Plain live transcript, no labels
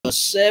a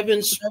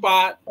 7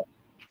 spot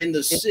in the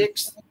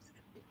 6th,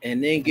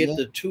 and then get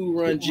the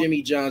 2-run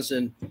Jimmy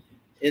Johnson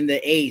in the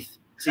 8th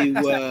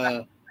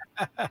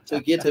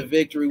to get the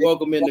victory.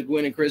 Welcome into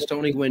Gwynn and Chris,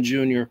 Tony Gwynn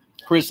Jr.,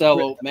 Chris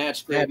Ello, Matt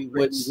Skraby.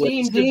 What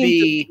seemed to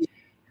be,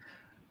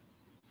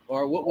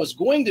 or what was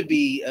going to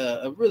be,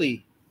 a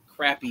really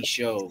crappy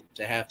show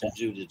to have to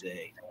do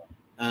today,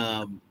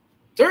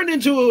 turned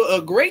into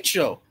a great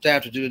show to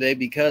have to do today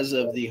because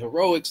of the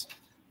heroics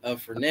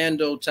of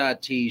Fernando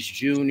Tatis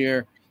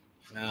Jr.,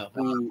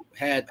 who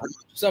had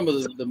some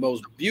of the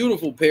most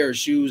beautiful pair of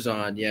shoes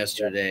on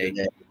yesterday.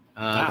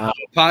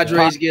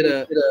 Padres get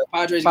a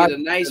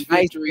nice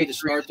victory to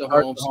start the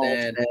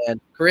homestand.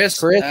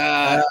 Chris,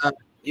 last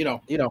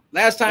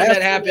time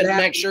that happened,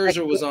 Max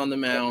Scherzer was on the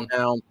mound.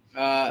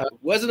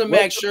 Wasn't a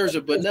Max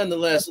Scherzer, but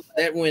nonetheless,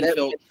 that win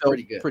felt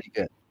pretty good.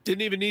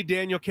 Didn't even need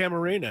Daniel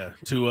Camarena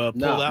to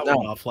pull that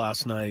one off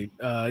last night.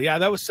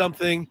 That was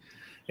something.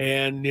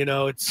 And,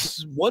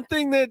 it's one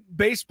thing that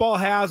baseball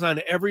has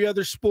on every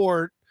other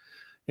sport,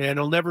 and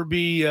it'll never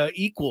be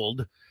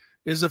equaled,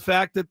 is the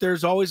fact that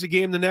there's always a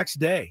game the next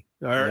day.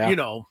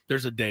 Or,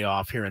 there's a day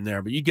off here and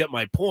there, but you get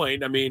my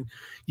point. I mean,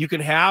 you can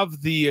have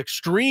the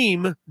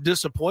extreme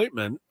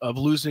disappointment of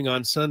losing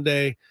on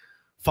Sunday,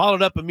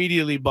 followed up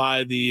immediately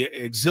by the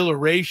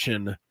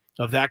exhilaration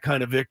of that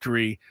kind of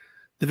victory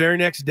the very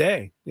next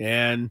day.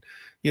 And,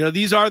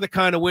 these are the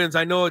kind of wins.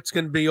 I know it's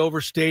going to be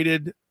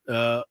overstated.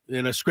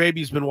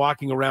 Skraby's been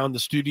walking around the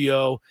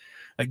studio.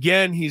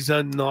 Again, he's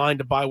in line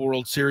to buy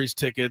World Series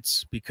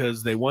tickets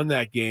because they won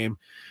that game.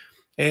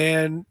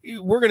 And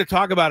we're going to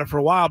talk about it for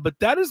a while, but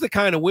that is the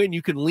kind of win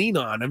you can lean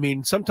on. I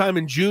mean, sometime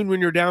in June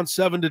when you're down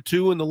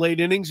 7-2 in the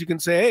late innings, you can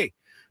say, hey,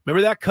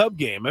 remember that Cub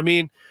game? I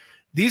mean,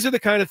 these are the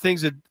kind of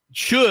things that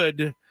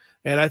should,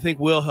 and I think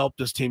will help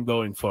this team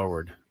going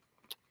forward.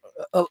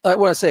 I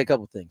want to say a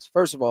couple things.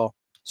 First of all,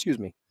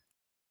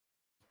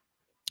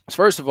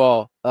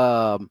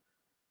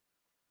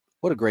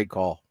 what a great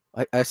call.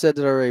 I said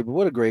that already, but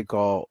what a great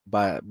call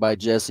by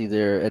Jesse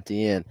there at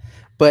the end.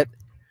 But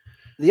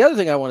the other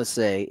thing I want to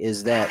say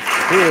is that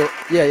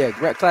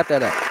clap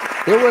that up.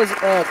 There was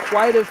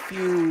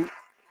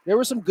there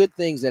were some good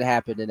things that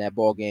happened in that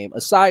ball game,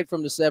 aside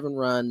from the 7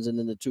 runs and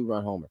then the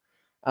 2-run homer.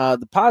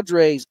 The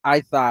Padres,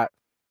 I thought,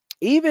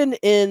 even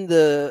in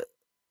the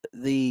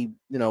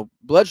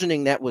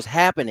bludgeoning that was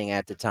happening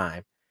at the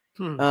time,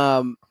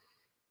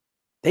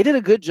 they did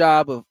a good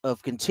job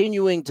of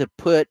continuing to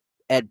put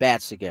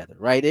at-bats together,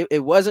 right?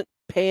 It wasn't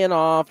paying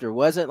off. There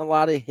wasn't a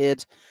lot of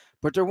hits,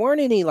 but there weren't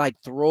any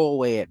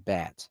throwaway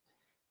at-bats.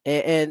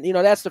 And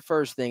that's the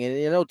first thing.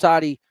 And,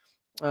 Toddy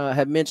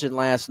had mentioned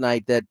last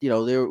night that, they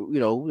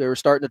were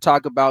starting to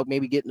talk about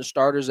maybe getting the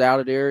starters out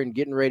of there and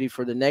getting ready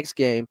for the next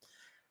game.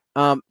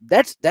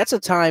 That's a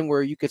time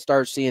where you could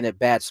start seeing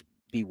at-bats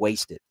be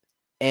wasted.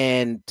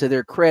 And to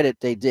their credit,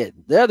 they did.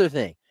 The other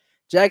thing,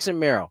 Jackson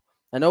Merrill,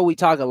 I know we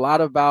talk a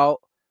lot about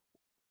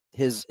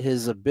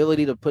his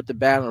ability to put the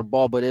bat on the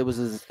ball, but it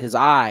was his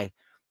eye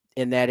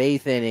in that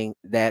 8th inning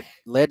that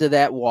led to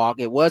that walk.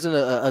 It wasn't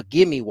a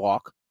gimme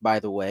walk, by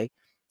the way.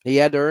 He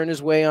had to earn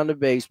his way on the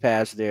base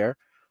pass there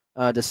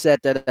to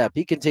set that up.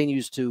 He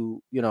continues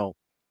to,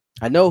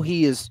 I know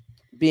he is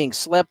being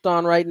slept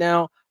on right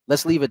now.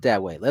 Let's leave it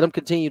that way. Let him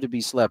continue to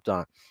be slept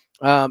on.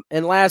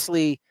 And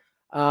lastly,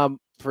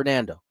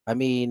 Fernando. I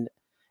mean,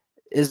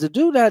 is the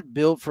dude not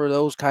built for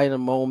those kind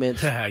of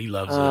moments? He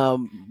loves it.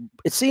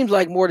 It seems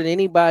like more than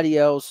anybody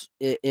else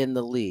in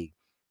the league.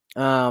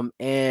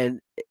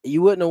 And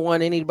you wouldn't have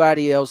won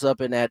anybody else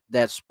up in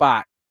that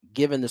spot,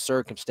 given the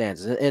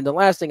circumstances. And the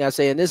last thing I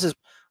say, and this is a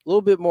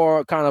little bit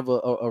more kind of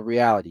a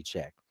reality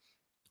check.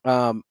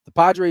 The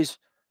Padres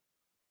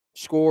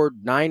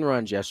scored 9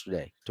 runs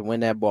yesterday to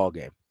win that ball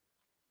game.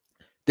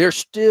 They're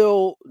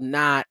still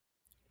not,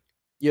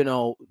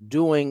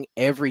 doing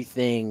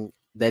everything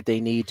that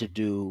they need to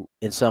do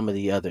in some of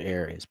the other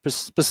areas,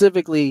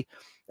 specifically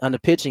on the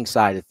pitching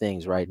side of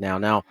things right now.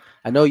 Now,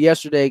 I know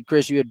yesterday,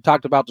 Chris, you had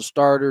talked about the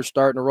starters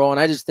starting to roll, and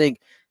I just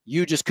think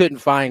you just couldn't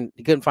find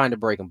a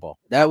breaking ball.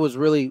 That was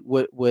really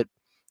what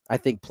I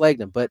think plagued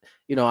them. But,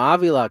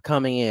 Avila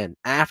coming in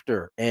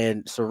after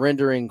and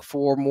surrendering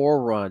 4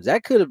 more runs,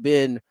 that could have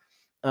been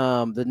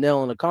the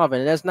nail in the coffin.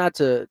 And that's not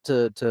to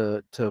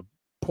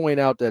point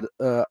out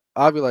that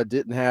Avila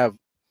didn't have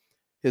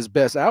his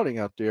best outing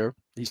out there.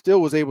 He still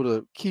was able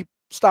to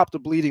stop the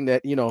bleeding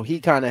that,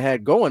 he kind of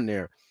had going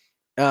there.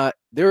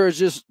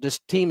 This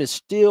team is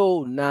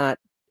still not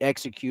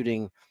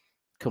executing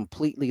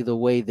completely the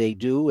way they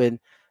do.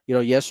 And,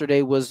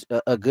 yesterday was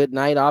a good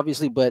night,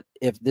 obviously, but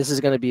if this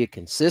is going to be a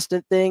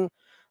consistent thing,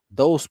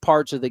 those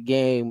parts of the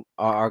game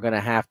are going to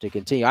have to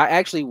continue. I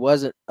actually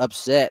wasn't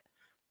upset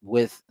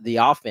with the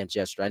offense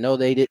yesterday. I know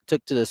they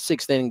took to the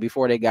 6th inning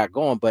before they got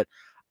going, but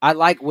I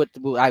like what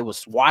I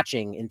was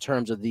watching in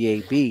terms of the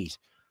ABs.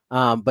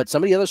 But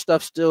some of the other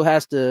stuff still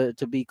has to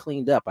be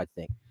cleaned up, I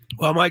think.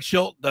 Well, Mike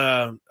Schultz,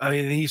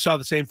 he saw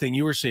the same thing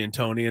you were seeing,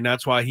 Tony, and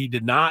that's why he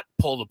did not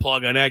pull the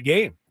plug on that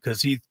game,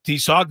 because he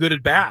saw good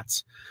at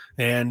bats,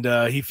 and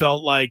he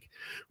felt like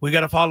we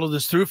got to follow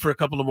this through for a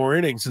couple of more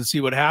innings and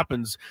see what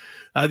happens.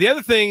 The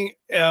other thing,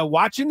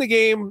 watching the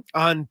game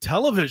on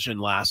television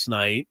last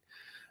night,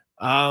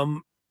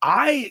 that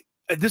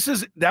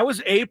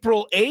was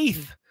April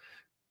 8th.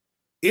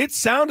 It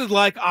sounded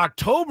like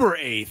October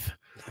 8th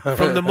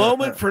from the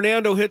moment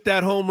Fernando hit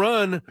that home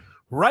run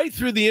right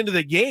through the end of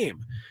the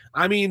game.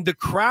 I mean, the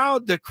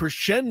crowd, the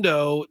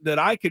crescendo that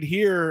I could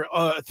hear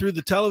through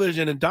the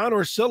television, and Don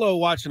Orsillo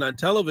watching on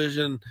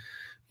television,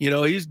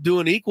 he's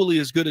doing equally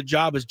as good a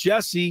job as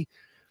Jesse.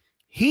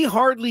 He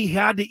hardly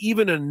had to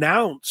even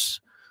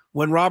announce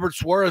when Robert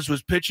Suarez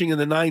was pitching in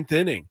the 9th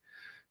inning,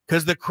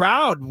 because the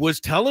crowd was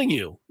telling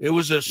you it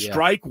was a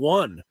strike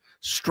one.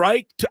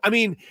 Strike two. I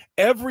mean,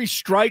 every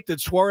strike that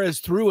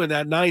Suarez threw in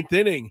that 9th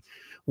inning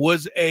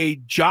was a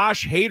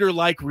Josh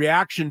Hader-like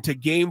reaction to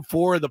Game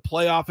 4 of the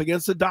playoff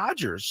against the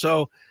Dodgers.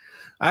 So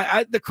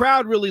the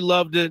crowd really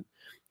loved it.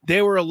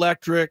 They were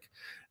electric.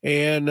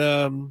 And,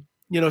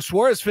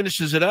 Suarez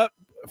finishes it up,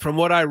 from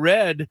what I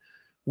read,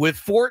 with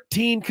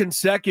 14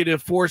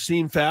 consecutive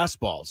four-seam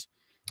fastballs.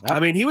 I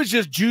mean, he was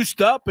just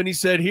juiced up, and he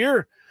said,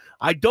 here,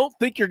 I don't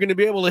think you're going to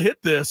be able to hit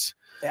this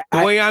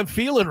the way I'm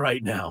feeling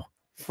right now.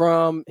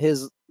 From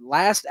his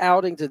last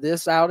outing to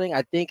this outing,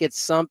 I think it's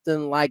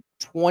something like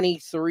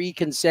 23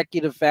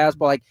 consecutive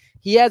fastballs. Like,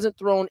 he hasn't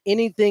thrown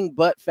anything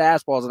but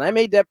fastballs. And I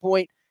made that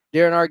point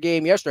during our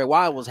game yesterday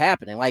while it was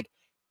happening. Like,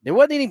 there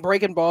wasn't any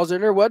breaking balls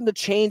in there. Wasn't the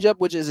changeup,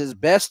 which is his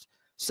best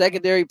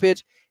secondary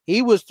pitch.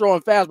 He was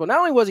throwing fastballs. Not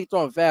only was he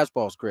throwing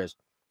fastballs, Chris,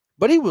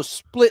 but he was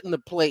splitting the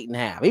plate in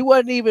half. He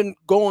wasn't even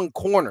going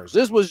corners.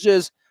 This was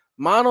just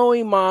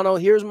mano-a-mano.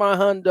 Here's my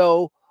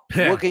hundo.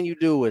 What can you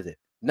do with it?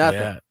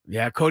 Nothing.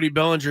 Yeah. Cody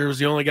Bellinger was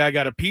the only guy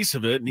got a piece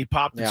of it, and he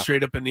popped it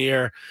straight up in the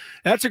air.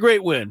 That's a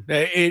great win.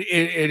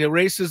 It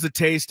erases the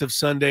taste of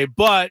Sunday,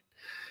 but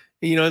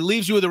it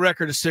leaves you with a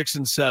record of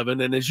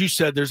 6-7. And as you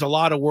said, there's a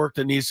lot of work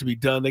that needs to be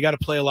done. They got to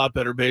play a lot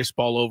better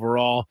baseball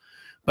overall.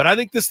 But I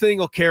think this thing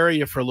will carry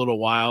you for a little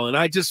while. And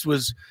I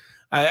was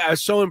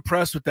so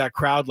impressed with that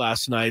crowd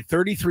last night.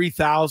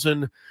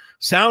 33,000.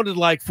 Sounded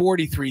like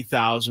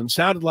 43,000,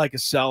 sounded like a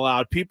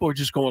sellout. People were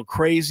just going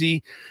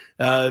crazy.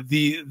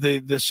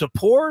 The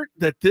support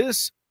that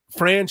this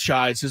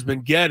franchise has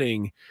been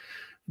getting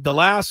the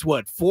last,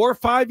 4 or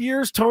 5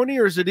 years, Tony,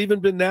 or has it even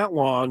been that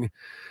long,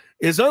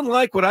 is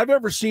unlike what I've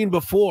ever seen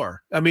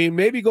before. I mean,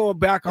 maybe going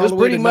back all the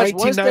way to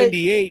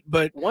 1998,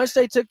 but once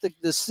they took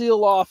the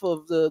seal off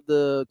of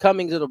the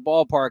coming to the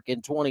ballpark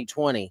in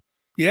 2020,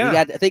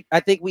 yeah, I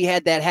think we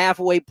had that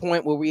halfway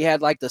point where we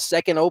had like the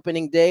second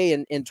opening day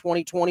in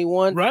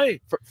 2021. Right.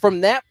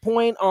 From that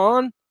point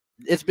on,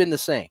 it's been the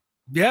same.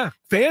 Yeah,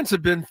 fans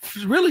have been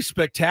really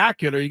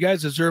spectacular. You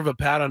guys deserve a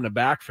pat on the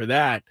back for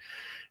that.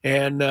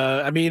 And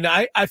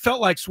I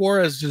felt like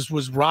Suarez just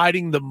was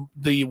riding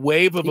the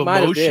wave of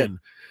emotion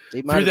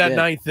through that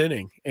 9th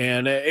inning,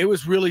 and it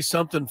was really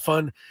something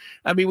fun.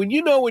 I mean, when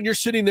you're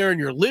sitting there in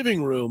your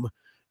living room,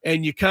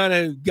 and you kind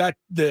of got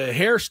the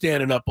hair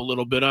standing up a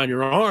little bit on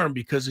your arm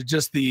because of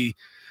just the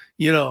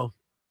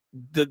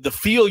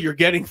feel you're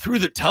getting through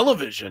the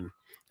television.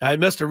 I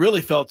must have really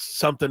felt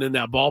something in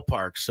that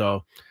ballpark.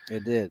 So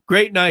it did.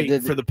 Great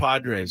night for the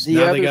Padres.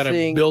 Now they got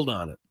to build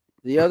on it.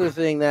 The other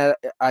thing that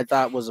I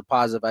thought was a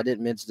positive, I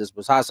didn't mention this,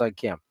 was Ha-Seong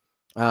Kim.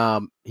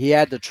 He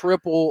had the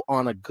triple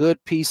on a good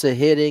piece of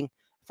hitting.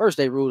 First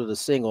they ruled it a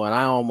single, and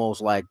I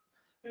almost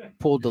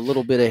pulled the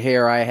little bit of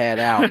hair I had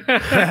out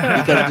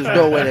because there's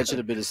no way that should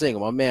have been a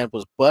single. My man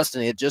was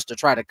busting it just to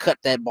try to cut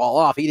that ball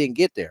off. He didn't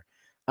get there.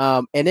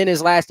 And then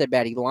his last at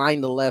bat, he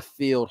lined the left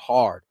field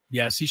hard.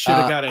 Yes, he should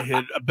have got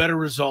a better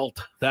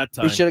result that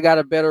time. He should have got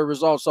a better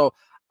result. So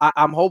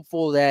I'm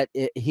hopeful that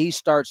he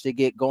starts to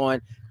get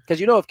going,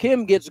 because if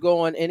Kim gets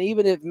going, and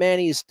even if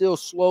Manny is still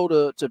slow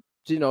to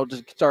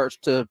start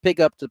to pick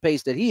up the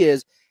pace that he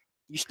is,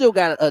 you still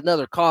got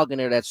another cog in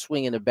there that's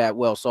swinging the bat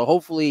well. So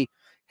hopefully.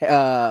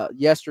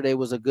 Yesterday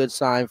was a good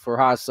sign for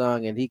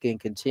Ha-Seong, and he can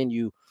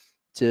continue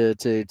to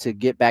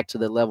get back to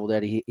the level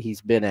that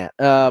he's been at.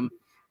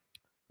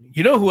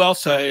 Who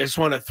else I just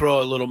want to throw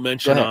a little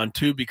mention on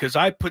too, because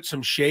I put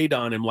some shade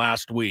on him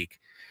last week,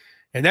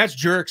 and that's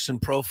Jurickson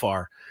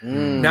Profar.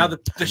 Now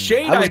the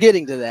shade I was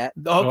getting to that.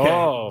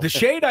 Okay, the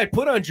shade I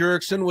put on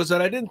Jurickson was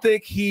that I didn't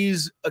think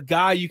he's a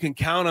guy you can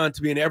count on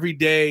to be an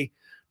everyday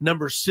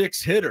number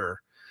 6 hitter.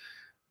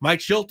 Mike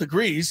Schilt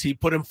agrees. He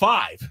put him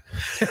 5.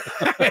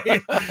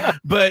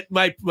 But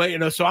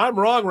so I'm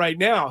wrong right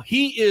now.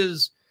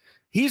 He's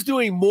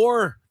doing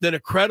more than a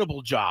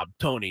credible job,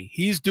 Tony.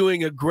 He's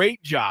doing a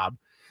great job,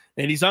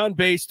 and he's on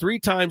base 3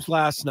 times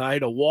last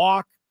night, a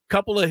walk,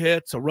 couple of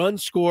hits, a run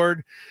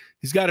scored.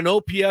 He's got an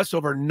OPS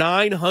over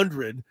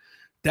 900.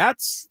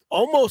 That's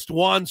almost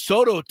Juan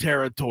Soto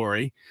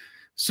territory.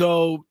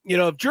 So,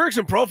 if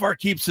Jurickson Profar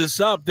keeps this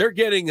up, they're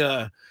getting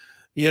a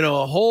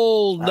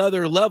whole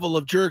nother level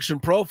of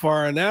Jurickson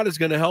Profar, and that is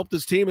going to help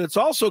this team. And it's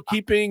also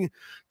keeping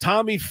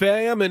Tommy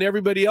Pham and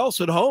everybody else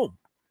at home.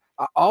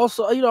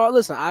 Also,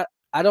 listen,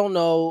 I don't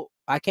know.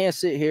 I can't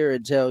sit here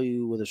and tell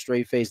you with a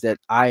straight face that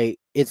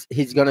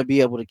he's going to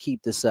be able to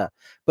keep this up.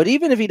 But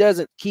even if he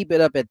doesn't keep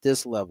it up at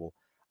this level,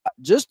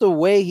 just the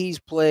way he's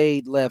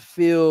played left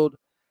field,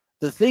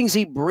 the things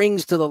he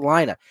brings to the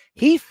lineup,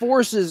 he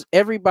forces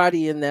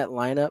everybody in that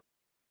lineup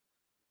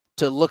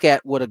to look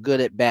at what a good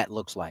at bat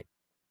looks like.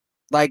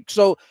 Like,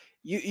 so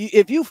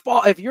if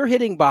you're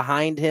hitting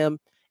behind him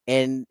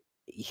and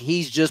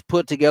he's just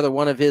put together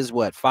one of his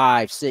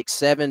 5, 6,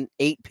 7,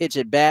 8 pitch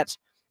at bats,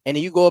 and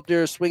then you go up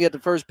there and swing at the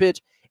first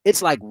pitch,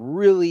 it's like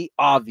really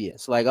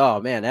obvious. Like, oh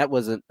man, that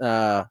wasn't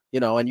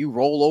and you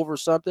roll over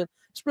something.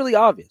 It's really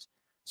obvious.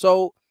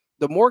 So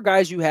the more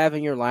guys you have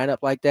in your lineup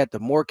like that, the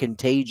more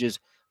contagious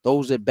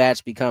those at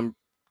bats become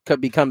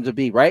to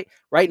be. Right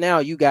now,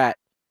 you got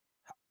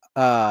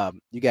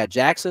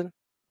Jackson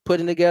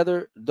putting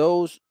together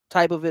those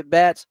type of at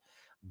bats.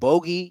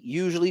 Bogey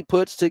usually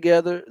puts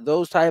together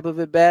those type of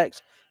at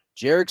bats.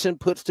 Jerickson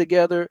puts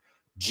together.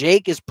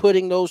 Jake is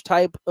putting those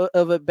type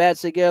of at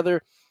bats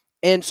together.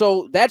 And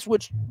so that's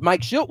what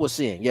Mike Shildt was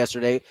seeing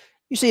yesterday.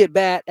 You see at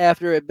bat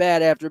after at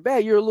bat after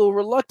bat, you're a little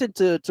reluctant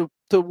to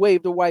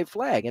wave the white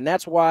flag, and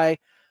that's why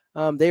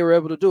they were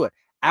able to do it.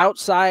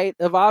 Outside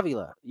of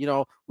Avila,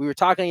 we were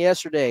talking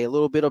yesterday a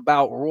little bit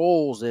about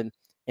roles and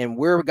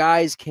where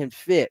guys can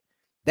fit.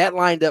 That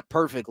lined up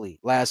perfectly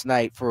last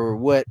night for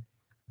what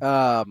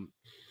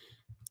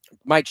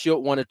Mike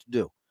Shildt wanted to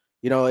do.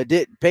 It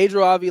did.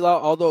 Pedro Avila,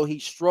 although he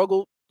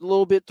struggled a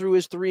little bit through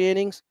his 3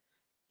 innings,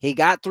 he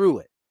got through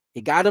it. He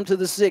got him to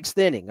the 6th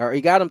inning, or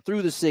he got him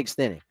through the 6th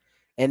inning.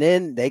 And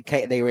then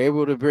they were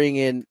able to bring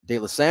in De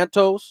Los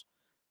Santos.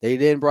 They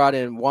then brought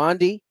in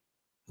Wandy,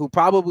 who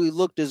probably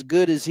looked as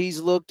good as he's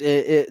looked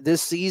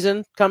this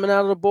season coming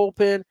out of the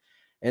bullpen.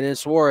 And then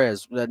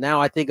Suarez,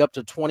 now I think up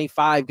to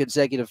 25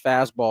 consecutive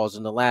fastballs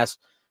in the last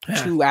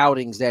 2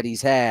 outings that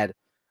he's had.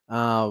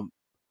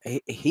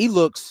 He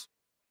looks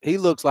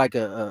like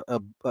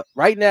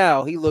right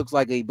now he looks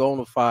like a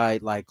bona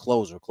fide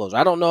closer.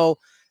 I don't know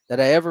that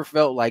I ever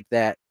felt like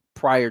that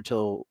prior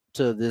to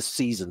this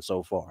season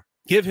so far.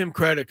 Give him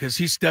credit because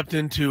he stepped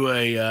into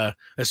a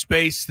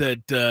space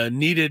that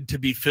needed to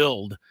be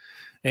filled.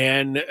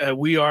 And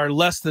we are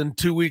less than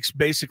 2 weeks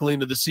basically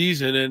into the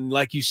season. And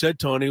like you said,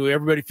 Tony,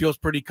 everybody feels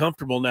pretty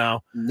comfortable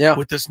now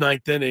with this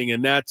 9th inning.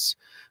 And that's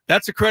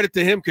a credit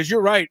to him because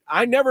you're right.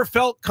 I never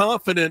felt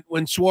confident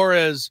when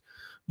Suarez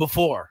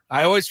before.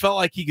 I always felt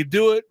like he could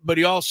do it, but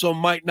he also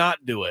might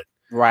not do it.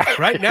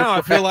 Right now,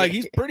 I feel like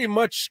he's pretty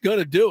much going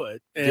to do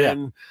it.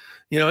 And,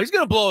 he's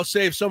going to blow a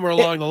save somewhere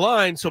along the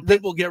line. So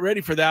people get ready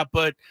for that.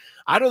 But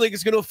I don't think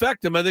it's going to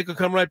affect him. I think he'll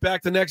come right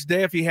back the next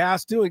day if he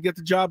has to and get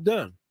the job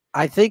done.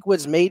 I think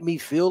what's made me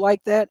feel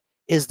like that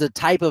is the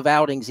type of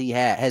outings he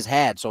has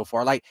had so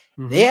far. Like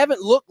they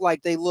haven't looked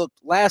like they looked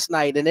last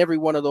night in every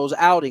one of those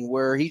outings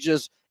where he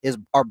just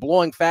are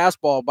blowing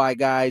fastball by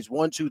guys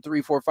 1, 2,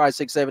 3, 4, 5,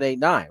 6, 7, 8,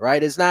 9.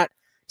 Right? It's not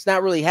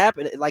really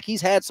happening. Like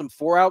he's had some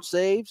 4-out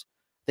saves.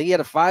 I think he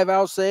had a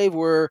 5-out save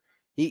where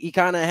he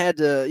kind of had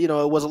to, it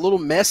was a little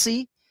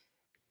messy,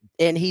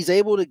 and he's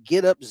able to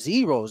get up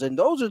zeros. And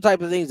those are the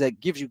type of things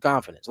that gives you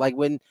confidence. Like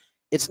when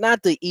it's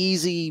not the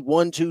easy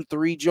 1, 2,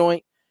 3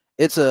 joint.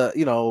 It's a,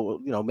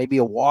 maybe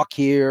a walk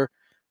here,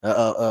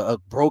 a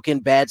broken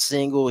bat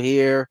single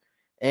here.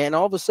 And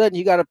all of a sudden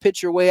you got to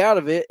pitch your way out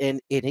of it.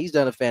 And he's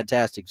done a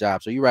fantastic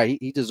job. So you're right.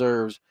 He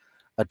deserves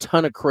a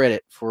ton of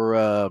credit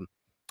for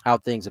how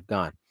things have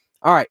gone.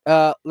 All right.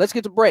 Let's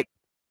get to break.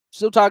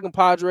 Still talking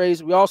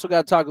Padres. We also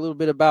got to talk a little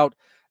bit about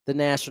the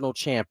national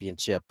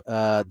championship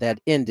that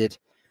ended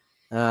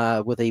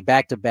with a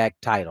back-to-back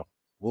title.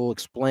 We'll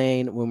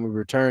explain when we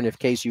return. In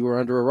case you were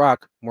under a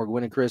rock, more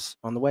Gwynn and Chris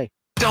on the way.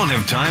 Don't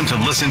have time to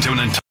listen to an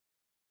entire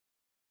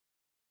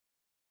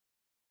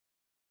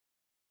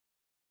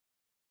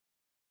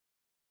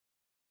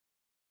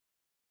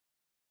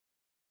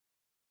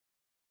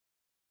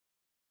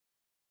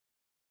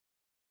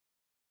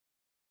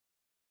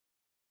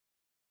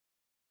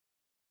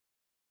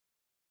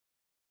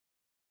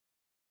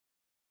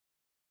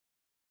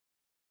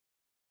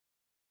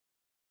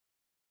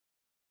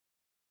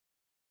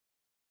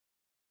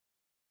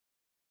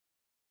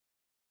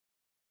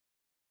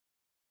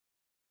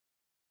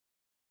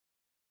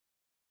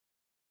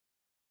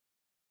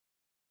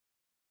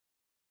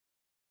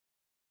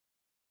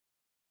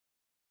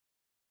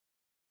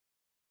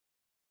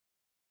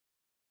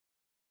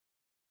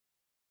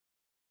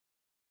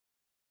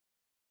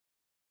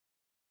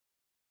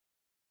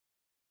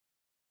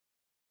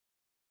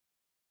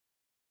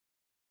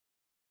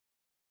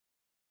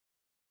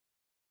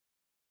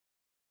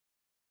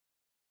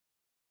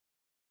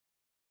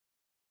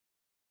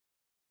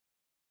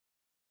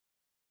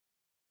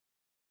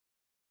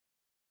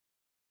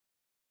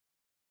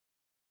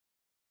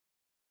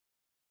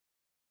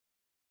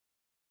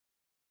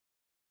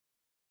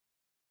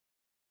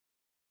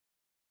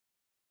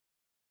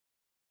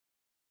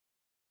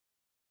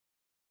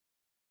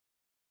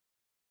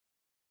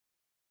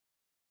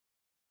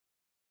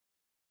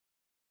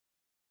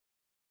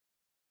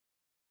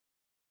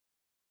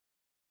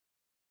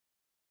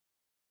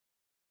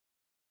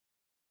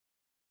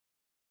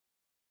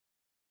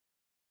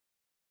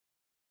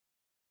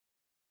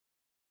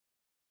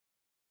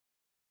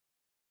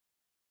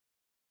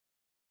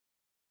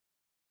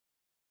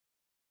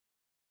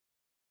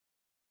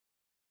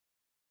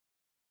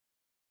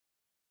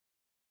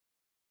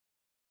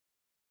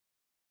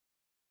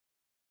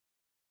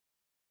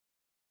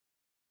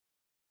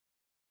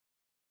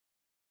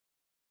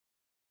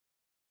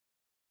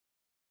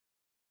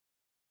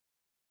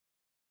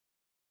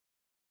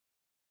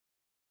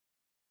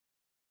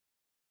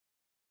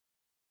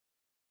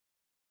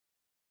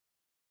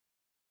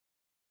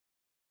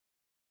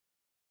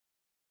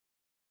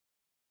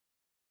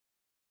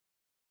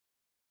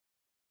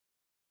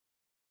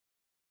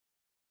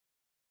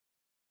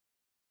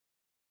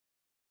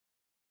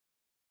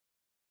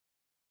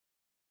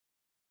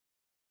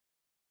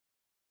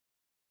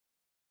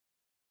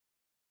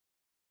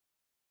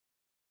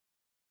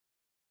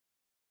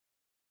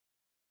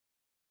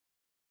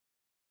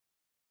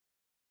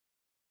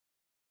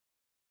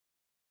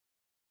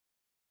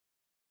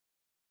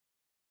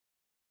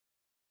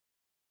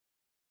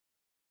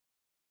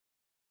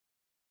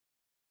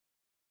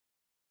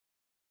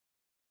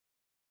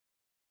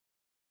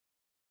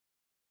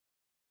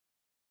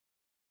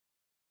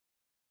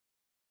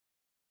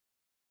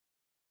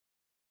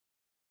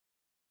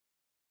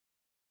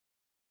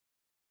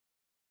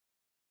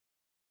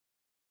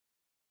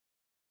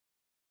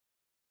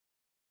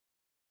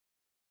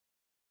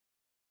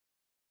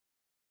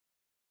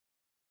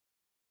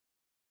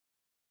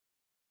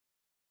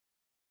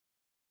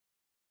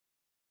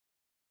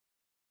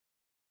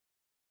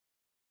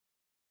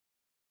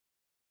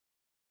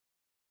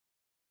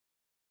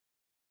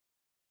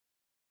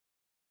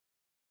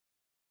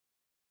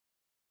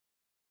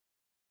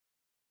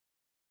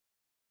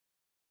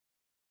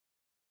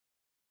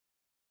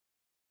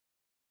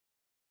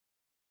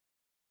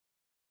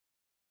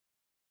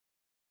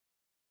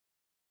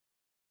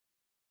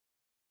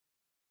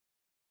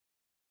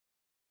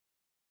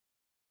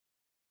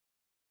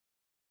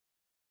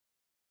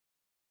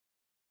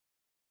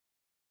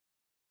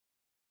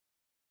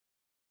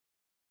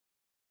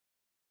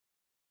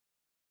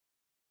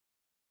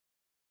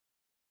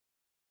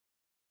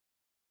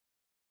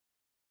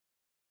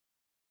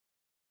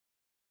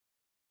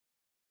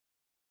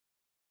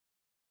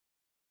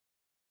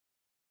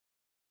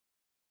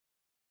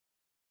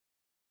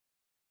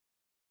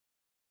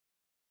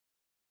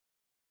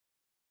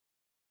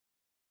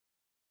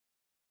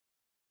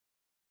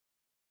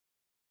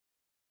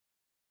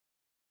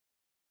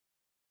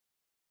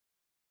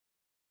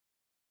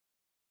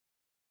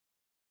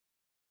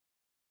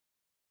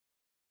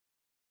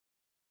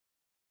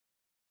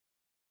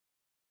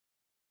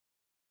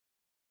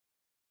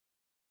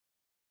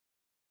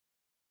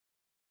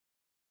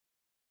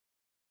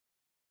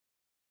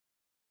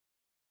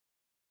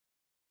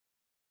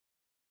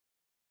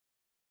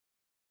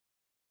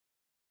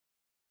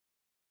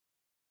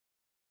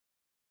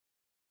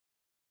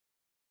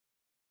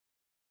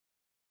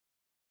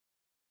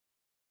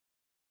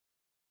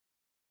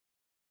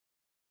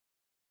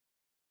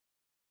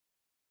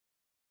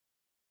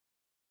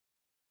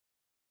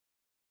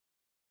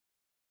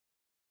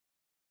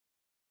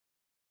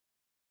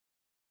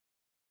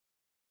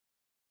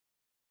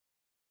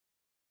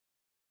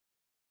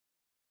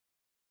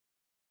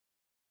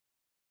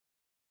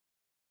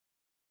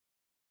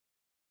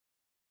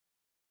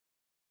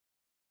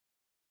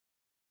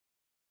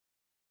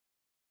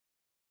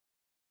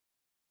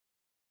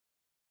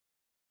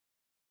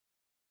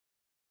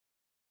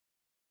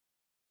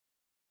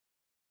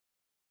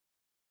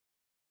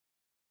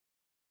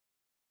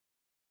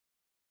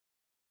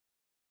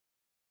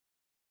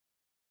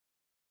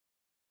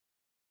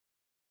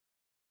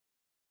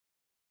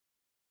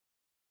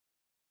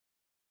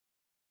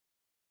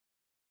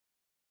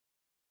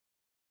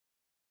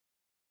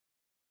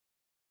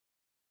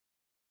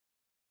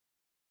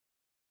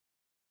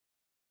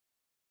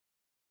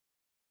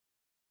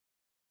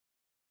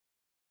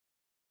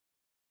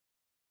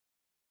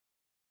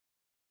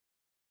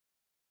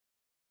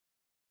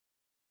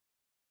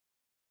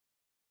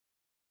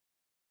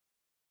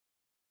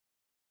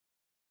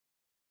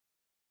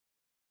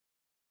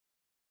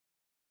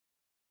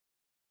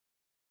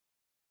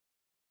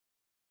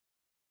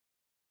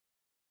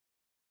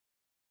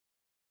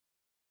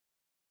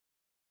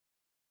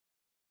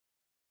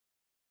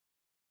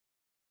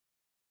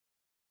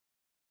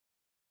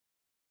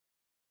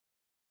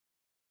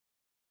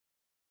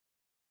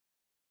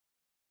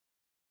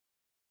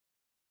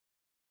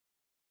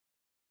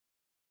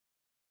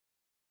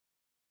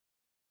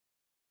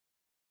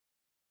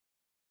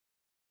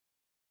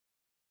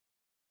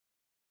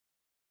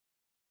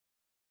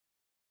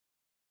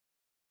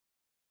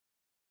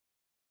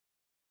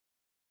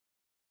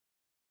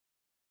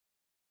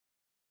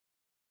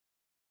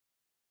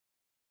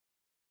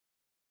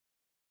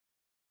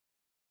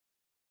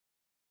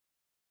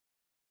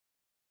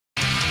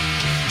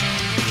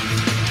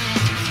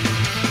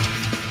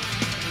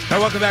All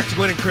right, welcome back to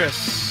Gwynn and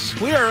Chris.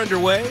 We are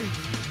underway.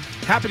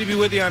 Happy to be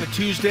with you on a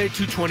Tuesday.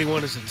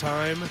 2:21 is the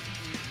time.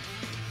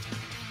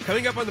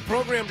 Coming up on the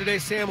program today,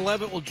 Sam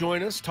Levitt will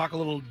join us, talk a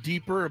little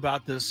deeper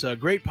about this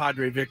great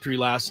Padre victory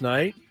last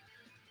night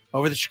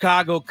over the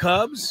Chicago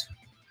Cubs.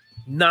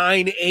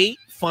 9-8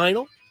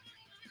 final.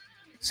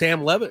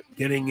 Sam Levitt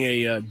getting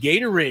a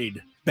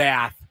Gatorade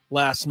bath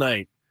last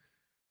night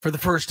for the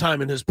first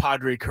time in his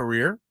Padre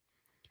career.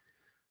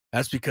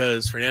 That's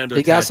because Fernando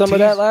He got some of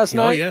that last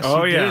night? Yes,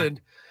 he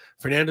did.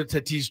 Fernando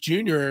Tatis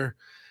Jr.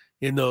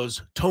 in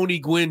those Tony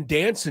Gwynn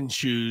dancing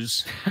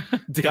shoes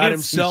got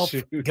himself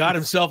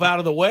out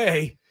of the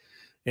way,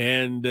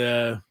 and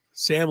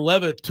Sam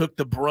Levitt took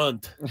the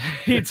brunt.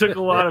 He took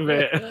a lot of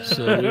it.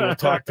 So we will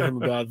talk to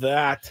him about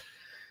that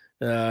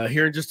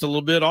here in just a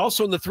little bit.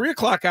 Also in the 3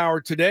 o'clock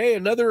hour today,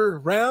 another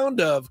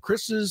round of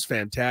Chris's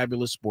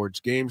Fantabulous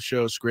Sports Game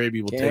Show.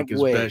 Skraby will take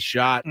his best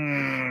shot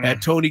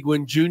at Tony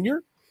Gwynn Jr.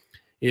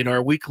 in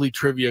our weekly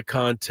trivia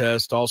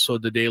contest. Also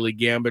the Daily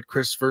Gambit,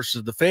 Chris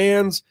versus the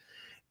fans,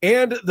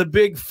 and the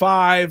Big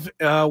Five.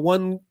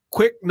 One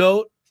quick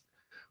note,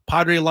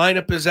 Padre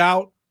lineup is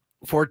out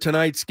for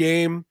tonight's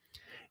game,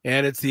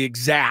 and it's the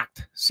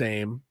exact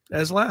same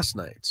as last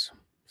night's.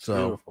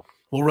 So beautiful.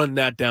 We'll run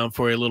that down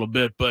for you a little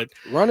bit, but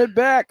run it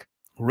back.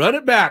 Run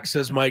it back,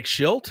 says Mike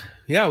Schilt.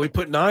 Yeah, we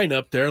put 9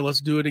 up there. Let's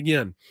do it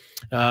again.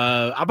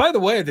 By the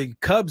way, the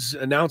Cubs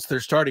announced their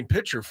starting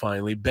pitcher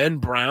finally, Ben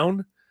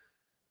Brown.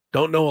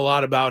 Don't know a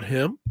lot about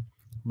him,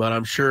 but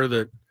I'm sure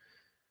that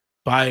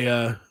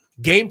by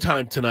game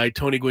time tonight,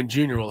 Tony Gwynn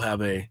Jr. will have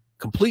a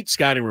complete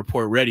scouting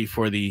report ready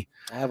for the.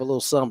 I have a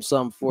little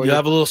something for you. You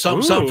have a little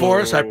something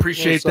for us. I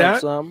appreciate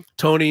that. Something.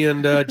 Tony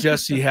and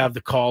Jesse have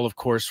the call, of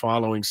course,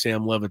 following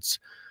Sam Levitt's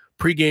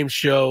pregame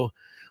show,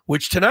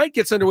 which tonight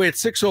gets underway at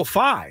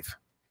 6:05.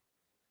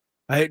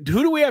 Who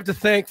do we have to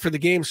thank for the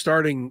game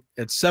starting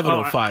at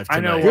 7:05 tonight?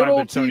 I know. Good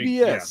old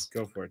TBS. Yeah,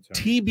 go for it,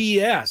 Tony.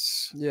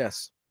 TBS.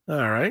 Yes.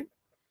 All right.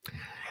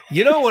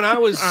 You know, when I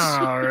was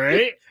all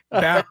right.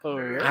 back,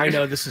 I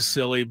know this is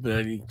silly,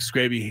 but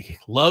Skraby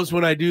loves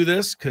when I do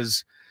this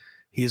because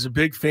he is a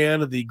big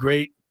fan of the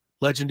great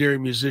legendary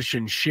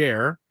musician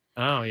Cher.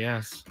 Oh,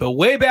 yes. But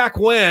way back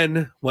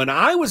when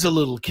I was a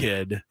little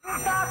kid,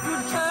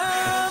 I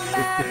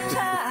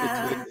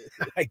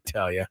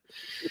tell you,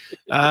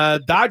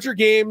 Dodger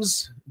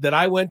games that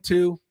I went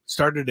to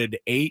started at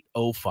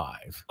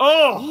 8:05.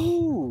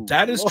 Oh,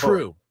 that is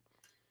true.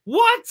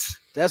 What?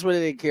 That's what they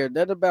didn't care.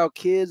 Nothing about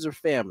kids or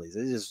families.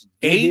 They just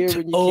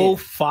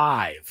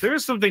 8:05.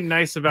 There's something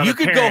nice about you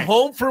could go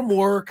home from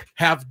work,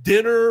 have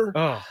dinner,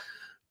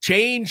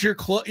 change your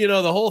clothes,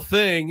 the whole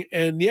thing,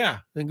 and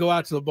then go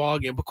out to the ball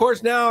game. Of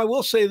course, now I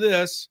will say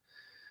this: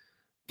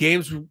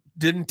 games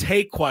didn't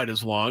take quite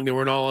as long. They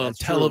weren't all on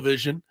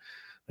television.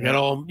 They got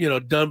all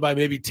done by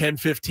maybe 10,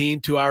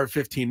 15, 2 hour,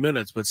 15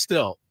 minutes. But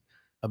still,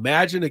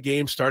 imagine a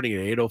game starting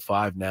at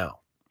 8:05 now.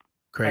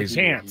 Crazy.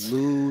 I can't.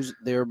 Lose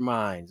their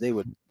minds. They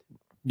would.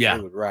 Yeah,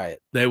 they would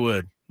riot. They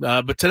would.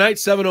 But tonight,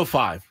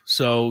 7:05.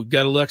 So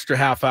got a little extra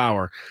half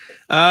hour.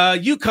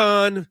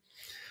 UConn.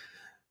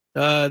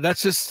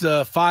 That's just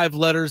 5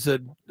 letters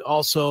that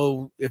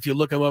also, if you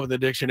look them up in the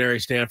dictionary,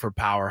 stand for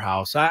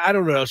powerhouse. I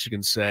don't know what else you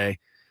can say.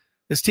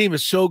 This team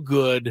is so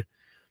good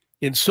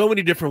in so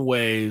many different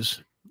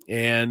ways,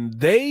 and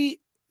they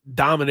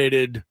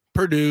dominated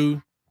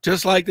Purdue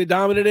just like they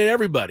dominated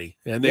everybody,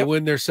 and they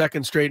win their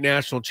 2nd straight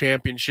national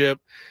championship.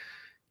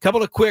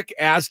 Couple of quick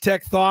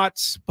Aztec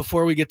thoughts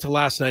before we get to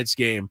last night's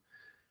game.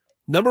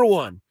 Number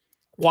one,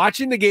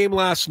 watching the game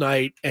last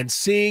night and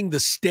seeing the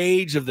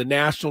stage of the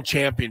national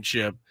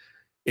championship,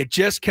 it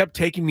just kept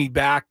taking me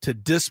back to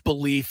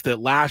disbelief that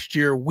last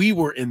year we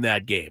were in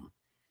that game.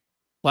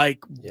 Like,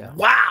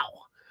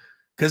 wow,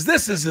 because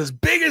this is as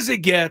big as it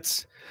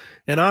gets.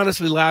 And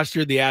honestly, last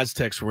year the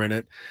Aztecs were in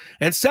it.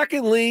 And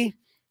secondly,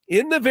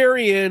 in the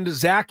very end,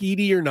 Zach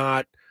Edey or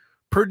not,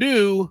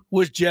 Purdue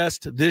was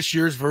just this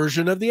year's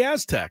version of the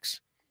Aztecs.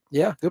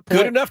 Yeah, good point.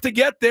 Good enough to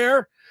get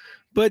there,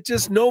 but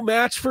just no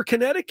match for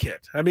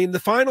Connecticut. I mean, the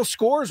final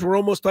scores were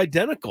almost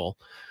identical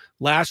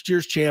last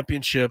year's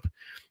championship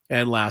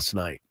and last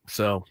night.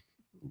 So,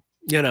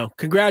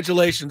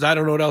 congratulations. I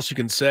don't know what else you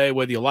can say,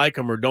 whether you like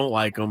them or don't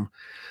like them.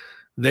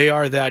 They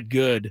are that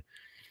good.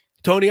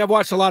 Tony, I've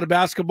watched a lot of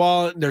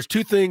basketball, and there's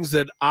 2 things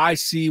that I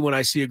see when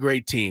I see a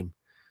great team.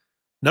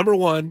 Number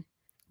one,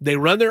 they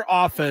run their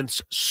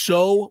offense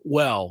so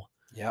well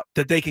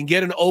that they can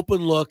get an open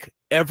look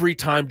every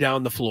time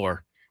down the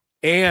floor.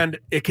 And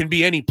it can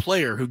be any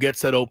player who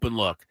gets that open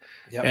look.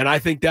 And I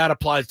think that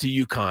applies to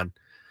UConn.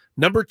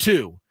 Number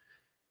 2,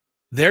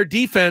 their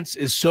defense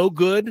is so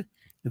good,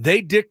 they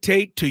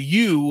dictate to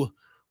you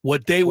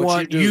what they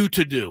want you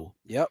to do.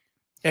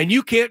 And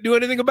you can't do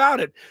anything about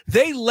it.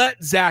 They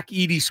let Zach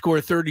Edey score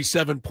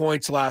 37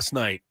 points last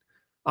night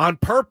on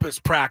purpose,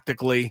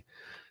 practically,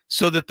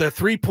 so that the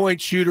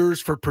 3-point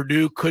shooters for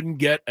Purdue couldn't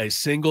get a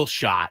single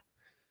shot.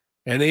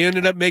 And they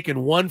ended up making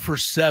 1 for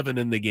 7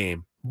 in the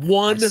game.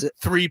 1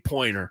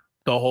 3-pointer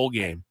the whole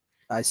game.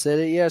 I said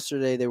it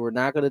yesterday. They were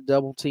not going to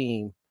double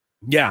team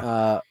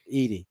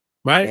Edey.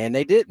 Right. And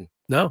they didn't.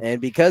 No.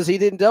 And because he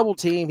didn't double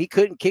team, he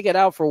couldn't kick it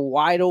out for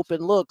wide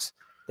open looks.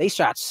 They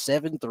shot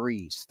 7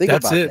 threes.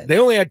 That's it. That. They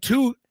only had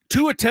two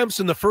attempts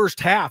in the first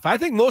half. I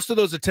think most of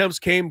those attempts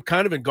came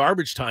kind of in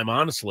garbage time,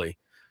 honestly.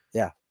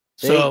 Yeah.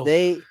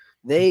 They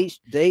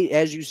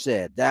as you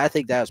said, I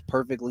think that was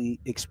perfectly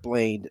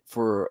explained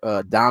for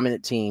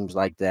dominant teams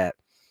like that.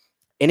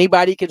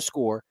 Anybody can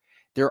score.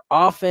 Their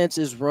offense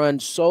is run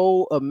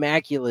so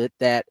immaculate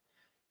that,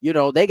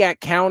 they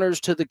got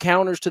counters to the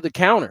counters to the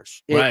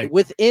counters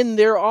within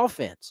their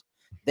offense.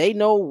 They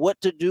know what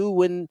to do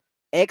when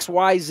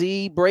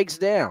XYZ breaks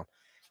down,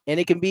 and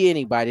it can be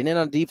anybody. And then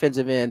on the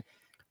defensive end,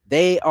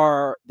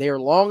 they're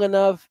long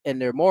enough,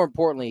 and they're more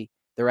importantly,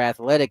 they're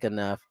athletic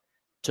enough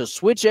to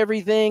switch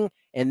everything.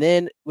 And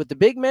then with the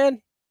big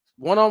man,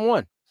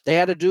 one-on-one, they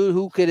had a dude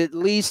who could at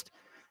least,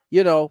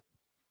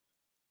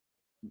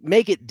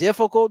 make it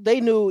difficult. They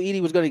knew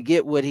Edie was going to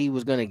get what he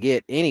was going to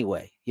get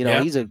anyway.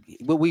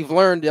 What we've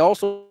learned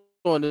also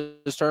in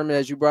this tournament,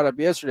 as you brought up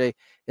yesterday,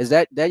 is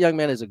that young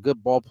man is a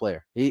good ball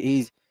player.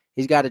 He's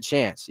got a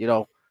chance,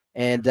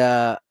 and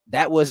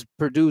that was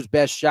Purdue's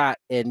best shot,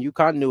 and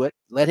UConn knew it.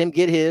 Let him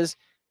get his.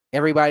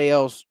 Everybody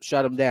else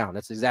shut him down.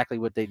 That's exactly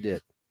what they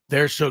did.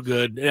 They're so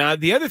good.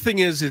 The other thing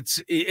is,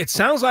 it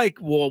sounds like,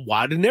 well,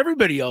 why didn't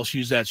everybody else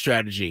use that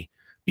strategy?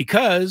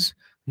 Because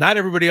not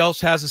everybody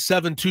else has a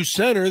 7-2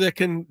 center that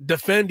can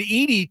defend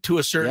Edie to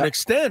a certain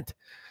extent.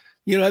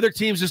 Other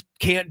teams just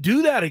can't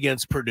do that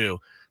against Purdue.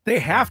 They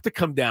have to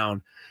come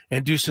down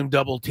and do some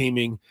double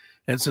teaming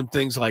and some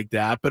things like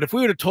that. But if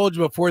we would have told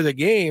you before the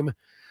game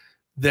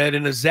that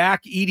in a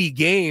Zach Edey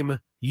game,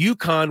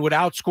 UConn would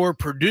outscore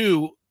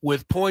Purdue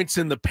with points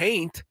in the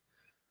paint,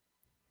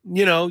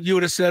 you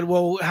would have said,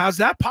 well, how's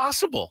that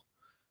possible?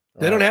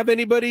 They don't have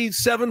anybody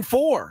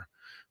 7-4,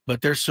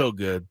 but they're so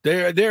good.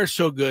 They're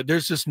so good.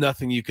 There's just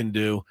nothing you can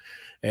do.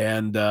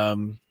 And,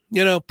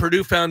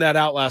 Purdue found that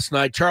out last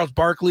night. Charles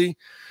Barkley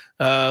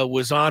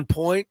was on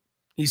point.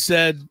 He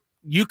said,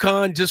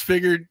 UConn just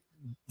figured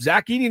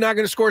Zach Edey not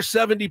going to score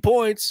 70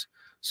 points,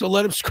 so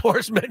let him score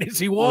as many as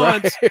he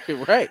wants.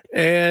 Right.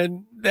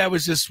 And that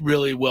was just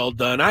really well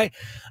done. I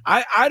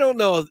don't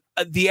know.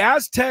 The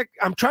Aztec,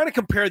 I'm trying to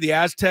compare the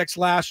Aztecs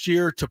last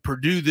year to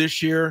Purdue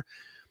this year.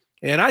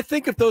 And I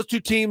think if those two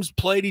teams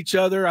played each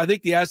other, I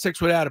think the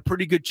Aztecs would have had a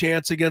pretty good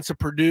chance against a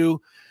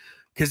Purdue,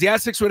 because the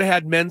Aztecs would have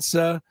had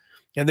Mensah,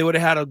 and they would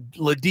have had a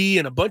Ledee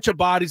and a bunch of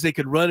bodies they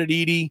could run at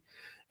Edey.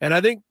 And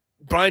I think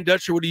Brian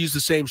Dutcher would have used the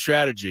same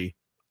strategy,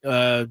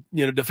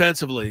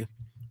 defensively.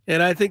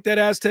 And I think that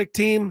Aztec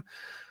team,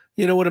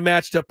 would have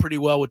matched up pretty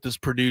well with this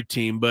Purdue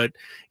team. But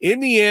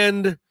in the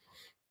end,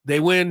 they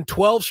win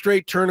 12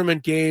 straight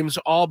tournament games,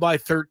 all by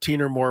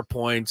 13 or more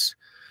points.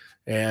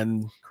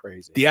 And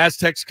crazy. The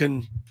Aztecs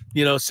can,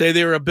 say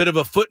they were a bit of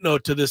a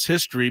footnote to this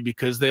history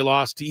because they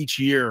lost each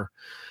year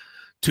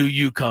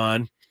to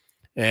UConn.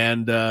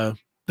 And the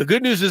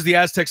good news is the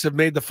Aztecs have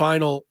made the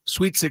final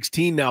Sweet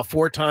 16 now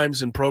 4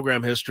 times in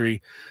program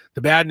history.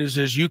 The bad news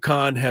is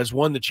UConn has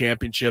won the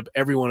championship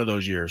every one of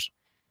those years.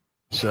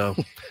 So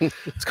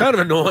it's kind of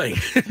annoying,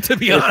 to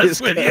be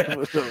honest with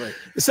you.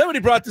 Somebody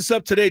brought this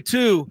up today,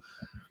 too.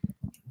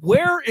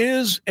 Where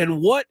is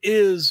and what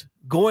is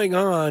going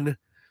on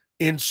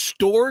in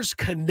Storrs,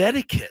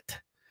 Connecticut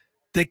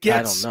that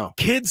gets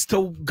kids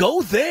to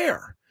go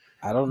there?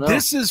 I don't know.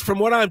 This is from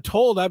what I'm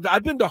told.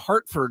 I've been to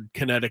Hartford,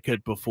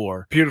 Connecticut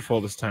before. Beautiful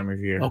this time of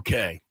year.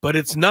 Okay, but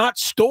it's not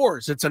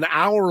Storrs. It's an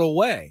hour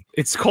away.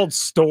 It's called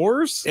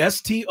Storrs?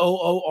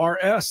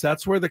 Stoors.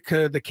 That's where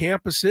the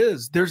campus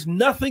is. There's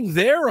nothing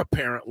there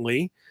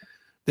apparently.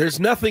 There's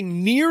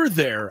nothing near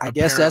there. I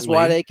guess that's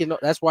why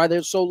that's why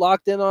they're so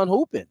locked in on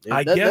hooping.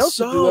 I guess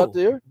so. Out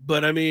there.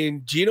 But I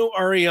mean, Gino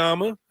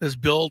Ariyama has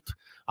built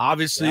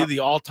obviously the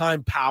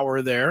all-time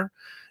power there,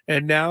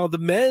 and now the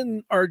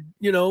men are,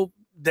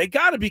 they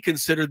got to be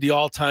considered the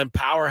all-time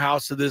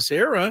powerhouse of this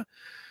era.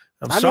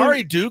 I'm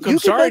sorry, Duke. I'm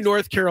sorry,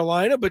 North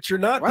Carolina, but you're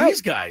not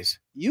these guys.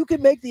 You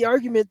can make the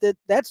argument that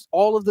that's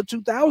all of the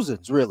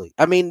 2000s, really.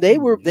 I mean,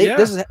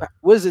 this is,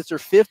 what is it, their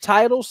 5th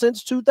title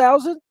since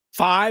 2000?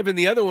 5, and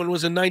the other one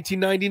was in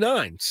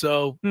 1999.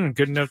 So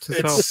good enough to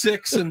it's tell.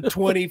 6 and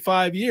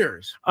 25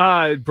 years.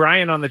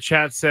 Brian on the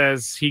chat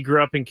says he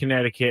grew up in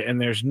Connecticut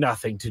and there's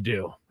nothing to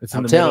do. It's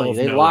in the middle of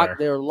nowhere.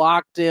 They're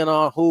locked in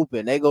on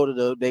hooping. They go to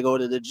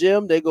the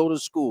gym, they go to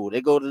school.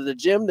 They go to the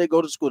gym, they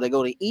go to school. They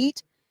go to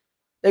eat,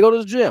 they go to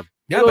the gym.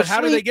 Yeah, but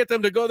how do they get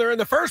them to go there in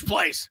the first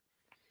place?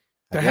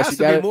 There has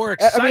to be more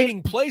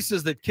exciting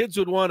places that kids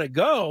would want to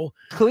go.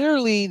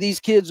 Clearly, these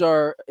kids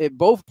are at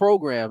both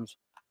programs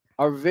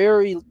are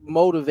very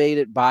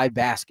motivated by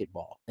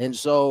basketball. And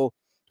so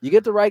you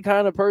get the right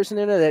kind of person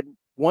in there that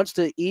wants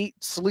to eat,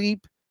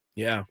 sleep,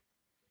 and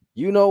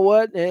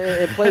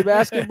play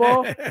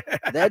basketball.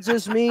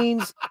 That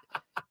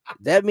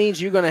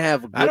means you're going to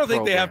have a good I don't think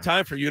program. they have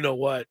time for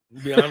to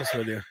be honest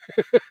with you.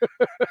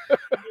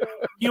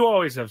 You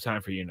always have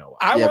time for what.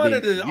 I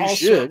wanted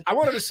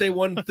to say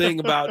one thing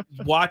about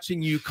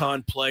watching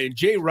UConn play, and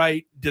Jay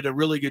Wright did a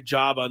really good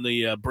job on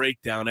the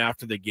breakdown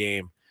after the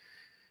game.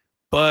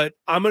 but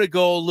I'm going to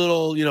go a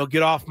little,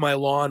 get off my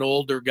lawn,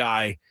 older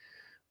guy.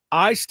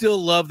 I still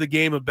love the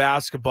game of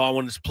basketball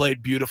when it's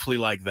played beautifully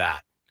like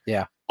that.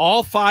 Yeah.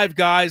 All 5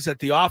 guys at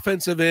the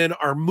offensive end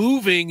are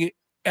moving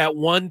at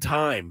one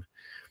time.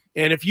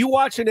 And if you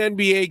watch an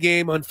NBA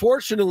game,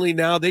 unfortunately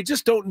now they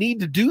just don't need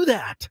to do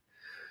that.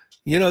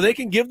 They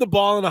can give the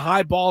ball in a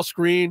high ball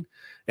screen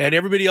and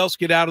everybody else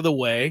get out of the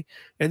way.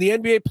 And the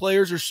NBA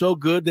players are so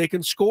good they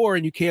can score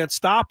and you can't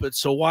stop it.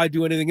 So why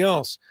do anything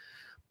else?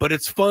 But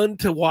it's fun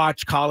to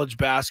watch college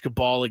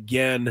basketball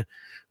again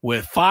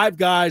with 5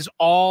 guys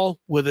all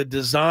with a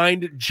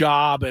designed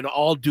job and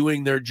all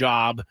doing their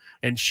job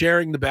and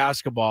sharing the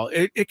basketball.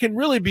 It can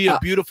really be a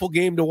beautiful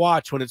game to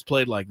watch when it's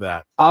played like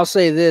that. I'll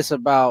say this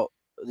about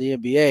the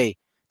NBA.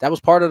 That was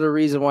part of the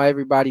reason why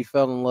everybody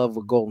fell in love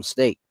with Golden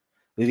State.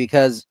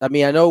 Because, I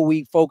know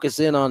we focus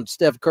in on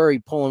Steph Curry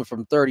pulling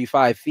from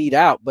 35 feet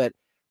out, but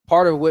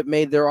part of what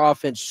made their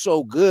offense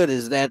so good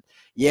is that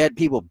you had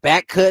people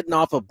back cutting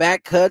off of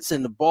back cuts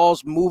and the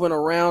ball's moving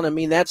around.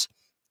 That's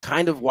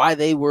kind of why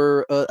they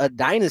were a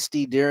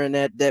dynasty during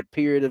that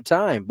period of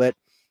time. But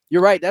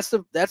you're right.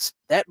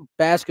 That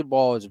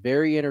basketball is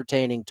very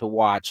entertaining to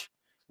watch,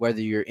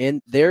 whether you're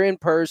there in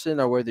person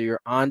or whether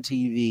you're on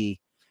TV.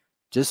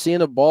 Just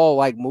seeing a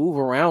ball move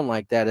around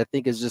like that, I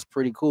think is just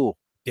pretty cool.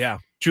 Yeah.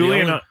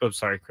 Julian,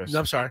 sorry, Chris. No,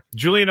 I'm sorry.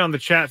 Julian on the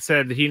chat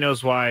said that he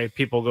knows why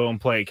people go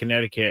and play at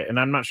Connecticut, and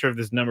I'm not sure if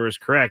this number is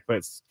correct, but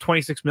it's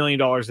 $26 million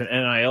in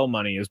NIL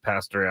money is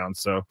passed around,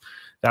 so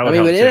that would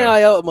help but too.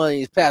 NIL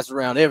money is passed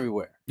around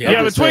everywhere.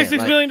 Yeah, but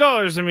 $26 million,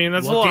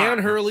 that's a lot. Dan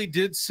Hurley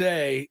did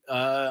say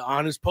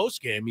on his post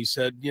game, he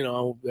said,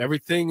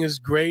 everything is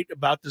great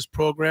about this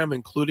program,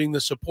 including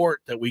the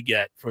support that we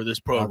get for this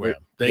program.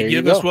 They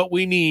give us what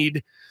we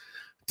need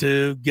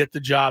to get the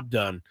job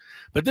done.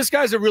 But this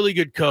guy's a really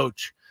good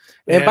coach.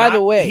 And by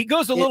the way, he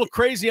goes a little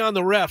crazy on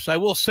the refs. I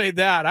will say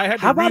that. I had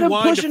to how about him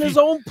rewind pushing his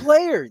own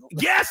player?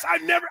 Yes,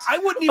 I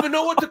wouldn't even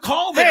know what to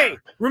call that. Hey,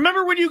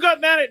 remember when you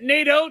got mad at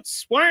Nate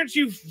Oates? Why aren't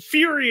you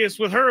furious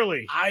with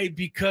Hurley?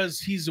 Because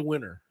he's a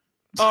winner.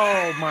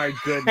 Oh my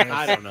goodness.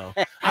 I don't know,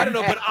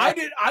 but I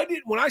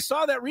did. When I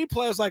saw that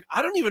replay, I was like,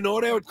 I don't even know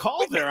what I would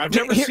call there. I've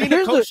never seen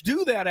a coach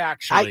do that.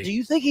 Actually, do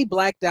you think he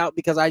blacked out?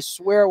 Because I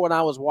swear, when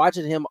I was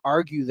watching him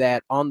argue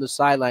that on the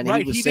sideline,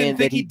 he was saying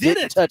that he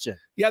didn't touch it.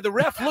 Yeah, the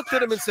ref looked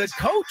at him and said,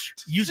 "Coach,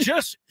 you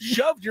just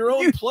shoved your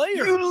own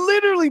player. You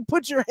literally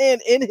put your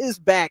hand in his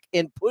back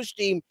and pushed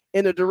him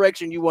in the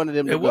direction you wanted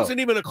him to go." It wasn't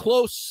even a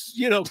close,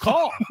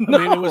 call.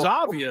 No. It was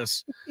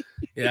obvious.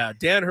 Yeah,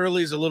 Dan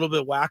Hurley's a little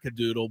bit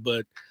wackadoodle,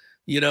 but.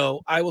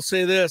 I will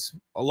say this: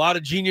 a lot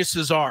of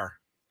geniuses are,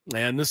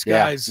 and this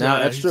guy's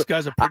this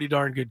guy's a pretty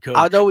darn good coach.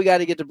 I know we got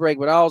to get to break,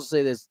 but I'll also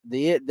say this: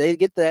 they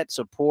get that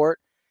support.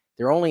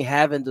 They're only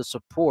having the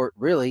support,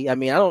 really.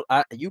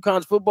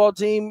 UConn's football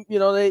team,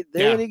 they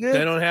any good?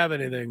 They don't have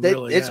anything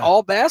really. It's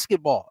all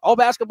basketball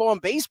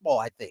and baseball.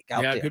 I think.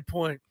 Out there. Good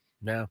point.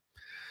 Yeah.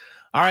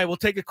 All right, we'll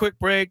take a quick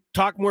break.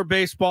 Talk more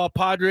baseball.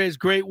 Padres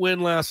great win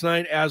last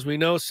night, as we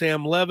know.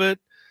 Sam Levitt.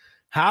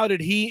 How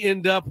did he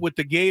end up with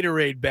the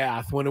Gatorade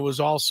bath when it was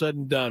all said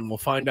and done? We'll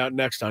find out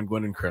next on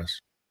Gwynn and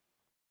Chris.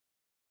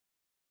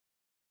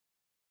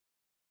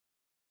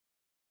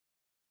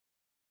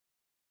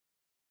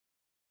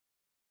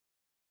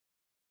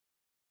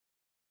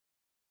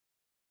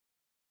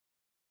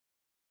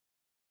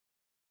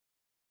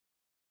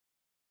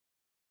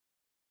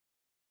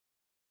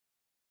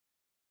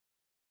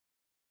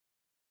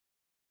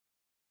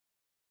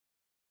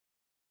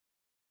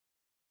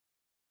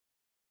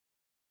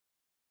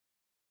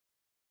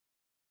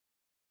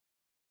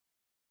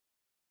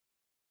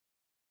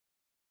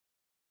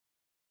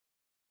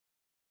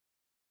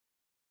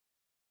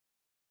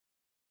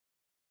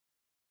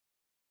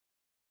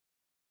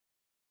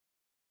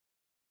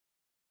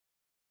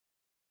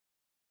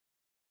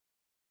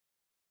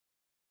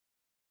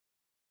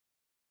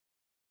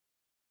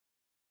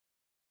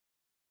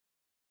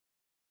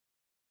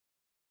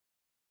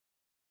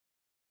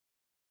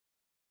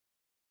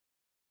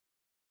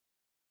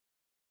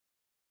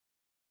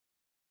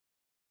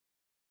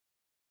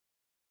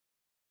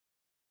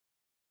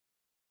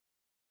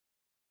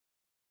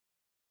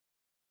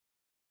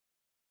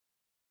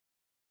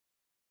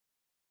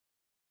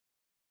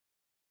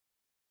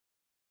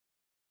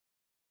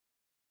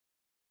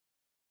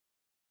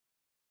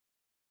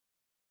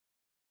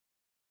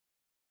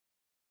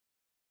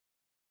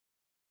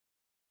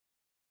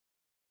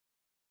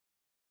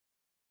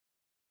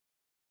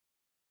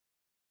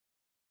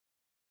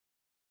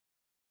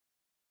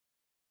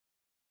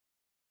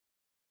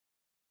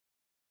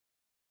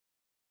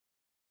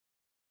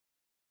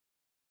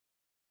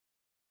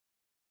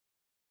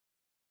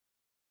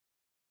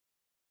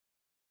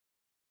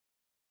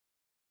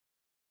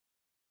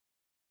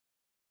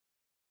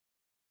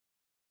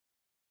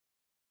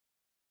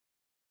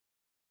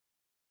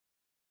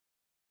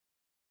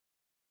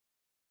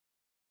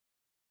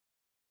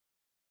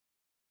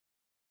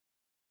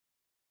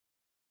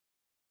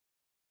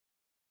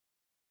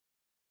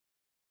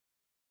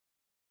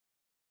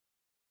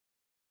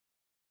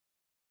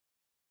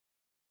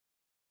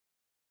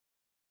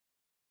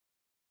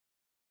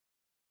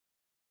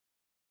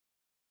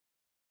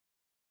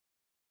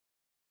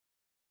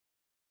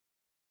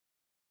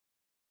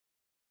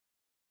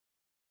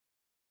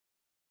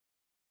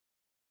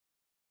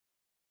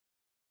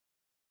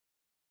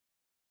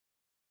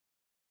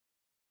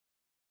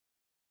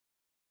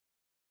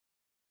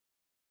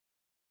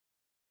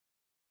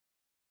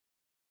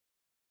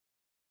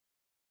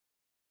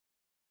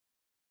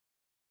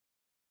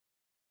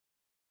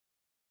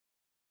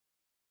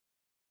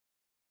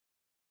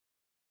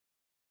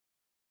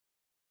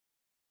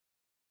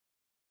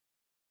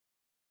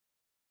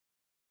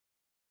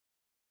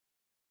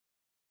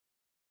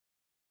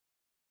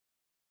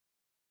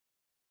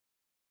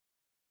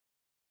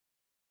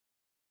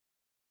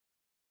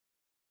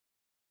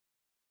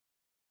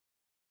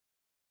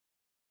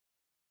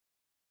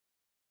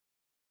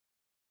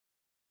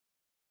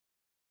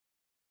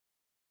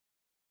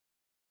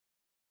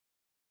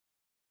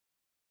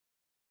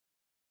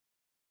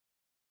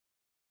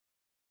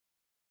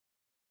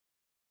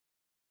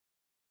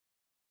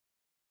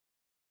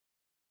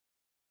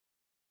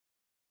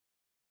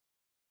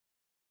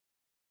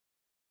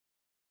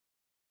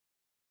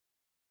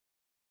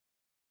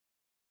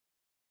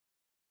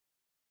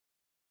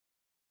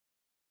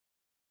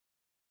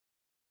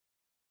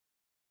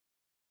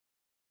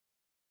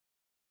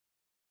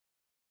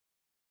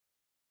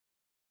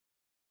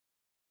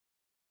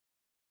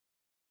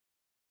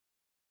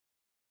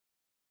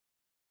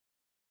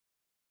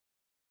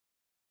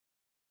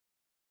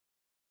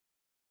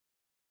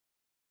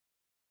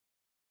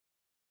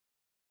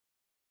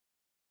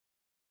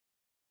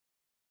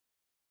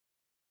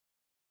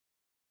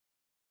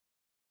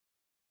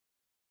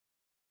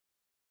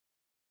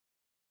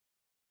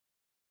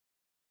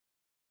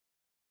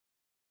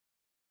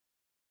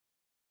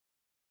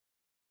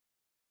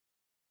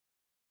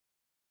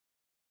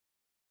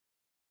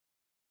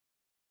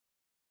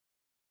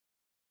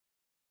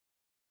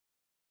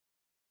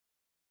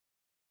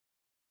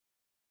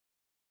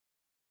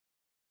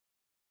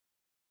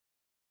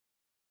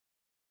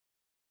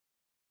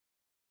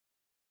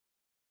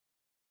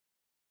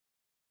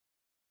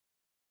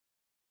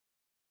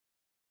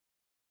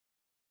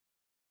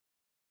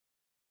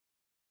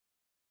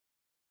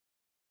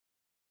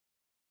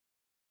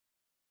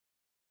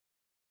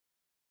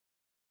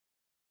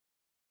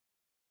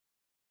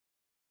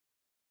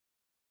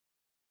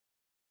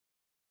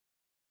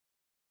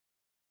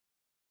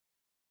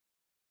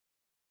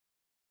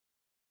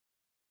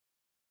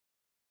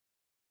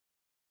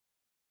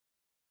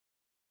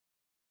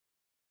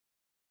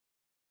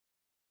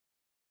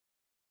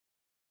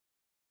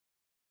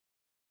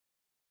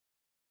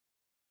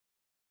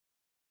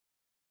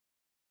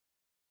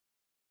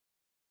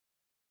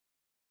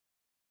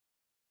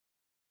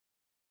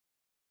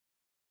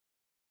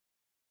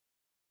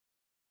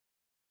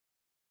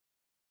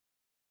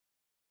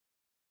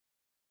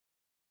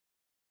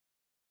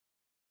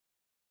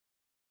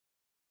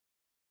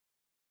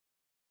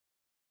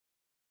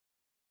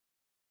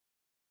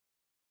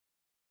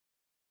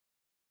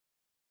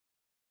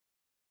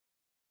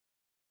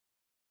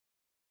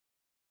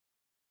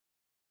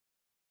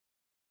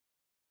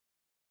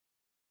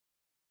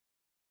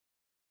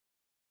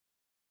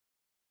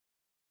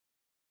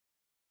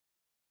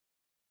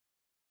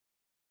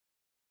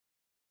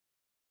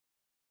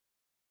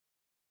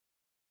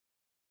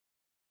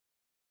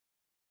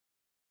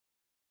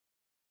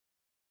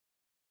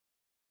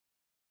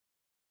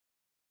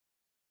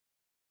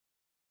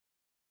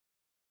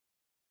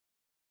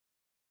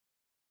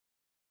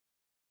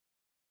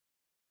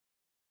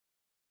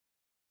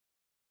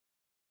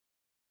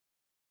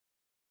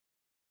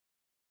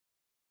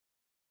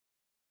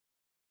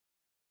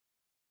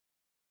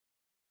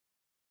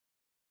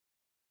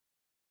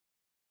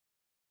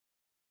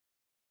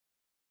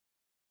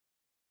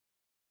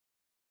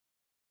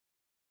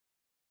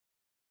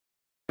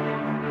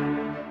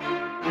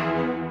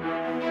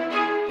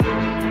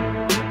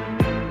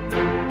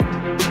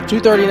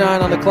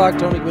 2:39 on the clock.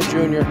 Tony Gwynn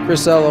Jr.,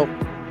 Chris Ello,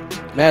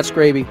 Matt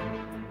Skraby,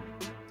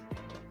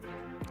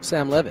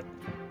 Sam Levitt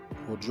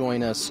will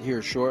join us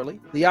here shortly.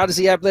 The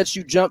Odyssey app lets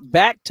you jump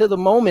back to the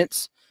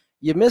moments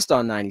you missed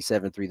on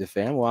 97.3 The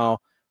Fan.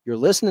 While you're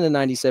listening to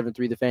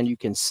 97.3 The Fan, you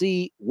can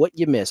see what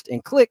you missed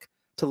and click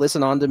to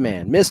listen on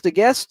demand. Missed a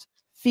guest,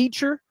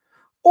 feature,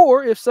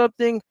 or if some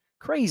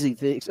crazy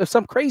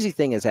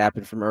thing has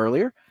happened from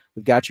earlier,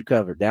 we've got you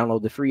covered.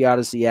 Download the free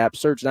Odyssey app,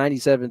 search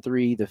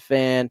 97.3 The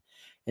Fan,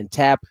 and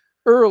tap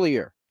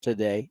earlier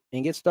today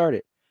and get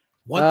started.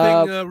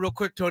 One thing real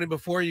quick, Tony,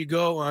 before you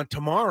go on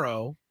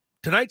tomorrow,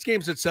 tonight's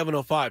game's at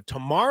 7:05.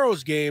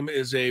 Tomorrow's game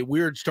is a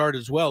weird start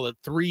as well at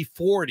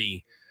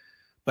 3:40.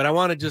 But I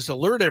want to just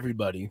alert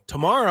everybody.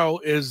 Tomorrow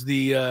is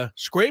the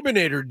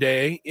Skrabinator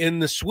Day in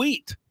the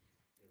suite,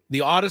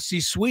 the Odyssey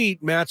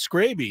suite, Matt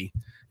Skraby,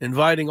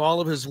 inviting all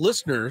of his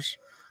listeners,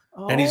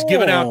 and he's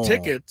giving out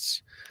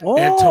tickets.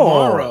 And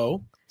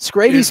tomorrow,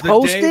 Skraby's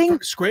hosting?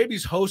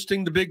 Skraby's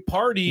hosting the big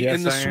party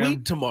in the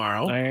suite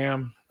tomorrow. I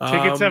am.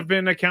 Tickets have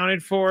been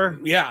accounted for.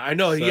 Yeah, I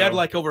know. So. He had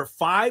like over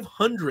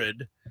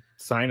 500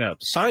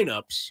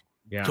 signups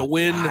to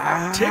win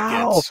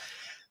tickets.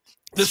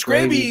 The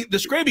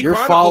Skraby your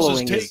Chronicles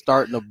following is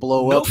starting to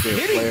blow up there,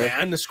 player.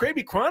 Man. The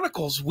Skraby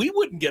Chronicles, we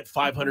wouldn't get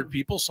 500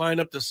 people sign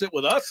up to sit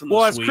with us in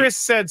the suite. As Chris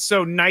said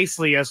so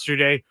nicely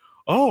yesterday,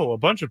 a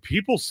bunch of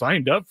people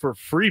signed up for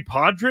free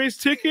Padres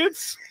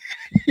tickets.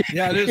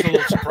 Yeah, it is a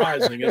little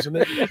surprising, isn't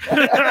it?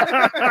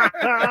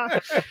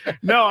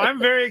 No, I'm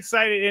very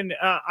excited. And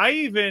I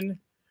even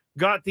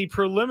got the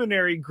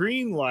preliminary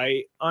green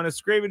light on a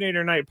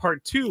Skrabinator Night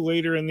Part 2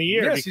 later in the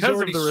year. Yes, because he's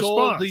already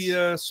of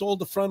the sold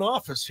the front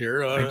office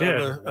here I did.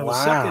 on a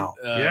second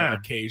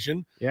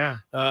occasion. Yeah.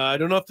 I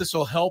don't know if this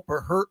will help or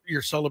hurt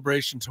your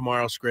celebration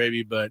tomorrow,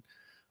 Skraby, but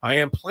I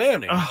am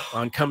planning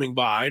on coming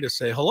by to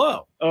say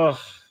hello.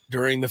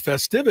 During the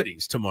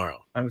festivities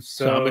tomorrow. I'm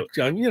so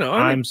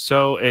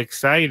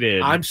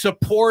excited. I'm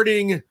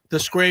supporting the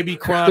Skraby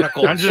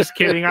Chronicles. I'm just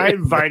kidding. I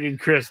invited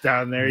Chris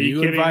down there.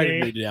 You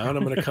invited me down.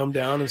 I'm going to come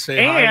down and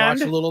say hi and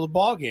watch a little of the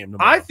ball game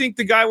tomorrow. I think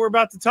the guy we're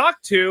about to talk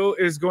to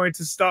is going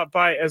to stop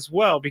by as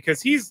well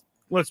because he's,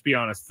 let's be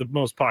honest, the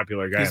most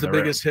popular guy. He's the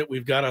biggest hit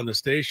we've got on the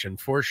station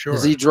for sure.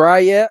 Is he dry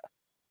yet?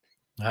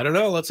 I don't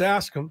know. Let's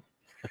ask him.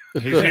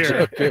 He's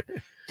here.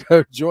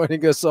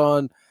 Joining us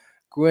on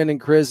Gwynn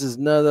and Chris is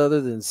none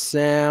other than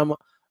Sam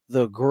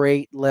the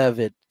Great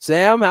Levitt.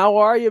 Sam, how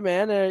are you,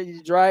 man?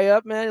 You dry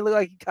up, man? You look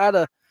like you got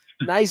a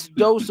nice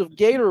dose of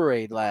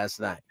Gatorade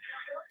last night.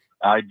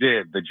 I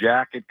did. The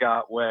jacket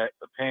got wet.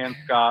 The pants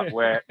got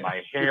wet.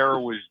 My hair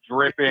was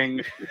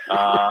dripping.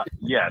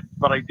 Yes,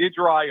 but I did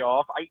dry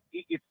off.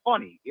 It's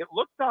funny. It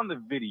looked on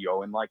the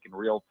video and like in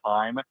real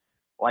time,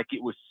 like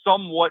it was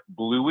somewhat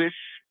bluish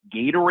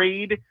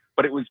Gatorade,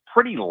 but it was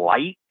pretty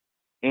light.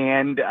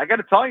 And I got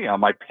to tell you,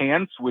 my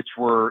pants, which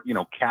were,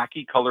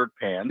 khaki colored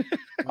pants,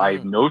 I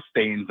had no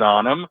stains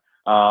on them.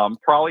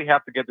 Probably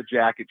have to get the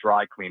jacket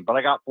dry clean, but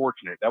I got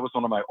fortunate. That was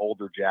one of my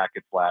older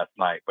jackets last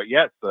night. But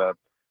yes, a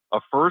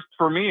first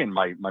for me in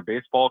my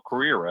baseball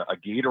career, a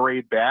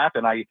Gatorade bath.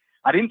 And I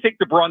didn't take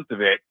the brunt of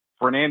it.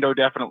 Fernando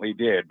definitely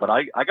did, but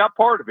I got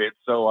part of it.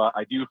 So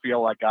I do feel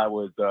like I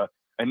was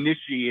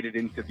initiated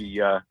into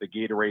the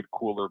Gatorade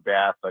cooler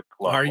bath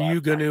club. Are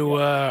you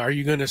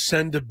going to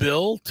send a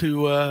bill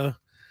to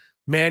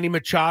Manny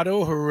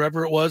Machado,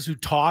 whoever it was who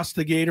tossed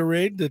the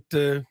Gatorade,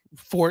 that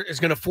is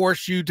going to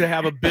force you to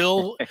have a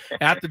bill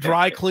at the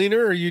dry cleaner,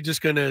 or are you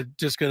just gonna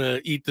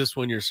eat this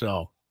one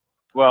yourself?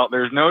 Well,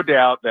 there's no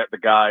doubt that the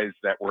guys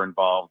that were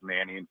involved,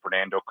 Manny and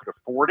Fernando, could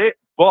afford it,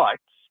 but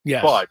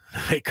yes, but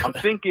I'm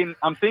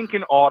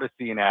thinking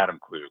Odyssey and Adam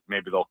Klug.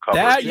 Maybe they'll cover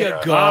that it. You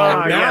go.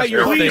 Now yes,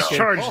 you're please thinking.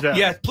 Charge them.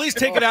 Yeah, please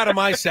take it out of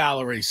my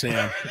salary,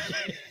 Sam.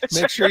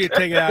 Make sure you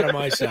take it out of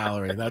my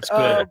salary. That's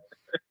good.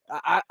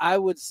 I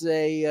would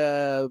say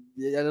I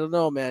don't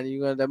know, man.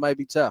 That might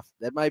be tough.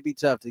 That might be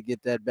tough to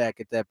get that back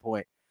at that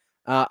point.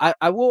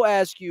 I will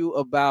ask you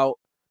about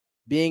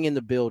being in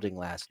the building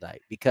last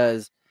night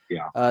because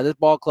this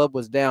ball club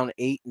was down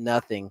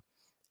 8-0.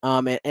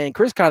 And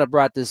Chris kind of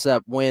brought this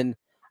up when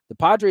the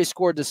Padres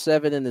scored the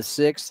 7 in the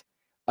 6th.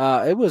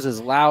 It was as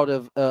loud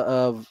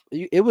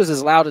it was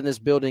as loud in this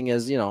building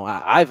as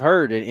I've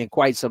heard in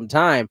quite some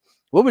time.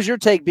 What was your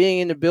take being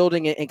in the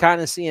building and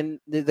kind of seeing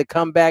the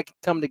comeback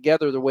come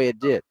together the way it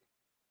did?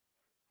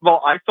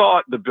 Well, I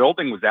thought the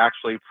building was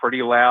actually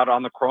pretty loud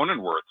on the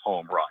Cronenworth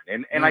home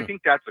run. And I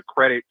think that's a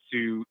credit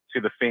to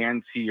the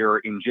fans here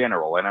in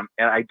general. And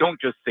I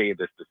don't just say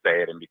this to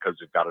say it and because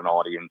we've got an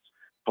audience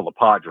full of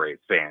Padres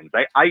fans.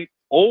 I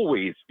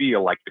always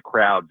feel like the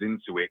crowd's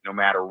into it, no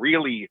matter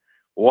really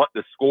what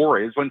the score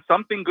is. When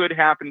something good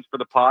happens for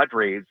the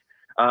Padres,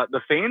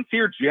 the fans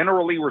here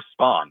generally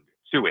respond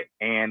to it.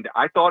 And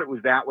I thought it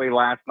was that way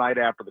last night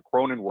after the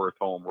Cronenworth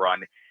home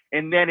run.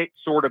 And then it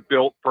sort of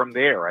built from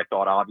there. I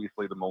thought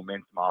obviously the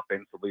momentum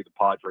offensively the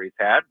Padres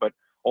had, but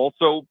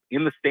also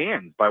in the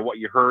stands by what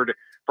you heard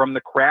from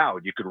the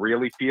crowd. You could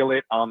really feel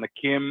it on the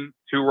Kim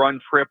 2-run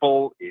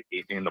triple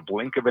in the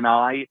blink of an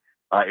eye.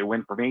 It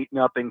went from 8-0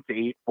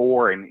 to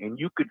 8-4, and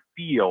you could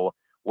feel,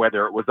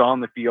 whether it was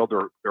on the field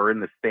or in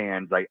the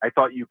stands, I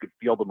thought you could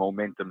feel the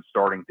momentum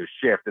starting to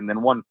shift. And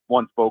then once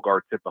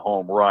Bogaerts hit the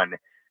home run,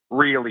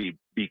 really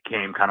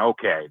became kind of,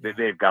 okay,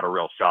 they've got a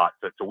real shot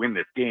to win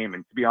this game.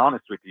 And to be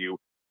honest with you,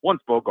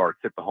 once Bogaerts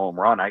hit the home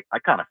run, I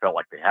kind of felt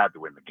like they had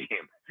to win the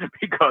game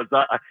because,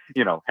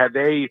 had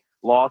they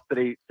lost at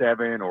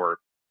 8-7 or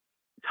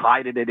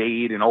tied it at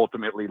 8 and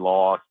ultimately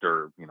lost,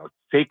 or,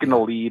 taken the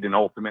lead and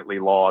ultimately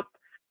lost,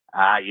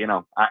 I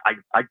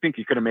think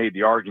you could have made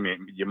the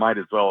argument you might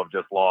as well have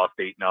just lost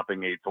 8-0,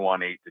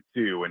 8-1,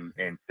 8-2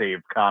 and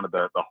saved kind of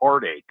the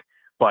heartache.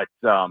 But,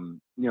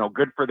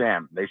 good for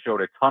them. They showed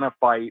a ton of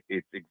fight.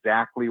 It's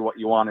exactly what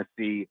you want to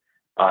see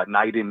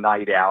night in,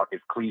 night out, as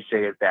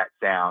cliche as that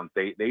sounds.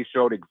 They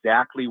showed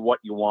exactly what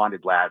you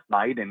wanted last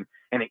night, and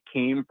it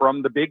came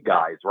from the big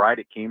guys, right?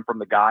 It came from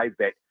the guys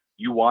that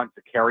you want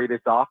to carry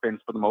this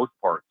offense for the most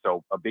part.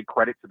 So a big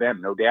credit to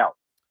them, no doubt.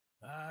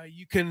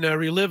 You can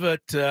relive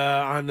it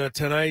on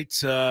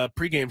tonight's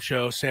pregame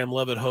show. Sam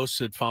Levitt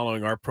hosted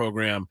following our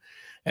program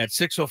at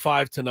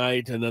 6:05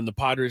 tonight, and then the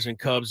Padres and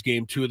Cubs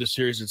game 2 of the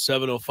series at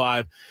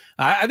 7:05.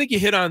 I think you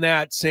hit on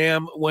that,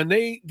 Sam. When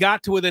they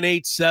got to within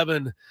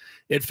 8-7,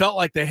 it felt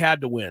like they had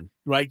to win,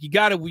 right? You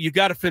got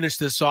to finish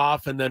this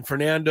off, and then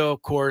Fernando,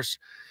 of course,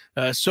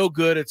 so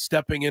good at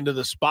stepping into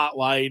the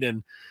spotlight,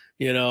 and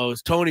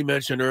as Tony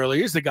mentioned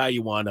earlier, he's the guy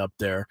you want up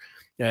there,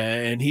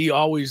 and he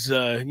always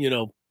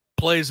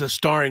plays a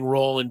starring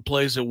role and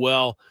plays it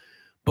well.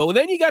 But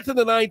then you got to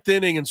the 9th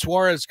inning and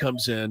Suarez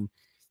comes in,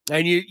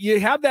 and you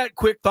have that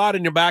quick thought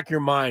in your back of your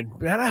mind,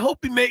 man, I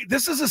hope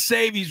this is a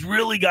save he's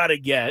really got to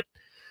get,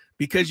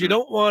 because you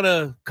don't want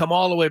to come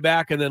all the way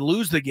back and then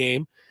lose the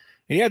game.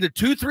 And he had the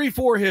 2, 3,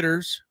 4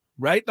 hitters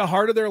right in the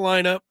heart of their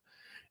lineup,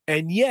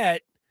 and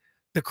yet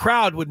the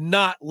crowd would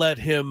not let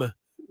him,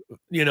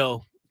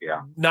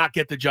 not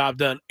get the job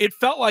done. It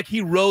felt like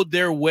he rode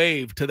their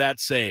wave to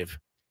that save.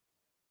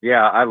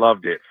 Yeah, I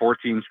loved it.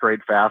 14 straight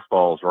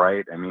fastballs,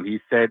 right? I mean, he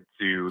said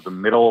to the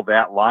middle of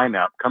that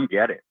lineup, come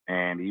get it.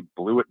 And he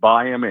blew it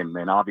by him, and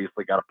then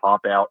obviously got a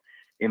pop out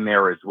in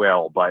there as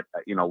well. But,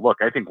 look,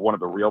 I think one of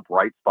the real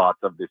bright spots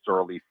of this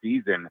early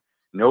season,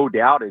 no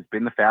doubt, has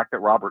been the fact that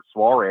Robert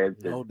Suarez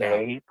has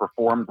A,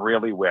 performed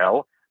really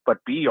well, but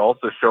B,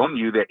 also shown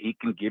you that he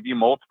can give you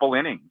multiple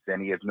innings.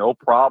 And he has no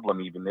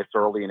problem, even this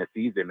early in a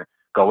season,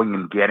 going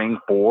and getting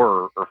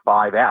 4 or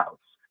 5 outs.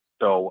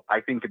 So I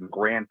think in the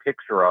grand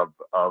picture of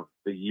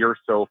the year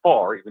so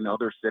far, even though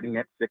they're sitting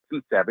at 6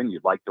 and 7,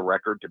 you'd like the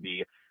record to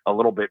be a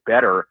little bit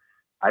better.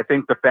 I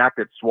think the fact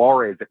that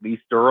Suarez, at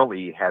least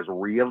early, has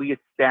really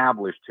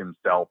established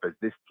himself as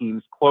this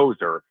team's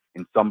closer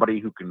and somebody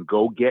who can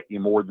go get you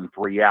more than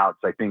 3 outs,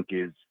 I think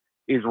is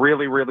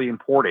really, really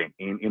important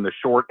in the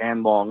short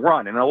and long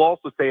run. And I'll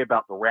also say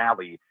about the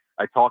rally,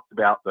 I talked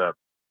about the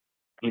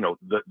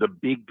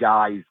big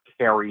guys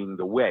carrying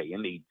the way,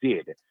 and they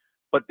did.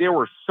 But there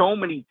were so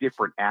many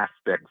different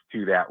aspects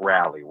to that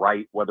rally,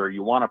 right? Whether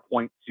you want to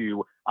point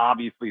to,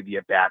 obviously, the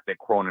at-bat that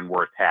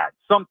Cronenworth had.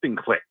 Something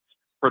clicked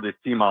for this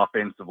team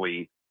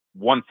offensively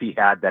once he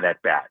had that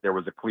at-bat. There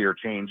was a clear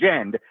change.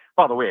 And,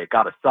 by the way, it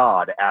got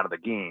Assad out of the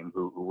game,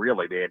 who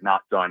really they had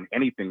not done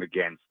anything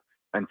against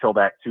until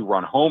that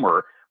 2-run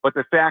homer. But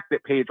the fact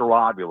that Pedro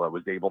Avila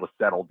was able to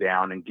settle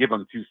down and give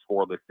him 2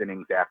 scoreless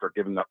innings after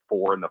giving up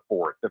 4 in the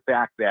 4th. The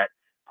fact that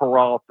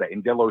Peralta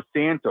and De Los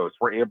Santos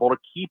were able to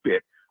keep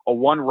it a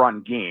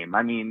 1-run game.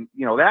 I mean,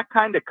 that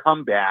kind of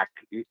comeback,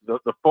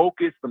 the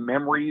focus, the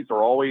memories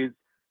are always,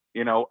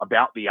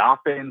 about the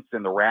offense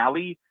and the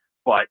rally,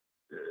 but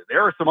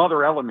there are some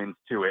other elements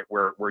to it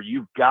where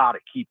you've got to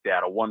keep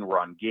that a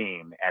 1-run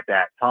game at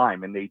that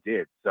time, and they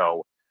did.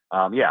 So,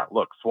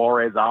 look,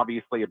 Suarez,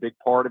 obviously a big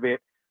part of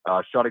it,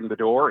 shutting the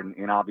door,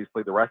 and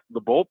obviously the rest of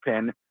the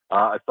bullpen,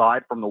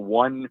 aside from the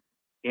 1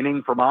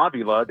 inning from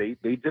Avila, they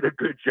did a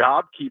good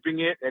job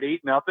keeping it at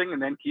 8-0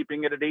 and then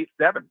keeping it at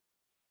 8-7.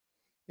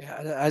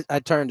 Yeah, I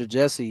turned to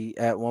Jesse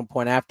at one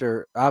point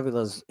after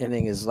Avila's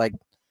inning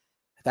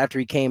after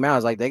he came out,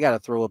 it's like they got to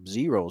throw up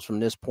zeros from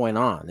this point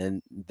on.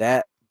 And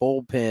that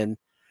bullpen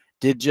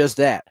did just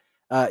that.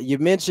 You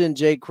mentioned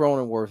Jake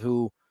Cronenworth,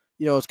 who,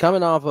 is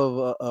coming off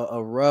of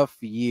a rough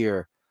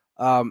year.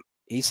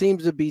 He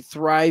seems to be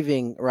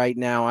thriving right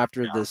now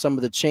after some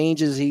of the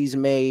changes he's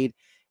made,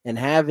 and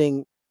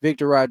having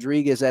Victor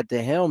Rodriguez at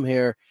the helm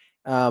here.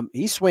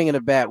 He's swinging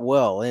a bat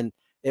well. And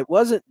it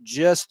wasn't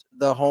just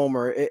the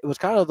homer. It was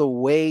kind of the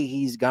way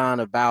he's gone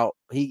about.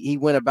 He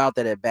went about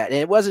that at bat, and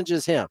it wasn't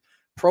just him.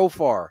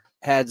 Profar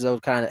had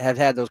those kind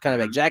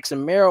of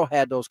Jackson Merrill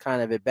had those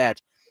kind of at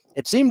bats.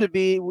 It seemed to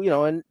be,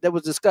 and that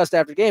was discussed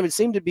after the game. It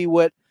seemed to be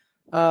what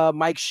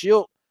Mike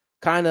Schilt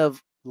kind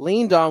of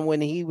leaned on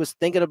when he was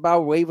thinking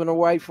about waving a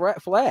white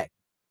flag.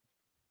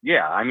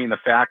 Yeah, I mean, the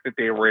fact that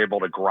they were able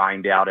to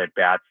grind out at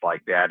bats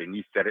like that, and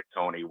you said it,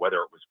 Tony, whether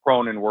it was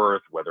Cronenworth,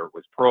 whether it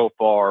was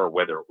Profar,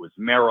 whether it was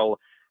Merrill,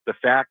 the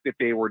fact that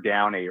they were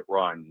down 8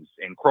 runs,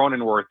 and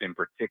Cronenworth in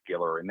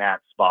particular in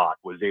that spot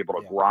was able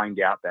to grind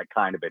out that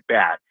kind of at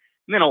bat,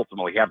 and then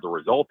ultimately have the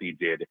result he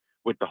did,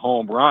 with the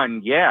home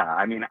run. Yeah,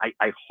 I mean,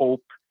 I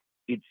hope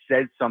it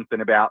says something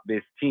about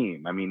this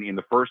team. I mean, in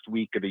the first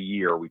week of the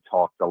year, we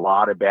talked a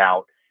lot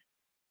about,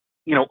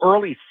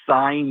 early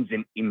signs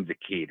and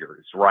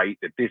indicators, right,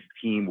 that this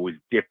team was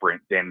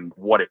different than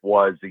what it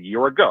was a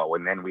year ago.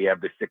 And then we have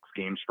the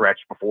 6-game stretch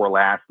before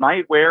last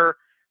night where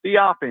the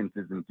offense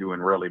isn't doing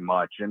really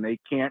much and they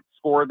can't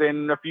score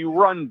then a few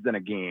runs in a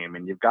game.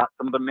 And you've got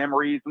some of the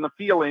memories and the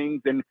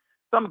feelings and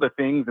some of the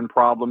things and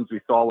problems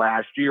we saw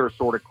last year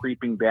sort of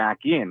creeping back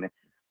in.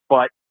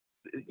 But,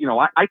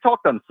 I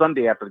talked on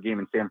Sunday after the game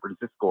in San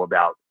Francisco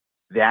about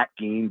that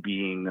game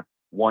being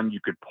one you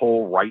could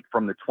pull right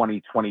from the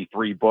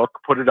 2023 book,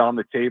 put it on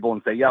the table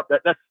and say, yep,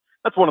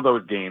 that's one of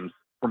those games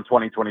from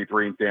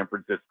 2023 in San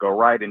Francisco,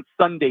 right? And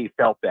Sunday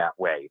felt that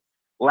way.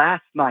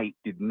 Last night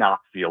did not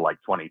feel like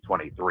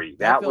 2023.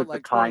 That was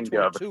like the kind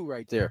of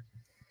right there.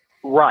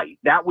 Right.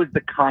 That was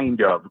the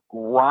kind of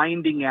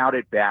grinding out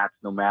at bats,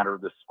 no matter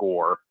the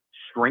score,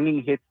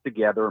 stringing hits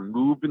together,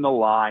 moving the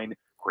line,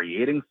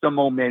 creating some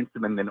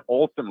momentum, and then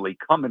ultimately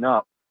coming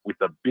up with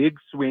the big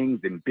swings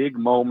and big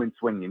moments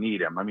when you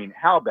need them. I mean,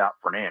 how about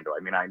Fernando?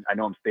 I mean, I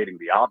know I'm stating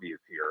the obvious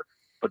here,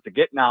 but to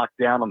get knocked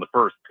down on the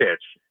first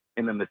pitch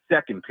and then the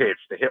second pitch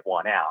to hit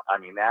one out, I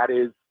mean,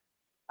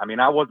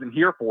 I wasn't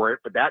here for it,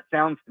 but that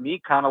sounds to me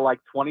kind of like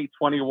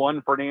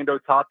 2021 Fernando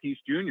Tatis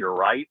Jr.,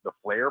 right? The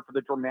flair for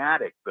the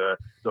dramatic, the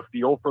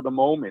feel for the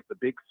moment, the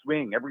big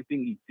swing,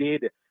 everything he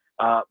did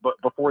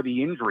but before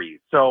the injuries.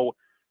 So,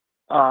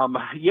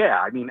 yeah,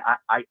 I mean,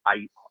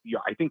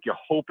 I think you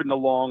hope in the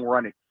long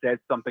run it says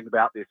something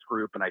about this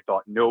group, and I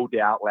thought no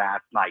doubt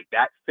last night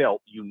that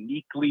felt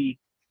uniquely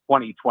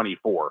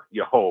 2024,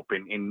 you hope,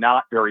 and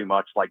not very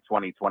much like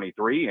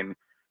 2023, and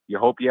you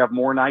hope you have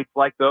more nights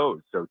like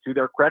those. So to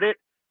their credit,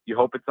 you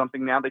hope it's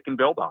something now they can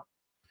build on.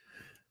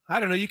 I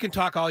don't know. You can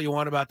talk all you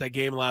want about that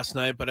game last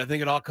night, but I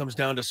think it all comes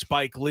down to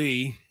Spike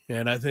Lee,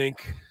 and I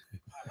think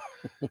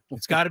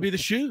it's got to be the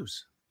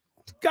shoes.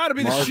 It's got to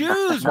be the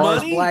shoes,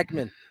 Mars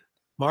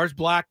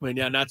Blackman.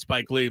 Yeah, not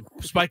Spike Lee.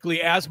 Spike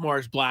Lee as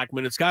Mars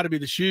Blackman. It's got to be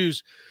the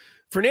shoes.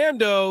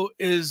 Fernando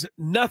is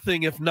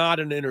nothing if not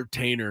an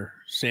entertainer,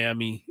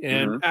 Sammy.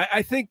 And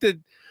I think that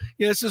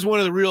this is one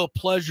of the real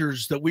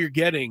pleasures that we're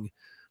getting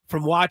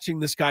from watching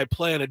this guy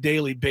play on a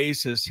daily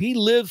basis. He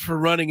lives for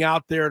running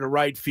out there to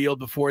right field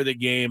before the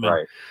game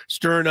and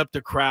stirring up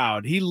the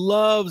crowd. He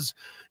loves,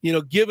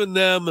 giving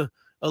them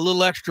a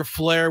little extra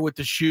flair with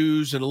the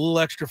shoes and a little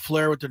extra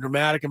flair with the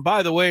dramatic. And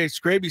by the way,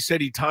 Skraby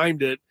said he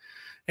timed it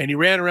and he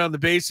ran around the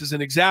bases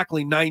in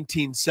exactly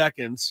 19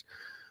 seconds.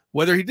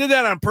 Whether he did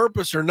that on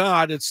purpose or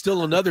not, it's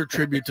still another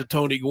tribute to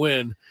Tony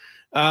Gwynn.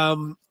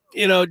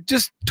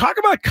 Just talk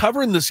about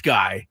covering this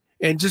guy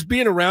and just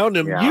being around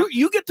him. Yeah.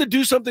 You get to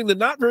do something that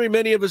not very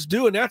many of us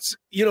do, and that's,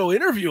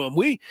 interview him.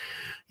 We've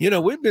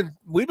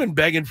been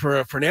begging for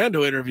a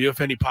Fernando interview, if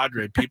any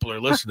Padre people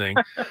are listening,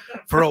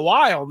 for a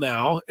while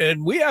now,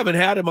 and we haven't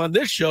had him on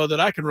this show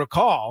that I can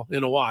recall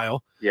in a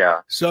while.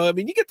 Yeah. So, I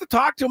mean, you get to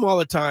talk to him all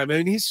the time. I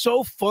mean, he's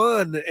so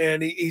fun,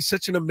 and he's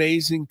such an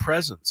amazing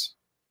presence.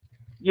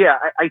 Yeah,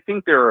 I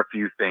think there are a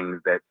few things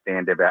that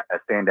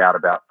stand out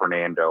about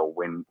Fernando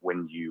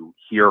when you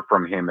hear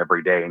from him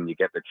every day and you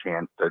get the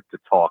chance to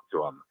talk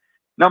to him.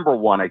 Number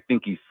one, I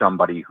think he's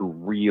somebody who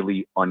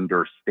really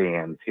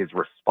understands his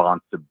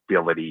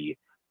responsibility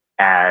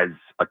as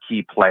a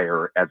key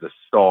player, as a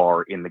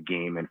star in the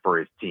game and for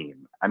his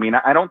team. I mean,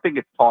 I don't think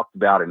it's talked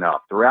about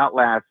enough. Throughout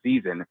last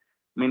season,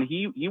 I mean,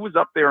 he was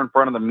up there in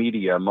front of the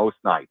media most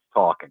nights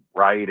talking,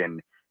 right?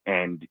 And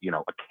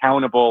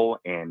accountable,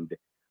 and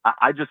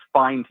I just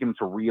find him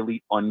to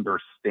really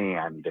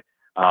understand,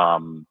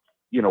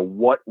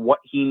 what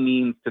he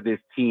means to this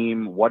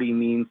team, what he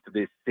means to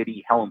this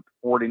city, how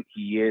important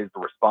he is, the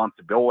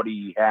responsibility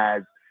he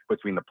has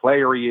between the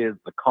player he is,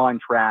 the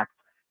contract.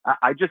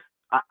 The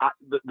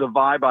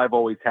vibe I've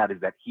always had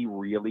is that he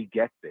really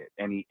gets it,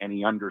 and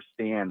he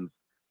understands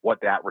what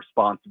that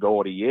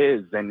responsibility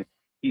is. And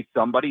he's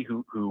somebody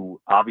who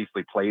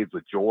obviously plays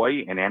with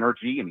joy and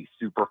energy, and he's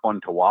super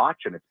fun to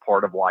watch. And it's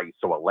part of why he's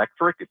so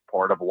electric. It's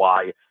part of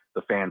why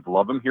the fans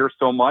love him here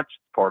so much.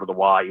 It's part of the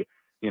why,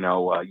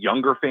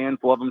 younger fans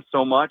love him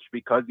so much,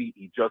 because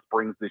he just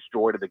brings this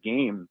joy to the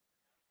game.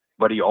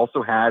 But he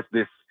also has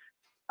this,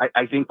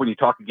 I think when you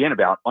talk again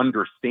about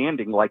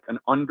understanding, like an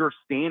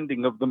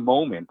understanding of the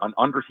moment,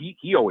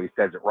 he always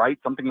says it, right?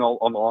 Something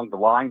along the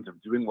lines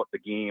of doing what the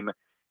game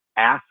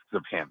asks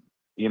of him.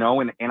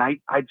 And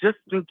I just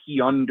think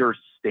he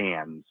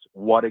understands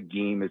what a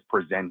game is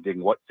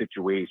presenting, what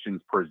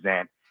situations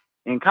present,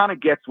 and kind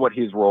of gets what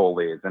his role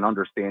is and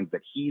understands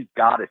that he's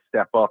got to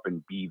step up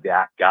and be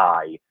that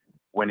guy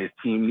when his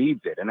team needs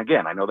it. And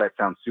again, I know that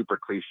sounds super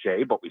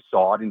cliche, but we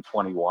saw it in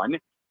 21,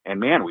 and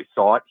man, we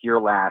saw it here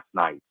last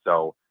night.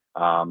 So,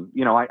 I'm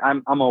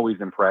always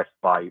impressed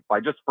by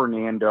just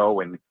Fernando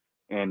and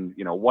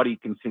what he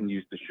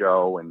continues to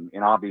show. And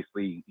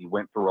obviously he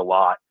went through a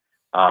lot,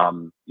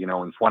 in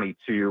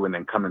 22 and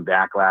then coming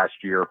back last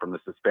year from the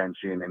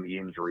suspension and the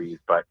injuries.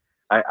 But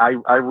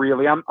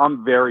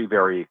I'm very,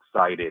 very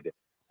excited,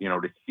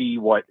 to see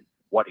what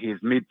what his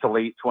mid to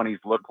late 20s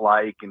look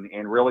like,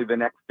 and really the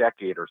next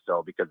decade or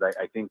so, because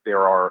I think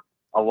there are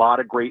a lot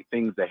of great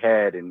things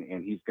ahead, and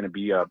he's going to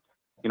be a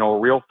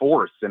real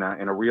force and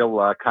a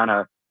real kind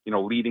of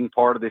leading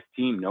part of this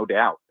team, no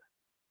doubt.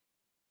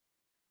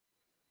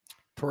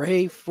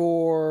 Pray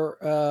for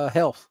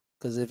health,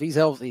 because if he's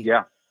healthy,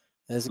 yeah,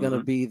 it's going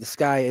to be, the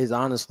sky is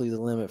honestly the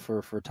limit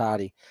for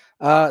Toddy.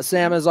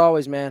 Sam, as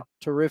always, man,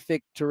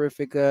 terrific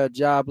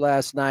job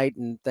last night,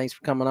 and thanks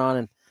for coming on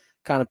and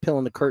kind of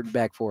peeling the curtain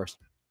back for us.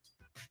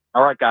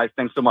 All right, guys,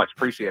 thanks so much.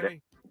 Appreciate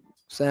it.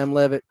 Sam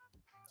Levitt,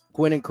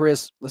 Gwynn and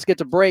Chris. Let's get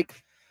to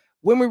break.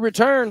 When we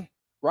return,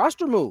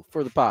 roster move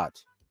for the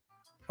Pods.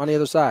 On the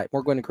other side,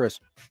 more Gwynn and Chris.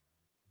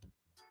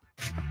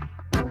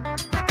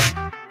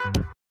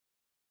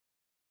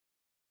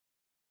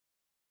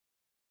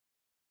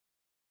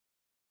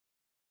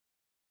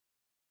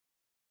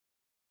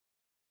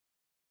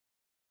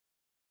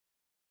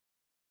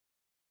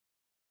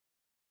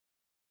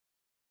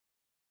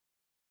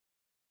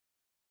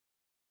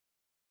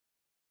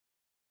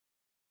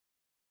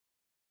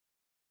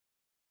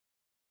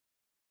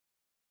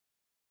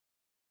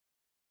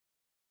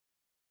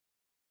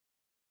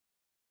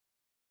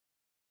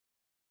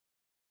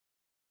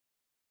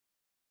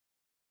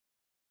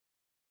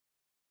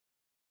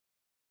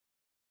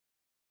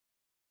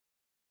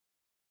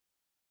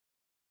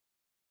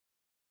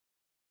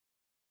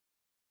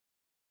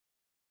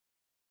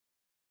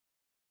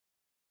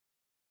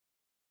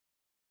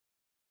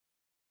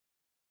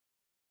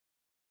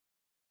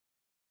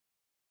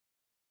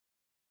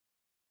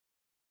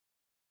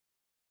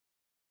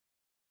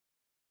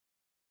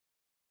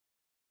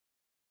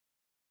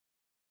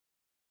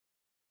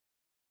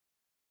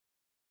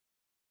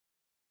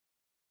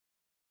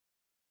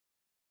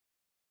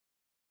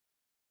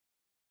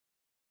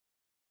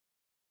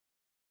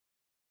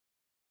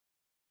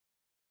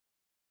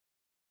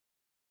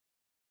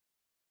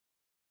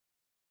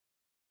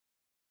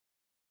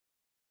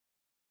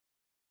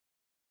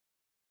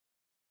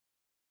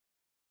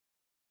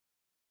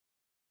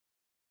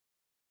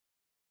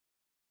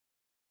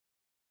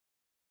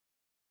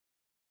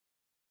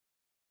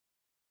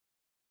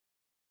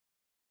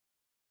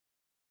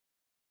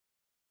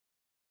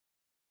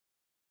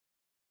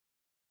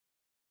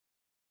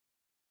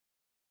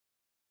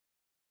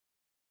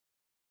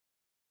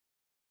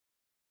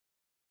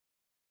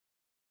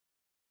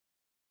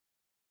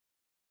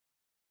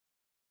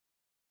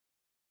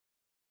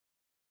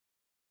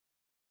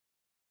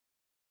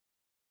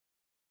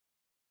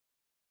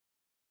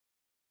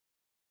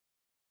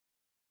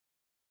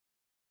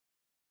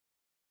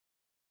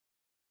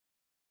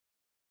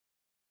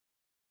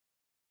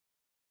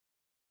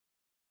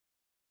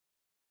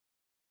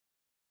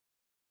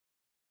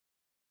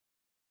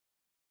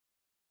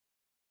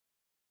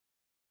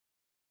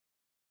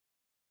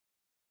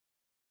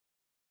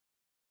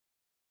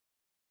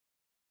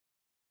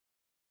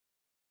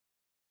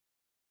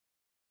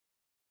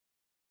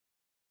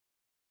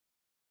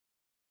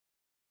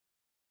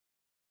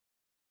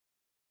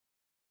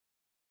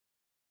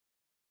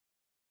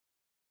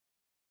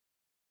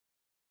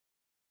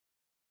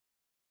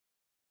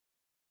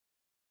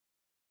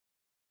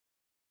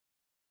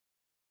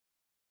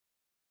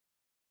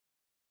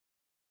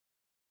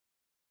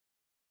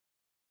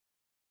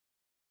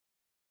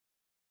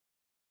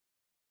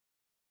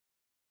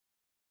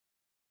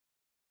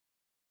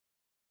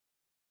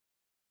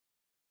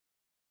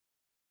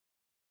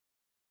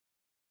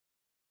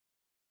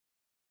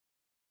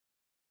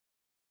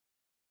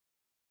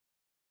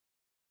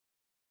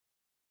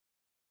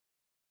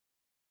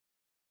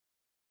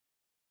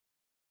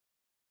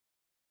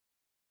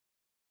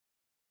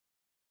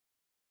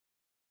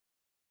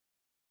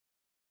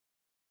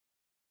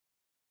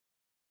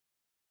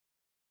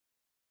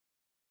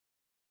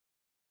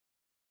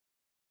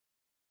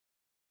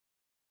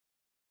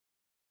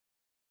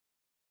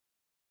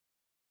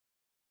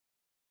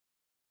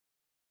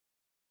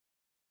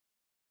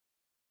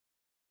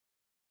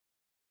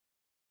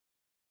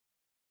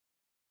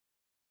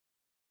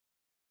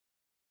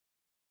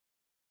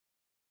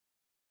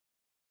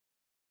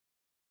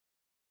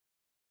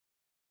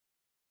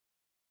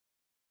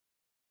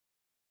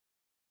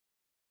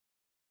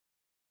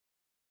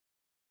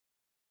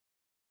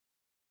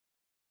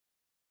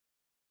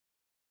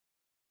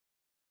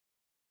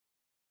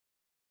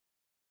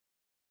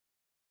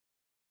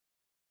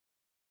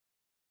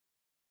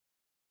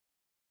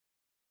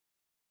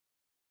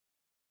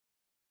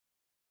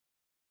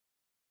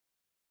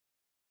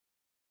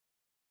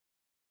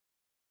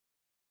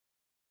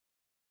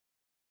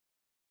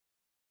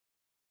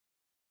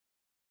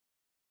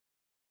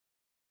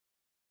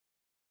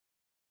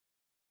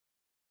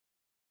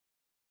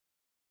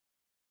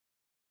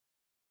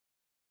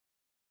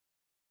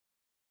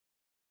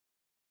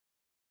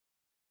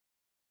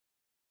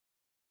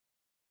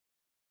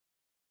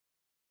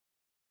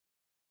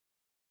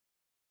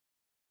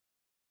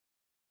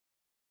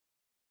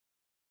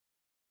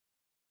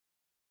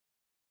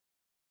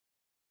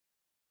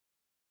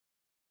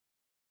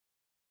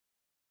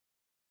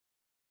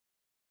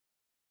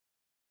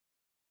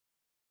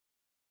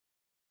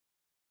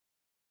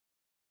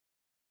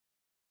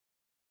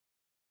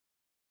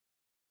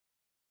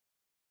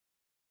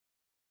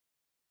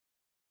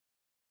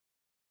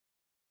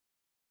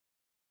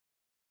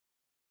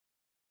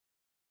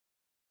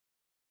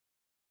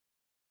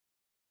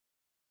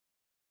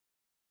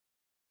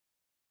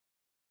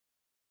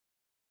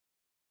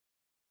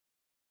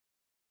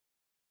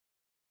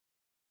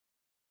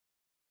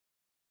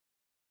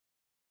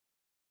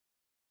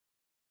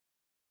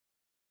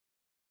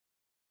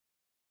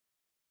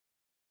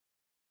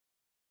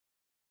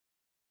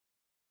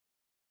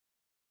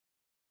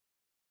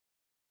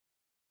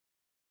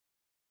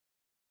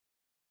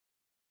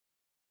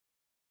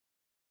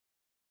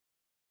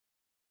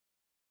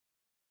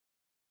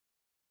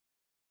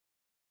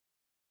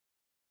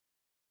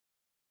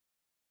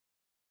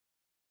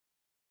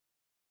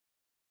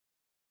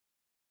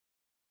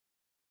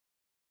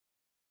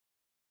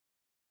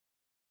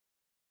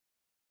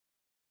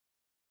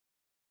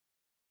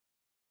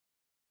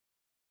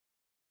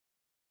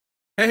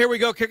 Hey, here we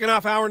go, kicking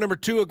off hour number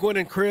 2 of Gwynn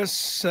and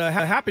Chris.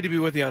 Happy to be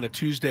with you on a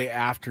Tuesday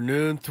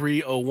afternoon.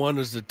 3:01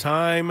 is the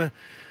time.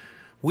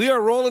 We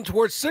are rolling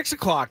towards 6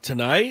 o'clock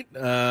tonight.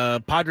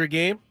 Padre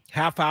game,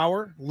 half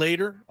hour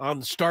later on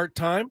the start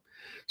time.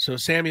 So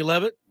Sammy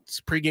Levitt's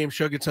pregame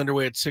show gets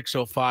underway at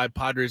 6:05.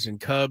 Padres and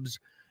Cubs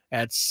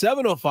at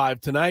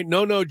 7:05 tonight.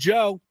 No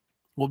Joe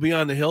will be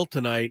on the hill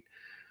tonight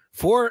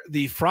for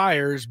the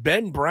Friars.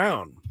 Ben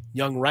Brown,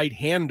 young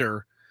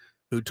right-hander,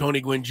 who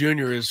Tony Gwynn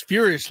Jr. is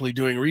furiously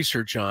doing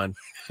research on,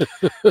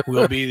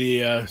 will be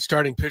the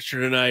starting pitcher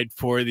tonight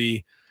for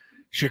the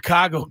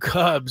Chicago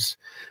Cubs.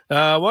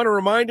 I want to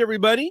remind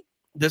everybody,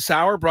 this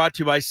hour brought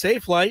to you by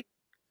SafeLight.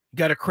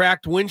 Got a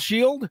cracked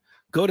windshield?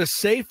 Go to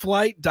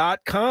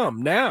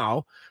safelight.com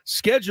now.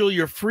 Schedule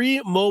your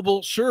free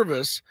mobile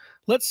service.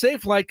 Let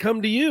SafeLight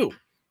come to you.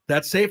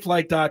 That's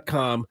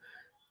safelight.com.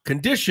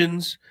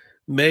 Conditions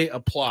may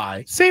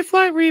apply.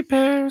 SafeLight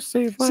repair,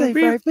 SafeLight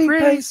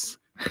replace.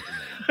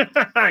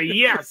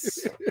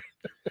 Yes.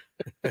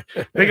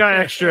 They got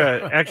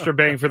extra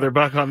bang for their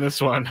buck on this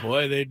one.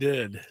 Boy, they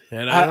did.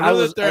 And I know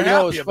that they're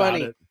happy about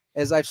funny, it.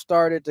 As I've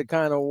started to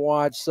kind of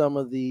watch some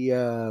of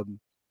the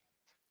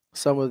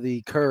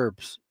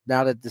Curbs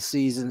now that the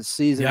season's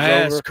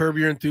over. Curb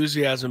Your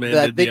Enthusiasm ended.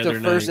 I think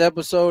the first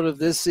episode of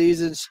this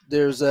season,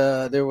 there was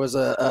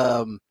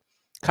a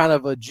kind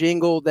of a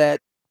jingle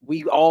that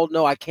we all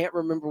know. I can't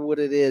remember what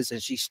it is, and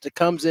she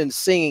comes in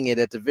singing it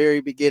at the very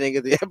beginning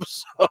of the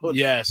episode.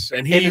 Yes,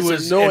 and it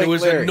was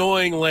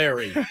annoying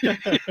Larry.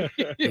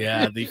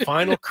 Yeah, the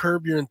final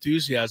Curb Your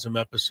Enthusiasm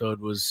episode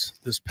was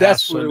this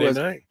past Sunday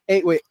night.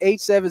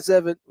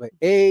 877.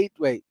 Wait.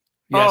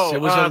 Yes,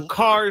 it was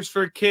Cars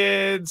for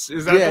Kids.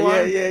 Is that the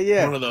one?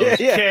 Yeah. One of those.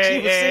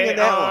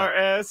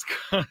 K-A-R-S.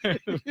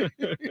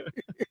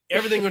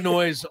 Everything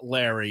annoys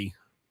Larry.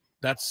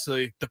 That's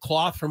the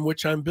cloth from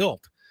which I'm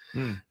built. We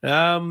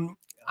have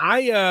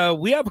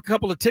a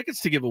couple of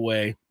tickets to give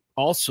away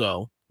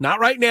also.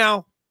 Not right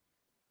now.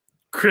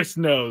 Chris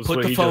knows.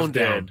 Put the phone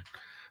down.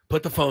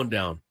 Put the phone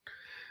down.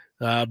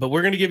 But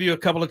we're going to give you a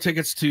couple of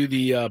tickets to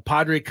the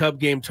Padre Cub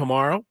game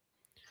tomorrow.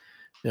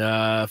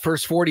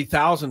 First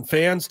 40,000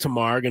 fans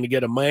tomorrow are going to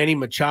get a Manny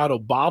Machado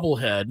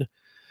bobblehead.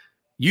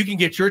 You can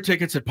get your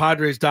tickets at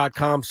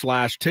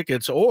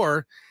padres.com/tickets,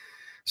 or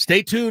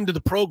stay tuned to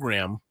the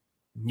program.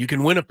 You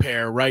can win a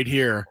pair right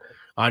here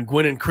on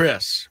Gwynn and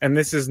Chris. And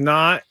this is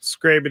not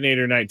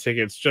Scrabinator night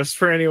tickets, just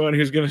for anyone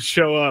who's going to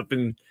show up.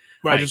 And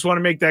right. I just want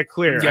to make that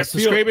clear. Yes,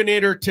 the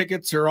Scrabinator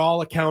tickets are all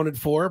accounted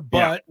for,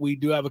 but we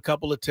do have a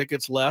couple of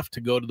tickets left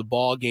to go to the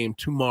ball game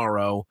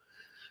tomorrow.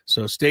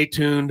 So stay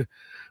tuned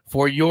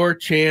for your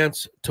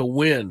chance to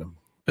win.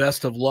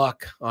 Best of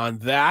luck on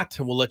that,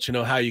 and we'll let you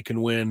know how you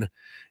can win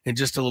in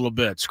just a little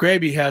bit.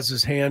 Skraby has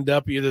his hand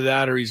up. Either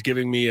that or he's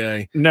giving me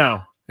a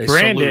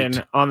Brandon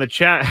salute. On the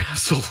chat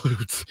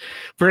salute.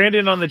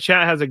 Brandon on the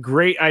chat has a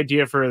great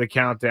idea for the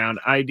countdown.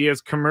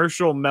 Ideas,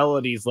 commercial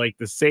melodies like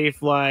the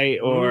Safe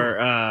Light or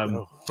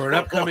for an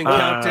upcoming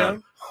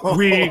countdown.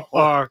 We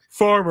are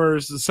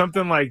farmers,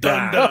 something like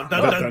that. Dun,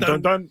 dun, dun,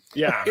 dun, dun.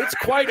 Yeah, it's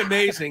quite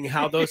amazing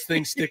how those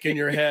things stick in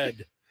your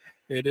head.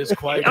 It is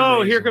quite amazing.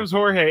 Oh, here comes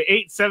Jorge.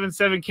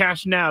 877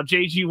 cash now.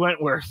 JG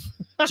Wentworth.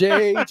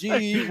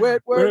 JG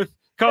Wentworth.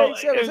 Call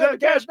 877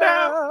 cash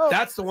now.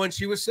 That's the one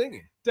she was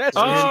singing. That's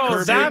the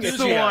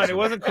one. It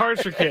wasn't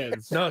Cars for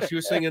Kids. No, she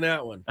was singing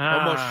that one.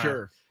 Almost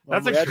sure.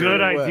 That's a good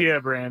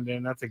idea,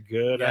 Brandon. That's a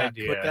good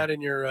idea. Put that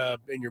in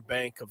your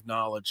bank of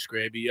knowledge,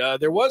 Skraby.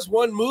 There was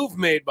one move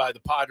made by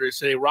the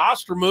Padres, a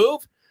roster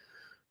move.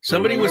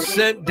 Somebody was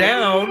sent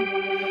down,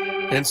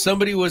 and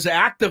somebody was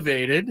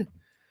activated.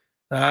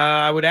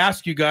 I would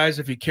ask you guys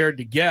if you cared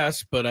to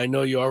guess, but I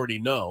know you already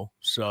know.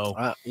 So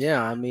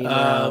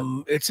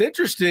it's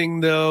interesting,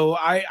 though.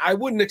 I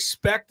wouldn't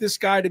expect this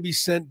guy to be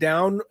sent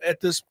down at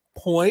this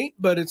point,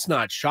 but it's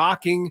not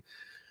shocking.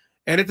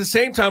 And at the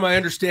same time, I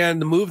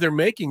understand the move they're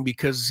making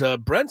because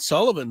Brent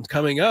Sullivan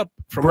coming up,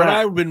 from what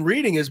I've been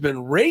reading, has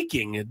been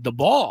raking the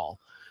ball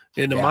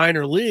in the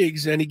minor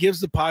leagues, and he gives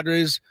the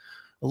Padres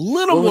a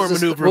little more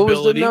maneuverability.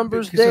 What was the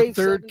numbers, Dave?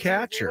 Third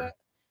catcher.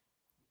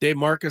 Dave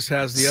Marcus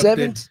has the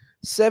update.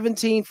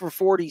 17 for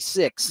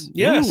 46.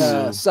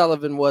 Yes,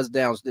 Sullivan was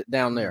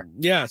down there.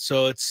 Yeah,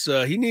 so it's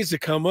he needs to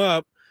come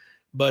up,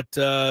 but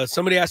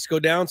somebody has to go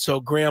down. So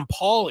Graham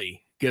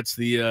Pauley gets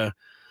the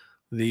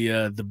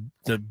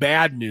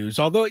bad news.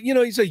 Although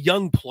he's a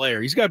young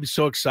player, he's got to be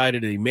so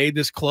excited that he made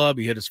this club.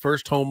 He hit his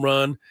first home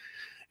run,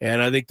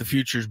 and I think the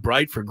future's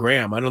bright for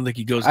Graham. I don't think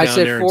he goes down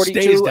there 42,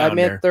 and stays down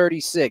there. I meant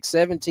 36.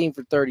 17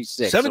 for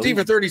 36. 17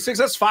 for 36.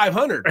 That's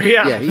 500.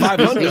 Yeah,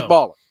 he's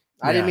balling.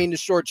 I didn't mean to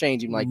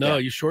shortchange him like that. No,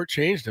 you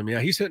shortchanged him. Yeah,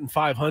 he's hitting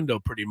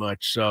 500 pretty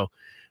much. So,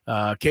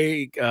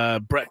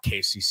 Brett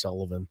Casey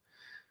Sullivan.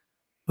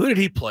 Who did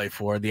he play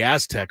for? The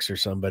Aztecs or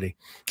somebody?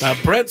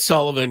 Brent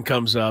Sullivan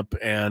comes up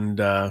and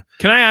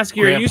can I ask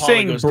you, are you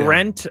saying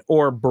Brent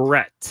or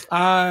Brett?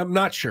 I'm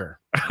not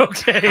sure.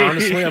 Okay.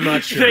 Honestly, I'm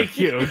not sure. Thank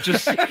you.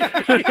 Just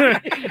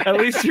at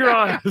least you're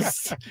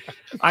honest.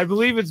 I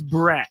believe it's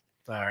Brett.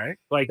 All right.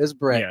 It's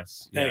Brett.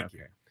 Yes. Thank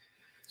you.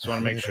 Just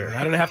want to make sure.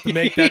 I don't have to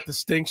make that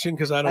distinction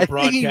because I don't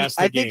broadcast the games.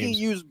 I think he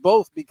used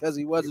both because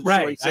he wasn't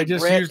sure. He said I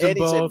just Brent used them and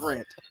he said both,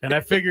 Brent. and I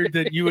figured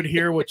that you would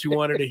hear what you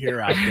wanted to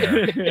hear out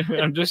there.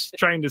 I'm just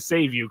trying to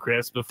save you,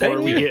 Chris, before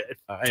we get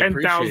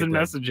 10,000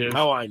 messages.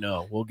 Oh, I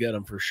know. We'll get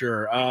them for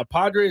sure.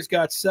 Padres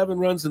got 7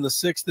 runs in the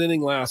 6th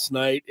inning last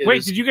night.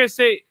 Did you guys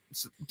say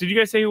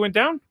who went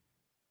down?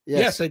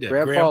 Yes, I did.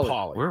 Graham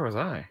Pauly. Where was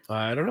I?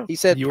 I don't know. He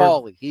said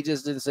Pauly. He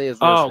just didn't say his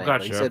first name.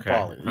 Gotcha. He said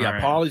Pauly. Yeah,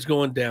 right. Pauly's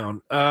going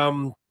down.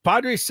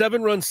 Padres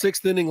 7-run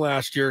 6th inning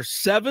last year.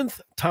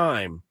 7th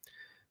time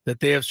that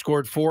they have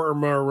scored 4 or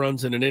more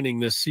runs in an inning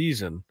this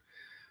season.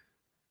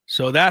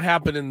 So that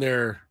happened in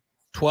their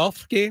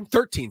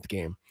 13th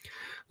game.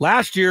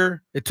 Last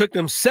year, it took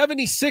them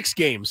 76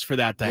 games for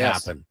that to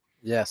happen.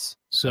 Yes.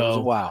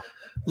 So wow.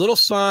 Little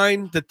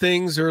sign that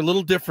things are a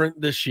little different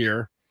this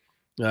year.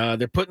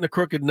 They're putting the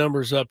crooked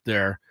numbers up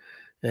there.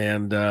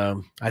 And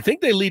I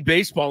think they lead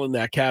baseball in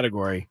that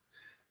category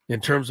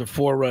in terms of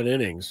 4-run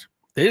innings.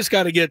 They just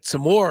got to get some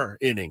more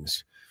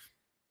innings,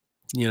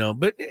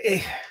 but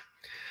it's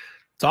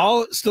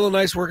all still a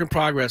nice work in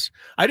progress.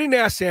 I didn't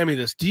ask Sammy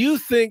this. Do you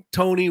think,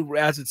 Tony,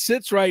 as it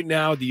sits right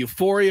now, the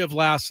euphoria of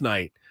last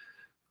night,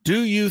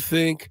 do you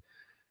think,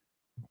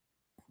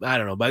 I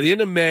don't know, by the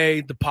end of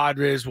May, the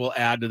Padres will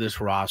add to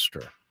this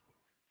roster?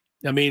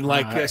 I mean,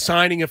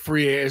 signing a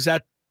free agent, is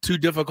that too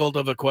difficult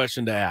of a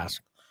question to ask?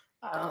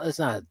 It's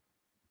not a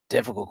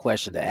difficult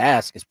question to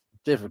ask. It's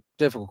a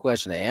difficult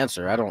question to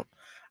answer. I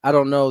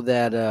don't know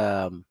that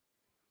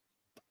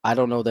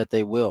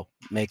they will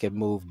make a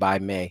move by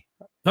May.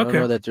 I don't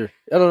know that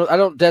I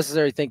don't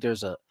necessarily think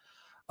there's a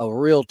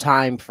real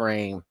time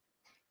frame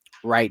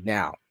right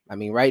now. I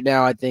mean, right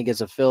now I think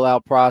it's a fill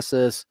out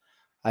process.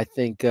 I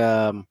think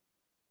they're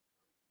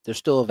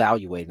still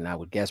evaluating, I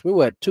would guess.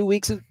 We're 3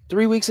 weeks in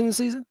the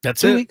season?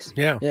 That's 2 it. weeks?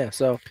 Yeah. Yeah.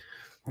 So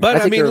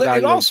but I mean,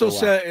 it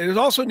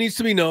also needs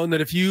to be known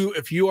that if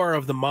you are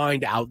of the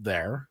mind out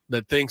there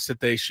that thinks that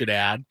they should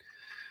add,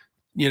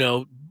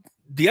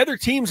 the other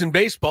teams in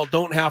baseball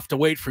don't have to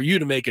wait for you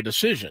to make a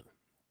decision.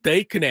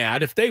 They can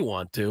add if they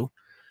want to.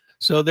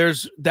 So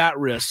there's that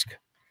risk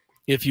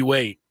if you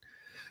wait.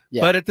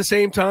 Yeah. But at the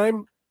same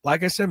time,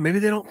 like I said, maybe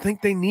they don't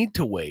think they need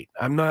to wait.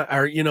 They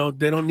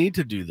don't need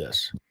to do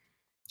this.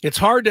 It's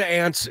hard to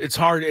answer. It's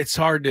hard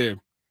to.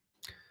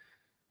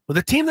 Well,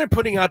 the team they're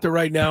putting out there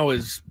right now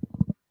is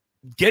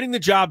getting the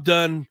job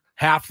done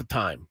half the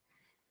time.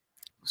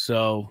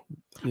 So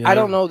I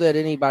don't know that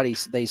anybody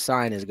they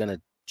sign is going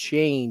to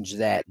change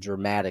that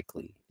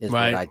dramatically. Is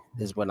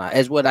what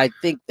I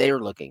think they're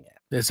looking at.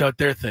 That's what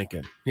they're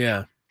thinking.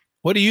 Yeah.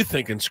 What are you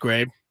thinking,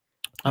 Skrabe?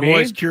 I'm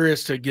always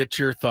curious to get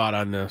your thought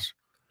on this.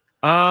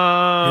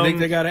 You think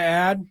they got to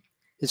add?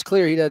 It's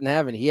clear he doesn't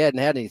have any. He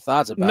hadn't had any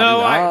thoughts about it.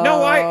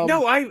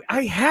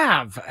 I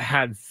have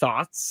had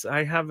thoughts.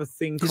 I have a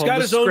thing called got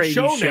the his own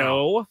Skraby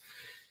show.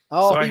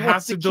 So I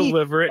have to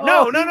deliver it.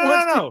 No,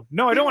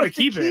 I don't want to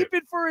keep it. Keep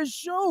it for his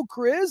show,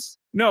 Chris.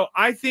 No,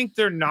 I think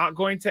they're not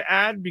going to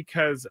add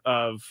because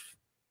of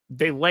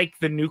they like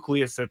the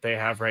nucleus that they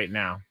have right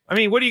now. I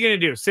mean, what are you going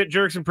to do? Sit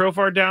Jerks and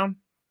Profar down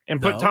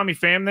and put Tommy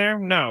Pham there?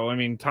 No, I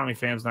mean, Tommy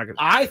Pham's not going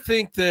to. I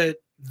think that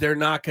they're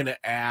not going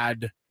to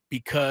add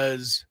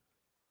because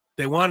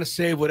they want to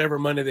save whatever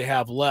money they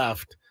have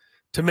left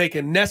to make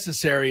a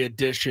necessary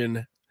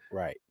addition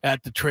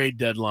at the trade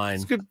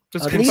deadline.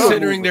 Just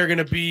considering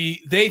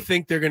they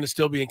think they're going to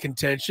still be in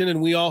contention, and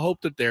we all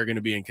hope that they're going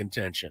to be in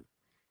contention.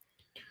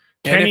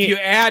 And if you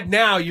add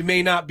now, you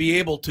may not be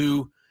able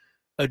to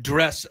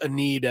address a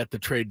need at the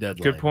trade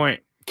deadline. Good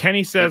point.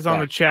 Kenny says on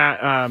the chat,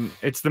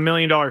 it's the $1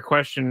 million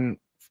question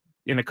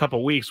in a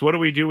couple weeks. What do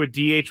we do with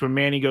DH when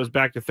Manny goes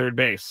back to third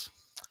base?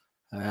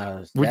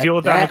 We deal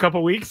with that in a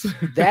couple weeks.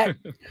 That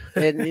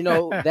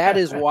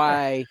is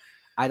why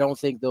I don't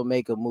think they'll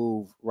make a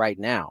move right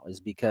now, is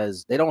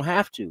because they don't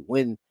have to.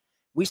 When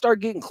we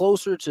start getting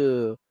closer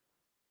to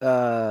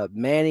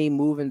Manny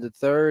moving to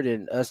third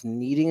and us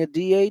needing a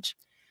DH,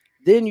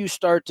 then you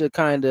start to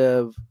kind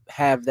of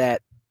have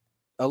that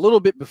a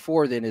little bit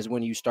before then is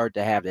when you start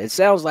to have it. It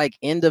sounds like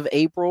end of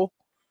April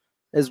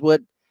is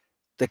what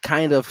the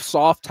kind of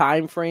soft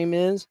time frame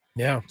is.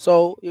 Yeah.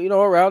 So,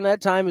 around that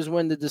time is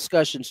when the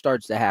discussion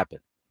starts to happen.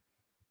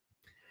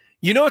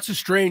 It's a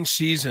strange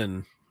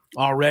season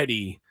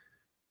already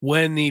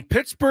when the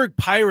Pittsburgh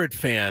Pirate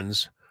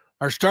fans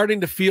are starting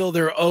to feel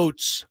their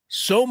oats,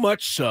 so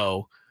much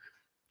so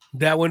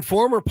that when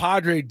former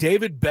Padre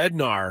David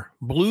Bednar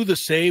blew the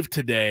save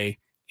today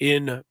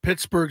in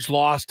Pittsburgh's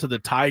loss to the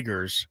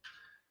Tigers,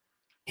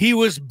 he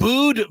was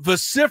booed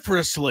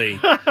vociferously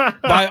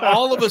by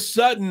all of a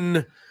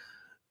sudden,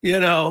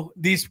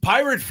 these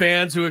Pirate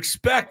fans who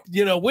expect,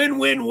 win,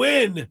 win,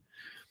 win.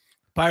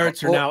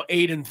 Pirates are now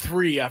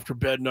 8-3 after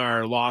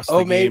Bednar lost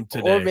the game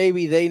today. Or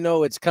maybe they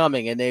know it's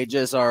coming and they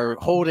just are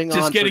holding on.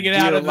 Just getting it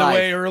out of the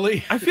way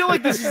early. I feel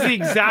like this is the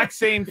exact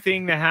same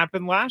thing that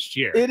happened last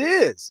year. It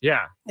is.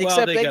 Yeah.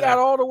 Except they got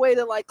all the way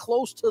to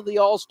close to the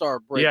All-Star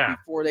break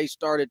before they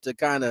started to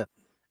kind of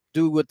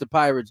do what the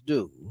Pirates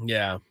do.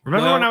 Yeah.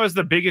 Remember when I was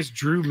the biggest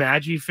Drew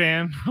Maggi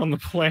fan on the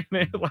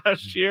planet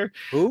last year?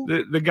 Who?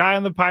 The guy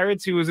on the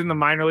Pirates who was in the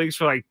minor leagues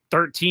for like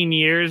 13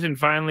 years and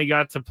finally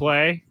got to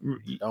play?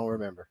 Don't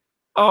remember.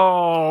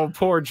 Oh,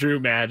 poor Drew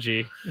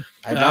Maggi.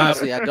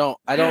 Honestly, I don't.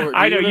 I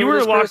know you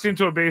were locked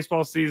into a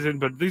baseball season,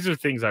 but these are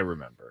things I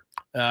remember.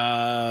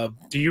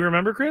 Do you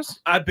remember, Chris?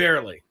 I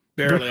barely.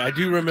 I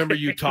do remember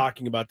you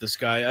talking about this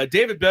guy.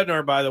 David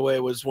Bednar, by the way,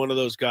 was one of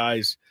those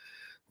guys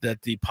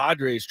that the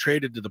Padres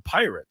traded to the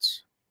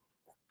Pirates.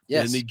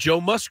 Yes. In the Joe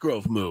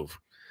Musgrove move.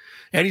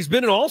 And he's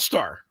been an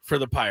all-star for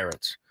the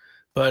Pirates.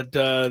 But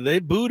they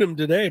booed him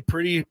today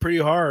pretty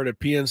hard at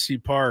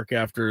PNC Park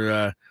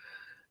after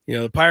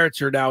the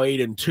Pirates are now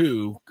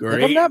 8-2.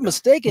 If I'm not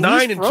mistaken,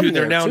 9-2.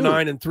 They're now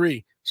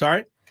 9-3.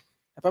 Sorry?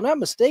 If I'm not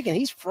mistaken,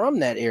 he's from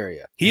that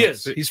area. He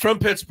is. He's from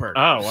Pittsburgh.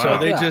 Oh, wow.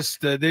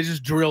 So they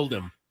just drilled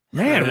him.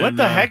 Man, what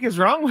the heck is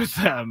wrong with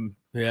them?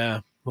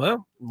 Yeah.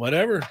 Well,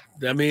 whatever.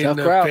 I mean,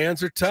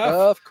 fans are tough.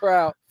 Tough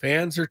crowd.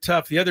 Fans are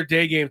tough. The other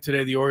day game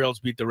today, the Orioles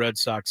beat the Red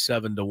Sox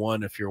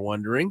 7-1, if you're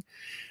wondering.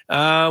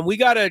 We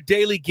got a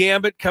daily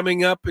gambit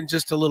coming up in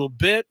just a little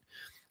bit.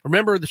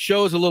 Remember, the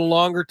show is a little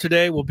longer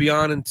today. We'll be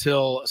on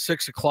until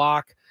 6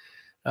 o'clock.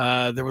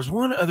 There was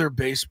one other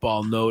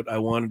baseball note I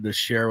wanted to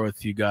share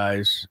with you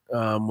guys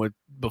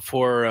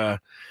before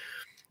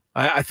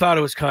I thought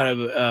it was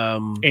kind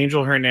of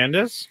Angel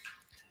Hernandez.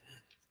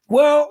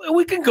 Well,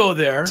 we can go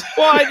there.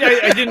 Well,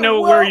 I didn't know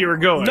where you were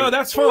going. No,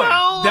 that's fine.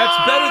 Well,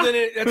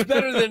 that's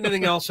better than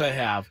anything else I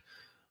have.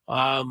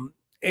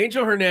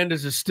 Angel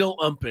Hernandez is still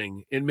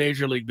umping in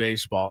Major League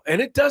Baseball,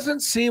 and it doesn't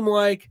seem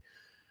like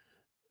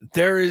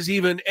there is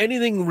even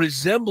anything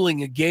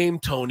resembling a game,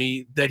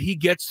 Tony, that he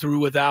gets through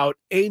without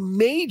a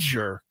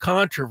major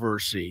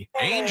controversy.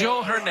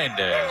 Angel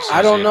Hernandez.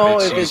 I don't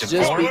know if it's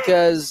just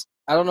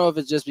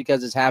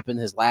because it's happened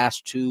his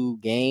last 2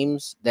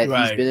 games that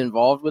he's been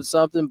involved with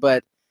something,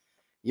 but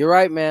you're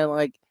right, man.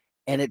 Like,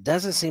 and it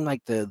doesn't seem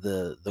like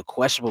the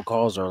questionable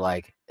calls are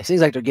like, it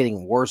seems like they're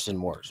getting worse and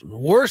worse. And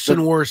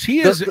worse.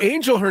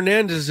 Angel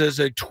Hernandez is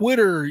a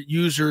Twitter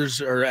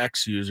user's or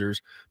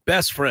ex-user's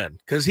best friend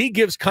because he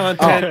gives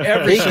content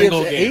every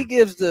single game. He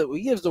gives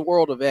the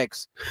world of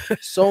X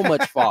so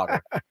much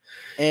fodder.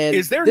 And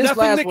is there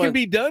nothing that can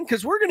be done?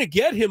 Because we're going to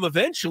get him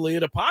eventually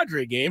at a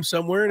Padre game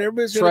somewhere, and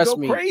everybody's going to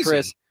go crazy.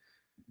 Chris,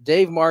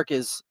 Dave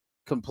Marcus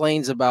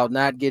complains about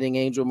not getting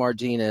Angel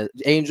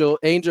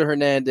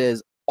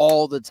Hernandez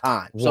all the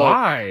time. So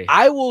why?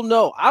 I will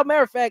know.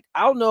 Matter of fact,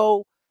 I'll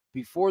know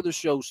before the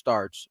show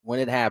starts when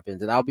it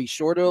happens, and I'll be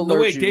sure to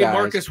alert you Dave guys.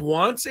 Marcus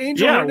wants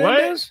Angel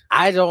Hernandez? What?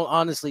 I don't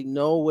honestly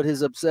know what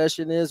his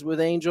obsession is with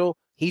Angel.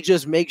 He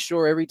just makes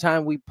sure every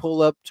time we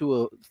pull up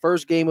to a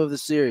first game of the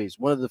series,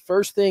 one of the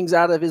first things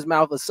out of his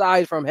mouth,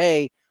 aside from,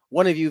 hey,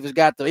 one of you has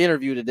got the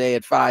interview today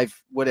at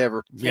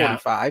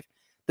 5:45.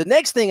 The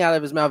next thing out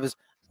of his mouth is,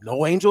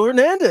 no Angel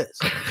Hernandez.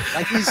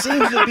 Like he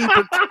seems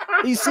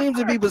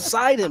to be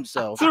beside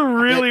himself. It's a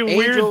really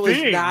weird Angel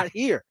thing. Is not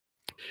here.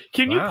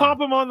 Can you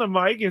pop him on the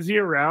mic? Is he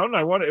around?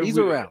 He's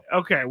around.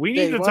 Okay, we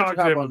need to talk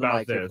to him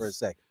about this for a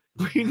second.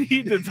 We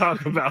need to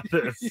talk about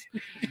this.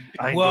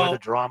 I enjoy the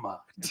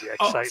drama, the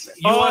excitement.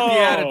 You want the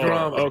added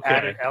drama.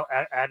 Okay.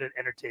 Added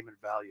entertainment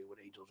value with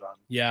Angel John.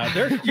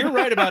 Yeah, you're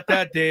right about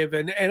that, Dave.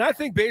 And I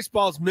think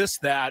baseball's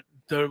missed that.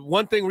 The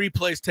one thing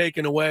replay's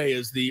taken away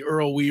is the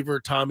Earl Weaver,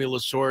 Tommy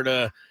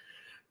Lasorda,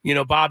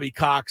 Bobby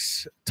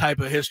Cox type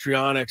of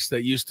histrionics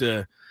that used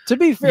to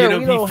be fair,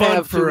 we don't be fun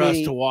have for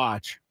us to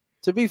watch.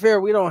 To be fair,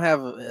 we don't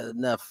have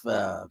enough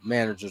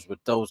managers with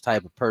those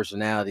type of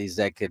personalities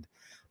that could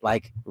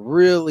like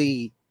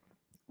really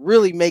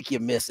make you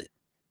miss it.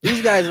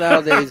 These guys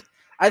nowadays,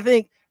 I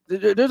think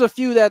there's a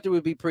few that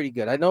would be pretty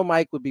good. I know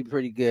Mike would be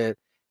pretty good.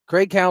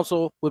 Craig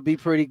Counsell would be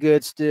pretty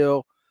good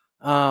still.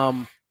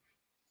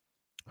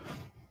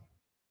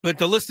 But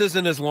the list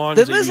isn't as long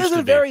as it used to be. The list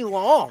isn't very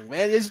long,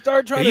 man.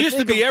 It used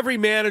to be every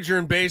manager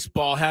in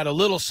baseball had a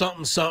little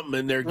something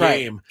in their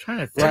game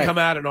to come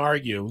out and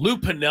argue. Lou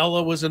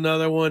Piniella was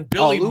another one.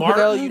 Billy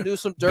Martin. Piniella, you do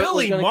some dirt.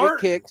 Billy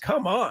Martin.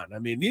 Come on. I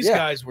mean, these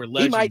guys were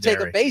legendary. He might take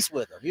a base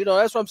with him.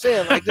 That's what I'm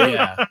saying. Like,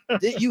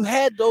 you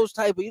had those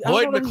type of.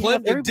 Lloyd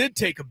McClendon did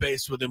take a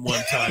base with him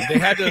one time. They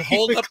had to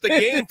hold up the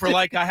game for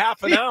like a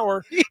half an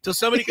hour till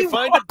somebody could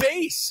find a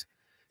base.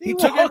 He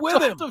took it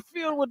with him. The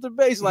field with the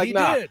base, like he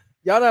did.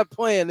 Y'all not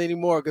playing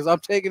anymore because I'm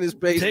taking this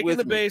base with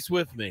me. Base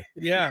with me.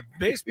 Yeah,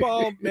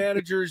 baseball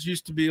managers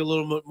used to be a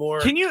little bit more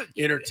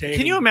entertaining.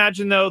 Can you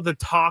imagine, though, the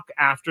talk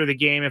after the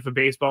game if a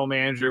baseball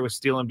manager was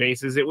stealing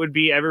bases? It would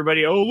be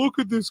everybody, oh, look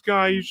at this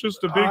guy. He's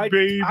just a big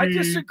baby. I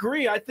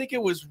disagree. I think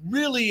it was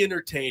really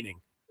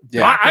entertaining.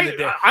 Yeah,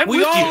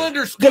 we all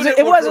understood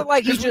it wasn't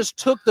like he just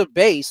took the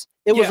base.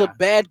 It was a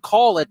bad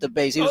call at the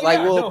base. He was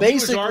basically he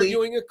was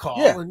arguing a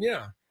call, and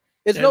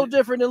It's no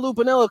different than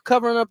Lupinella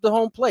covering up the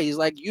home plate. He's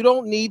like, you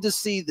don't need to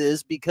see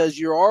this because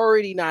you're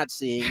already not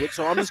seeing it,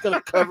 so I'm just going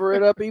to cover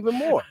it up even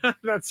more.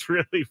 That's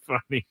really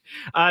funny.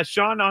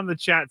 Sean on the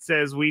chat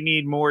says we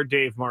need more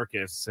Dave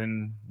Marcus,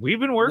 and we've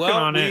been working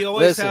on it. We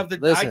always have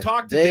the. I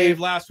talked to Dave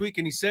last week,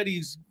 and he said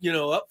he's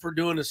up for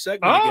doing a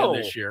segment again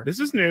this year.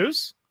 This is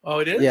news. Oh,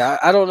 it is. Yeah,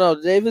 I don't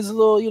know. Dave is a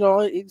little,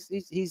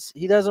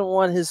 he doesn't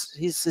want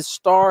his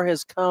star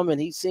has come,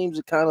 and he seems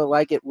to kind of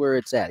like it where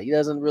it's at. He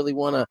doesn't really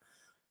want to.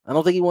 I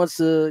don't think he wants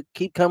to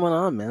keep coming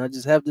on, man. I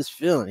just have this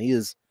feeling he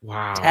is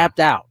tapped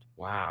out.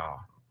 Wow.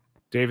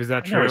 Dave, is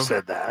that true? Never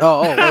said that.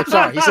 Oh,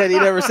 sorry. He said he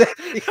never said.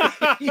 He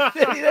said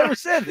he never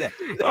said that.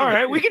 All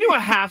right, we can do a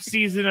half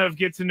season of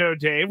Get to Know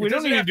Dave. We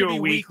don't need to do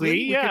it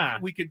weekly.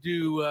 We could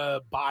do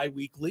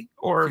bi-weekly,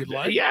 or if you'd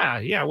like.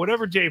 yeah,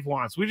 whatever Dave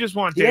wants. We just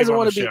want Dave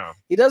on the show.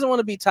 He doesn't want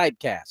to be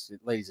typecast,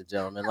 ladies and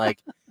gentlemen.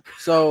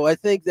 So I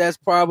think that's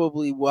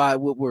probably why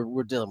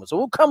we're dealing with. So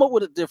we'll come up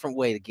with a different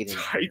way to get in.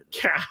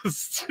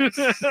 Typecast.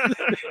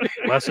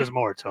 Less is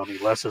more, Tony.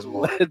 Less is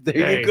more.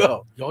 There you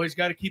go. You always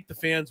got to keep the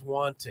fans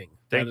wanting.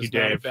 Thank you,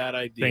 Dave. Not a bad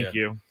idea. Thank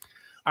you.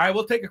 All right,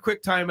 we'll take a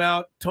quick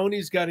timeout.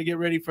 Tony's got to get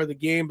ready for the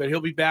game, but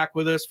he'll be back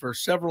with us for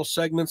several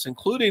segments,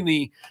 including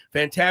the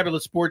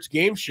Fantabulous Sports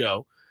Game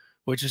Show,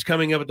 which is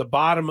coming up at the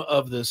bottom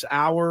of this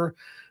hour.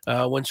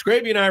 When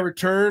Skraby and I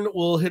return,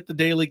 we'll hit the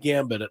Daily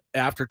Gambit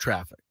after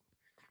traffic.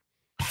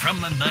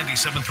 From the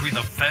 97.3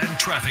 The Fan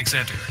Traffic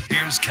Center,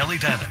 here's Kelly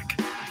Danick.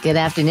 Good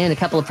afternoon. A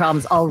couple of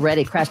problems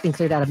already. Crash being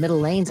cleared out of middle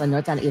lanes on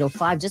northbound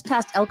 805, just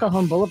past El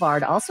Cajon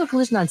Boulevard. Also a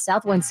collision on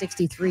South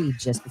 163,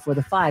 just before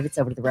the 5. It's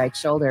over to the right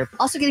shoulder.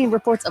 Also getting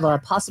reports of a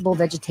possible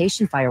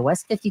vegetation fire,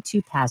 West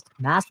 52 past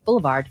Mast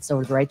Boulevard. It's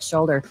over to the right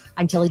shoulder.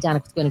 I'm Kelly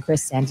Danick with Gwynn and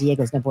Chris, San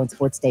Diego's number one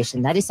sports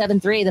station,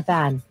 97.3 The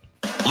Fan.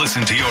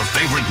 Listen to your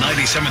favorite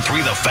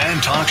 97.3 The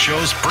Fan talk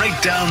shows break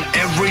down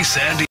every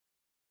San Diego.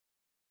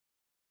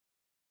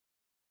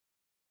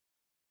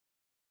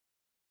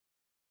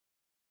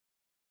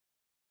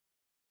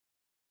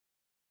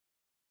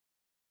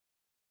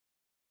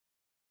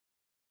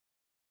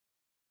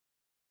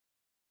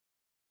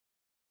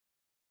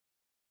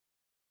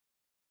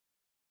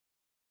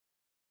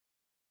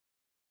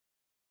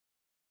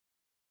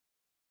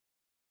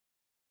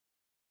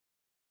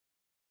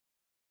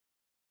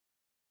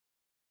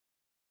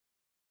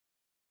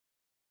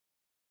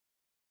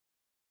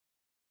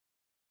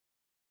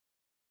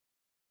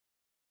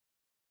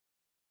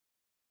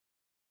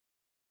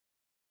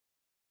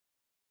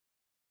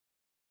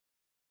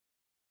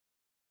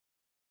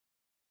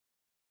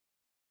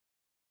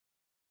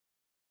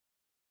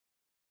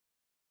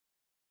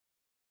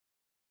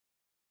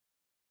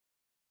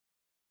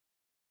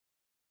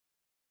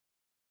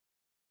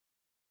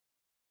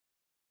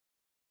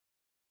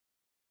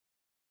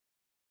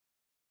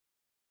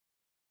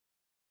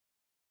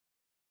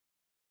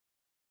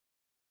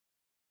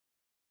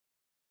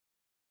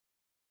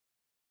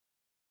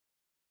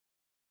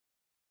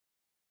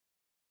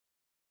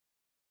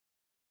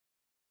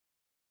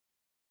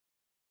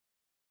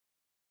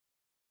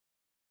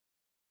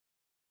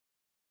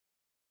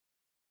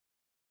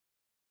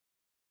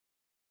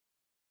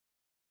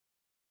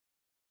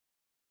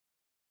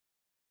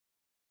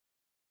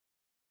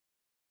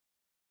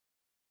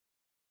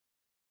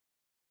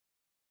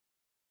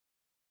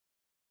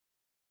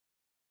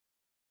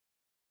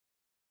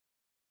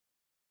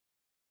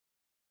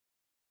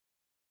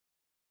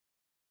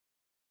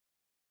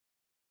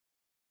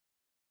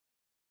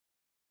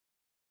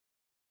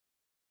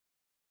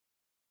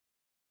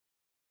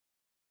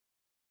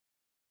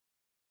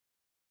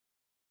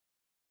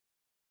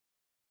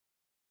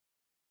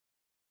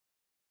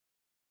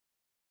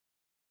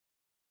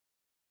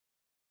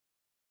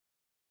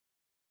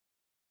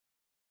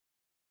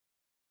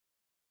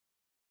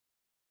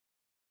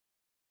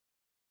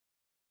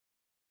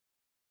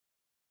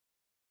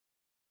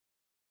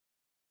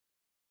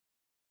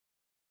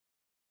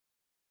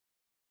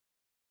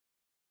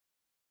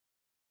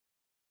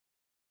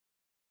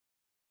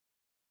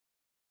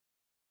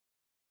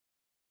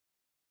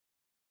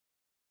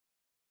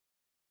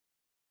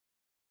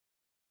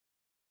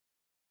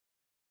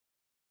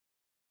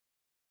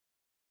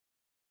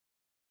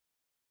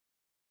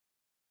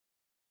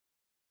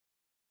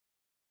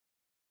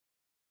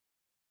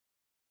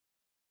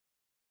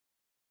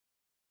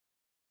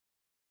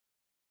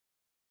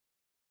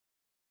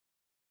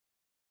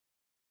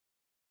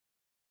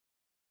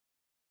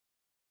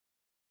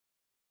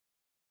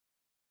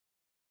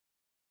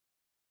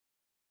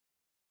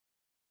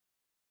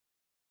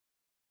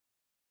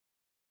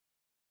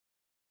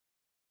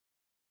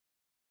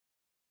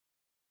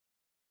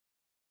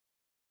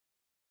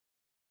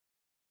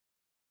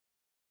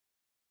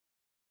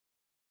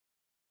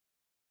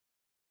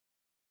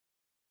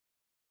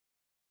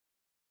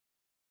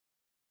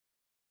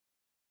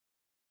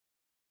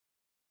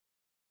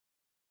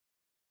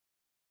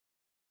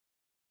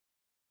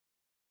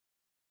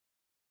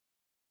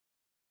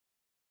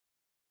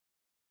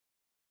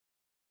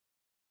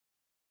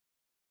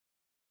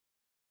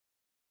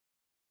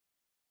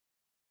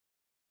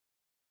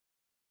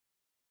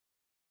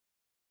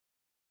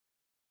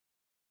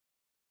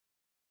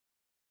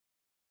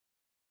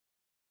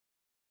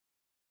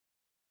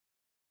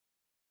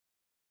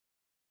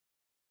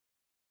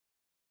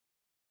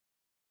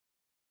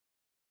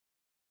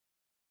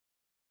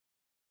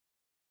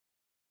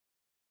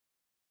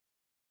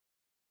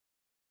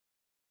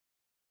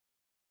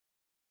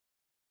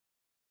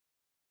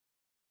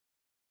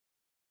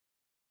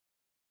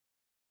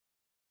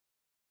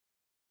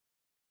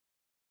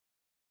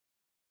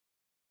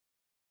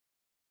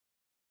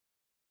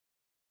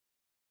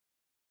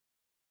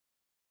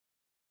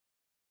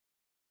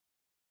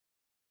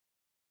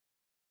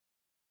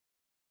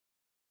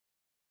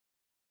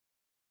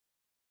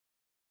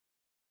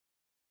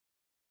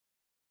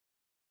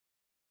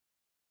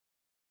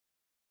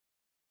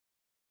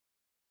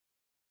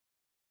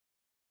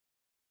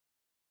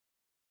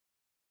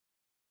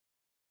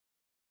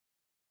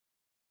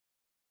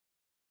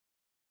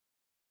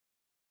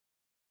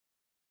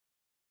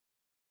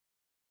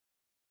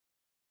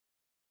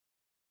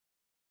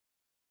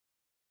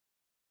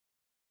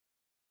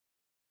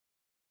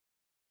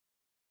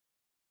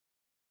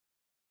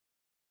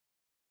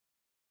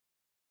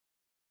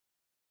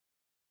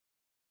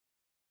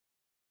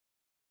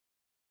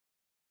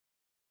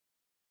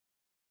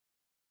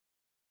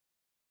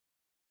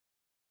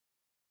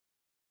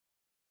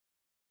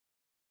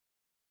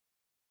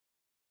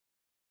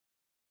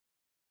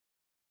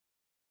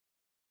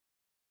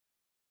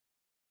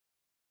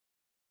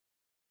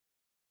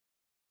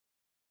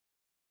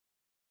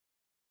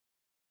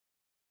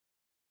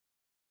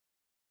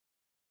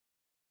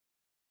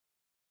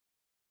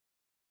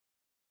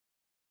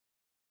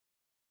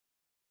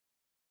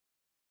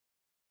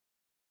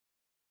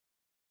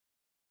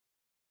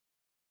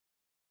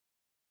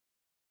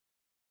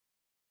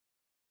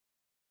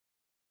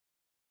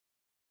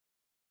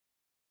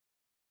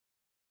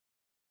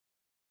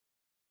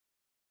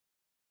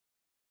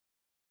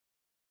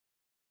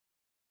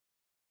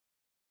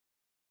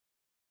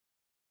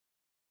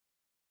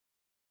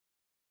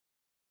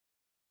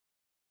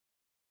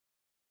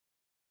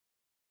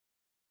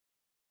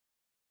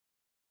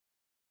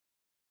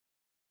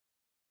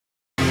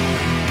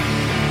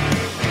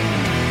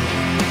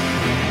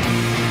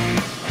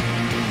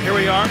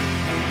 we are,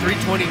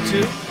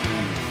 322.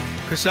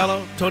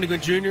 Crisello, Tony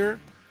Gwynn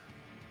Jr.,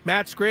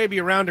 Matt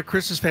Skraby around to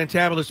Chris's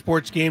Fantabulous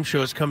Sports Game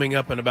Show is coming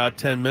up in about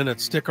 10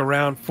 minutes. Stick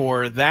around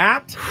for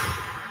that.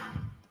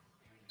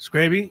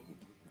 Skraby,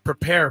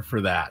 prepare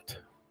for that.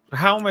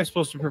 How am I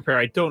supposed to prepare?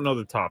 I don't know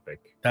the topic.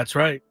 That's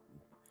right.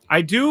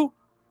 I do.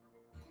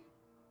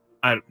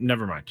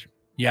 Never mind.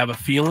 You have a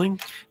feeling?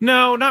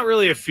 No, not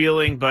really a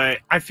feeling, but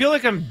I feel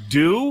like I'm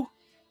due.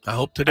 I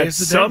hope today's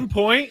the day. At some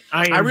point,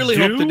 I really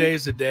hope today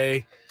is the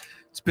day.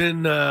 It's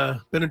been a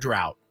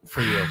drought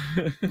for you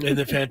in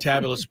the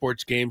Fantabulous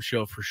Sports Game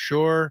Show for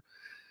sure.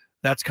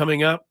 That's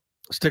coming up.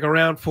 Stick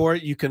around for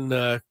it. You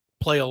can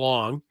play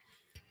along.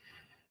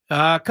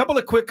 A couple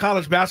of quick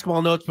college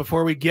basketball notes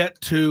before we get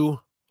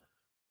to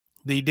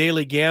the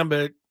Daily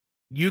Gambit.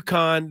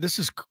 UConn, this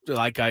is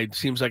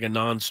seems like a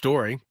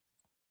non-story.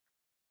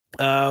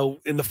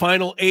 In the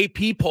final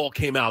AP poll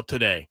came out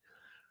today,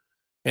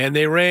 and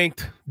they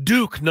ranked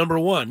Duke number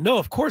 1. No,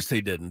 of course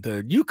they didn't.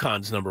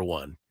 UConn's number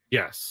 1.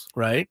 Yes.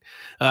 Right?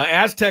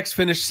 Aztecs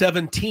finished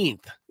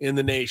 17th in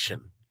the nation.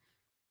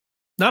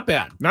 Not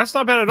bad. That's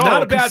not bad at all.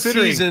 Not a bad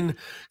season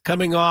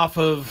coming off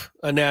of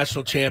a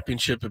national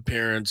championship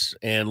appearance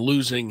and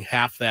losing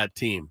half that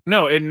team.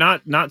 No, and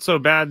not so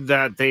bad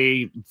that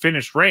they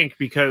finished ranked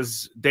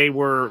because they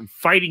were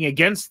fighting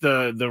against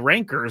the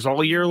rankers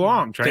all year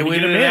long. They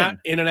went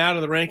in and out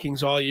of the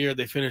rankings all year.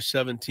 They finished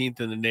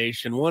 17th in the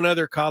nation. One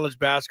other college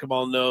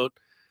basketball note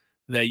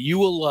that you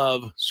will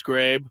love,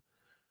 Skrabe,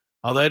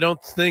 although I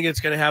don't think it's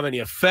going to have any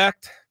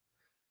effect.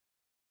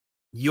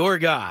 Your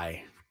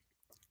guy,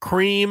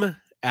 Kareem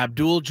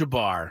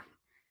Abdul-Jabbar,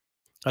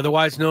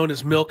 otherwise known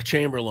as Milk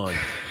Chamberlain,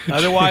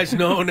 otherwise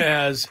known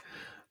as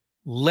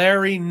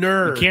Larry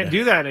Nerd. You can't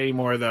do that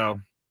anymore,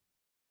 though.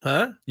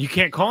 Huh? You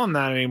can't call him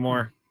that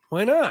anymore.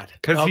 Why not?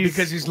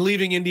 Because he's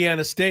leaving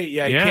Indiana State.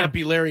 Yeah, he can't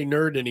be Larry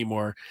Nerd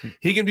anymore.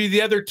 He can be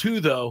the other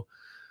two, though.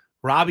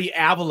 Robbie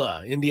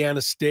Avila,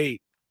 Indiana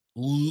State.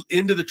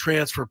 Into the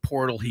transfer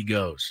portal he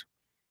goes.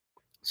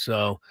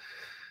 So,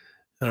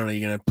 I don't know,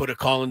 you're going to put a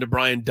call into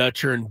Brian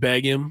Dutcher and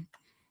beg him?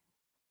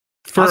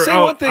 For I'll say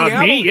one thing,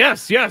 Avila, me,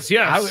 yes.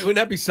 Wouldn't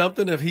that be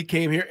something if he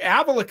came here?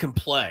 Avila can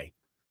play.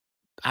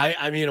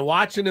 I mean,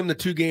 watching him, the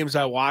 2 games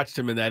I watched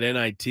him in that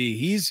NIT,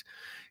 he's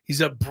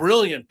a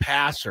brilliant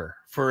passer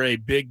for a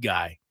big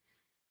guy,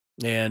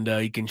 and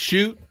he can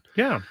shoot.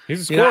 Yeah,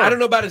 he's a scorer. I don't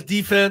know about his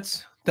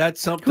defense.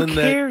 That's something. Who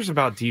cares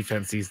about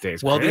defense these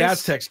days? Well, Chris? the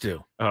Aztecs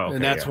do,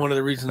 and that's one of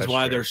the reasons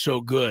why they're so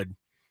good.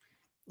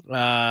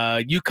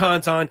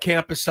 UConn's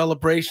on-campus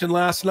celebration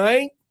last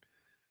night,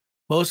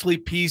 mostly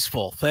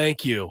peaceful.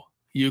 Thank you,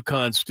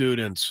 UConn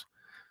students,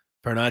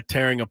 for not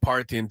tearing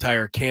apart the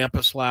entire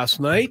campus last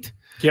night.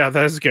 Yeah,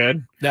 that is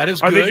good. That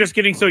is Are good. they just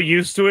getting so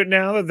used to it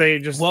now that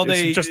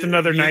it's just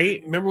another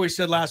night? Remember we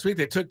said last week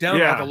they took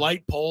down all the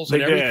light poles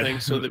and everything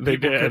so that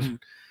people couldn't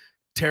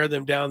tear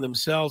them down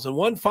themselves. And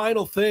one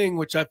final thing,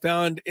 which I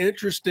found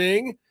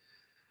interesting,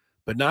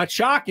 but not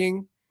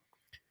shocking,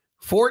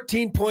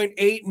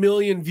 14.8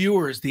 million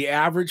viewers, the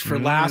average for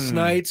last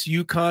night's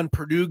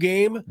UConn-Purdue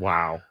game.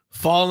 Wow.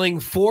 Falling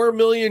 4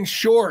 million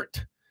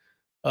short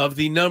of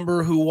the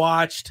number who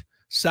watched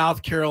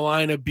South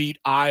Carolina beat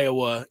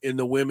Iowa in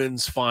the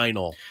women's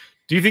final.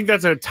 Do you think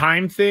that's a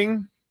time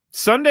thing?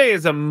 Sunday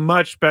is a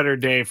much better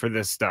day for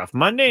this stuff.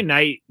 Monday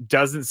night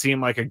doesn't seem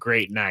like a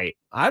great night.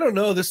 I don't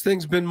know. This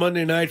thing's been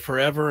Monday night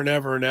forever and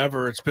ever and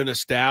ever. It's been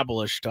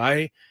established.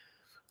 I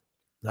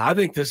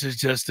think this is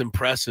just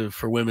impressive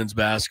for women's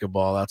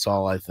basketball. That's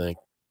all I think.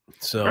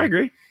 So I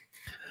agree.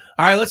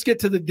 All right, let's get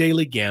to the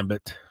Daily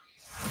Gambit.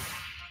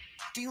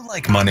 Do you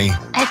like money?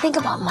 I think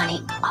about money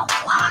a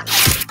lot.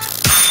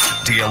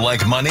 Do you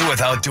like money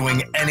without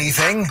doing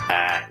anything?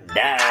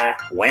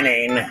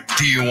 Winning.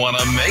 Do you want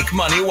to make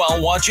money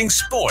while watching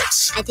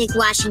sports? I think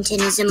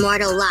Washington is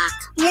immortal luck.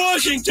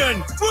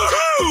 Washington!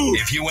 Woohoo!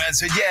 If you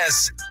answered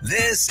yes,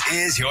 this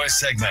is your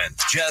segment.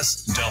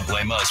 Just don't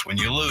blame us when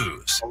you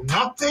lose. Well,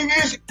 nothing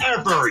is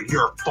ever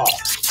your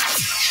fault.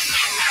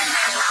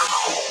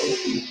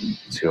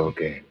 It's your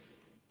game.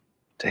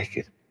 Take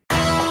it.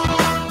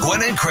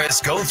 Gwynn and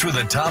Chris go through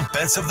the top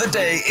bets of the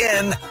day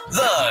in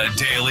The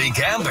Daily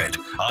Gambit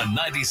on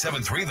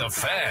 97.3 The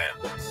Fan.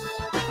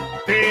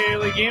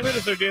 Daily Gambit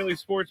is our daily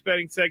sports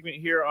betting segment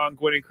here on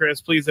Gwynn and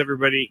Chris. Please,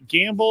 everybody,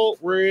 gamble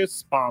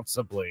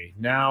responsibly.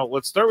 Now,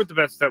 let's start with the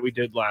bets that we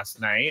did last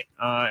night,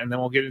 and then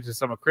we'll get into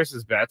some of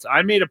Chris's bets.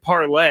 I made a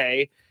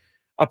parlay,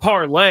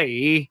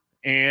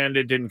 and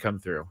it didn't come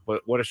through.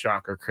 But what a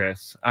shocker,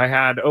 Chris. I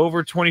had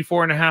over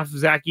 24.5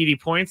 Zach Edey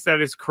points.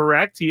 That is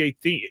correct. I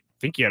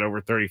think he had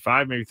over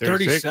 35, maybe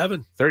 36.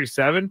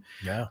 37.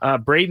 Yeah.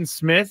 Braden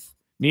Smith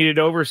needed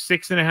over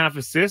 6.5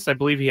 assists. I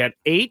believe he had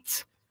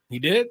 8. He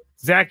did.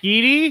 Zach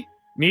Edey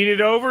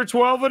needed over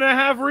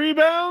 12.5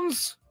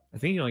 rebounds. I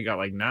think he only got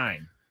like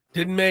 9.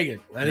 Didn't make it.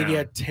 I think he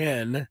had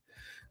 10.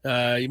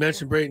 You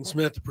mentioned Braden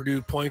Smith, the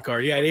Purdue point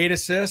guard. He had 8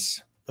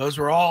 assists. Those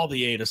were all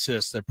the 8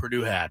 assists that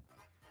Purdue had.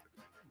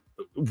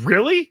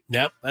 Really?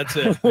 Yep, that's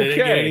it. They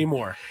didn't get any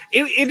more.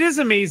 It is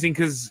amazing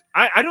because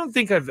I don't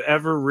think I've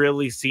ever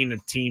really seen a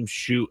team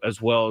shoot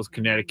as well as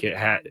Connecticut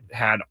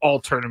had all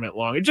tournament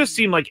long. It just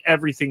seemed like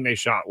everything they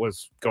shot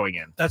was going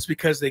in. That's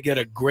because they get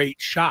a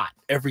great shot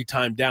every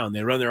time down.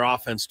 They run their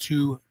offense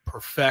to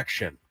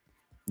perfection.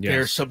 Yes.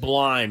 They're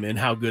sublime in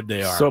how good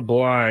they are.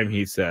 Sublime,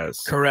 he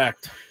says.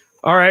 Correct.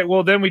 All right,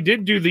 well, then we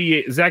did do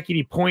the Zach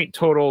Edey point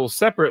total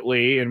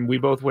separately, and we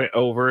both went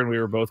over, and we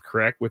were both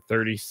correct with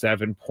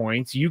 37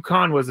 points.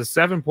 UConn was a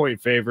 7-point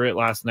favorite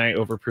last night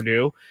over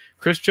Purdue.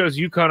 Chris chose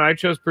UConn, I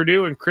chose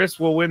Purdue, and Chris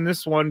will win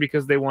this one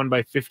because they won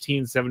by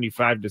 15,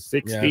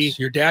 75-60. Yes,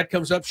 your dad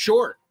comes up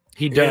short.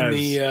 He does. In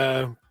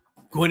the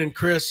Gwynn and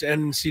Chris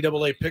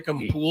NCAA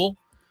Pick'em pool.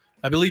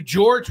 I believe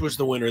George was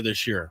the winner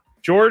this year.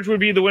 George would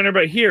be the winner,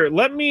 but here,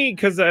 let me,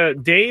 because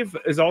Dave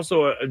is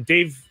also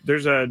Dave.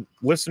 There's a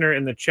listener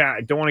in the chat.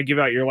 I don't want to give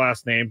out your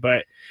last name,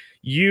 but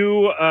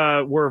you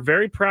were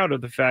very proud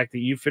of the fact that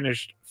you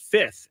finished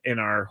 5th in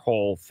our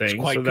whole thing.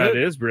 So good. That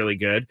is really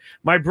good.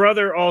 My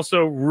brother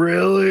also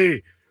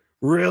really,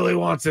 really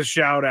wants a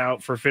shout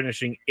out for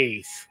finishing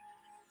 8th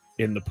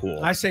in the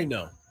pool. I say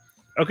no.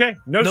 Okay,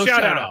 no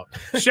shout out.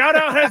 Shout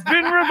out has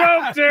been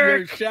revoked,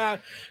 Eric.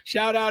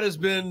 Shout out has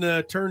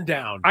been turned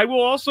down. I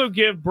will also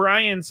give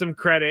Brian some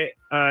credit.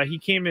 He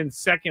came in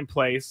 2nd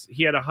place.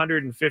 He had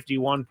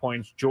 151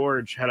 points.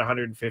 George had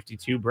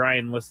 152.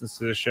 Brian listens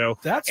to the show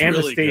and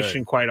really the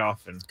station good. Quite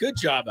often. Good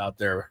job out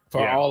there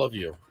for all of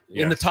you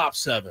in the top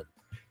 7.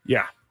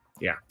 Yeah.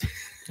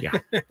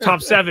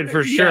 Top 7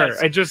 for sure.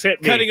 Yes. It just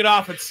hit me. Cutting it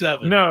off at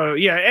 7. No,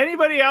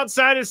 anybody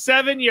outside of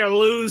 7, you're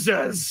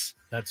losers.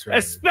 That's right.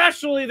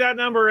 Especially that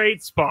number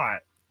 8 spot.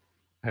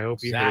 I hope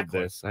he heard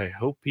this. I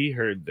hope he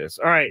heard this.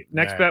 All right.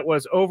 Next bet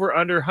was over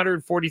under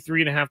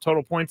 143.5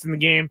 total points in the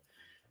game.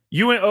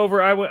 You went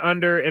over, I went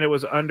under, and it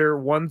was under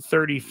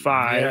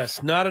 135.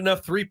 Yes, not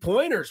enough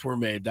 3-pointers were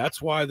made. That's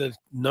why the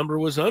number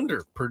was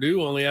under.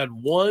 Purdue only had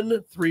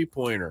 1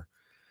 3-pointer.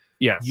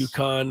 Yes.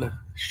 UConn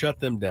shut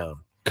them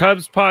down.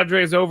 Cubs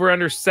Padres over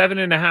under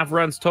 7.5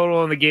 runs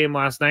total in the game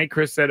last night.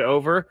 Chris said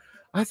over.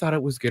 I thought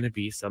it was going to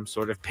be some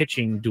sort of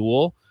pitching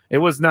duel. It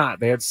was not.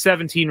 They had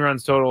 17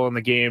 runs total in the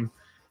game,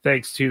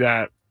 thanks to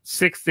that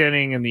 6th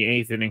inning and the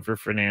 8th inning for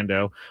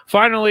Fernando.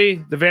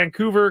 Finally, the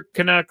Vancouver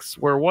Canucks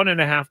were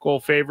 1.5 goal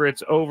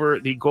favorites over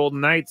the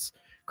Golden Knights.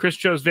 Chris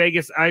chose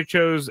Vegas. I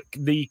chose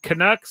the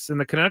Canucks, and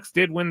the Canucks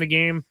did win the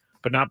game,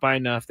 but not by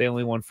enough. They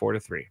only won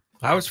 4-3.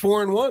 I was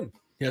 4-1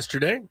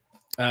 yesterday.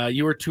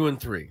 You were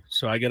 2-3,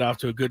 so I get off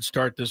to a good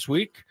start this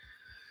week.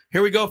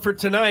 Here we go for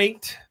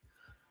tonight.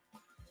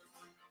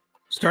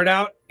 Start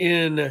out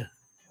in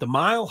the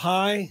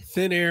mile-high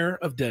thin air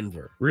of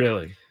Denver.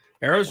 Really?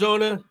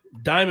 Arizona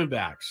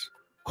Diamondbacks.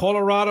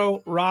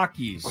 Colorado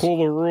Rockies.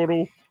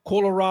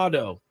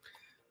 Colorado.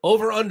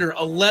 Over under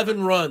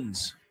 11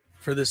 runs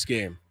for this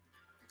game.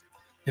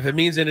 If it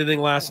means anything,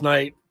 last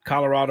night,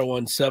 Colorado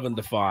won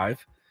 7-5.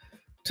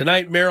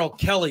 Tonight, Merrill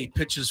Kelly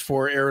pitches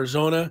for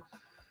Arizona.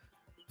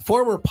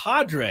 Former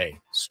Padre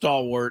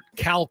stalwart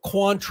Cal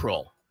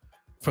Quantrill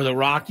for the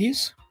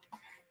Rockies.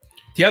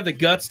 Do you have the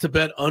guts to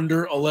bet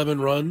under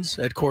 11 runs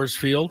at Coors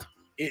Field?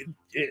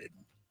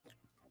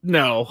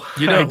 No,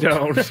 you don't.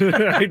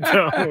 I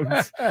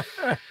don't.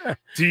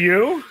 Do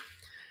you?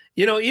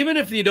 You know, even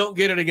if you don't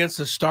get it against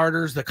the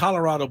starters, the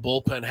Colorado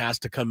bullpen has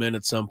to come in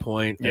at some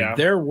point. And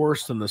they're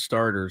worse than the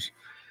starters.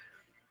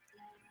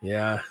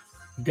 Yeah,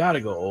 got to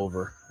go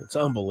over. It's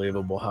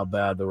unbelievable how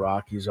bad the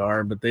Rockies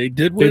are, but they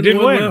did win.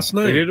 Last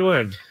night. They did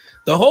win.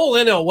 The whole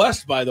NL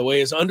West, by the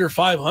way, is under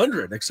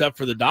 500, except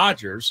for the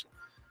Dodgers.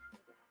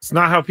 It's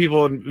not how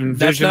people envisioned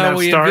That's not how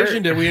we start.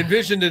 envisioned it. We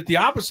envisioned it the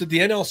opposite. The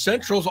NL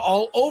Central's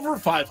all over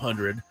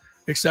 500,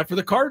 except for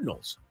the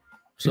Cardinals.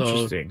 So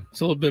interesting.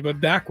 It's a little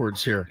bit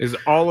backwards here. Is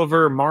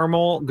Oliver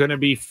Marmol going to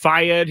be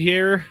fired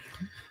here?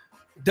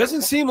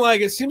 Doesn't seem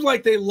like it. Seems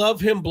like they love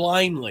him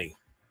blindly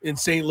in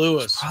St.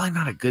 Louis. It's probably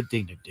not a good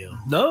thing to do.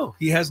 No,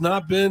 he has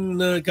not been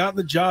gotten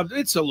the job.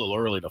 It's a little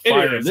early to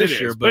fire him this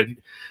year, but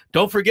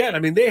don't forget. I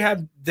mean,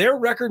 their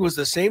record was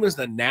the same as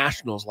the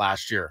Nationals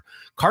last year.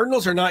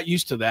 Cardinals are not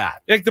used to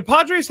that. Like the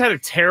Padres had a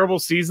terrible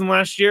season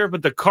last year,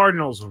 but the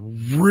Cardinals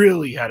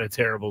really had a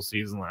terrible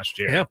season last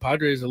year. Yeah,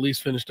 Padres at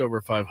least finished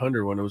over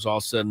 500 when it was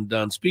all said and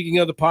done. Speaking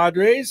of the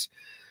Padres,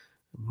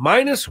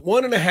 minus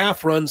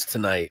 1.5 runs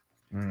tonight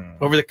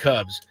over the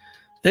Cubs.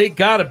 They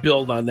got to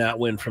build on that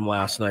win from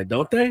last night,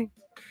 don't they?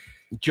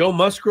 Joe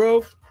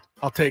Musgrove,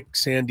 I'll take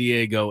San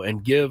Diego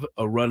and give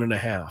a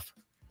 1.5.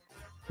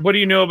 What do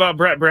you know about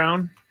Brett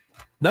Brown?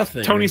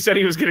 Nothing. Tony said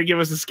he was going to give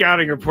us a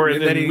scouting report,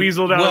 and then he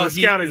weaseled out of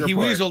the scouting report. He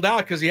weaseled out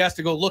because he has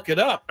to go look it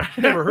up. I've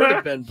never heard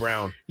of Ben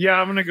Brown. Yeah,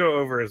 I'm going to go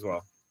over as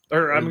well.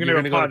 Or I'm going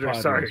to go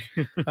Padres. Sorry.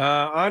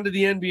 On to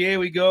the NBA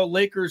we go.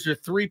 Lakers are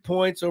 3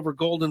 points over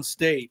Golden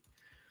State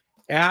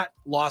at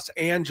Los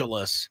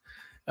Angeles.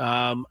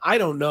 I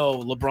don't know.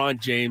 LeBron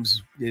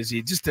James, is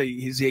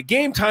he a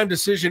game time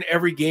decision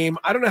every game?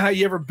 I don't know how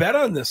you ever bet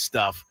on this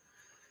stuff.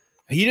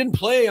 He didn't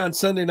play on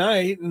Sunday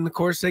night, and of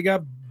course they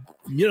got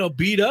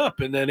beat up,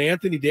 and then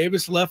Anthony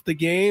Davis left the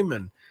game,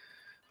 and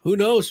who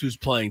knows who's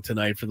playing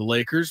tonight for the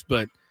Lakers,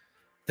 but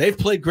they've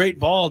played great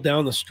ball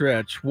down the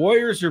stretch.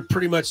 Warriors are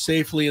pretty much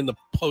safely in the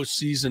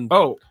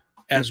postseason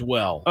as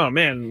well. Oh,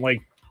 man,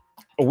 like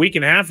a week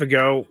and a half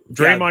ago,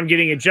 Draymond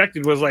getting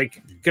ejected was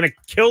like going to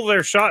kill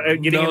their shot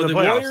at getting in the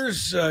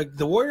playoffs.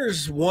 The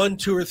Warriors won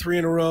 2 or 3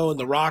 in a row, and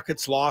the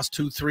Rockets lost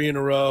 2, 3 in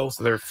a row.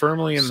 So they're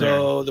firmly in there.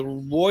 So the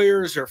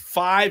Warriors are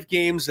 5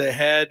 games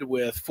ahead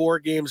with 4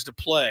 games to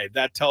play.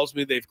 That tells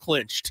me they've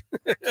clinched.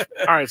 All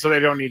right, so they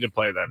don't need to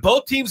play then.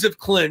 Both teams have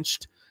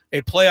clinched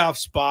a playoff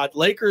spot.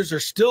 Lakers are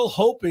still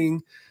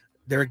hoping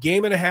they're a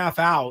game and a half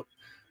out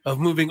of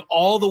moving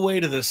all the way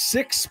to the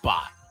 6th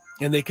spot,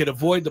 and they could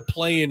avoid the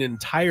play-in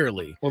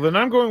entirely. Well, then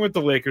I'm going with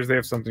the Lakers. They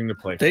have something to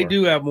play for. They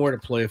do have more to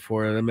play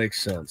for. That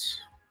makes sense.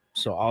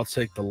 So I'll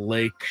take the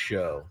Lake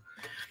show.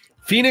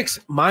 Phoenix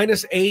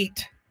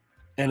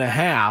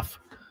 -8.5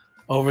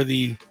 over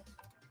the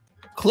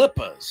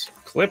Clippers.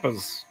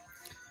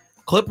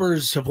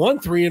 Clippers have won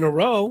 3 in a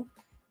row,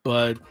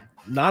 but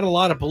not a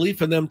lot of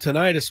belief in them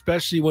tonight,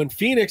 especially when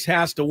Phoenix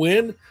has to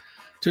win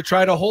to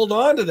try to hold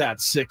on to that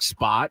 6th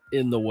spot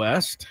in the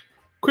West.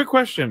 Quick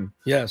question.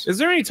 Yes. Is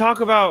there any talk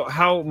about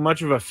how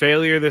much of a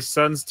failure this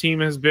Suns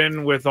team has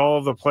been with all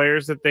of the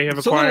players that they have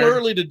acquired? It's a little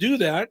early to do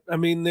that. I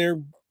mean,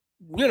 they're,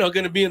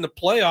 going to be in the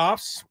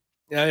playoffs.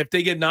 If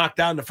they get knocked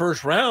out in the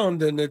first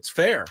round, then it's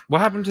fair. What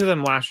happened to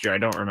them last year? I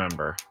don't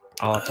remember.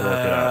 I'll have to look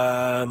it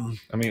up.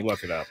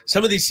 Look it up.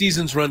 Some of these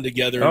seasons run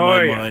together in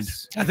my mind.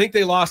 I think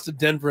they lost to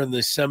Denver in the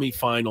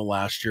semifinal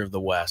last year of the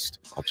West.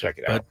 I'll check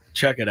it out.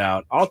 Check it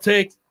out. I'll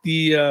take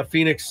the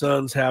Phoenix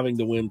Suns having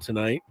to win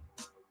tonight.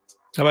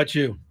 How about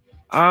you?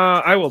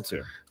 I will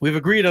too. We've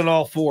agreed on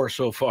all 4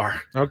 so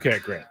far. Okay,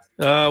 great.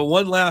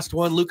 One last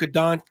one. Luka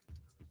Doncic.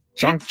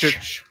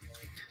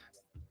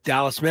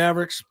 Dallas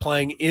Mavericks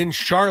playing in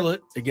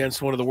Charlotte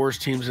against one of the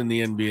worst teams in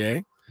the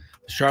NBA.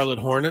 The Charlotte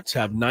Hornets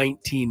have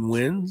 19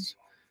 wins.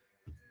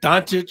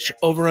 Doncic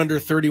over under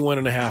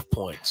 31.5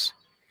 points.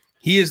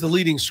 He is the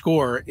leading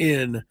scorer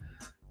in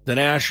the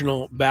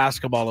National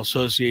Basketball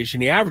Association.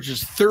 He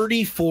averages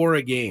 34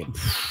 a game.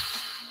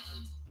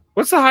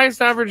 What's the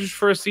highest average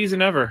for a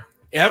season ever?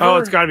 Oh,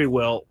 it's got to be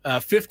Wilt.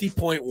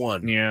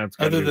 50.1. Yeah.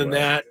 Other than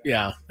that,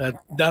 yeah,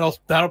 that'll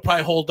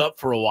probably hold up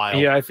for a while.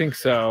 Yeah, I think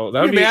so.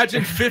 Can you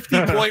imagine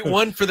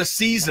 50.1 for the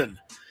season?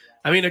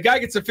 I mean, a guy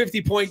gets a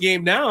 50-point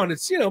game now, and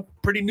it's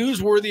pretty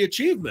newsworthy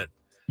achievement.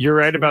 You're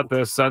right about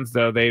the Suns,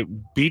 though. They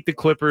beat the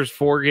Clippers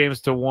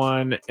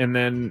 4-1, and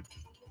then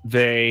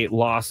they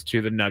lost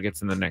to the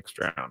Nuggets in the next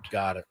round.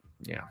 Got it.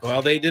 Yeah.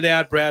 Well, they did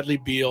add Bradley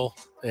Beal.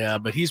 Yeah,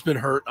 but he's been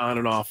hurt on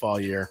and off all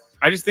year.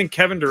 I just think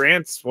Kevin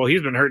Durant's,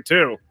 he's been hurt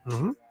too.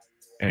 Mm-hmm.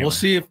 Anyway. We'll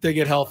see if they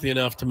get healthy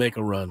enough to make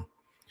a run.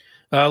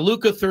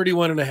 Luka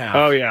 31.5.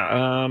 Oh,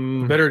 yeah.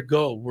 Better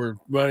go. We're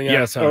running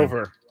out of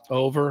time.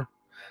 Over.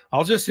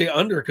 I'll just say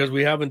under because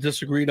we haven't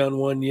disagreed on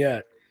one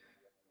yet.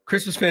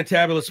 Chris's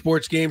Fantabulous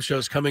Sports Game Show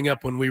is coming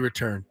up when we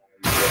return.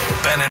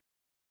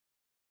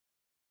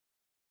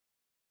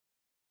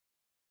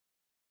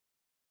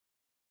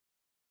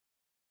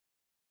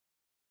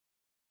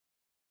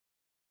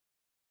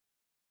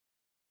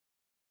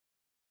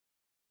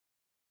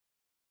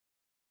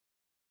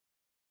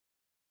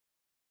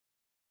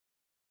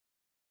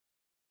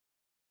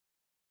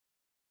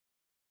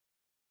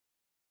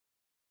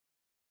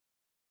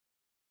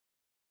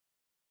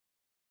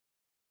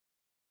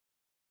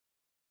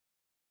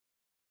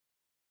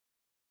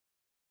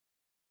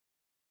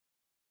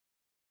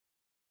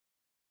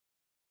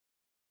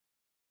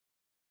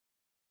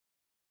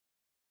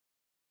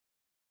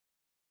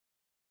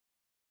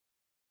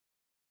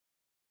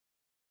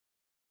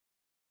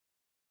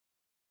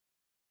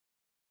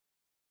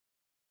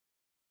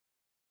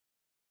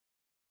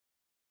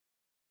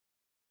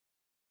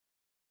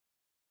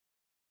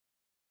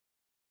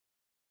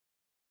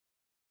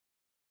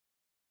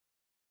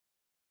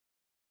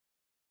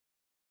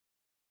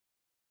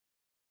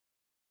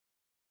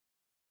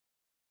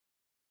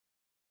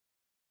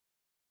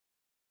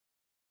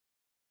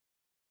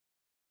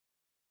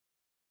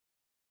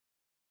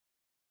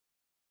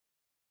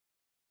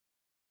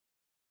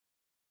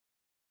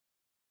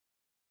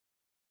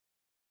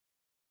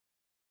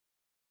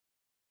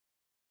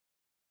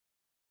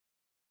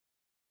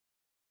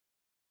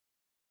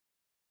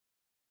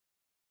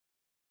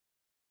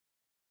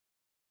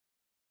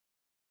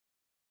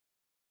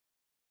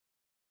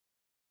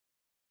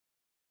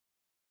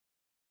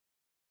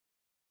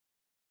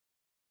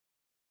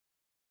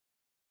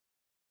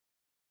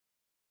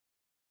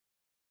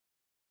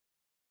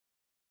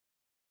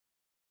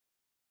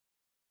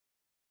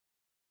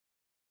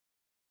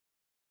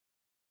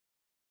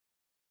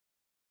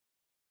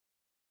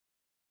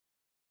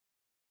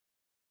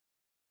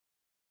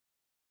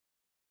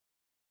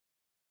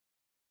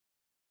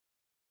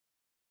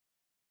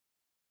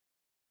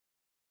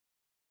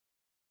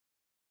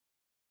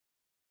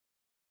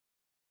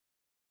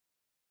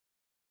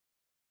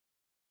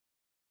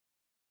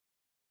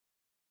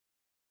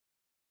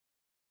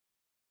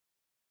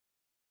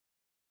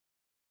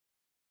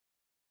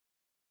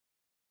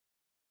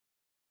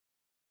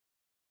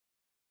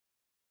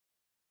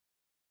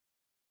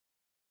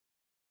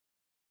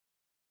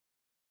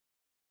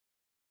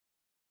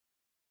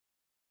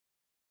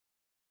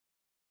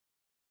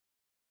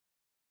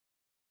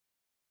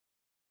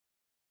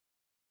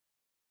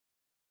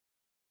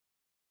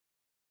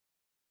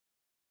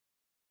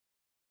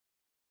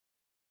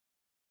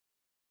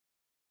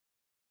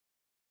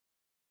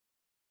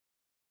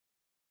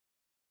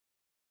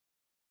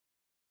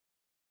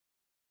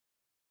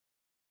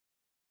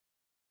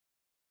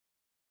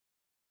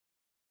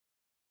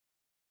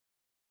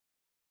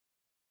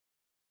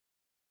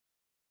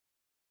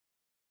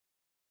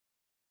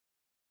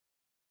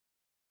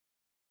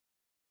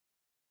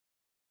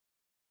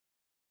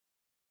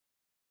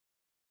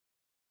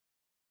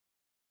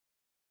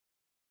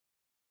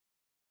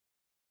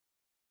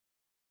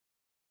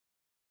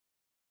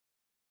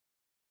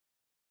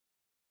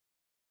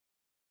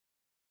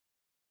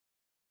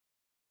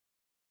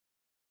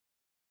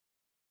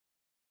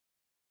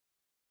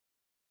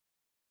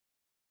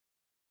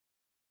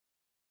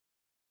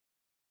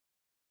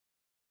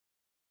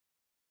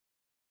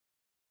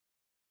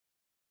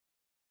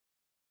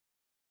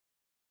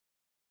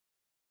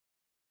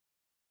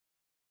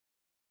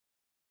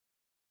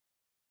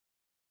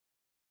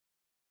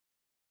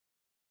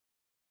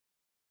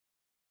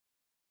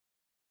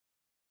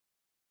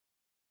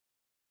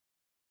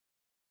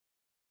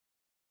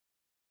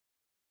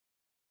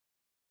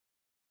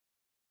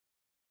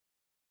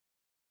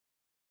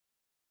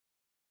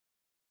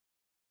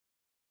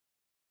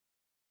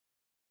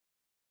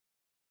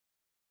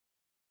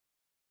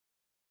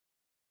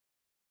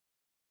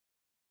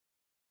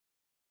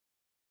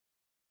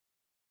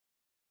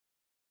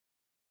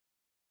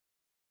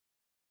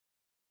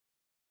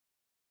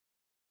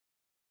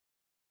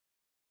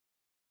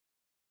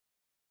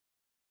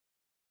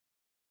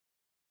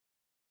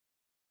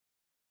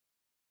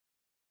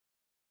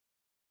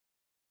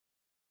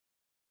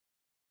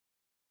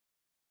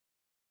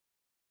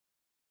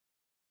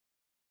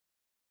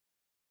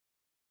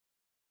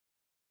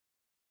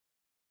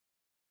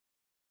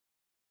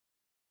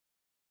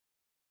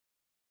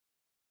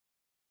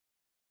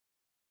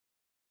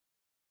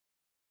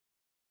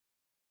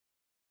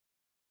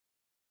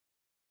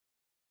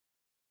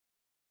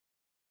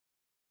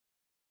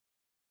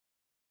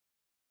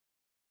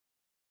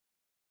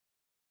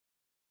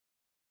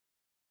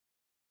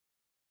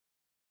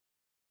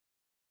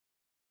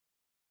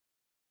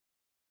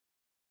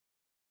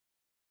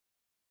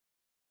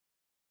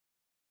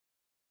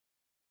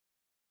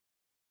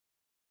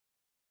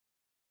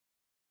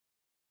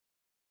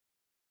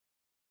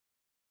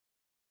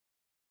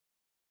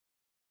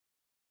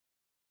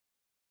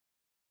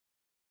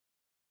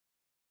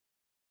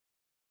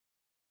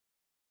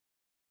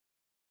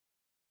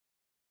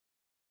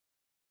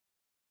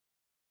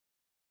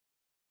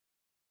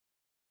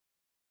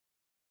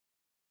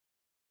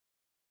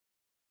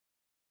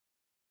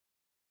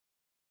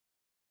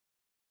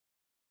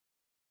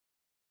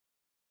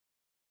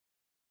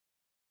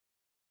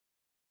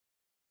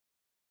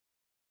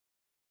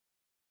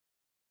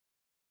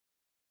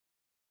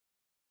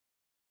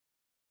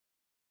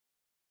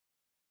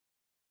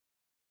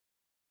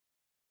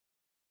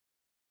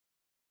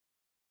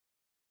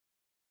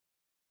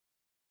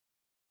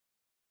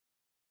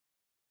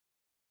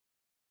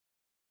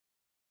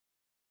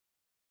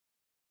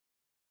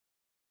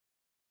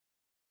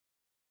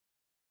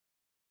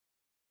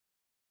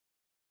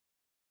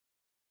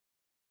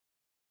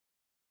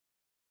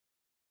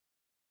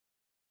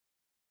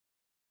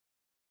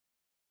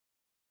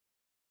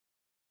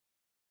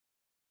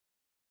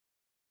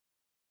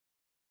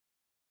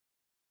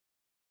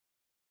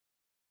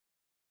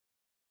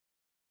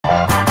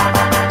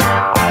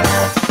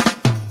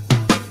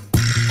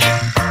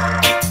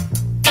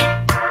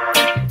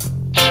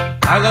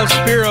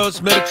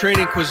 Spiro's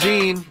Mediterranean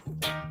cuisine.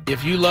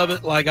 If you love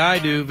it like I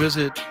do,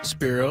 visit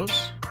Spiro's.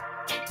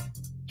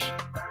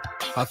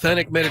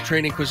 Authentic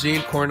Mediterranean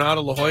cuisine,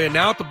 Coronado, La Jolla.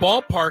 Now at the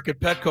ballpark at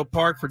Petco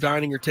Park for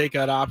dining or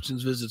takeout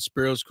options. Visit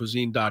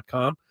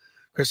spiroscuisine.com.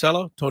 Chris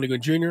Ello, Tony Gwynn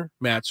Jr.,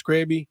 Matt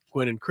Skraby,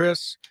 Gwynn and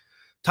Chris.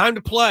 Time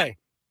to play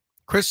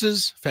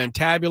Chris's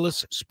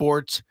Fantabulous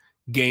Sports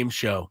Game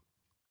Show.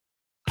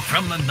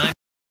 From the 9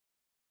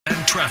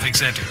 Traffic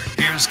Center,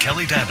 here's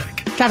Kelly Danick.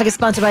 Traffic is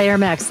sponsored by Air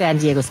Max, San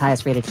Diego's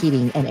highest rated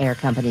heating and air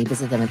company.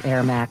 Visit them at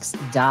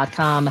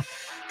airmax.com.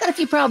 Got a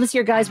few problems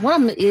here, guys. One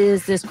of them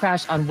is this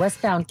crash on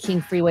westbound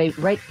King Freeway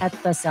right at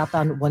the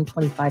southbound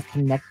 125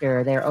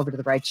 connector there over to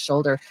the right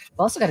shoulder. We've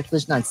also got a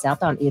collision on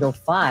southbound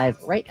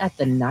 805 right at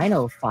the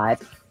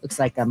 905. Looks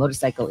like a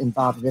motorcycle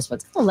involved in this one.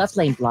 It's got the left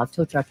lane blocked.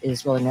 Tow truck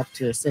is rolling up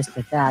to assist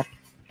with that.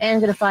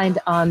 And going to find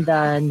on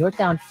the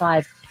northbound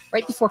 5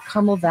 right before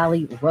Carmel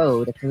Valley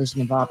Road, a collision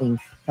involving a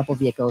couple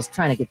vehicles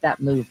trying to get that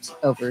moved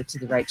over to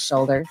the right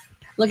shoulder.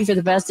 Looking for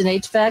the best in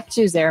HVAC?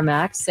 Choose Air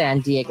Max,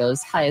 San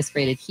Diego's highest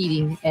rated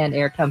heating and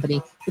air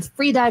company, with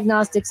free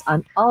diagnostics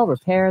on all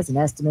repairs and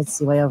estimates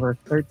to way over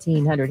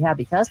 1,300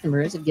 happy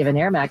customers have given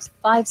Air Max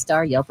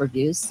 5-star Yelp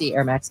reviews. See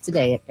Air Max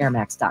today at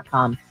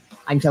airmax.com.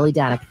 I'm Kelly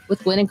Danick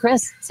with Gwynn and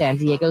Chris, San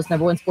Diego's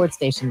 #1 sports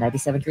station,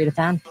 97.3 The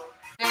Fan.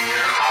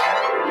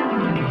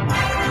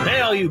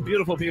 Hey, all you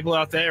beautiful people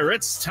out there,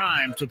 it's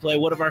time to play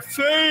one of our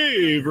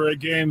favorite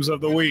games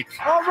of the week.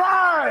 All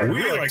right!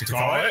 We like to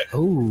call it...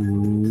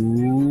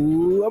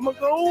 Ooh, I'm going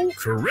to go.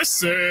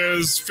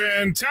 Chris's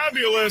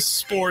Fantabulous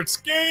Sports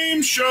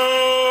Game Show!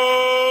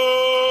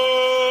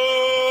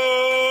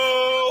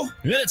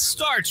 And it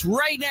starts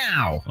right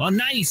now on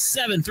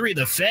 97.3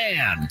 The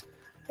Fan.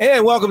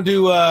 And welcome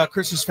to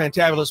Chris's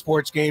Fantabulous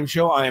Sports Game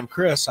Show. I am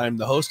Chris. I'm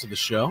the host of the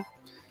show.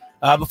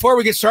 Before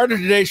we get started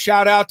today,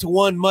 shout out to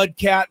one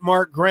Mudcat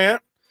Mark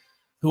Grant,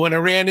 who when I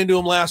ran into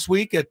him last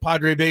week at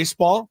Padre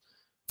Baseball,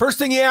 first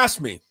thing he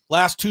asked me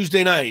last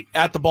Tuesday night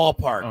at the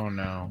ballpark. Oh,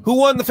 no. Who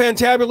won the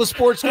Fantabulous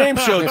Sports Game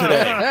Show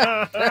today?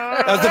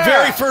 That was the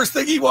very first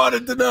thing he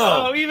wanted to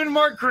know. Oh, even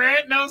Mark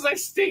Grant knows I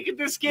stink at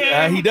this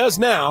game. He does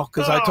now,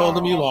 because I told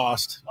him you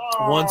lost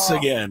once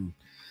again.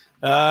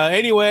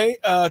 Anyway,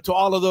 to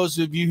all of those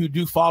of you who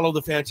do follow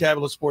the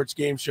Fantabulous Sports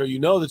Game Show, you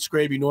know that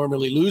Skraby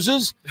normally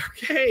loses.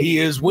 Okay, he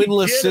is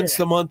winless since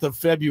the month of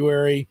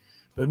February,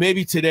 but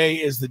maybe today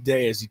is the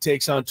day as he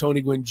takes on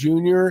Tony Gwynn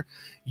Jr.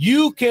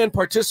 You can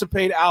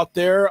participate out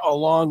there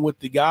along with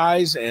the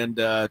guys and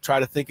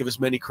try to think of as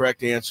many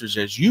correct answers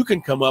as you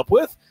can come up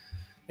with.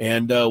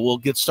 And we'll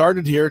get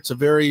started here. It's a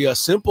very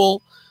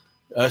simple,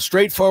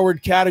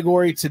 straightforward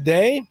category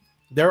today.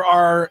 There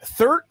are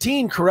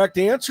 13 correct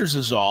answers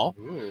is all.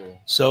 Ooh.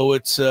 So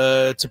it's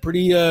a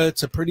pretty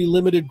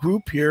limited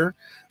group here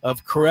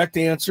of correct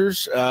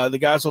answers. The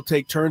guys will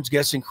take turns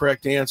guessing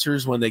correct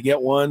answers. When they get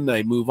one,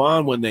 they move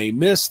on. When they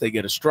miss, they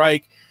get a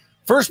strike.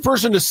 First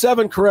person to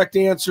 7 correct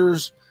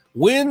answers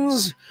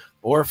wins,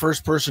 or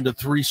first person to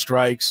 3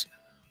 strikes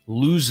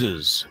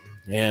loses.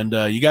 And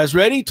you guys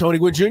ready? Tony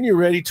Gwynn Jr.,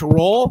 ready to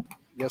roll?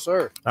 Yes,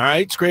 sir. All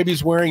right.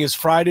 Skraby's wearing his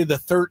Friday the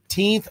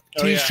 13th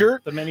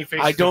T-shirt. The many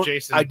faces of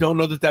Jason. I don't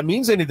know that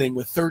means anything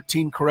with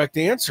 13 correct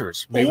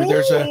answers. Maybe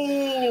there's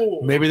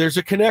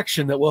a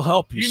connection that will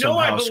help you. You know,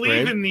 somehow, I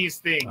believe Skraby. in these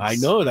things. I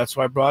know. That's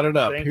why I brought it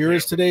up. Thank Here you.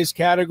 is today's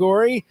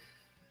category.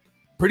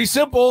 Pretty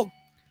simple.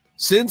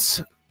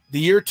 Since the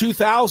year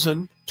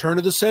 2000, turn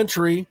of the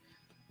century,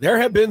 there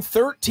have been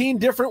 13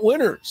 different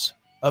winners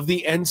of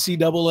the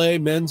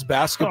NCAA men's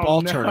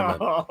basketball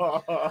tournament.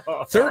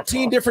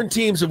 13 different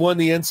teams have won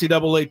the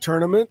NCAA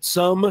tournament.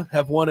 Some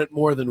have won it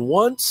more than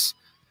once,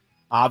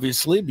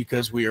 obviously,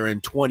 because we are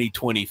in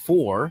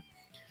 2024.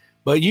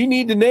 But you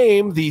need to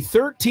name the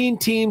 13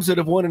 teams that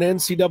have won an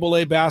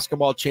NCAA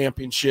basketball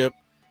championship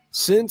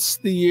since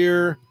the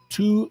year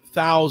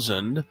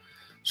 2000.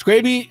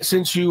 Skraby,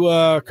 since you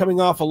are coming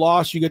off a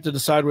loss, you get to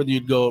decide whether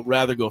you'd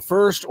rather go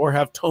first or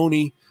have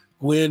Tony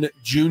Gwynn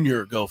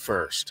Jr. go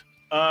first.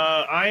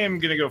 I am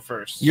going to go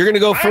first. You're going to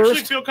go first? I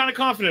actually feel kind of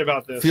confident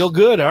about this. Feel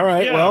good. All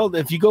right. Yeah. Well,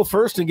 if you go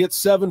first and get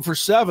 7 for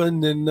 7,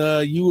 then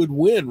you would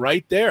win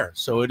right there.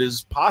 So it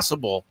is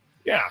possible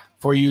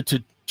for you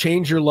to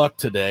change your luck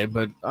today,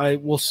 but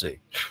we'll see.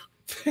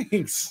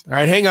 Thanks. All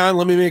right. Hang on.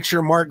 Let me make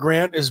sure Mark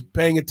Grant is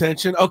paying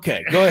attention.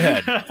 Okay. Go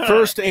ahead.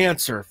 First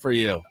answer for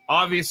you.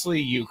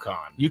 Obviously,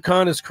 UConn.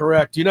 UConn is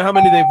correct. Do you know how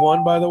many they've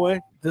won, by the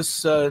way? This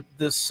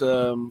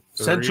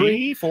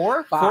century?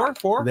 4?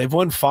 They've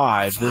won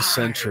 5 this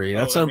century.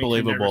 That's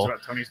unbelievable.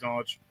 About Tony's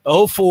knowledge.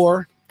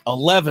 04,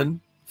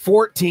 11,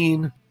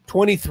 14,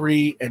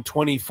 23, and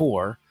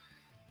 24.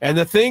 And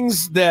the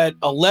things that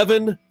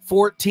 11,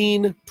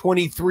 14,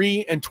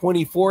 23, and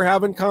 24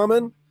 have in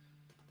common,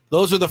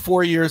 those are the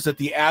 4 years that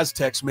the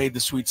Aztecs made the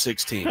Sweet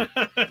 16.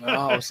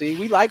 Oh, see,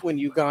 we like when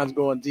UConn's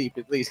going deep,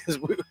 at least.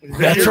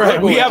 That's right.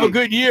 We have a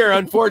good year.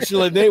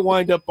 Unfortunately, they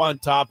wind up on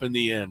top in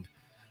the end.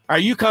 Our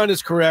UConn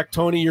is correct.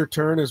 Tony, your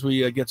turn as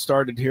we get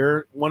started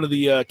here. One of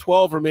the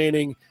 12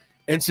 remaining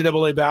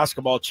NCAA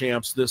basketball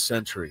champs this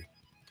century.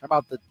 How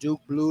about the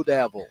Duke Blue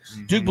Devils?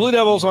 Duke Blue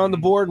Devils on the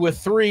board with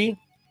 3.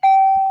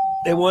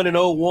 They won in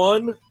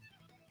 01,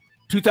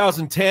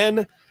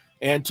 2010,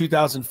 and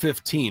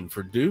 2015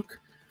 for Duke.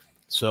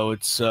 So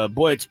it's,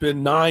 it's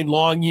been 9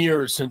 long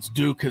years since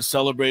Duke has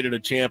celebrated a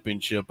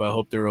championship. I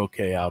hope they're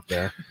okay out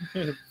there.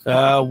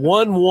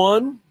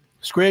 1-1.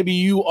 Skraby,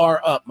 you are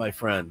up, my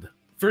friend.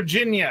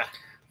 Virginia,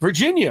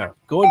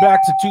 going back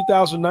to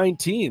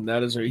 2019.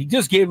 That is, he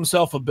just gave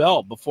himself a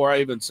belt before I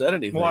even said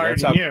anything. Well,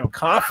 That's how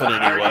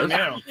confident he was.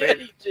 Yeah,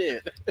 he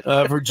did.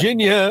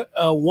 Virginia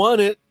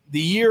won it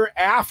the year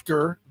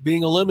after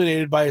being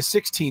eliminated by a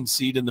 16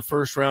 seed in the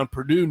first round.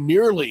 Purdue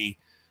nearly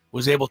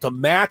was able to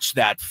match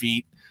that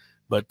feat,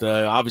 but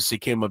obviously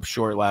came up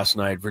short last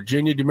night.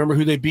 Virginia, do you remember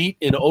who they beat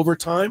in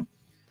overtime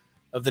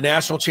of the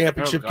national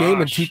championship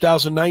game in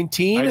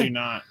 2019? I do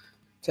not.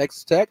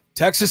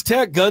 Texas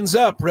Tech, guns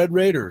up, Red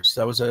Raiders.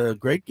 That was a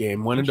great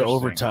game. Went into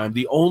overtime.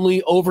 The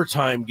only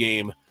overtime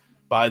game,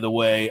 by the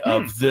way,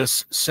 of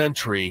this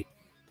century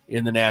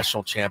in the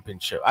national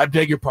championship. I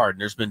beg your pardon.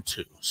 There's been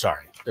 2.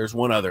 Sorry. There's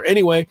one other.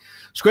 Anyway,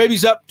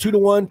 Skraby's up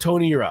 2-1.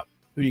 Tony, you're up.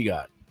 Who do you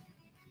got?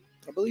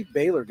 I believe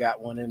Baylor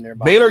got one in there.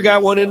 Baylor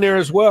got one in there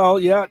as well.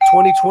 Yeah,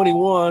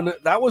 2021.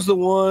 That was the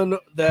one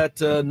that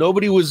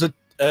nobody was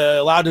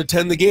allowed to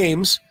attend the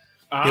games.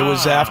 It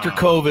was after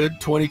COVID,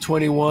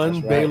 2021.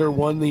 Right. Baylor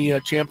won the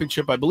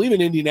championship, I believe,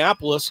 in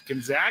Indianapolis.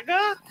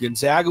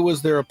 Gonzaga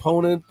was their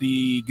opponent.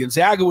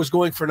 Gonzaga was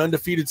going for an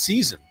undefeated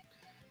season,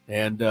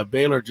 and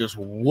Baylor just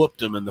whooped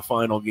them in the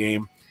final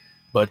game.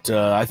 But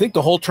I think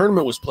the whole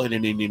tournament was played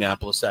in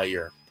Indianapolis that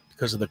year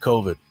because of the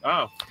COVID.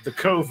 Oh, the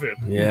COVID.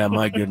 Yeah,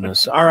 my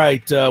goodness. All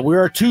right, we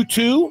are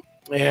 2-2,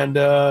 and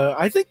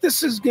I think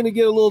this is going to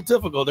get a little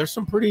difficult. There's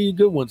some pretty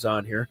good ones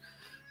on here.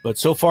 But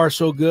so far,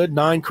 so good.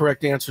 9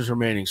 correct answers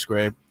remaining,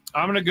 Skrabe.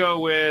 I'm going to go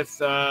with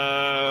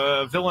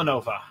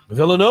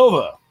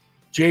Villanova.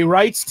 Jay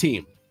Wright's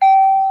team.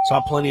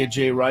 Saw plenty of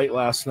Jay Wright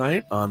last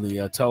night on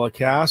the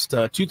telecast.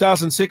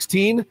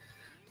 2016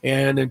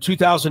 and in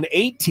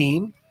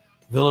 2018,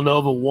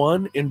 Villanova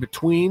won in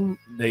between.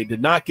 They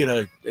did not get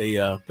a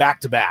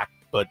back-to-back,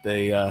 but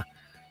they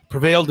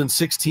prevailed in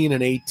 16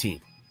 and 18.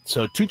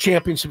 So 2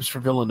 championships for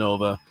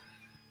Villanova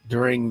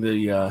during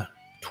the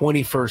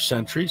 21st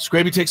century.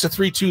 Skraby takes a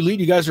 3-2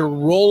 lead. You guys are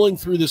rolling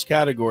through this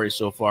category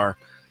so far.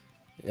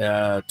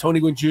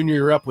 Tony Gwynn Jr.,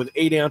 you're up with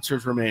 8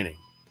 answers remaining.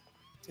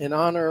 In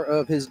honor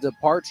of his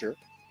departure,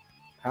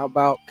 how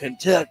about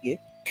Kentucky?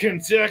 John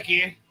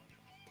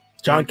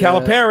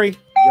Calipari.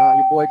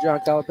 Your boy John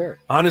Calipari.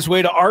 On his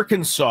way to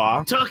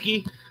Arkansas.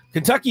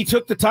 Kentucky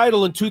took the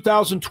title in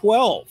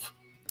 2012.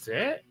 That's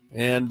it?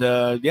 And,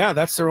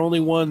 that's their only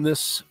one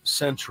this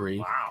century.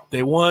 Wow.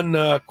 They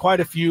won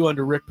quite a few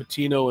under Rick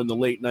Pitino in the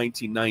late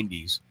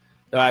 1990s.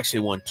 They actually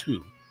won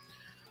 2.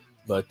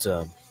 But,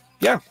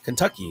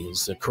 Kentucky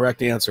is the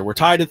correct answer. We're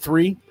tied at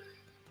 3,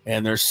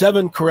 and there's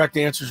 7 correct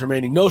answers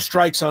remaining. No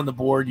strikes on the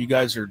board. You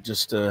guys are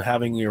just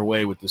having your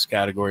way with this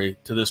category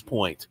to this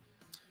point.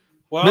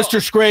 Well, Mr.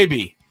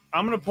 Skraby.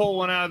 I'm going to pull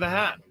one out of the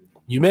hat.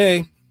 You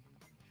may.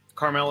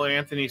 Carmelo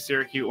Anthony,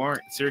 Syracuse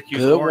Orange.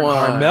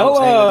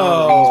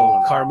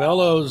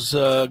 Carmelo's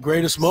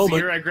greatest moment. The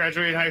year I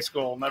graduated high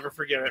school. I'll never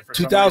forget it.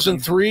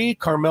 2003,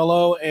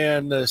 Carmelo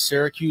and the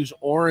Syracuse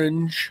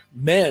Orange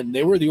men.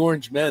 They were the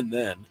Orange men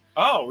then.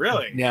 Oh,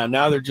 really? Yeah,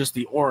 now they're just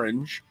the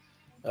Orange.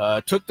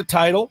 Took the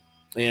title,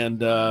 and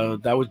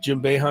that was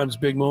Jim Boeheim's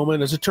big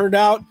moment. As it turned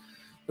out,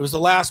 it was the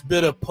last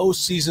bit of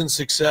postseason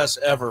success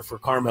ever for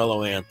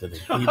Carmelo Anthony.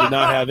 He did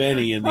not have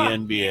any in the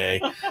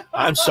NBA.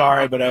 I'm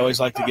sorry, but I always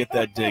like to get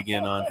that dig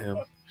in on him.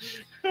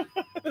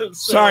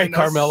 Sorry,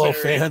 Carmelo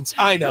fans.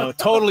 I know,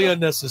 totally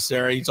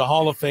unnecessary. He's a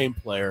Hall of Fame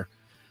player,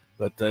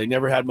 but he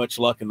never had much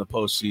luck in the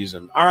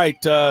postseason. All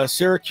right,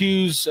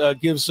 Syracuse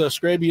gives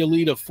Skraby a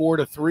lead of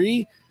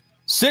 4-3.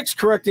 6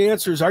 correct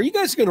answers. Are you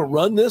guys going to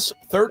run this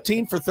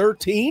 13 for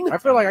 13? I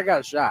feel like I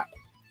got a shot.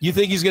 You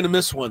think he's going to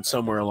miss one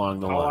somewhere along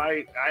the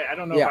line? I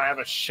don't know if I have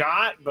a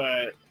shot,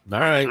 but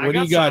all right. What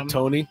do you got,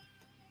 Tony?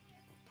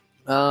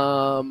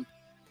 Tony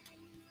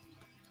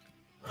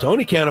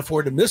can't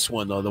afford to miss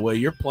one, though, the way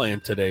you're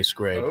playing today,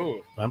 Skrabe.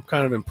 Oh. I'm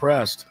kind of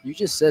impressed. You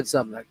just said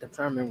something. I'm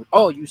trying to remember.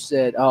 Oh,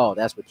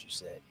 that's what you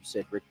said. You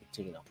said Rick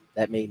Pitino.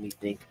 That made me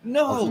think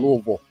of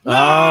Louisville. No.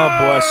 Oh,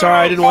 boy. Sorry,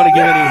 I didn't want to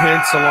give any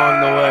hints along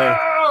the way.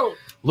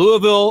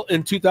 Louisville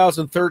in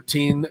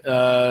 2013,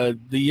 the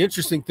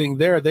interesting thing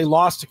there, they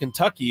lost to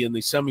Kentucky in the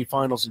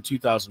semifinals in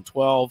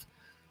 2012,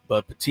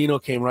 but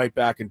Pitino came right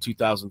back in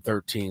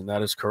 2013.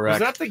 That is correct.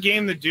 Was that the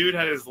game the dude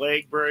had his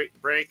leg break?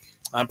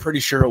 I'm pretty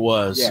sure it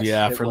was.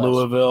 Yes, for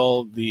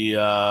Louisville, the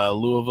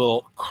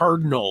Louisville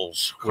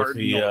Cardinals.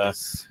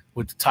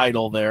 With the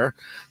title there.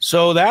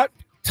 So that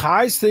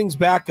ties things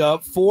back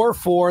up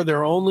 4-4. There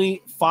are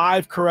only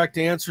 5 correct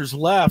answers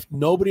left.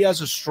 Nobody has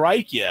a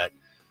strike yet.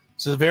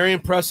 It's a very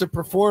impressive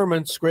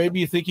performance. Skraby,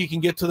 you think you can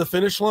get to the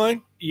finish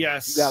line?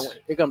 Yes.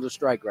 Here comes a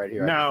strike right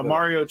here. No,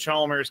 Mario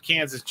Chalmers,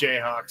 Kansas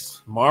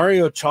Jayhawks.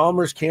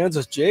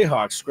 Kansas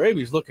Jayhawks.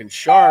 Skraby's looking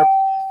sharp.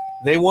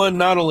 They won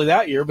not only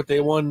that year, but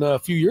they won a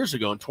few years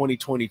ago in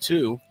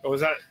 2022. Oh,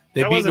 was that?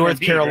 They beat North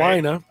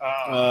Carolina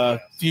right? a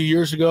few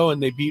years ago,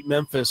 and they beat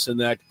Memphis in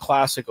that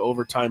classic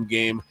overtime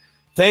game.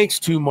 Thanks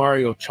to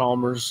Mario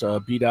Chalmers,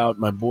 beat out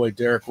my boy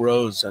Derrick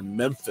Rose and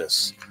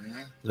Memphis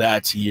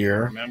that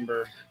year.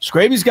 Remember,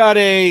 Skraby's got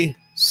a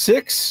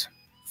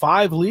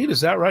 6-5 lead.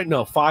 Is that right?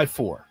 No,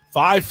 5-4.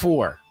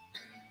 5-4.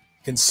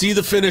 Can see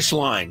the finish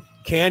line.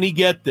 Can he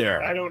get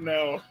there? I don't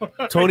know.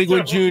 Tony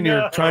Gwynn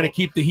Jr. trying to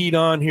keep the heat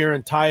on here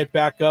and tie it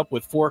back up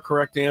with 4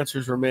 correct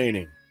answers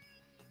remaining.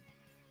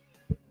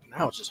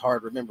 Now it's just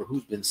hard to remember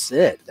who's been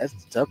said. That's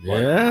the tough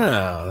part.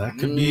 Yeah, that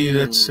could be.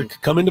 It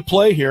could come into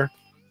play here.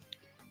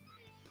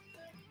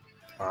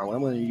 All right, what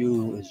I'm going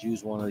to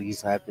use one of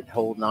these I've been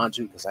holding on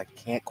to because I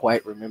can't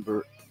quite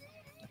remember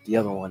if the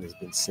other one has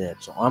been said.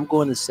 So I'm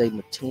going to say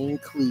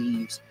Mateen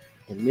Cleaves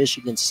in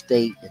Michigan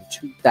State in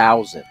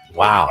 2000.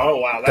 Wow. Oh,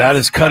 wow. That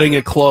is cutting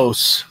it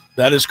close.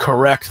 That is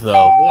correct, though.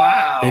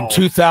 Wow. In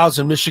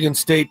 2000, Michigan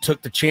State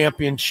took the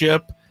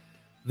championship.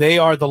 They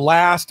are the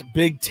last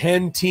Big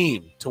Ten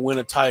team to win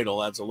a title.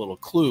 That's a little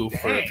clue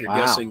for if you're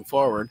guessing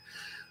forward.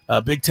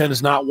 Big Ten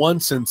has not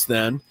won since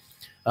then.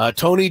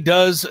 Tony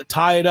does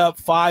tie it up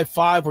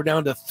 5-5. We're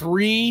down to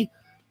 3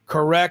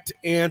 correct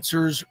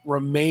answers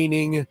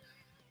remaining,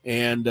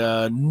 and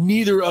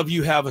neither of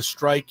you have a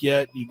strike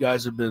yet. You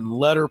guys have been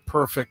letter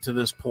perfect to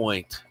this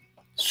point.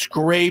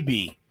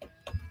 Skraby.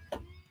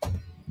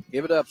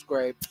 Give it up,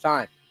 Scrape.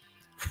 Time.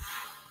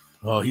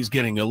 Oh, he's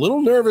getting a little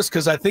nervous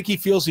because I think he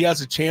feels he has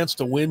a chance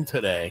to win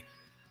today.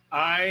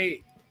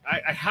 I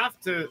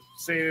have to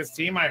say this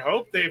team, I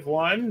hope they've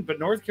won, but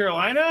North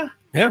Carolina?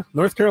 Yeah,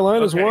 North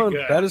Carolina's won.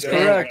 Good, that is good.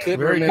 correct. I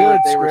Very remember good,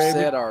 they were Skraby.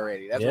 said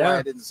already. That's why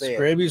I didn't say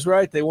Skraby's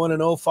right. They won in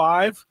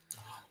 2005,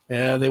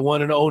 and they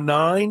won in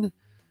 2009,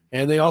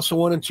 and they also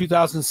won in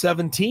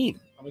 2017.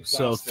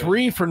 So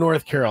 3 for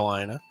North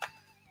Carolina.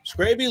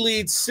 Skraby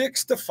leads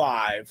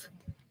 6-5.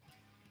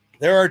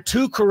 There are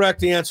 2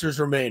 correct answers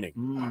remaining.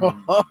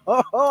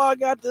 Oh, I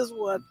got this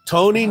one.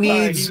 Tony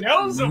needs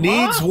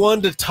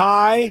one to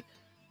tie,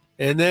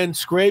 and then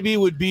Skraby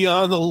would be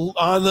on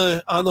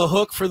the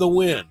hook for the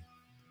win.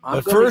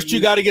 But first, you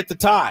got to get the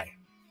tie.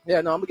 Yeah,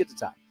 no, I'm gonna get the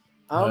tie.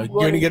 You're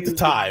gonna get the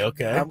tie,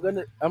 okay? I'm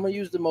gonna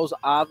use the most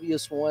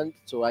obvious one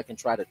so I can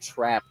try to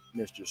trap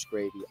Mr.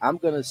 Skraby. I'm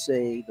gonna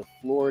say the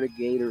Florida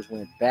Gators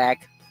went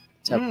back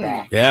to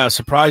back. Yeah,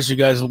 surprised you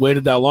guys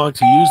waited that long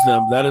to use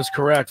them. That is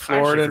correct.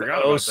 Florida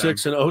in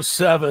 06 and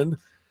 07.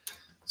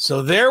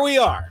 So there we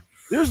are.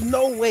 There's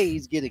no way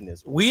he's getting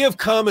this. We have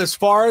come as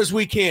far as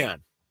we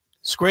can.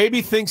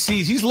 Skraby thinks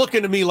he's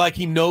looking at me like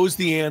he knows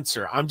the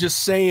answer. I'm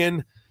just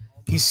saying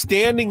he's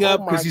standing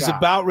up because he's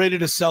about ready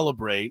to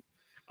celebrate.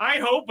 I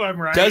hope I'm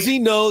right. Does he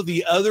know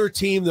the other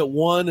team that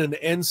won an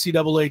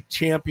NCAA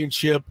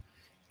championship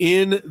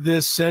in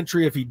this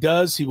century? If he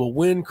does, he will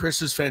win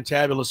Chris's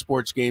Fantabulous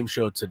Sports Game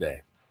Show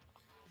today.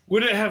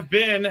 Would it have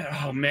been?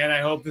 Oh, man, I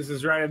hope this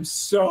is right. I'm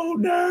so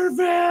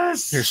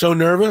nervous. You're so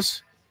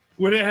nervous?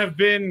 Would it have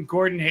been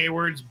Gordon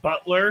Hayward's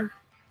Butler?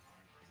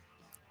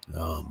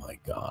 Oh, my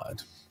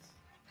God.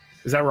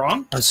 Is that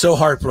wrong? I'm so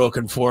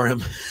heartbroken for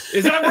him.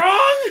 Is that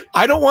wrong?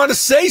 I don't want to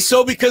say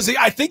so because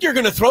I think you're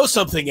going to throw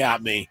something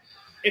at me.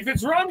 If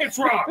it's wrong, it's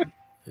wrong.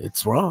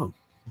 It's wrong.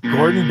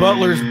 Gordon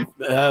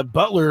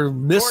Butler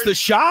missed the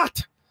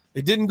shot.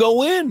 It didn't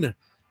go in.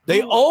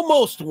 They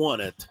almost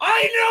won it.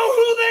 I know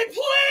who they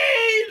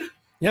played.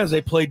 Yeah,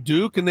 they played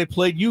Duke and they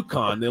played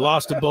UConn. They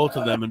lost to both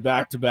of them in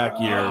back-to-back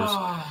years.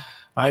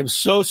 I'm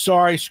so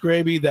sorry,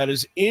 Skraby. That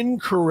is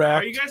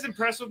incorrect. Are you guys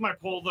impressed with my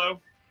poll,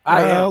 though?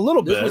 A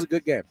little bit. This was a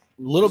good game. A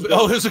little bit.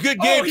 Oh, it was a good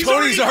game. Tony's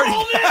already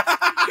called it.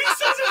 He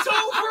says it's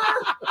over.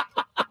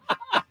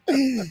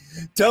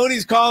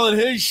 Tony's calling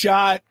his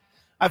shot.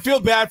 I feel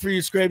bad for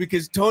you, Skraby,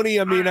 because Tony,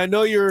 I mean, I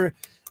know you're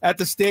at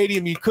the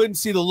stadium. You couldn't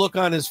see the look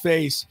on his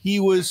face. He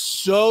was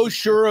so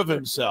sure of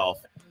himself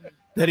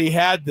that he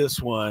had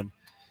this one.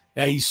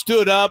 And he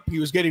stood up. He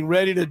was getting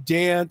ready to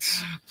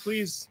dance.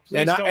 Please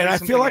and I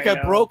feel like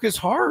I broke his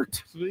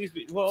heart. Please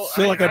I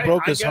feel like I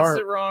broke his heart. I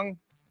guessed it wrong.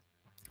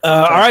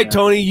 All right,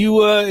 Tony,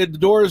 you the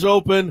door is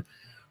open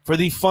for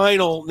the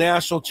final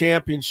national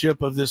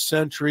championship of this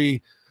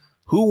century.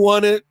 Who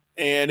won it?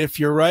 And if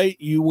you're right,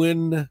 you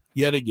win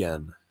yet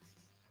again.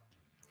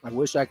 I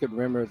wish I could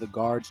remember the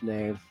guard's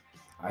name.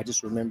 I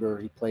just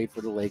remember he played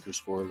for the Lakers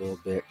for a little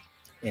bit,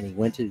 and he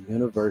went to the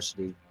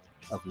University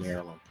of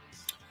Maryland.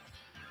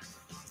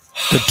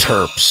 The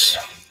Terps.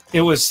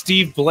 It was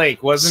Steve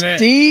Blake, wasn't it?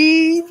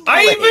 Steve Blake.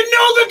 I even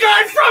know the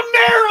guy from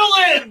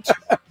Maryland.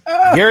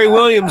 Gary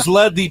Williams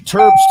led the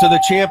Terps to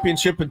the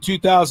championship in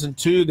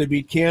 2002. They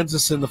beat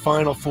Kansas in the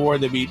Final Four.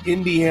 They beat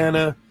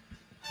Indiana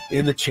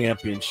in the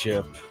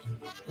championship.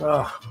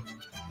 Oh.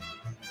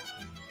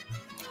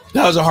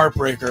 That was a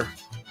heartbreaker.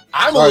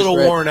 I'm a little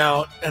worn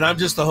out, and I'm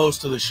just the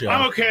host of the show.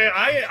 I'm okay.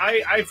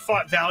 I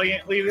fought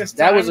valiantly this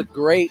time. That was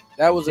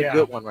a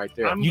good one right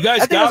there. You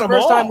guys I think got it was them the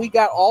first all. time we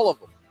got all of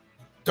them.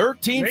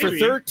 13 for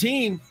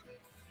 13.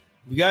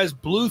 You guys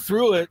blew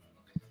through it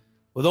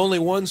with only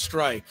one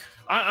strike.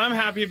 I'm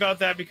happy about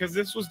that because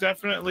this was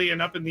definitely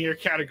an up in the air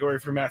category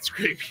for Matt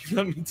Skraby.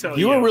 Let me tell you.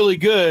 You were really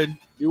good.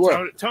 You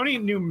were. Tony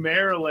knew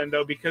Maryland,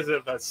 though, because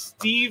of a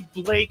Steve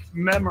Blake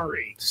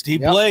memory. Steve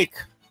Blake.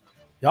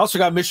 You also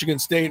got Michigan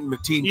State and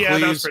McTean Yeah,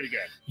 Cleaves. that was pretty good.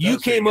 You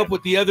came up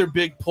with the other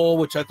big poll,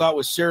 which I thought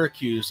was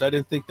Syracuse. I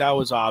didn't think that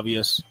was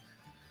obvious.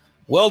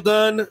 Well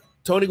done.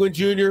 Tony Gwynn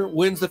Jr.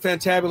 wins the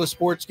Fantabulous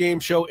Sports Game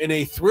Show in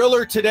a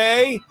thriller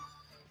today.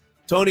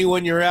 Tony,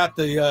 when you're at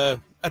the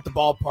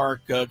ballpark,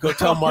 go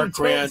tell Mark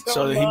Grant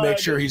so that he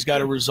makes sure he's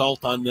got a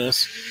result on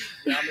this.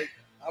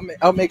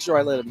 I'll make sure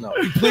I let him know.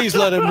 Please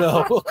let him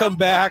know. We'll come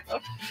back.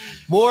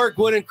 More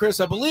Gwynn and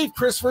Chris. I believe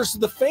Chris versus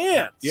the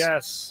fans.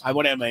 Yes. I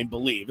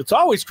believe. It's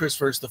always Chris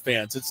versus the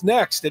fans. It's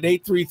next at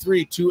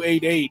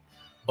 833-288-0973.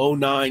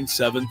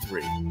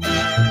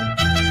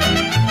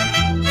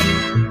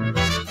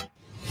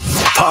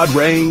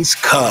 Padres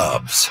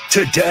Cubs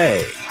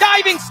today.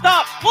 Diving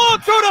stop, blown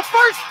through to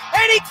first,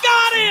 and he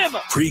got him.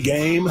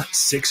 Pre-game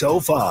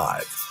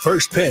 6:05.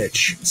 First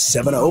pitch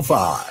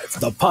 7:05.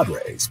 The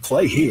Padres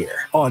play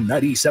here on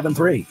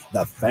 97.3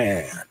 The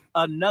Fan.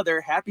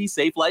 Another happy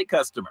Safe Light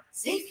customer.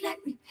 Safe Light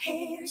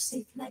Repair,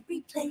 Safe Light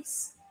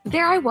Replace.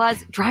 There I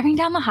was, driving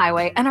down the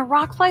highway, and a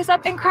rock flies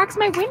up and cracks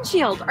my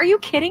windshield. Are you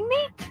kidding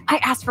me?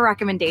 I asked for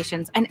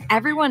recommendations, and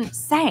everyone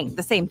sang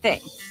the same thing.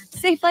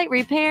 Safe Light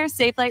Repair,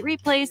 Safe Light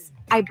Replace.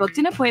 I booked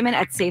an appointment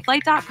at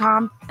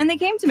safelight.com, and they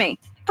came to me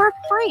for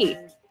free.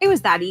 It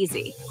was that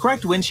easy.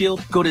 Cracked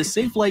windshield? Go to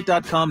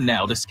safelight.com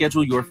now to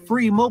schedule your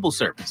free mobile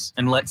service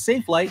and let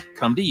Safe Light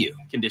come to you.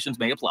 Conditions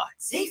may apply.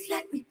 Safe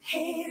Light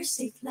Repair,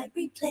 Safe Light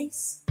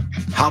Replace.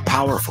 How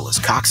powerful is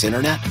Cox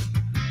Internet?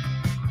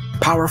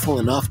 Powerful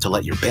enough to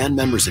let your band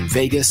members in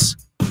Vegas,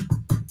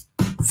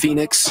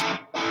 Phoenix,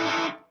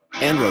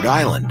 and Rhode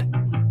Island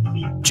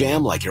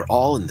jam like you're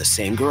all in the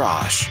same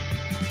garage.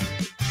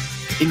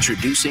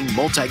 Introducing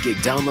multi-gig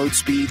download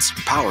speeds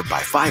powered by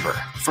fiber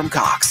from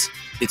Cox.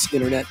 It's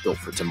internet built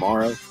for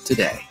tomorrow,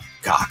 today.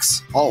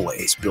 Cox,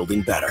 always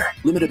building better.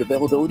 Limited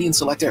availability in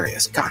select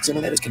areas. Cox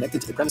Internet is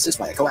connected to the premises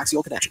via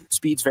coaxial connection.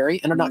 Speeds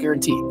vary and are not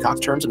guaranteed. Cox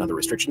terms and other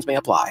restrictions may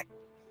apply.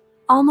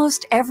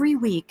 Almost every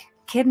week,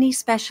 kidney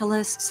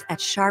specialists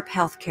at Sharp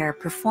Healthcare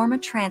perform a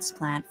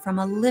transplant from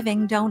a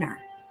living donor.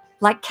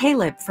 Like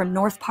Caleb from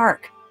North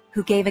Park,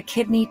 who gave a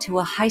kidney to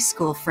a high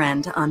school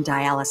friend on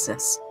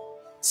dialysis.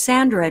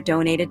 Sandra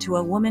donated to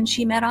a woman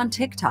she met on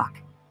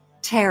TikTok.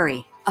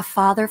 Terry, a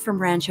father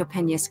from Rancho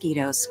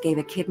Peñasquitos, gave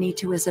a kidney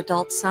to his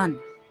adult son.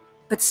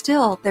 But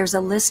still, there's a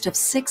list of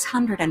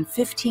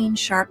 615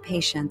 Sharp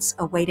patients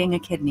awaiting a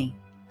kidney,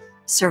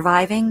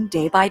 surviving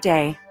day by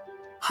day,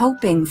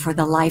 hoping for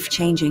the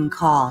life-changing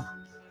call.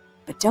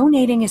 But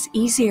donating is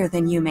easier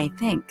than you may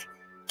think.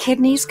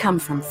 Kidneys come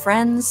from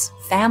friends,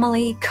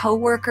 family,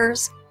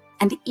 co-workers,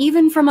 and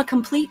even from a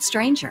complete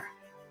stranger,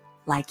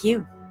 like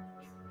you.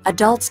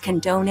 Adults can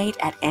donate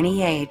at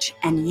any age,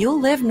 and you'll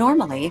live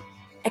normally,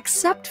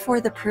 except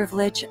for the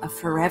privilege of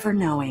forever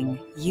knowing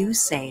you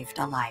saved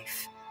a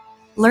life.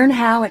 Learn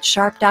how at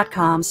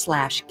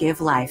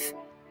sharp.com/givelife.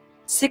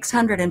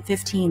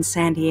 615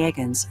 San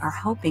Diegans are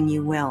hoping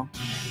you will.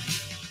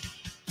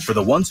 For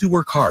the ones who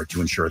work hard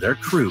to ensure their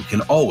crew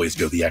can always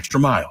go the extra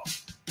mile,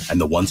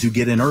 and the ones who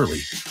get in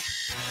early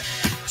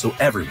so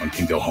everyone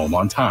can go home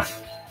on time,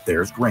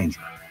 there's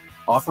Grainger,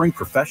 offering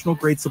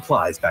professional-grade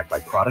supplies backed by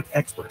product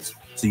experts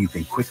so you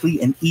can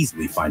quickly and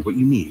easily find what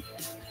you need.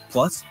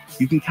 Plus,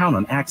 you can count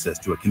on access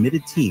to a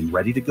committed team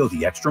ready to go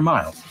the extra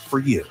mile for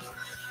you.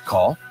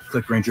 Call,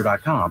 click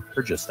Grainger.com,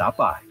 or just stop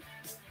by.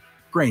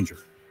 Grainger,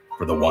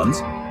 for the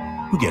ones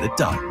who get it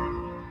done.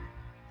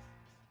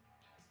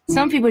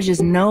 Some people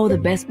just know the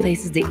best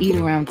places to eat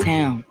around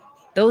town.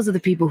 Those are the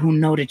people who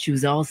know to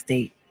choose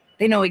Allstate.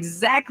 They know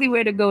exactly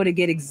where to go to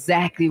get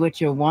exactly what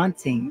you're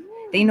wanting.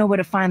 They know where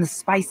to find the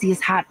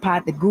spiciest hot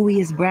pot, the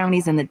gooeyest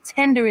brownies, and the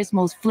tenderest,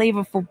 most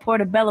flavorful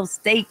portobello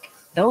steak.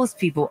 Those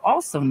people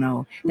also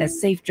know that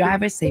safe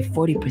drivers save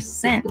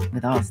 40%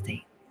 with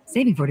Allstate.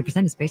 Saving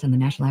 40% is based on the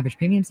national average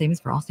premium savings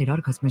for Allstate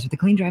auto customers with a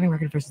clean driving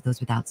record versus those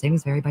without.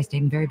 Savings vary by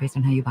state and vary based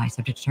on how you buy,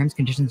 subject to terms,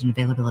 conditions, and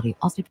availability.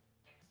 Allstate.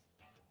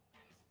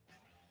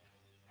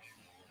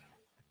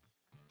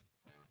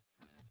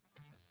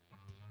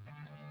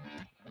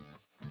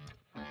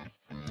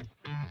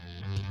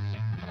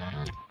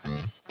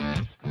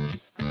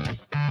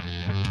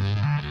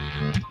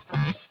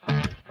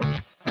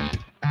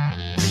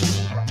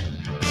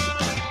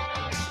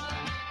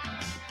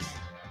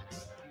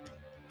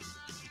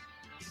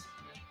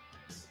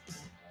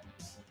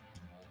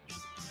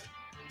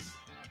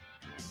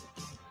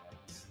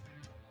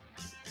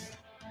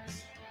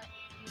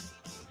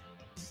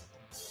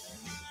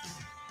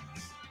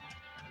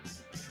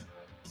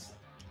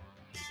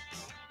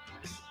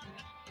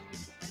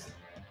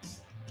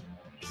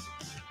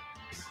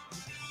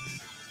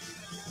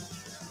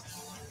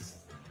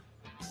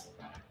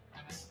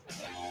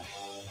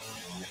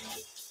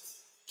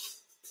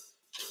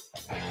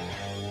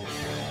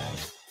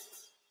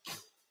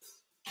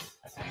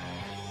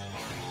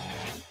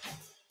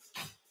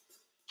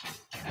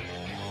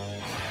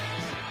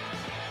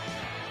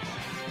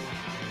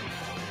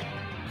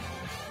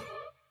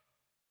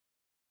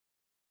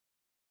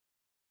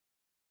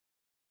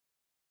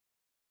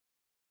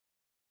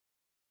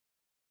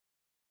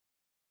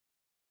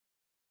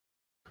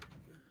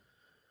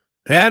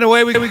 And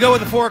away we go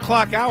with the 4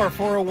 o'clock hour.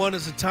 4:01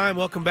 is the time.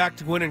 Welcome back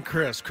to Gwynn and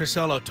Chris.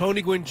 Crisello,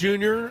 Tony Gwynn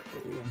Jr.,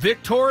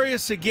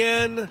 victorious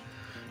again,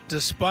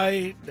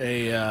 despite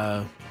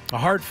a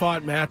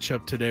hard-fought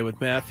matchup today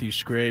with Matthew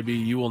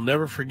Skraby. You will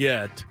never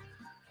forget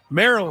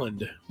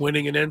Maryland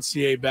winning an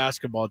NCAA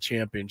basketball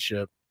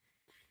championship.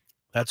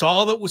 That's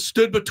all that was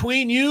stood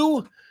between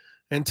you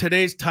and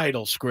today's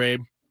title,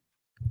 Skrabe.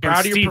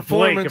 Proud of your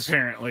performance. Blake,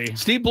 apparently.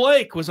 Steve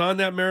Blake was on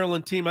that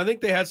Maryland team. I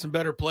think they had some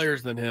better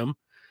players than him,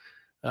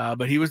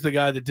 but he was the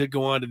guy that did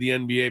go on to the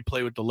NBA,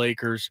 play with the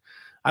Lakers.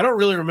 I don't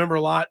really remember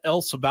a lot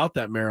else about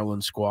that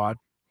Maryland squad,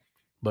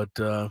 but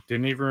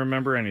didn't even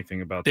remember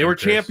anything about. They were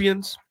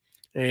champions.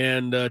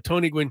 And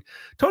Tony Gwynn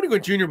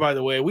Jr., by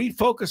the way, we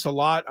focus a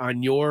lot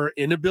on your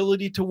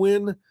inability to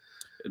win.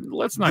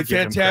 Let's not the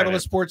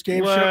Fantabulous Sports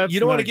Game Show. You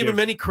don't want to give him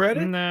any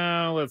credit?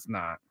 No, let's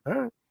not. All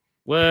right.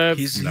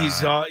 He's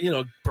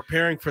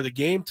preparing for the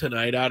game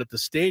tonight out at the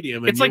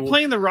stadium. It's like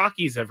playing the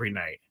Rockies every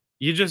night.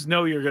 You just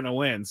know you're going to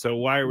win. So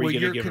why are we going to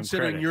give him credit? You're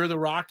considering you're the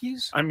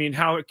Rockies? I mean,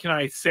 how can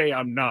I say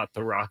I'm not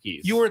the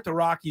Rockies? You weren't the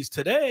Rockies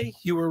today.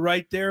 You were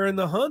right there in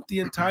the hunt the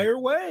entire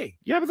way.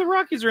 Yeah, but the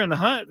Rockies are in the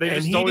hunt. They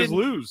just always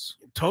lose.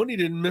 Tony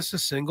didn't miss a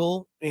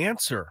single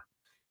answer.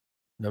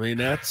 I mean,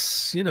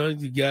 that's, you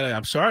got to,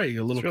 I'm sorry,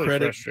 a little really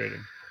credit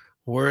frustrating.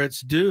 Where it's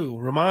due.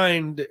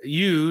 Remind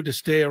you to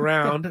stay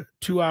around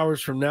 2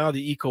 hours from now,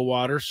 the Eco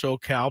Water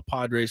SoCal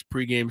Padres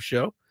pregame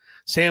show.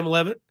 Sam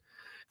Levitt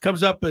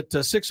comes up at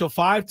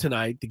 6:05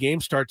 tonight. The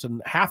game starts a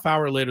half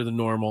hour later than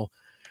normal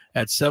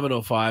at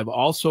 7:05.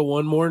 Also,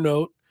 one more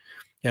note.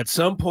 At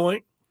some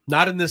point,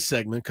 not in this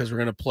segment because we're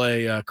going to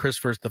play Chris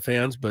First the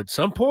Fans, but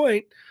some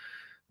point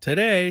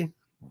today,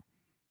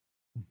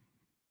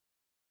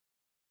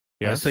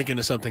 I was thinking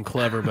of something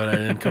clever, but I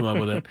didn't come up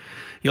with it.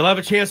 You'll have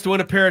a chance to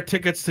win a pair of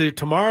tickets to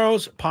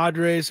tomorrow's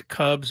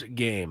Padres-Cubs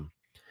game.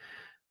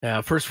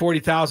 First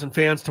 40,000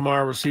 fans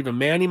tomorrow receive a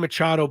Manny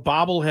Machado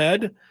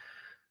bobblehead.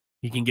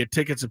 You can get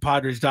tickets at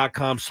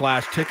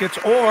Padres.com/tickets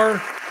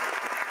or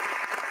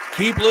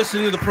keep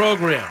listening to the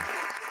program.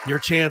 Your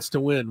chance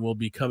to win will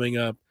be coming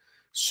up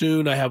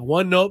soon. I have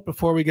one note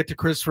before we get to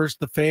Chris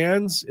First the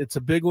Fans. It's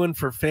a big one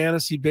for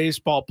fantasy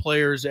baseball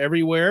players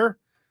everywhere.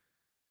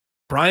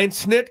 Brian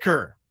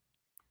Snitker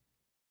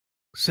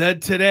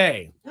said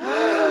today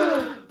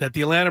that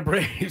the Atlanta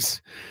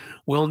Braves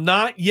will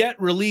not yet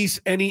release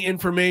any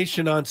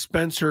information on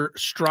Spencer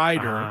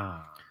Strider.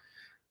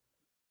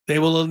 They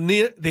will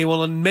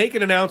make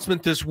an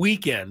announcement this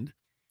weekend.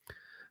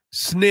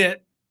 Snit,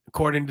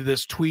 according to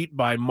this tweet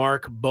by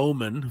Mark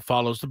Bowman, who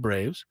follows the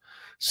Braves,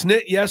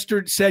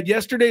 Snit said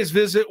yesterday's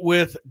visit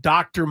with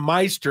Dr.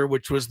 Meister,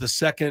 which was the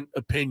second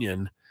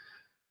opinion,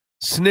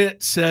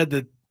 Snit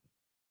said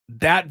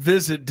that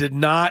visit did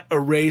not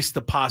erase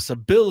the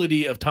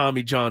possibility of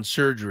Tommy John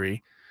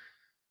surgery.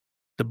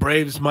 The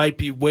Braves might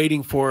be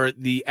waiting for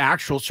the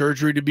actual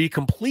surgery to be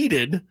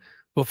completed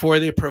before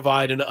they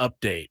provide an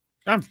update.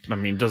 I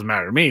mean, it doesn't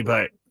matter to me,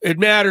 but it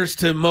matters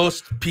to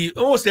most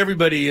people, almost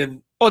everybody.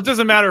 Well, it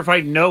doesn't matter if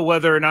I know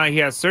whether or not he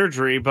has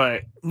surgery,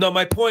 but no,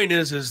 my point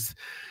is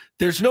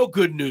there's no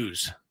good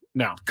news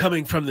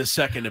coming from the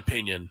second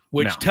opinion,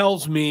 which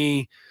tells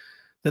me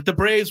that the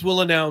Braves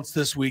will announce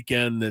this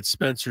weekend that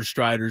Spencer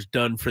Strider's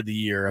done for the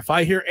year. If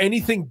I hear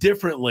anything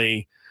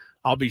differently,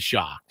 I'll be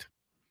shocked.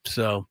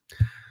 So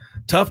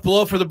tough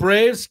blow for the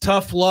Braves.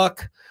 Tough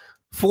luck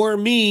for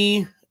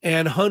me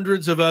and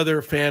hundreds of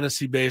other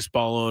fantasy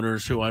baseball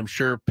owners who I'm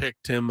sure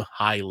picked him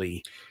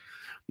highly.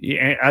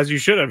 Yeah, as you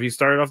should have. He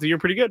started off the year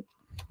pretty good.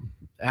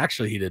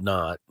 Actually, he did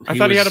not. I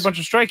thought he had a bunch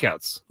of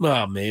strikeouts.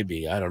 Well,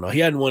 maybe. I don't know. He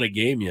hadn't won a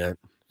game yet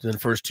in the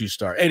first two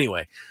starts.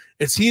 Anyway,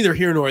 it's neither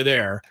here nor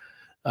there.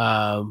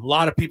 A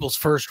lot of people's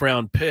first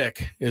round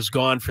pick is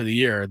gone for the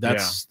year.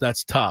 That's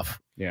tough.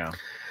 Yeah.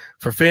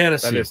 For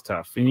fantasy. That is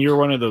tough. And you're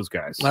one of those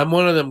guys. I'm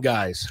one of them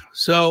guys.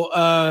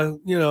 So,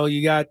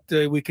 you got,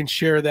 we can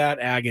share that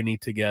agony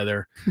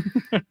together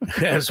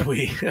as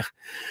we,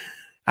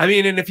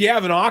 and if you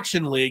have an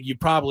auction league, you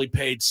probably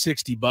paid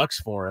 $60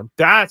 for him.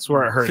 That's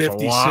where it hurts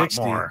 50, a lot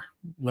 60. more.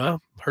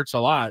 Well, hurts a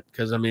lot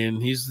because,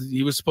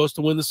 he was supposed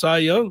to win the Cy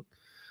Young.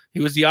 He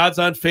was the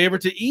odds-on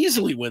favorite to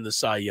easily win the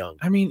Cy Young.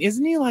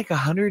 Isn't he like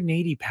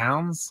 180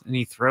 pounds and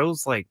he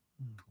throws like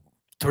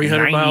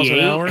 300 miles an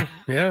hour?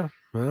 Yeah.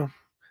 Well,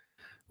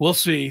 we'll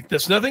see.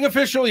 There's nothing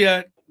official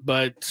yet,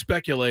 but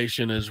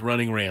speculation is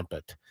running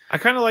rampant. I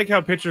kind of like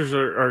how pitchers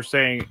are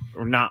saying,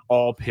 or not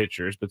all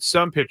pitchers, but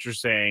some pitchers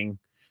saying,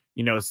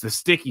 it's the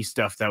sticky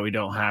stuff that we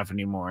don't have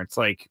anymore. It's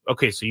like,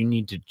 okay, so you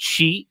need to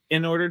cheat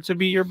in order to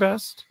be your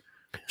best.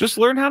 Just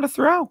learn how to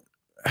throw.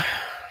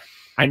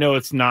 I know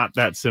it's not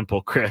that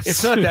simple, Chris.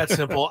 It's not that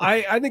simple.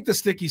 I think the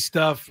sticky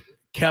stuff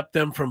kept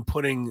them from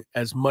putting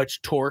as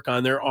much torque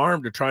on their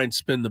arm to try and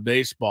spin the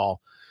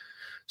baseball.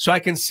 So I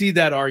can see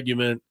that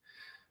argument,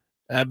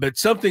 but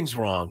something's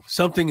wrong.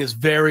 Something is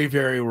very,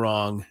 very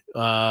wrong.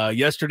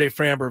 Yesterday,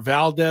 Framber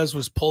Valdez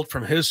was pulled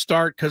from his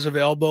start because of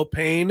elbow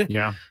pain.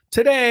 Yeah.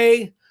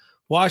 Today,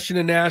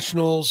 Washington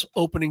Nationals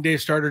opening day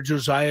starter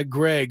Josiah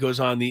Gray goes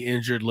on the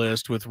injured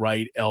list with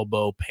right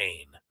elbow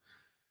pain.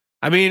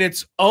 I mean,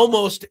 it's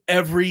almost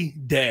every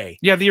day.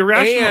 Yeah, the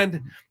irrational.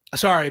 And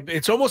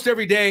it's almost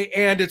every day,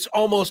 and it's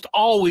almost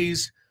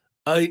always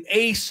an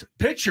ace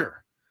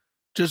pitcher.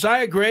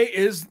 Josiah Gray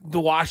is the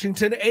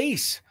Washington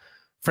ace.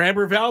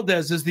 Framber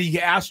Valdez is the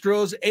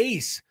Astros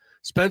ace.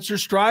 Spencer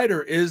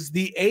Strider is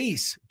the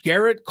ace.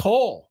 Garrett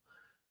Cole.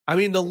 I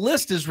mean, the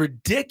list is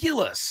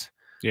ridiculous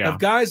of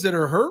guys that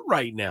are hurt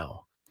right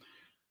now.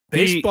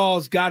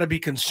 Baseball's got to be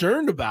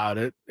concerned about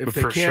it. If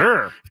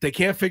they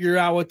can't figure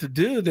out what to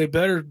do, they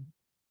better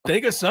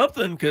think of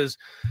something because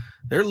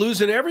they're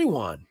losing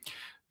everyone.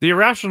 The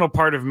irrational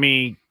part of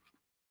me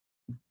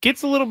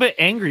gets a little bit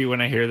angry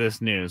when I hear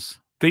this news.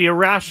 The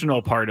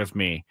irrational part of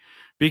me,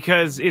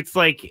 because it's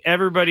like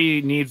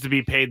everybody needs to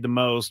be paid the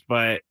most,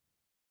 but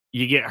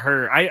you get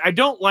hurt. I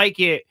don't like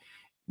it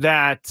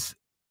that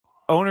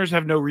owners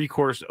have no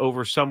recourse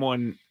over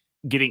someone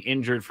getting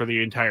injured for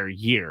the entire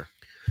year.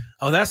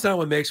 Oh, that's not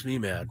what makes me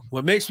mad.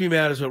 What makes me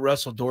mad is what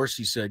Russell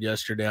Dorsey said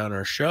yesterday on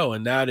our show,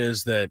 and that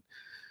is that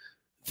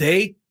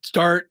they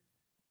start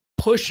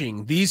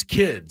pushing these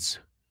kids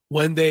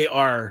when they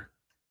are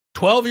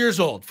 12 years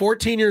old,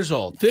 14 years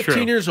old,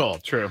 15 years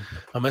old. True.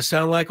 I'm going to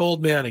sound like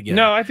old man again.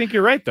 No, I think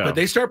you're right, though. But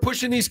they start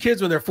pushing these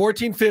kids when they're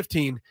 14,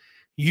 15.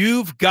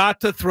 You've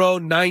got to throw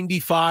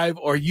 95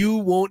 or you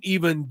won't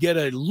even get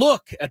a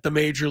look at the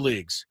major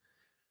leagues.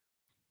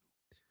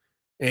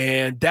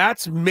 And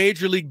that's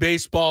Major League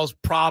Baseball's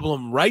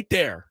problem right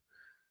there.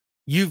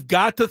 You've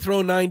got to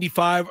throw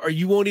 95 or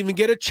you won't even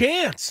get a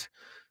chance.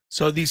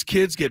 So these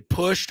kids get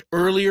pushed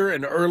earlier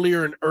and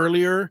earlier and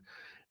earlier.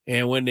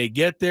 And when they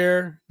get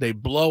there, they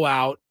blow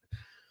out.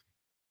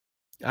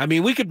 I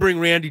mean, we could bring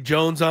Randy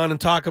Jones on and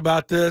talk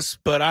about this,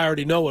 but I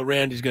already know what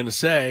Randy's going to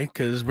say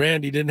because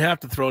Randy didn't have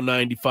to throw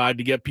 95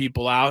 to get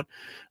people out.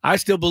 I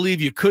still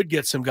believe you could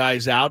get some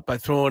guys out by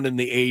throwing in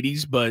the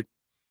 80s, but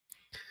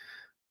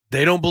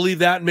they don't believe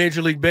that in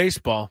Major League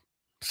Baseball.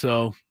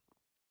 So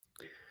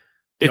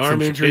the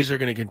arm injuries are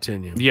going to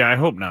continue. Yeah, I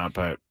hope not,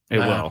 but it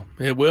will.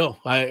 It will.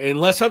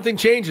 Unless something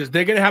changes,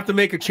 they're going to have to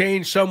make a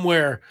change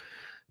somewhere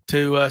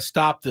to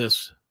stop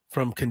this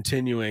from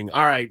continuing.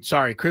 All right.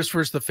 Sorry. Chris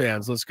versus the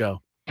fans. Let's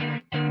go.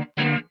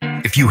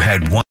 If you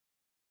had one.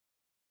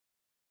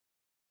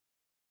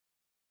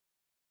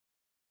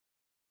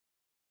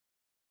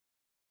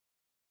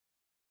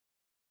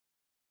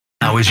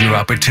 Now is your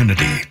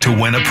opportunity to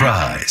win a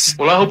prize.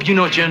 Well, I hope you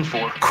know what you're in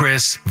for.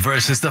 Chris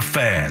versus the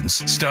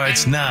fans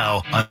starts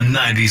now on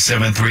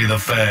 97.3 The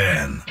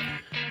Fan.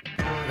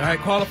 All right,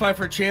 qualify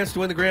for a chance to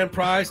win the grand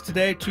prize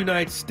today.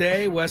 2-night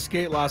stay,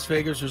 Westgate, Las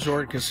Vegas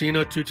Resort and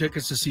Casino. 2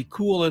 tickets to see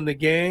Kool and the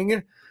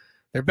Gang.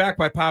 They're backed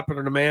by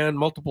popular demand,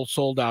 multiple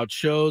sold-out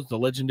shows. The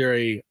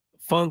legendary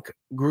funk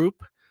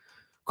group,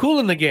 Kool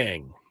and the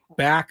Gang,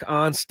 back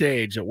on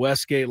stage at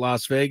Westgate,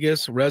 Las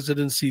Vegas.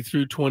 Residency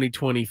through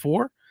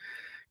 2024.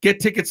 Get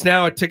tickets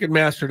now at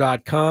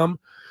Ticketmaster.com.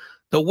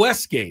 The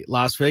Westgate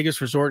Las Vegas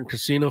Resort and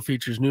Casino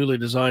features newly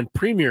designed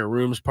premier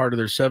rooms, part of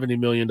their $70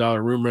 million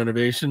room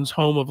renovations,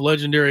 home of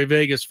legendary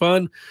Vegas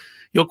fun.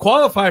 You'll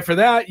qualify for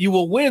that. You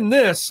will win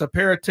this, a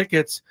pair of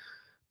tickets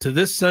to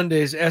this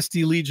Sunday's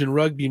SD Legion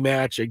rugby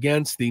match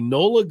against the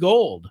NOLA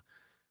Gold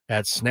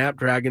at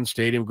Snapdragon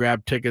Stadium.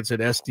 Grab tickets at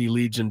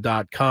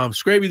SDLegion.com.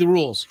 Skraby, the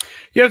rules.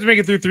 You have to make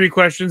it through 3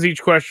 questions.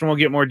 Each question will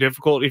get more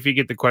difficult. If you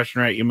get the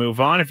question right, you move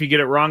on. If you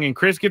get it wrong and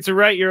Chris gets it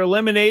right, you're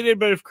eliminated.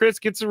 But if Chris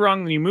gets it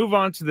wrong, then you move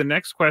on to the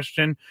next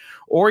question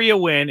or you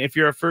win. If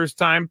you're a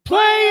first-time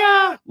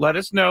player, let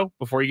us know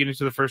before you get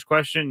into the first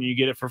question. You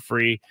get it for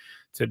free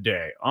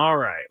today. All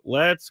right,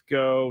 let's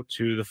go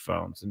to the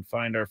phones and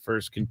find our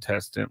first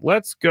contestant.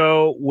 Let's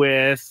go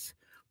with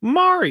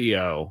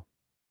Mario.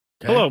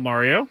 Okay. Hello,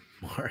 Mario.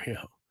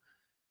 Mario.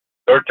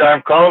 Third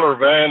time caller,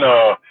 man.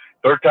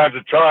 Third time's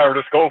a charm.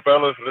 Let's go,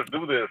 fellas. Let's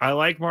do this. I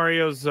like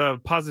Mario's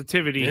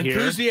positivity here.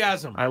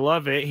 Enthusiasm. I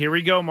love it. Here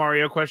we go,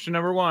 Mario. Question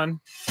number 1.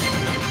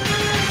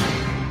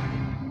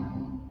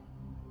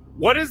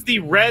 What is the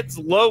Reds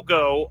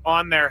logo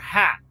on their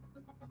hat?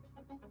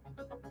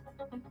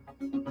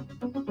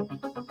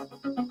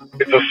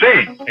 It's a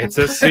C. It's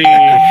a C.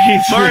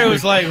 Mario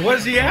was like, what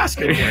is he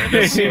asking here?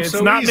 It's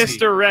so not easy.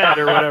 Mr. Red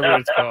or whatever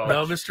it's called.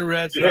 No, Mr.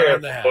 Red's not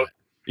on the hat.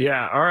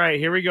 Yeah. All right.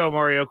 Here we go,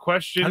 Mario.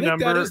 Question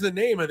number. That is the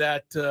name of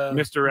that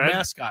Mr. Red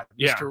mascot.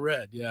 Yeah. Mr.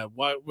 Red. Yeah.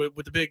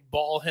 With the big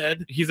ball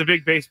head. He's a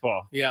big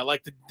baseball. Yeah.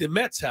 Like the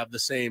Mets have the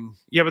same.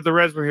 Yeah, but the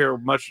Reds were here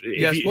much.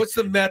 Yes. What's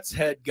the Mets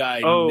head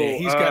guy? Oh,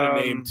 name? He's got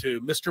a name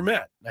too. Mr.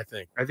 Met, I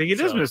think. I think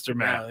it is Mr.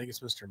 Met. Yeah, I think it's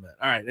Mr. Met.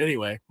 All right.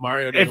 Anyway,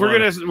 Mario. If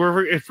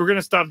we're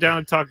gonna stop down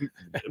and talk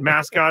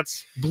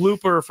mascots,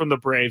 blooper from the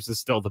Braves is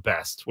still the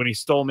best. When he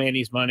stole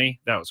Manny's money,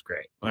 that was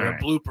great. I'm a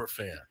blooper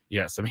fan.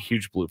 Yes, I'm a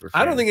huge blooper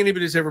fan. I don't think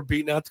anybody's ever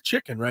beaten out the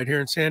chicken right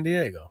here in San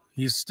Diego.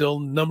 He's still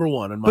number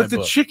 1 in my book. But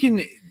the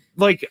chicken,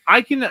 like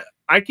I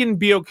can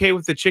be okay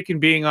with the chicken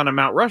being on a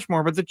Mount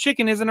Rushmore, but the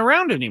chicken isn't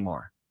around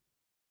anymore.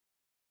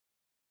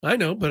 I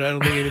know, but I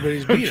don't think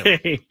anybody's beat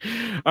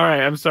him. All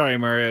right, I'm sorry,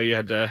 Mario. You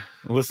had to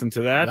listen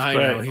to that. I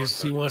know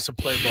he wants to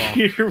play ball.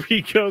 Here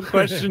we go.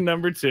 Question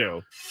number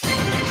 2.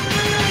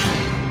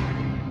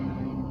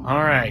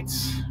 All right.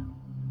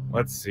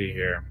 Let's see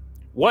here.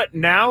 What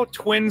now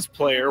Twins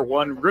player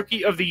won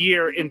Rookie of the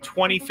Year in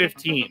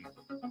 2015?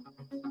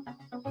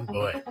 Oh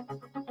boy.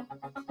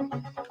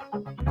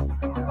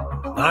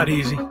 Not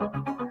easy.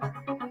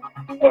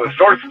 Oh, the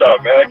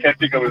shortstop, man. I can't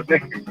think of his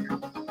name.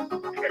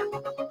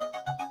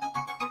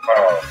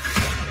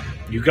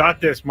 You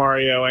got this,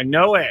 Mario. I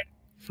know it.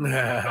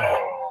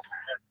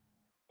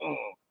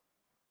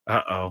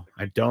 Uh-oh.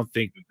 I don't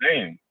think...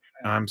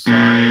 I'm sorry.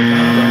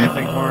 I don't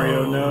think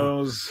Mario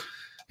knows.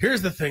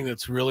 Here's the thing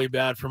that's really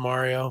bad for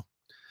Mario.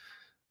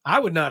 I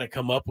would not have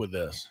come up with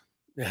this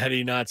had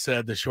he not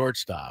said the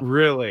shortstop.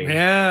 Really?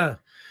 Yeah.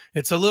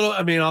 It's a little,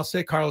 I mean, I'll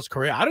say Carlos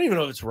Correa. I don't even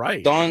know if it's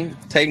right. Don't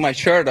take my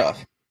shirt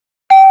off.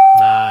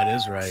 Nah, it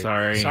is right.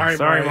 Sorry,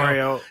 Mario.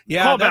 Mario.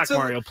 Yeah, Call back,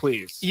 Mario,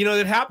 please. You know,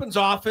 it happens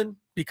often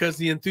because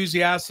the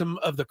enthusiasm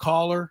of the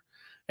caller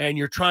and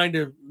you're trying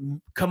to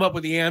come up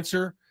with the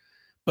answer.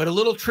 But a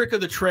little trick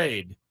of the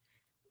trade.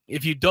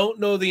 If you don't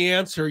know the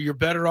answer, you're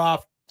better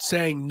off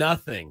saying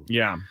nothing.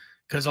 Yeah.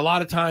 Because a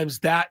lot of times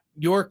that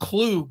your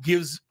clue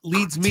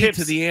leads me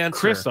to the answer.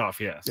 Chris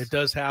off, yes. It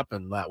does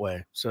happen that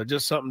way. So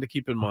just something to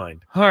keep in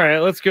mind. All right,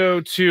 let's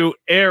go to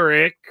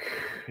Eric.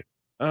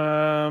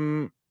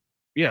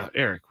 Yeah,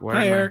 Eric.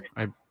 Hi, Eric.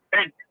 Hey,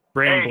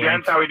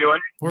 gents, how we doing?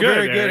 We're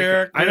very good,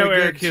 Eric. I know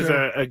Very Eric good, is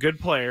sir. a good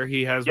player.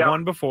 He has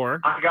won before.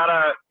 I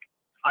gotta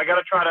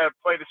try to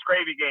play the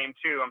Skraby game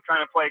too. I'm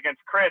trying to play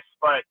against Chris,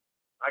 but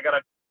I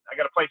gotta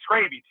play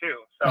Skraby too.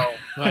 So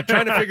I'm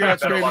trying to figure out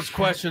Skraby's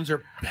questions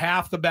are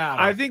half the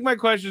battle. I think my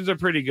questions are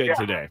pretty good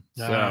today.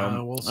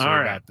 So we'll see all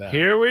right, about that.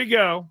 here we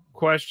go.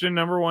 Question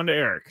number 1 to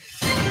Eric.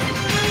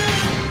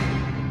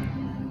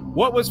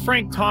 What was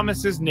Frank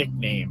Thomas's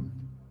nickname?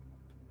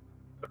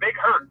 the Big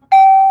Hurt.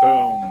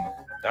 Boom.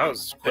 That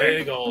was quick.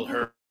 Big old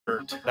Hurt.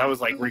 That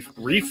was like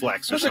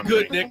reflex or That's something. a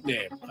good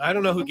nickname. I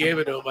don't know who gave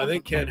it to him. I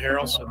think Ken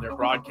Harrelson, their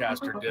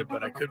broadcaster, did,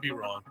 but I could be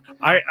wrong.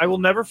 I will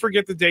never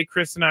forget the day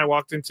Chris and I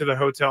walked into the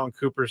hotel in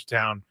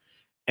Cooperstown,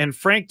 and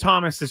Frank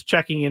Thomas is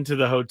checking into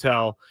the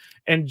hotel,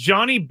 and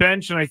Johnny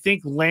Bench and I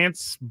think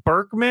Lance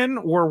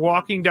Berkman were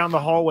walking down the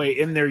hallway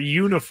in their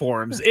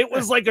uniforms. It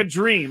was like a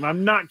dream.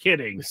 I'm not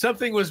kidding.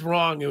 Something was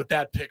wrong with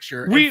that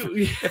picture.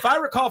 If I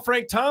recall,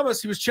 Frank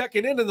Thomas, he was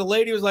checking in, and the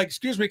lady was like,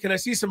 "Excuse me, can I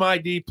see some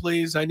ID,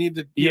 please? I need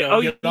to get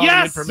all the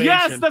information."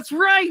 Yes, that's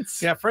right.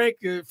 Yeah, Frank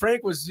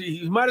was.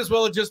 He might as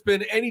well have just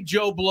been any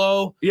Joe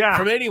Blow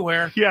from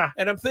anywhere. Yeah,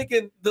 and I'm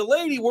thinking the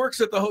lady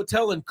works at the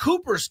hotel in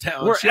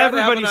Cooperstown, where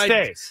everybody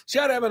stays. She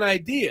had to have an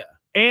idea,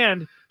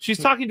 and she's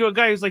talking to a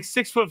guy who's like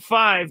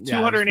 6'5",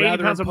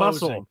 280 pounds of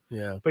muscle.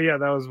 Yeah. But yeah,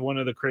 that was one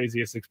of the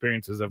craziest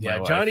experiences of my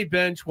life. Johnny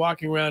Bench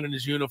walking around in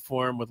his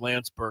uniform with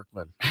Lance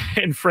Berkman.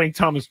 And Frank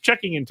Thomas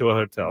checking into a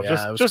hotel.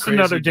 Yeah, just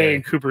another day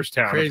in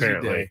Cooperstown, crazy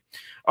apparently. Day.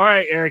 All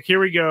right, Eric, here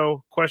we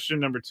go. Question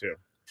number 2.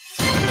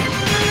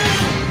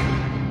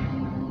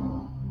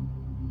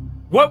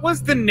 What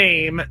was the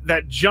name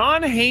that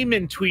John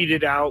Heyman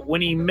tweeted out when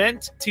he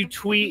meant to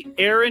tweet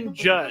Aaron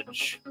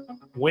Judge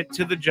went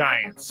to the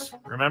Giants?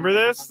 Remember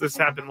this? This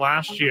happened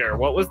last year.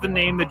 What was the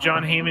name that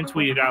John Heyman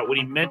tweeted out when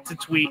he meant to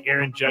tweet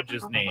Aaron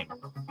Judge's name?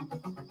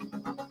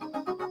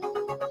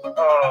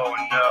 Oh,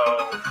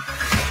 no.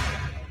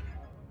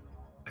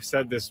 I've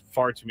said this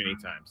far too many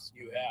times.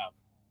 You have.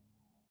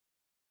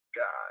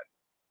 God.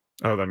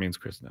 Oh, that means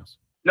Chris knows.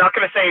 Not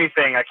going to say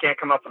anything. I can't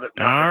come up with it.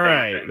 All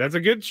right. That's a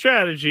good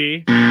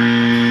strategy.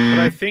 But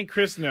I think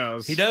Chris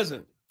knows. He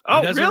doesn't. Oh,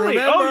 He doesn't really?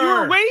 remember. Oh, you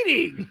were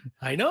waiting.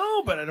 I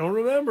know, but I don't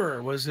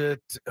remember. Was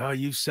it? Oh,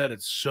 you've said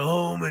it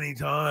so many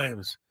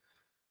times.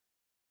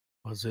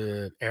 Was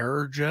it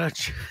Error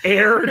Judge?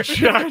 Error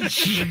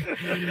Judge.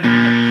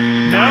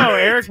 No,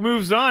 Eric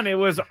moves on. It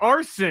was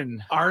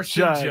Arson.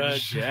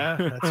 Judge. Yeah,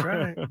 that's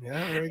right.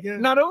 Yeah, very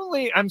good. Not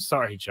only, I'm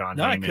sorry, John.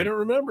 No, I Heyman. couldn't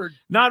remember.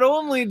 Not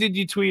only did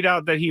you tweet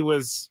out that he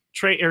was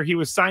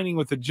signing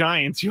with the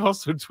Giants, you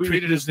also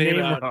tweeted his name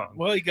out wrong.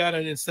 Well, he got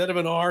instead of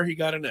an R, he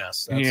got an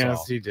S. That's yes,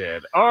 all. he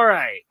did. All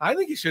right. I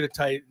think he should have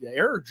typed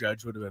Error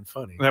Judge. Would have been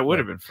funny. That would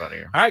have been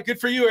funnier. All right, good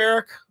for you,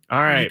 Eric.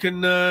 All right, you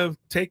can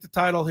take the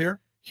title here.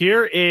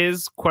 Here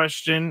is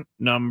question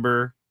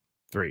number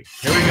 3.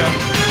 Here we go.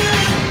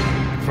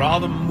 For all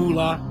the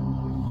moolah.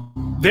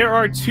 There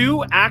are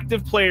 2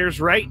 active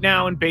players right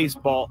now in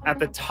baseball at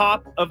the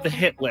top of the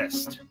hit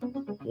list.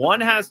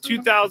 One has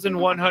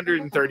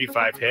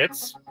 2,135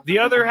 hits. The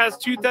other has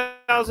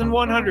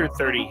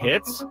 2,130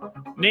 hits.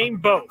 Name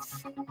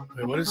both.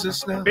 Wait, what is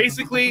this now?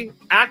 Basically,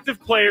 active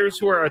players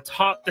who are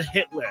atop the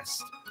hit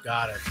list.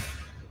 Got it.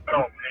 Oh,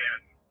 man.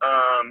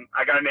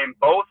 I got to name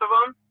both of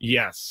them?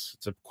 Yes.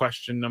 It's a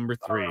question number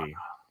 3.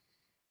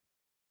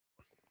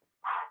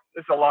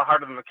 This is a lot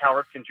harder than the Cal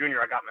Ripken Jr.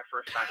 I got my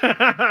first time.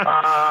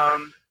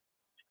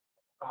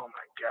 Oh,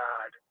 my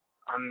God.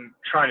 I'm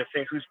trying to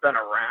think who's been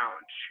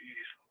around.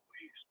 Jeez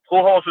Louise.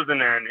 Pujols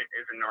isn't around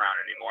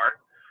anymore.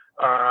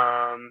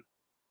 I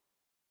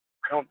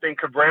don't think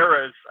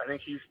Cabrera is. I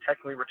think he's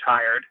technically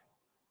retired.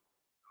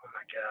 Oh,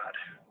 my God.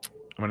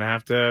 I'm going to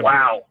have to...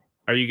 Wow.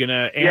 Are you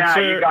gonna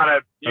answer? Yeah,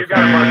 you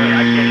gotta buzz me.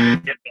 I can't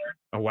even get there.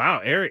 Oh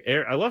wow, Eric!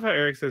 I love how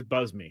Eric says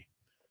 "buzz me."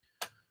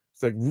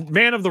 the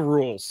man of the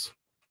rules.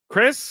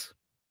 Chris?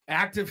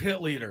 Active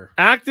hit leader.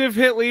 Active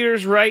hit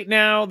leaders right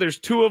now. There's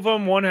two of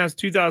them. One has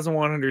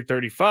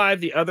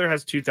 2,135. The other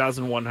has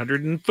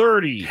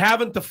 2,130.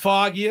 Haven't the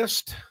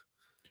foggiest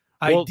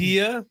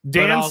idea.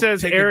 Dan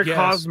says Eric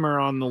Hosmer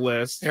on the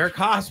list. Eric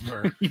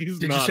Hosmer. Did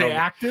you say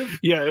active?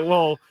 Yeah.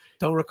 Well,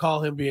 don't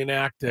recall him being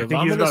active. I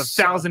think he's about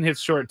 1,000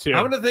 hits short too.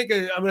 I'm gonna think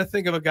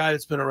of a guy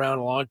that's been around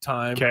a long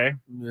time. Okay.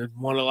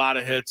 Won a lot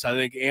of hits. I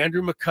think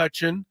Andrew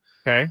McCutchen.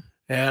 Okay.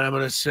 And I'm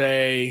gonna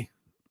say.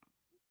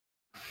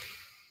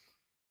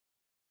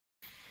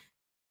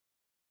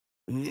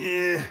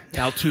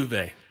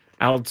 Altuve.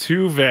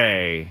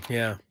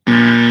 Yeah.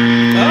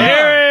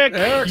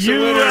 Eric,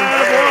 you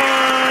have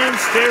won.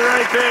 Stay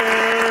right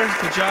there.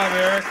 Good job,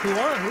 Eric.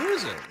 Who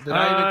is it? Did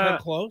I even come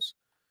close?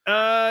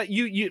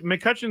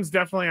 McCutcheon's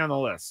definitely on the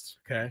list.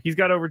 Okay. He's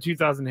got over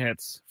 2,000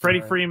 hits. Freddie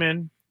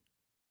Freeman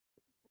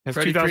has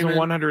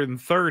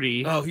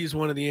 2,130. Oh, he's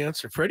one of the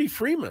answer. Freddie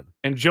Freeman.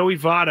 And Joey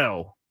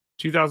Votto,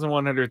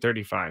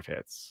 2,135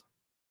 hits.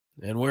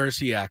 And where is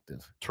he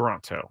active?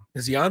 Toronto.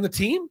 Is he on the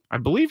team? I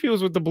believe he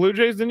was with the Blue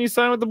Jays. Didn't he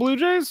sign with the Blue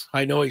Jays?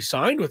 I know he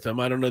signed with them.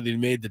 I don't know that he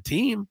made the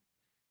team.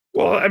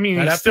 Well, I mean,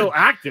 he's still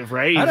active,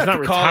 right? He's not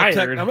retired.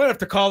 I'm going to have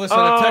to call this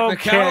on a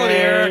technicality,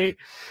 Eric.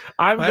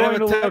 I'm going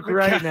to look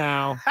right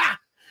now.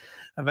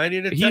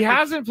 He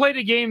hasn't played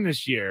a game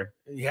this year.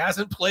 He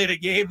hasn't played a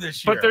game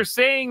this year. But they're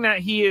saying that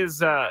he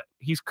is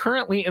he's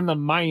currently in the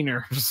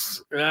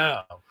minors.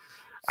 Oh.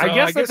 I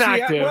guess that's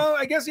active.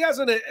 I guess he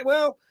hasn't.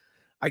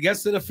 I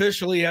guess that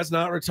officially he has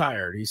not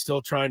retired. He's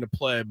still trying to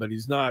play, but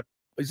he's not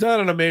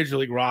on a major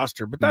league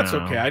roster. But that's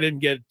okay. I didn't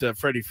get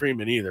Freddie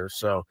Freeman either,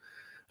 so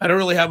I don't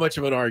really have much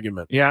of an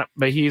argument. Yeah,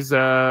 but he's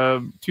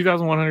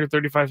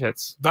 2,135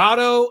 hits.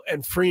 Votto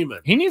and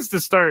Freeman. He needs to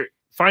start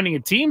finding a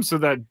team so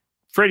that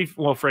Freddie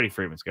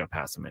Freeman's going to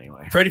pass him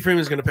anyway. Freddie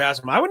Freeman's going to pass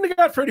him. I wouldn't have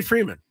got Freddie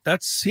Freeman.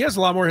 He has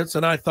a lot more hits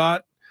than I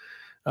thought.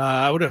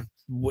 I would have,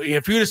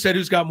 if you would have said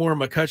who's got more,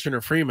 McCutchen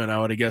or Freeman, I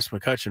would have guessed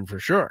McCutchen for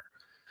sure.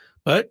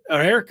 But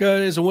Eric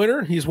is a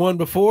winner. He's won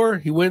before.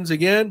 He wins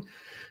again.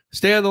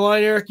 Stay on the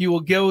line, Eric. You will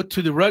go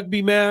to the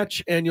rugby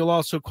match, and you'll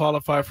also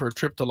qualify for a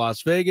trip to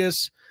Las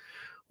Vegas.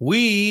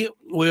 We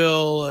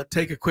will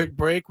take a quick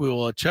break. We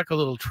will check a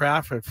little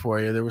traffic for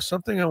you. There was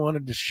something I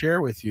wanted to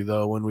share with you,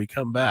 though, when we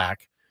come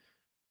back.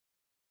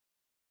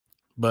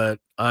 But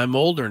I'm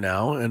older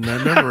now, and my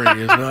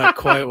memory is not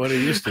quite what it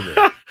used to be.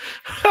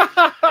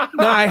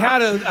 No, I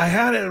had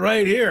it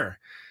right here.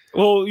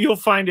 Well, you'll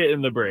find it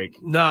in the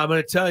break. No, I'm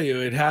going to tell you,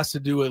 it has to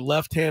do with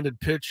left-handed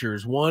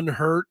pitchers, one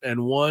hurt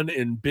and one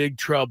in big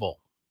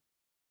trouble.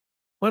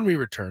 When we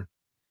return.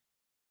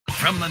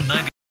 From the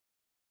 90s.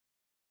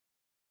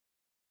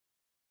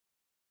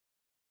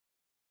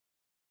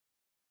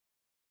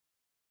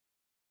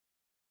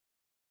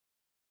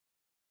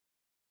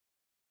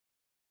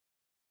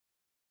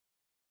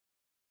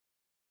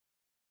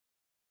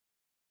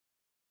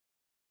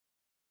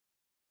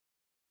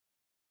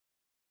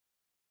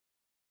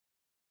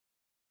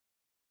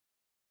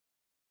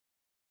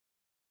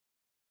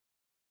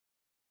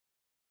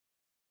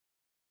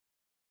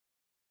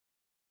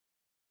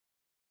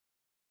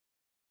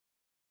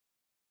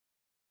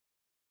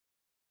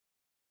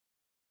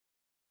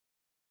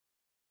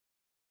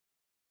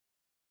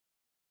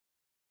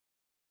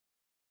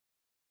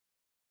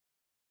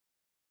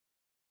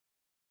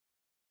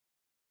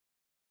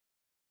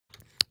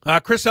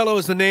 Chris Ello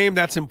is the name.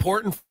 That's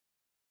important.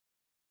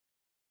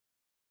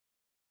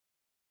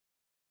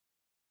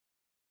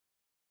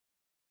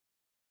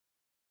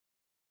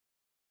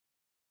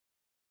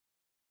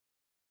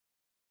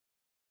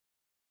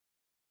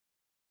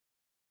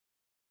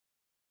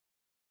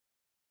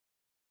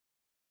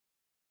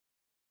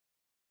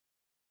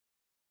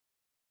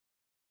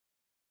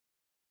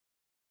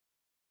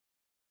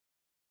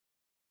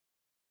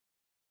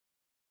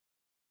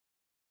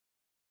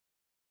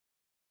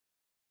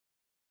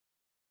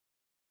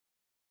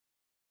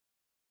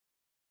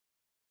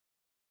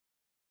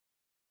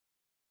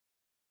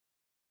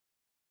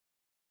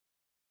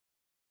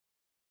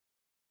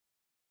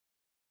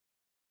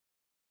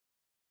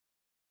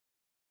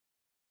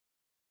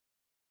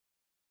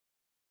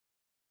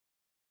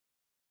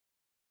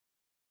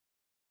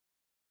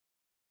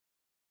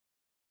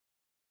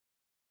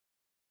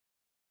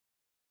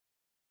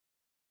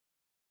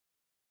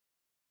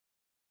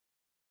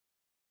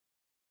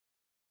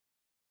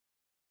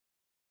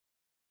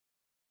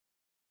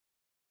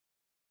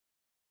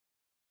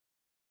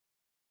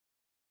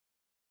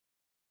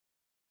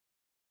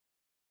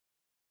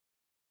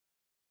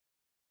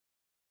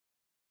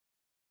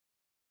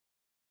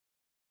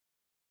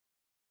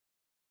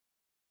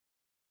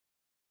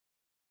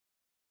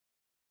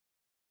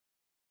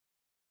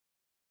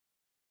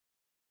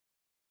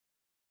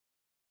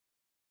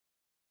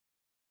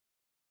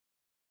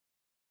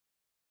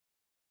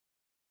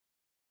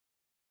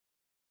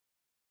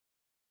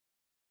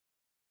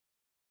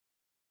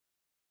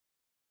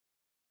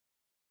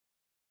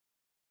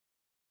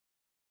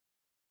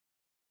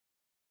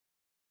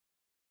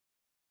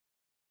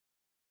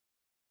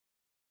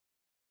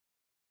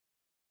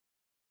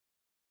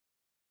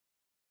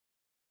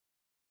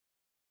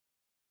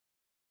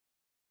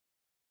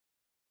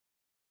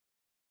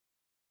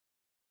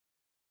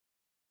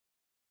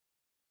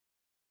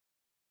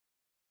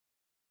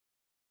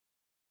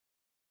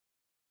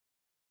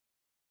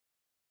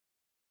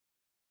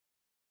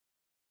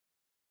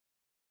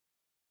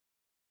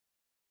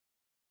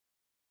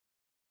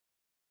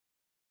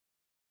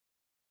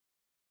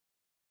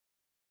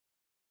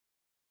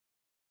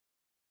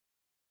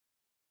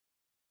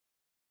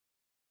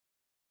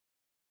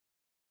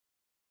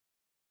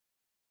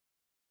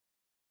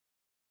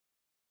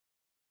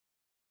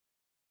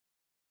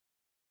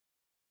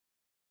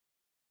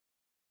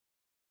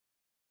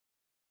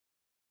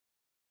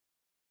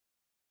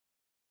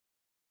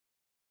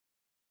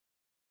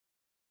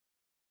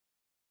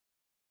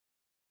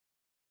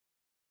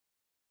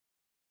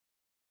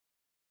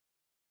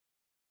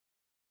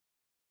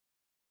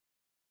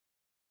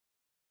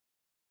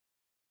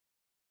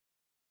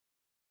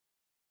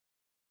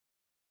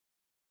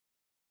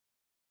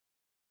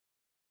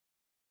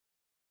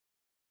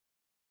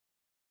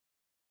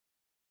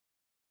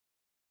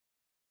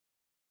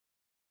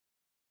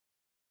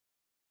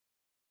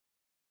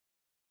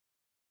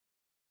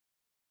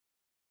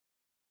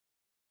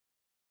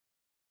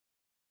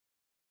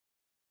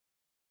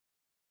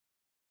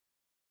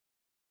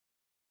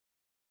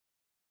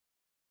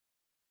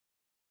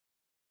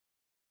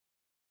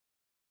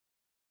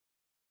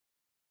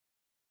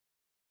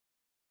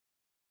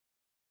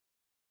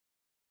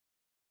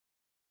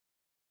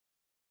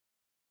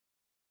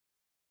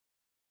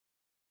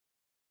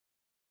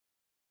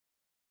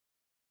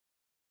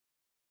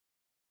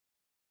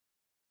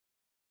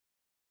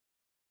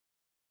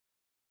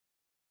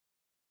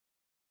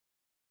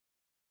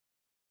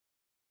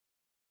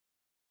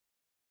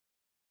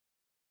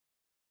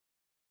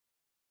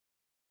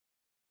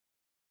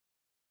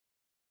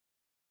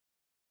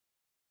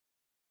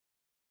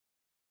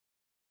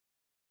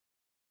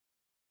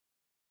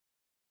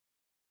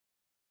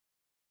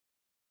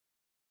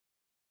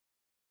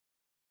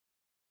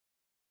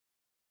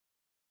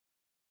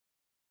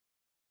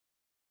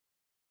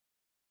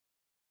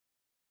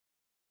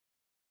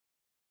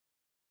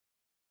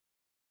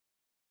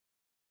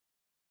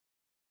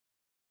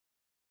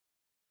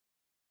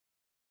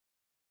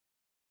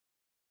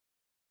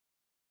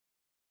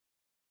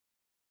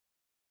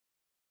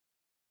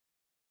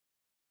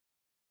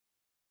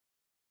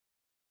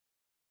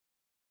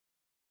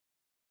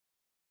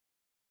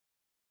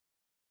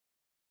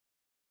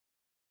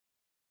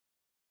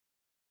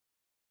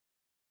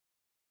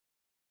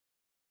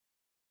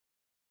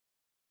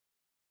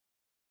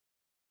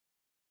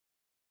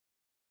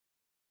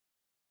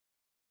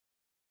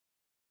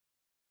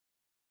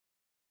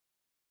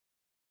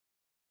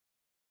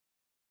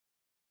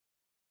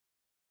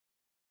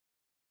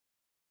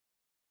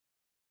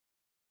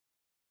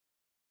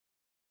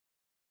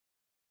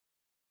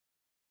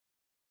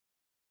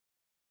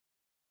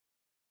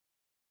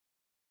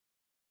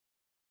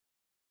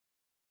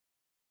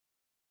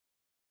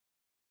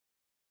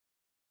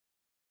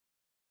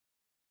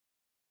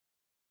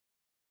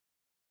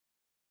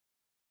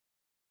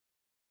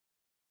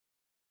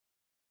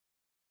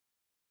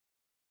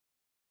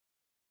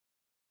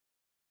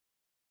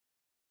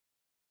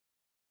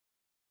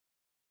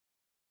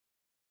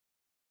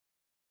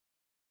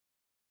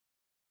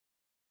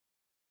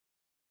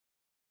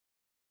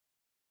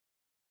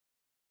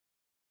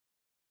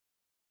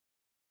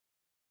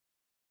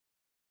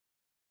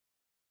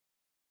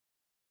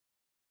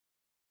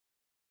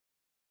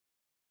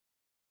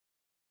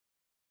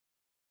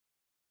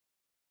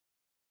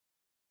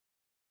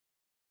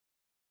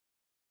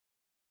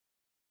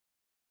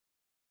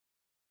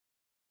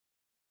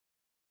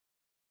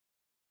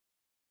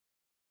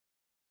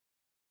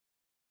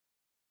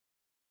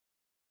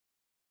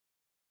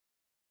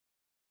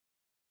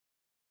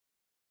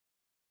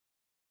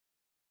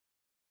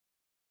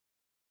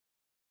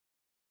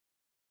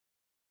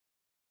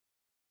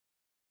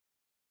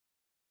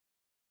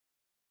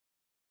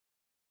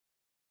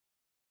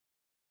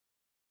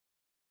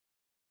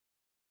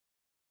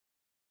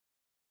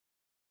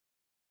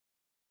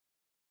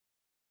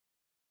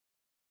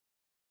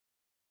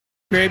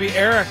 Skraby,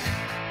 Eric,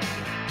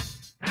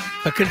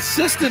 a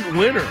consistent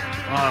winner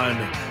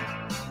on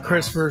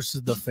Chris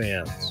versus the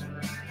Fans.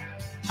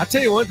 I'll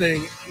tell you one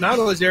thing, not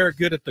only is Eric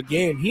good at the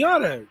game, he ought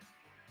to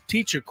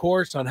teach a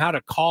course on how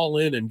to call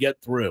in and get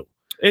through.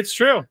 It's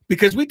true.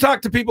 Because we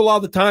talk to people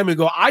all the time who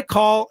go, I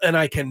call and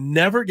I can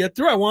never get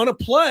through. I want to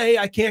play.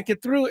 I can't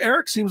get through.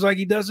 Eric seems like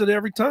he does it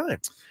every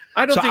time.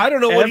 I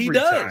don't know what he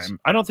does.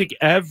 I don't think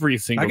every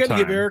single time. I got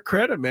to give Eric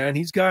credit, man.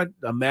 He's got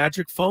a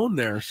magic phone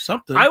there,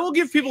 something. I will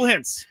give people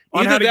hints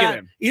on how to get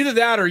in. Either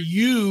that or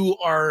you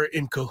are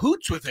in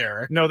cahoots with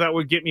Eric. No, that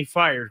would get me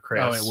fired,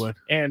 Chris. Oh, it would.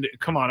 And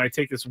come on, I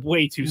take this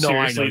way too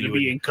seriously to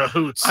be in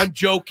cahoots. I'm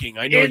joking.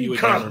 I know in you would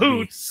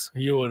cahoots.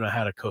 You wouldn't know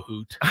how to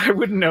cahoot. I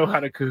wouldn't know how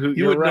to cahoot.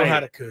 You wouldn't know how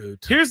to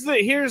cahoot.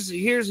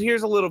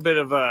 Here's a little bit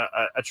of a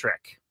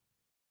trick.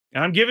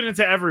 And I'm giving it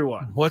to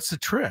everyone. What's the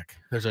trick?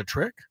 There's a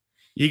trick?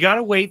 You got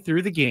to wait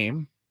through the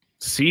game,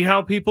 see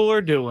how people are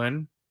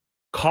doing,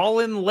 call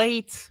in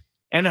late,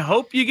 and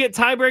hope you get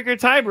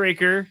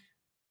tiebreaker,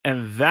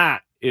 and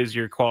that is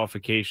your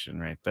qualification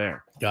right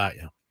there. Got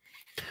you.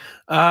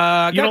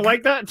 You don't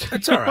like that?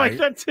 It's all right. Like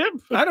that tip?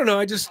 I don't know.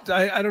 I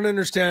don't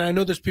understand. I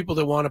know there's people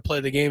that want to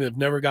play the game that have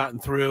never gotten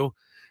through,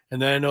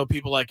 and then I know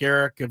people like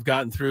Eric have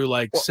gotten through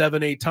like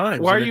 7-8 times.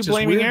 Why are you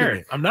blaming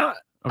Eric? I'm not.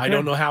 Okay. I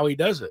don't know how he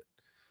does it.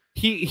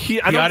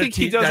 I don't think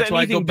he does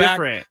anything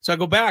different. So I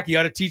go back. You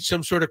got to teach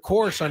some sort of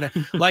course on it.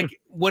 Like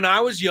when I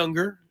was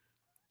younger,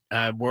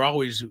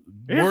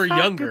 we're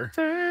younger.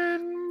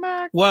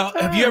 Well,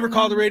 have you ever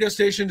called the radio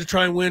station to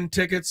try and win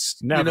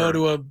tickets? Never. You know,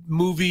 to a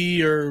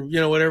movie or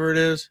whatever it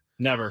is.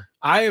 Never.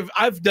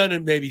 I've done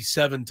it maybe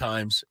 7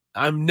 times.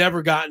 I've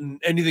never gotten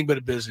anything but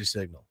a busy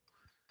signal.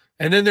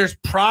 And then there's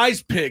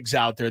prize pigs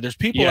out there. There's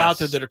people out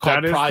there that are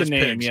called prize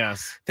pigs.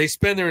 Yes. They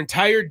spend their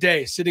entire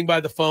day sitting by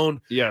the phone,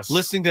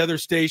 listening to other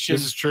stations,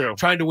 this is true,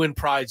 trying to win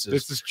prizes.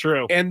 This is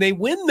true. And they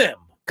win them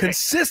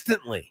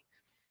consistently.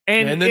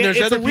 And then there's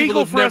it's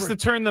illegal for us to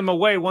turn them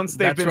away once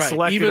they've been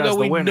selected, even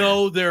though as the we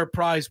know they're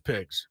prize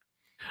pigs.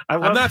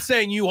 I'm not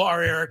saying you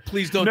are, Eric.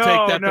 Please don't take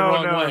that the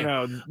wrong way.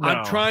 No.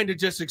 I'm trying to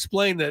just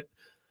explain that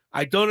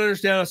I don't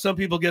understand how some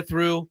people get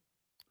through.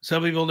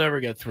 Some people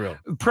never get through.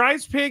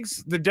 Prize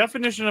pigs, the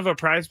definition of a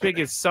prize pig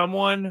is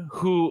someone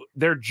who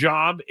their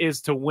job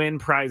is to win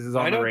prizes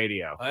on the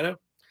radio. I know.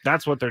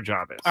 That's what their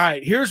job is. All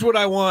right, here's what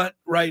I want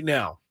right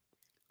now.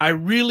 I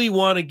really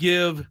want to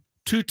give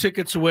 2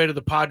 tickets away to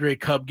the Padre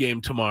Cub game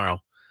tomorrow.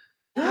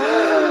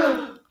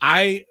 It's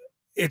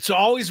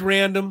always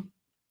random.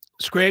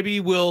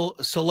 Skraby will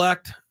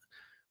select,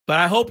 but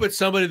I hope it's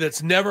somebody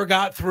that's never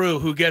got through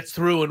who gets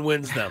through and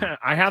wins them.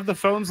 I have the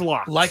phones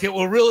locked. Like, it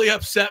will really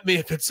upset me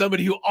if it's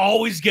somebody who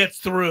always gets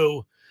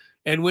through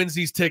and wins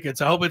these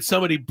tickets. I hope it's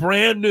somebody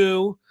brand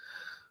new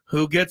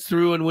who gets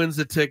through and wins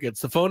the tickets.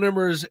 The phone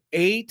number is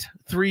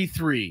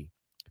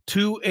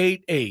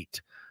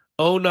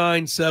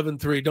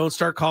 833-288-0973. Don't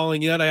start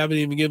calling yet. I haven't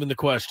even given the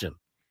question.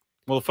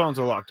 Well, the phones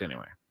are locked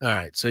anyway. All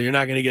right, so you're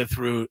not going to get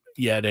through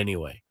yet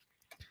anyway.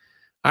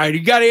 All right,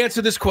 you got to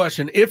answer this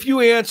question. If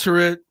you answer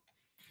it,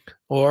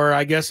 or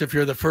I guess if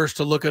you're the first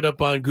to look it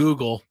up on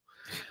Google,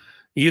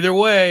 either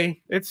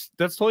way, that's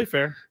totally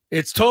fair.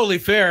 It's totally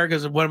fair,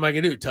 because what am I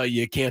going to do? Tell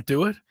you can't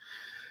do it?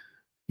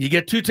 You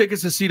get 2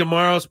 tickets to see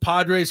tomorrow's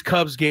Padres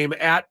Cubs game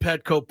at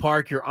Petco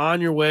Park. You're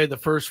on your way. The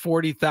first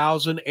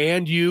 40,000,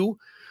 and you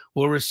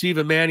will receive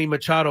a Manny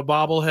Machado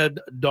bobblehead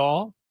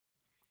doll.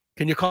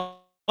 Can you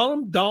call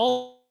them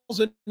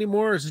dolls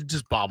anymore, or is it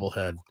just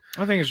bobblehead?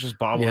 I think it's just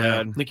bobblehead.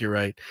 Yeah, I think you're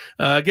right.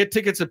 Get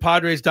tickets at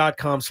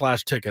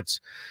padres.com/tickets.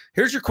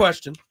 Here's your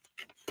question.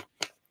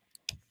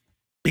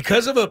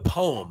 Because of a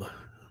poem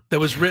that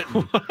was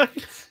written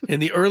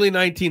in the early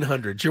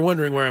 1900s, you're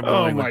wondering where I'm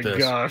going with this. Oh, my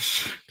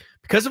gosh.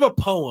 Because of a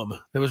poem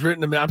that was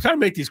written, I'm trying to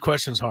make these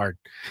questions hard.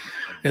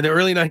 In the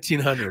early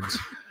 1900s,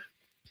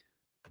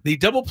 the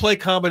double play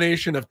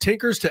combination of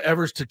Tinkers to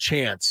Evers to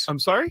Chance. I'm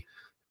sorry?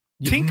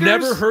 You've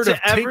never heard of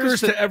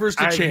Tinkers to Evers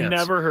to Chance? I've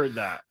never heard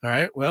that. All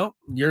right. Well,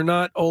 you're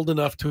not old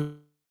enough to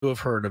have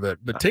heard of it.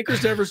 But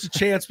Tinkers to Evers to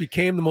Chance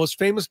became the most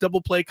famous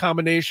double play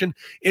combination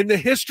in the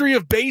history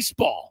of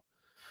baseball.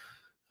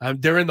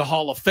 They're in the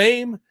Hall of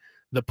Fame.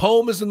 The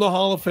poem is in the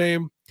Hall of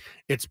Fame.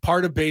 It's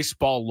part of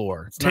baseball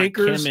lore. It's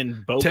Tinkers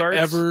to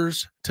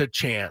Evers to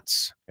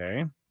Chance.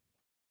 Okay.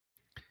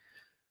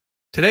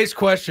 Today's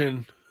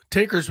question: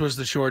 Tinkers was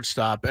the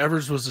shortstop.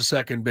 Evers was the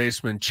second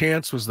baseman.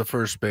 Chance was the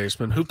first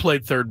baseman. Who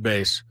played third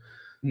base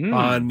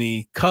on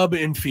the Cub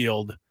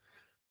infield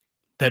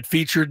that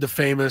featured the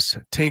famous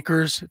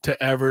Tinkers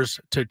to Evers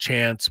to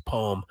Chance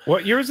poem?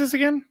 What year is this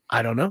again?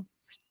 I don't know.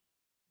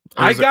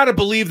 I got to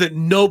believe that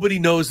nobody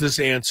knows this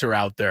answer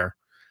out there,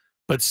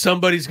 but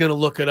somebody's going to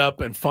look it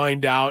up and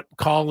find out.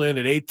 Call in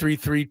at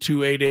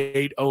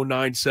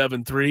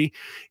 833-288-0973.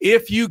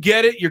 If you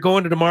get it, you're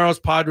going to tomorrow's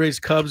Padres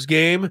Cubs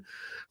game.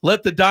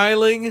 Let the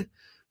dialing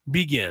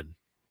begin.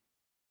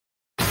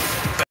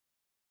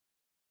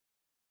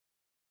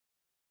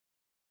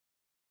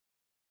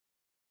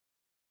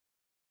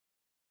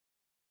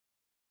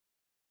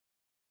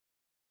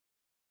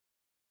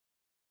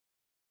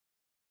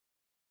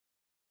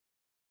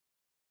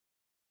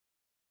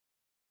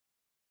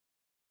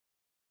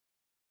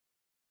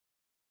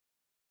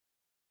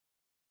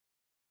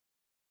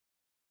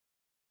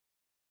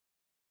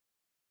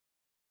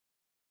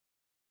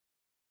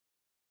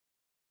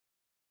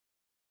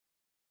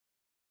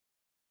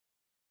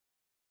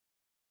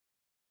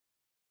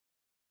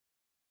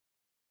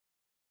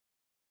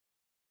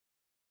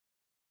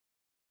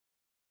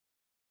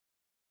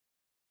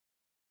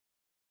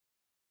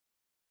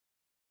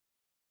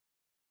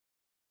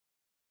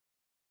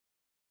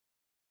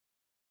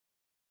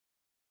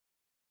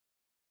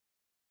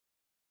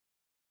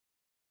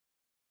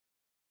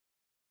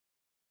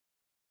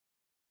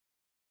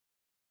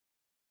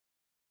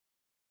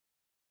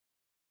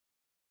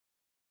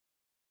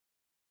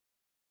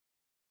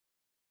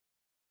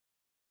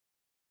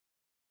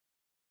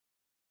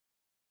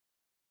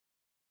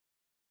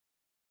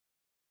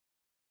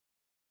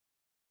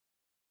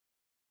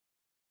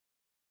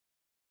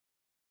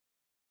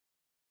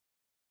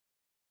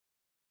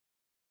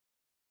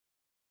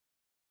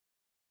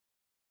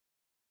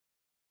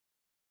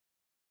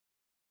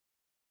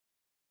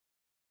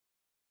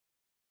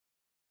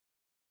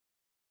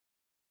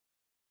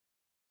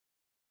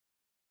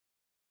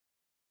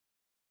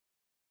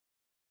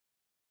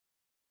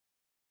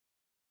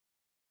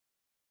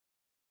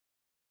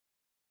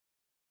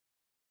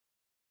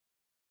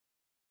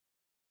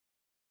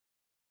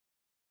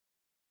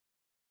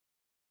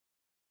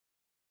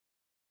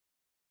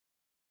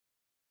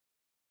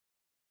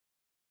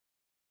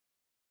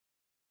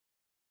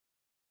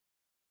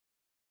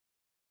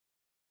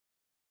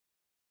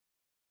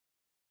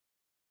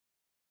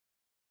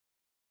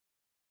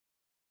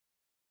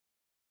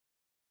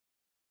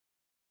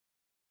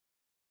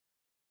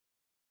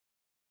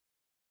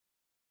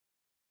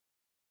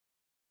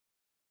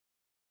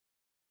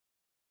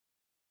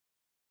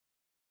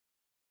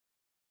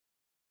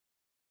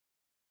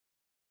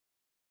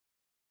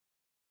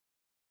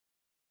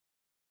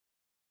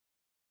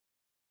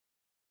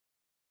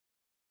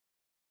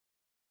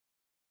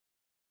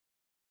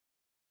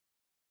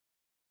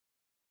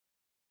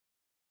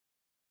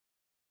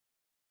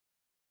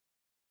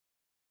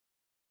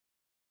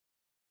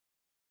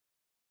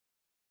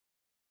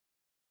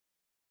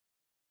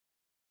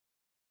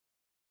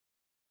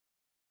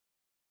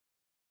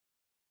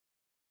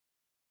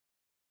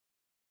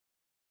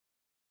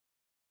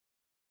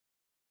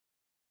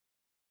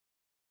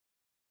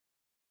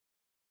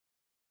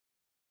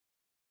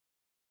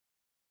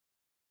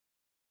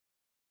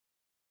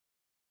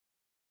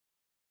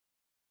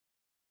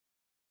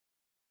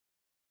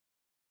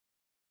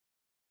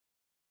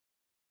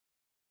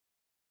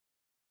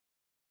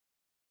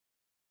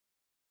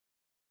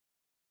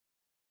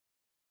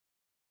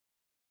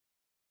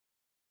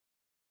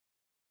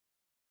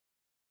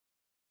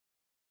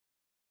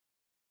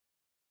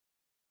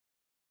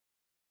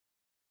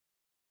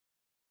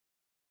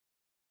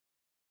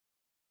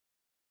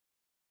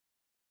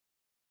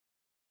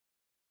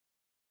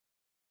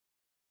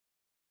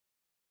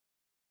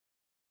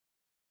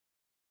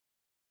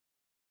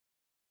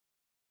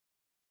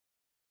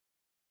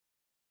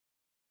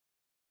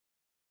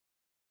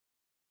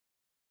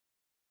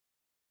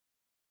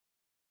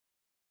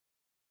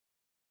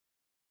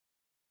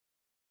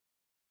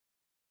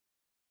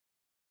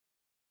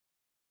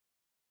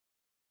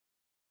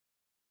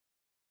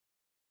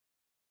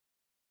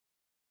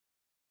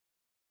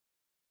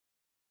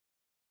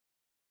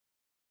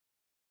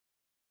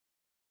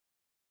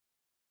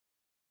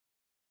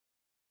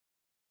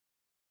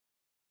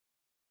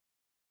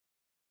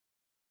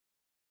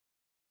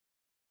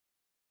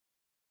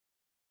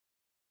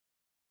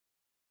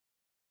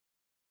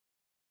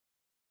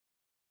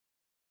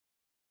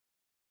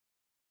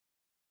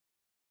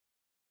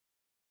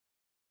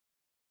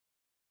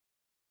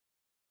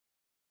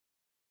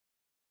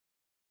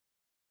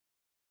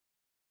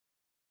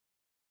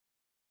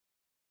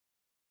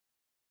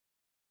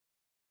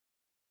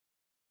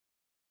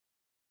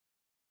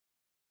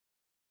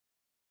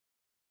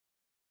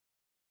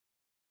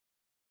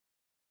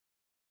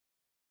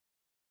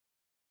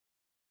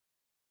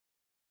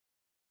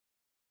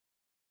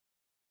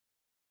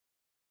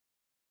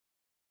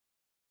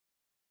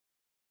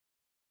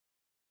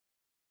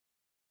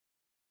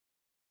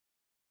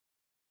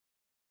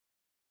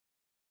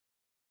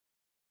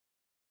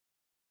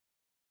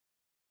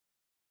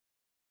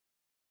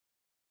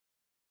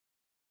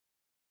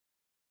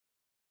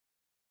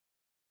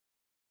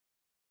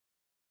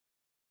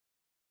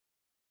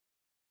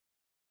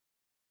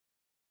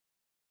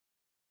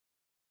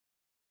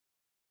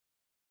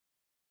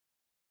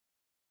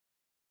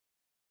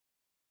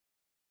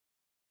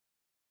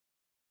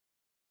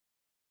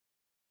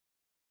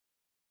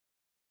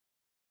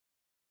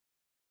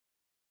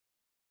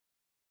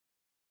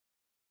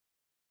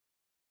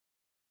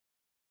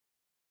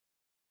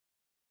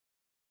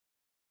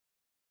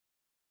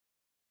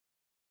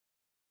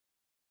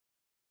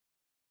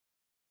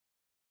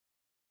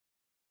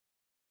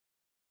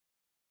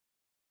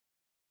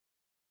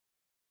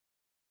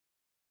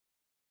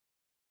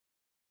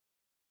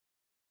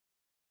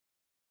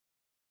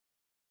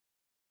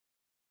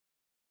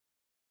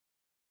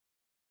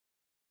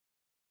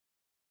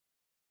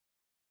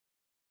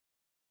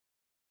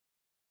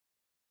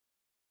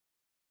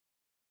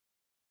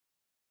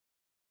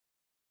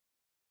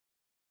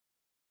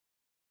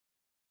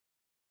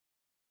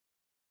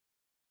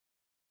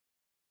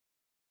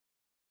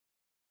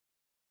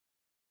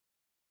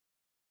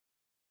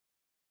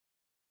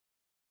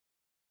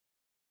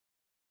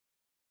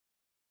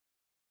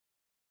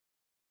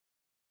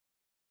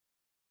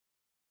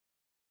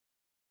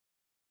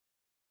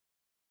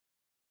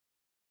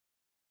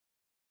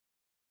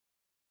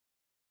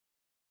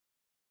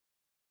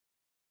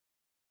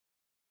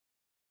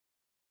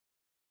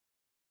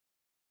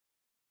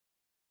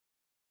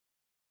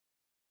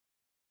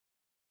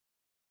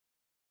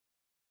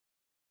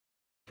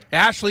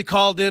 Ashley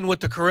called in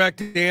with the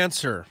correct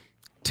answer.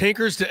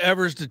 Tinkers to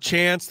Evers to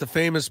Chance, the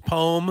famous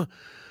poem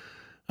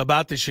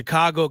about the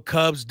Chicago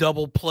Cubs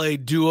double play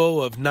duo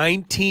of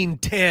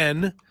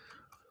 1910.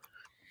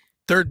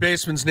 Third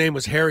baseman's name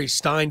was Harry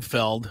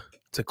Steinfeld.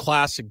 It's a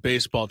classic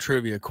baseball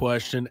trivia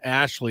question.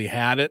 Ashley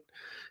had it.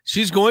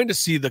 She's going to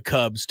see the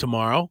Cubs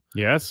tomorrow.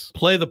 Yes.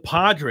 Play the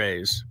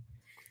Padres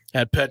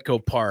at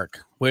Petco Park.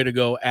 Way to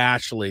go,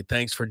 Ashley.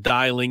 Thanks for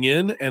dialing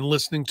in and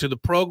listening to the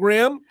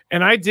program.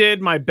 And I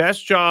did my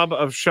best job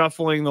of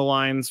shuffling the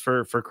lines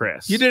for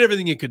Chris. You did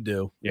everything you could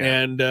do. Yeah.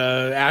 And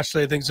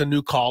Ashley, I think, is a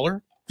new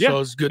caller. Yeah. So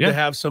it's good to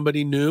have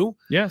somebody new.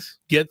 Yes.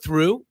 Get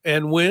through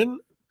and win.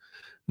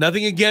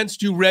 Nothing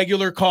against you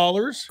regular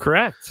callers.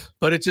 Correct.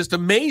 But it just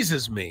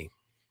amazes me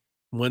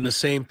when the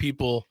same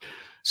people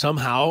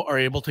somehow are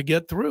able to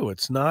get through.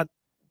 It's not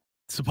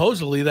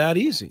supposedly that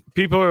easy.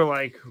 People are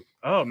like,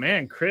 oh,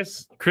 man,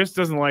 Chris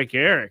doesn't like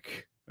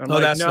Eric. I'm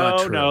like, that's not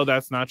true. No,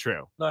 that's not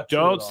true. Not true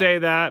Don't at all. say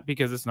that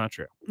because it's not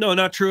true. No,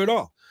 not true at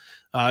all.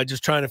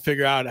 Just trying to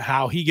figure out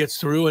how he gets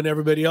through and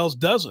everybody else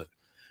doesn't.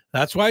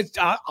 That's why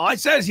I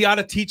says he ought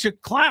to teach a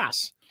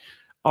class.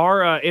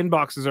 Our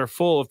inboxes are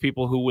full of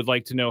people who would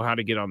like to know how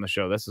to get on the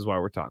show. This is why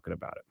we're talking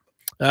about it.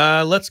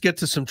 Let's get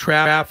to some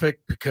traffic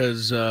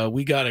because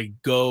we got to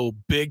go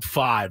Big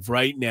Five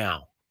right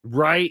now.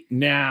 Right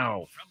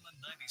now. From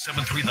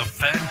the 97.3 The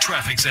Fan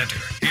Traffic Center,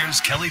 here's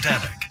Kelly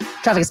Danick.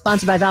 Traffic is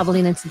sponsored by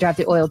Valvoline Instant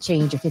Drive-Thru Oil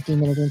Change, a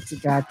 15-minute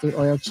instant drive-thru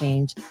oil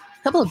change.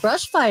 A couple of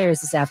brush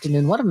fires this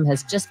afternoon. One of them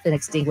has just been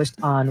extinguished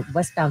on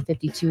westbound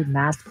 52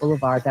 Mast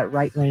Boulevard. That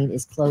right lane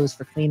is closed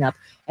for cleanup.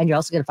 And you're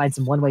also going to find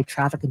some one-way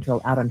traffic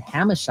control out on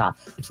Hamishaw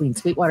between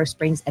Sweetwater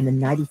Springs and the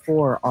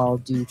 94, all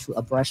due to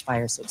a brush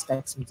fire. So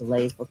expect some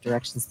delays both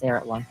directions there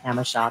along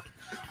Hamishaw.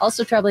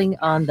 Also traveling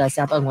on the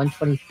southbound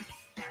 120.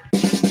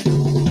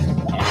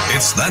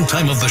 It's that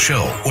time of the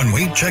show when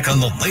we check on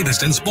the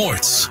latest in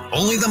sports.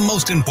 Only the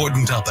most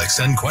important topics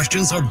and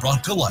questions are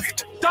brought to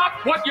light.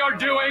 Stop what you're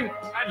doing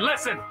and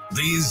listen.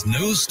 These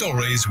news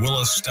stories will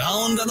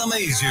astound and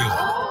amaze you.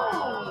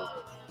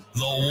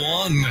 The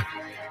one,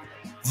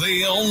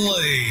 the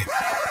only.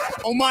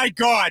 Oh my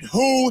God,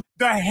 who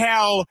the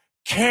hell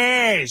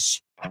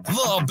cares?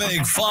 The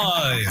Big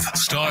Five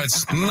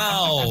starts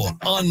now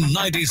on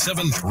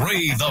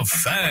 97.3 The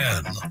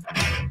Fan.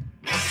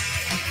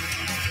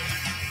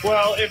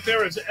 Well, if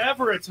there was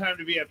ever a time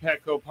to be at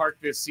Petco Park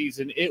this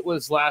season, it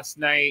was last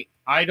night.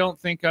 I don't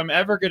think I'm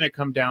ever going to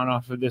come down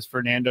off of this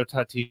Fernando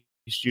Tatis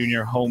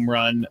Jr. home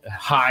run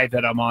high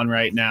that I'm on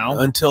right now.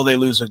 Until they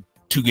lose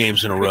 2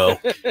 games in a row.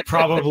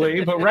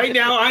 Probably. But right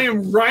now, I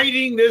am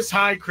riding this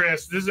high,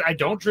 Chris. I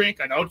don't drink.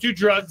 I don't do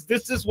drugs.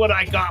 This is what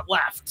I got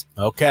left.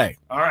 Okay.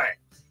 All right.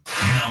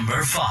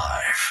 Number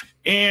 5.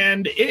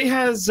 And it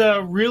has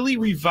really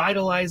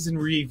revitalized and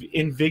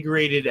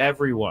reinvigorated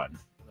everyone.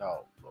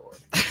 Oh, Lord.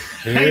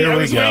 I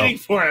was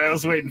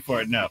waiting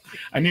for it. No,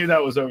 I knew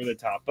that was over the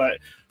top. But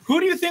who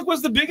do you think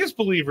was the biggest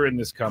believer in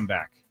this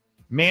comeback?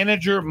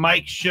 Manager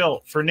Mike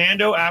Schilt.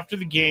 Fernando, after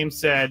the game,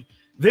 said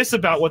this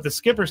about what the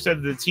skipper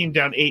said to the team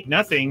down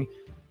 8-0.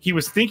 He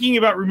was thinking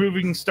about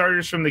removing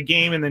starters from the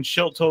game, and then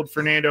Schilt told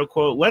Fernando,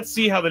 quote, "Let's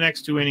see how the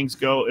next 2 innings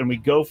go, and we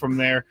go from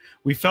there.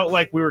 We felt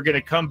like we were going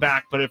to come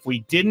back, but if we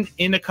didn't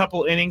in a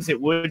couple innings,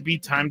 it would be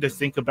time to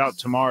think about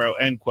tomorrow,"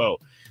 end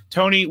quote.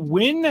 Tony,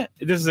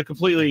 this is a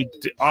completely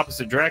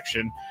opposite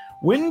direction,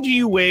 when do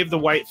you wave the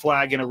white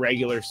flag in a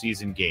regular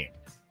season game?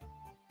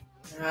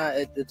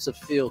 It's a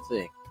feel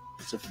thing.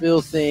 It's a feel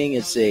thing.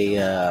 It's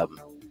a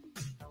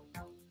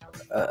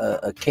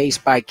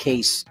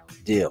case-by-case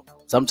deal.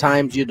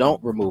 Sometimes you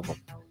don't remove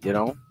them, you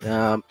know.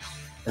 The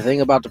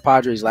thing about the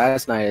Padres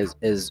last night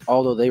is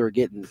although they were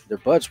getting their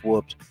butts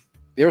whooped,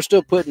 they were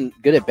still putting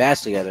good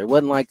at-bats together. It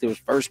wasn't like there was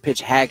first pitch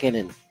hacking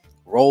and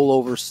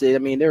rollover sit. I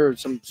mean, there were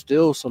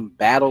still some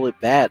battle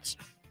at-bats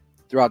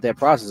throughout that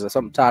process. That's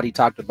something Toddy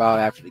talked about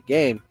after the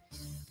game.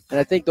 And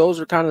I think those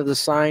are kind of the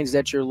signs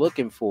that you're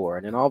looking for.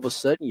 And then all of a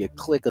sudden you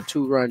click a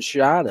 2-run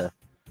shot, a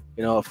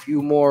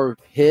few more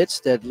hits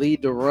that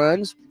lead to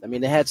runs. I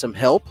mean, they had some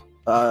help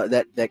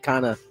that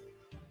kind of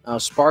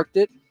sparked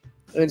it.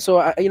 And so,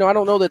 I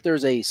don't know that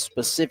there's a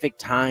specific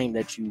time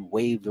that you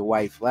wave the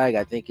white flag.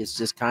 I think it's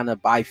just kind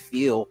of by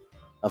feel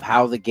of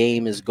how the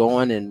game is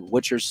going and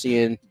what you're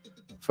seeing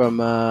from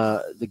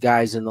the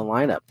guys in the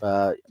lineup.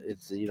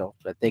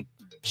 I think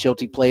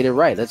Schilt played it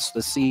right. Let's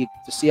see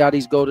how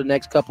these go the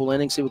next couple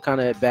innings, see what kind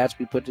of at-bats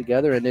we put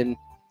together. And then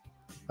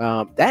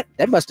that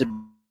must have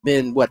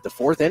been, the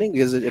 4th inning?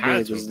 Because it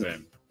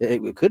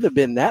couldn't have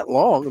been that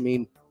long. I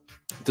mean,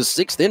 the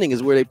 6th inning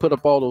is where they put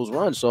up all those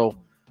runs. So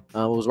it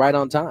was right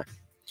on time.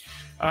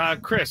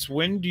 Chris,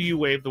 when do you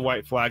wave the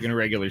white flag in a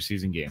regular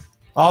season game?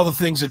 All the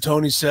things that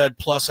Tony said,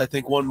 plus I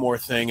think one more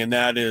thing, and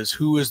that is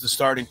who is the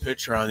starting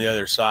pitcher on the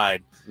other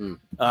side.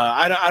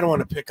 I don't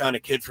want to pick on a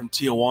kid from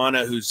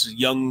Tijuana who's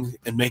young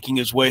and making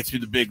his way through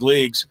the big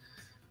leagues,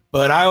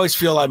 but I always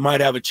feel I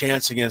might have a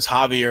chance against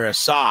Javier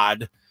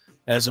Assad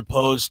as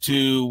opposed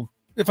to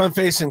if I'm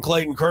facing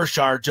Clayton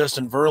Kershaw or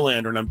Justin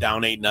Verlander and I'm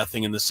down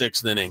 8-0 in the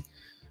 6th inning.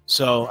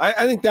 So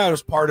I think that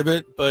was part of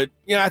it. But,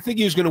 I think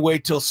he was going to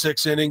wait till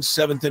 6 innings,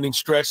 7th inning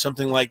stretch,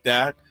 something like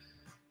that.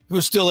 If it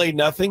was still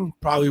 8-0,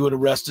 probably would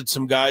have rested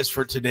some guys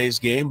for today's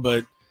game.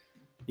 But,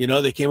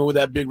 they came in with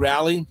that big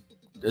rally,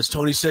 as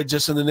Tony said,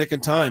 just in the nick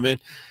of time. And,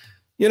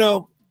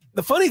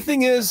 the funny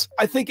thing is,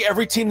 I think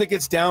every team that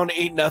gets down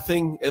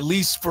 8-0, at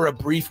least for a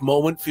brief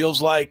moment,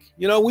 feels like,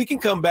 we can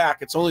come back.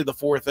 It's only the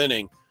 4th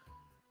inning.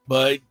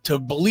 But to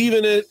believe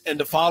in it and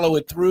to follow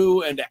it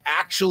through and to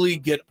actually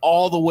get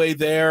all the way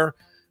there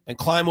and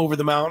climb over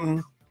the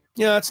mountain,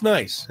 that's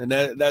nice. And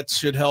that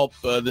should help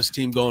this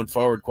team going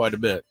forward quite a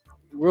bit.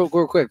 Real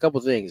quick, a couple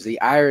things. The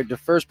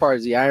first part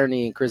is the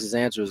irony in Chris's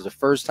answer is the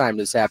first time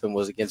this happened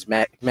was against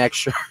Max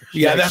Scherzer.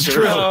 Yeah, that's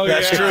true.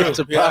 That's true.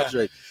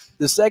 Yeah.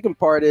 The second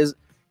part is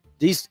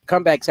these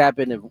comebacks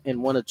happen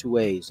in one of two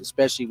ways,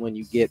 especially when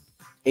you get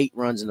 8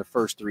 runs in the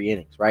first 3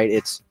 innings, right?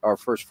 It's our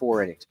first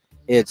 4 innings.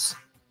 It's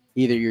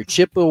either you're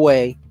chip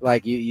away,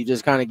 like you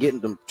just kind of getting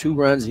them 2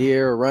 runs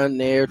here, a run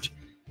there,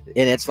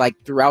 and it's like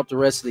throughout the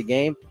rest of the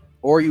game,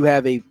 or you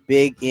have a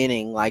big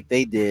inning like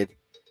they did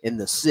in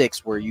the 6th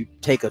where you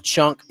take a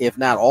chunk, if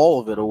not all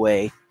of it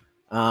away,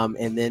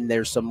 and then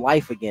there's some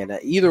life again.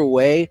 Either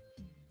way,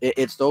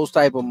 it's those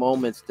type of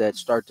moments that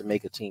start to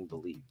make a team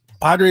believe.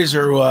 Padres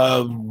are,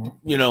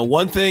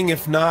 one thing,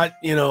 if not,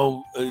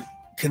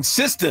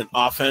 consistent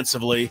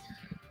offensively.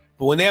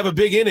 But when they have a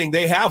big inning,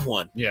 they have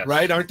one. Yes.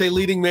 Right? Aren't they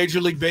leading Major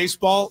League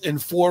Baseball in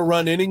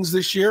 4-run innings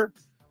this year?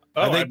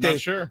 Oh, I'm not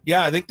sure.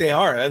 Yeah, I think they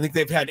are. I think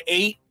they've had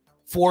 8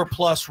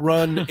 4+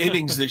 run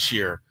innings this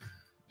year.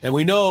 And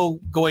we know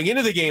going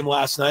into the game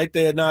last night,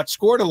 they had not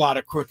scored a lot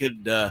of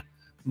crooked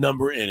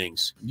number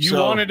innings. You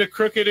wanted a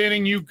crooked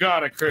inning, you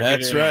got a crooked inning.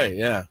 That's right,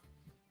 yeah.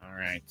 All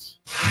right.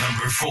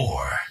 Number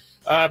 4.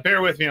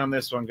 Bear with me on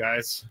this one,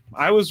 guys.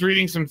 I was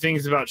reading some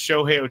things about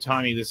Shohei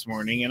Ohtani this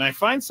morning, and I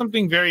find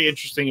something very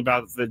interesting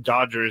about the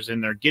Dodgers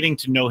in their getting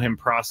to know him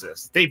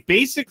process. They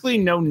basically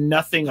know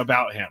nothing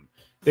about him.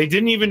 They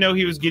didn't even know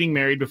he was getting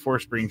married before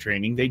spring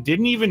training. They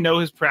didn't even know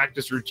his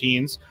practice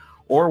routines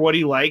or what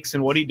he likes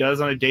and what he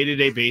does on a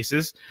day-to-day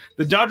basis.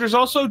 The Dodgers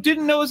also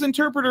didn't know his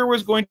interpreter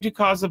was going to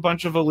cause a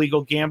bunch of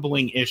illegal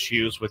gambling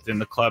issues within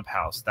the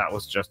clubhouse. That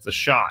was just a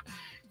shot.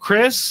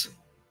 Chris,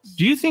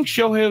 do you think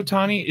Shohei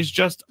Ohtani is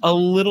just a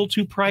little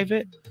too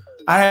private?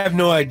 I have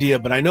no idea,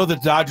 but I know the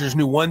Dodgers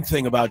knew one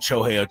thing about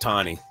Shohei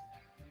Ohtani.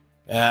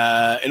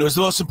 And it was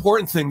the most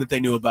important thing that they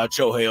knew about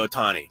Shohei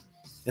Ohtani.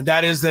 And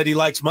that is that he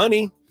likes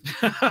money.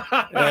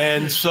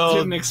 And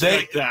so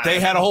they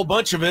had a whole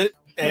bunch of it,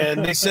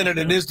 and they sent it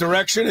in his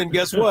direction. And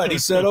guess what? He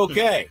said,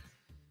 okay.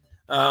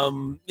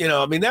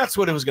 That's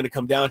what it was going to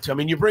come down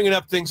to. You're bringing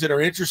up things that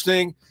are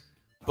interesting.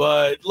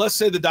 But let's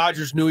say the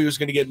Dodgers knew he was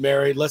going to get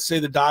married. Let's say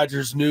the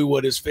Dodgers knew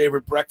what his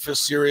favorite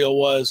breakfast cereal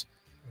was.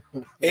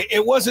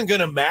 It wasn't going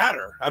to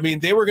matter.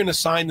 They were going to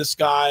sign this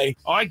guy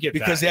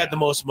because they had the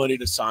most money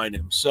to sign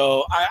him.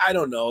 So I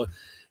don't know.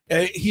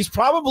 He's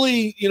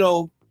probably,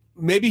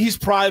 maybe he's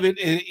private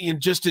in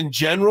just in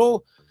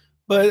general.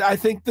 But I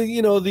think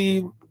the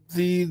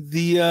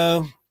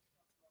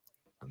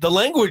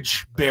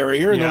language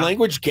barrier and the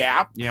language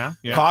gap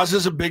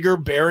causes a bigger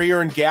barrier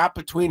and gap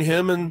between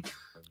him and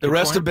the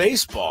rest of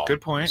baseball.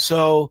 Good point.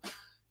 So,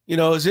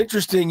 it's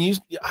interesting.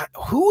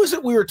 Who was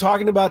it we were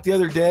talking about the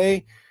other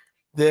day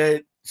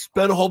that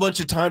spent a whole bunch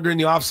of time during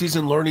the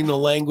offseason learning the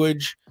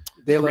language?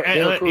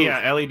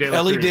 Ellie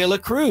De La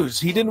Cruz.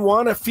 He didn't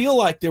want to feel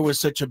like there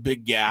was such a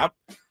big gap.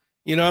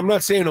 I'm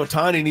not saying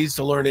Ohtani needs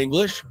to learn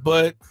English,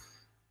 but,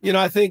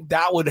 I think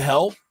that would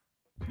help.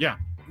 Yeah.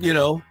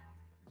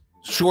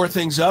 Shore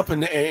things up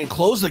and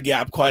close the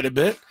gap quite a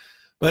bit.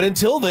 But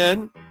until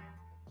then,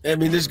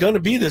 there's going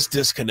to be this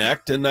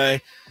disconnect, and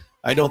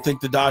I don't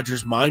think the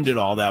Dodgers mind it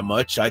all that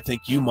much. I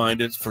think you mind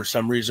it for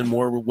some reason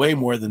way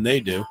more than they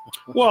do.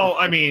 Well,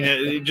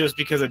 just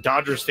because a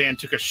Dodgers fan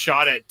took a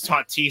shot at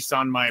Tatis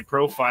on my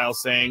profile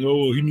saying,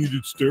 oh, he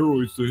needed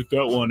steroids to hit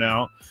that one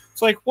out.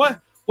 It's like,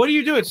 what? What are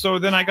you doing? So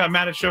then I got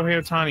mad at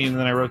Shohei Ohtani, and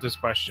then I wrote this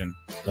question.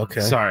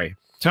 Okay. Sorry.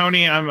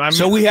 Tony, I'm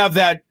So we have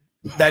that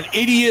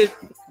idiot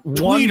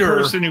one tweeter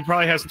person who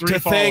probably has 3 to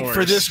followers. thank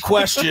for this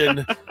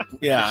question.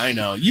 Yeah, I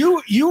know.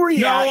 You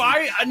react.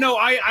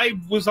 I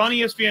was on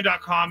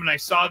ESPN.com and I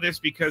saw this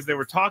because they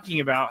were talking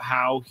about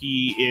how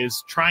he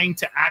is trying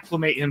to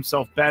acclimate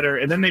himself better,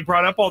 and then they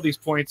brought up all these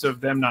points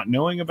of them not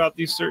knowing about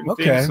these certain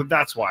things. So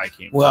that's why I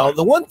came. Well,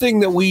 the one thing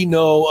that we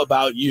know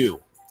about you,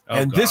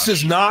 this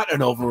is not an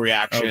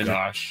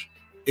overreaction,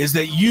 is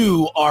that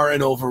you are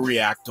an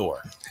overreactor.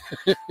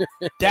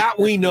 That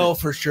we know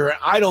for sure.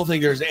 I don't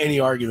think there's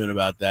any argument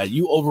about that.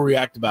 You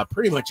overreact about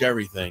pretty much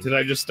everything. Did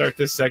I just start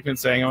this segment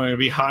saying I'm going to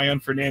be high on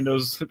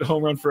Fernando's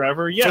home run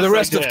forever? Yes, for the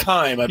rest of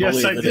time, I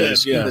believe it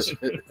is. Yes.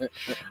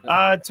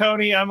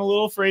 Tony, I'm a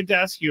little afraid to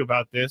ask you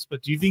about this,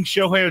 but do you think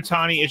Shohei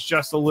Ohtani is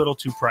just a little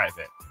too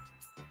private?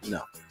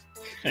 No.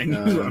 I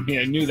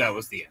knew that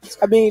was the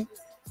answer.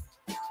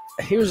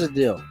 Here's the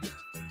deal.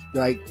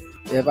 Like,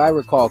 if I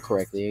recall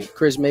correctly,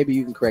 Chris, maybe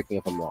you can correct me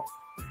if I'm wrong.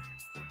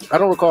 I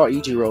don't recall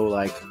Ichiro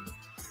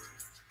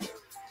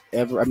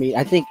ever. I mean,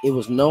 I think it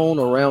was known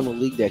around the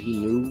league that he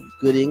knew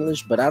good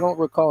English, but I don't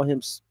recall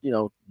him,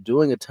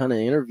 doing a ton of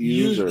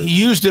interviews. He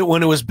used it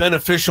when it was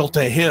beneficial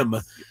to him,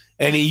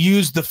 and he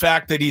used the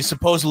fact that he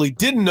supposedly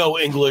didn't know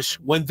English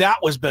when that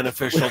was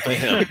beneficial to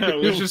him,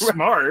 which is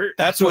smart.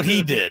 That's what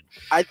he did.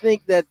 I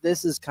think that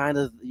this is kind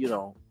of,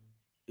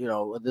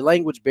 the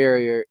language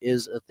barrier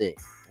is a thing,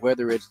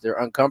 whether it's they're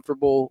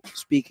uncomfortable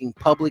speaking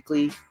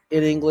publicly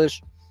in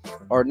English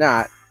or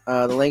not.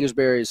 The language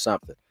barrier is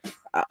something.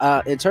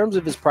 In terms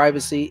of his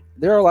privacy,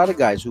 there are a lot of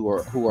guys who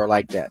are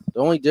like that.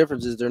 The only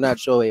difference is they're not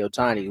Shohei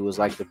Ohtani, who is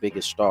like the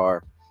biggest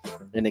star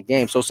in the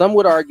game. So some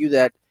would argue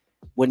that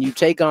when you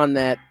take on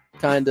that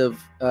kind of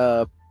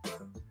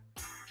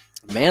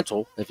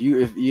mantle, if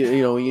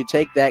you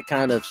take that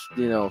kind of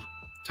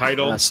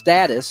title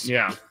status,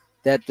 yeah,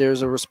 that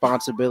there's a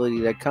responsibility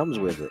that comes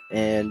with it.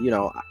 And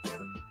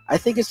I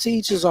think it's to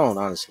each his own.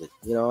 Honestly,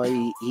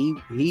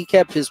 he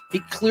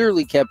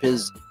clearly kept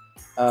his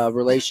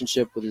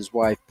relationship with his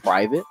wife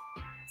private.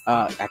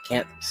 I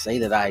can't say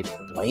that I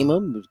blame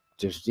him.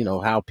 Just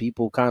how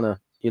people kind of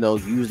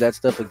use that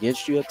stuff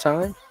against you at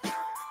times.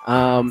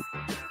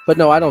 But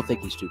no, I don't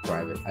think he's too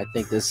private. I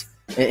think this,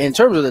 in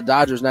terms of the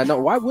Dodgers, now,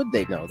 why would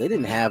they know? They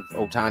didn't have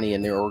Ohtani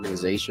in their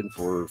organization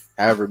for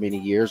however many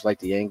years like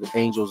the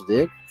Angels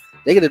did.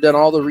 They could have done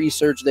all the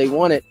research they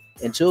wanted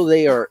until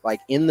they are like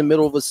in the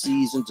middle of a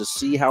season to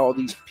see how all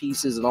these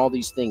pieces and all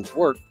these things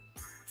work.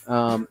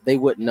 They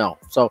wouldn't know.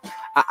 So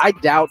I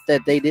doubt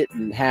that they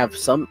didn't have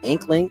some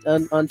inkling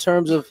on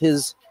terms of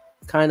his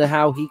kind of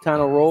how he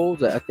kind of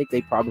rolls. I think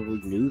they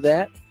probably knew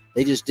that.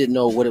 They just didn't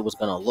know what it was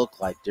going to look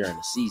like during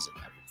the season,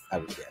 I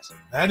would guess.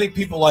 I think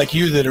people like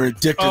you that are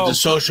addicted to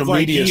social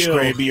media,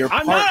 Skraby,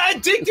 I'm not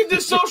addicted to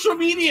social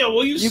media.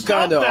 Will you stop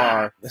kind of that?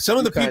 are. Some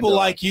of the people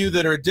like you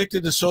that are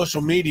addicted to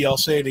social media, I'll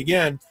say it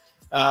again,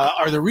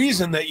 are the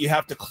reason that you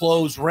have to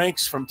close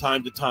ranks from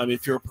time to time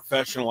if you're a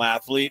professional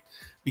athlete,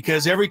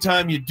 because every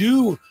time you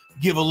do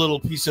give a little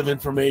piece of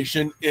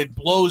information, it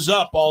blows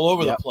up all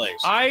over the place.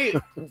 I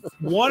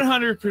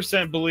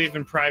 100% believe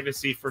in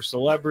privacy for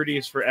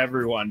celebrities, for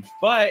everyone.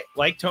 But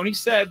like Tony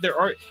said,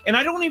 and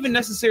I don't even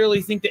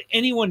necessarily think that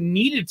anyone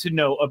needed to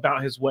know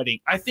about his wedding.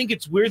 I think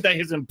it's weird that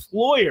his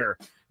employer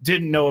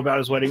didn't know about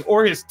his wedding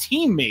or his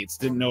teammates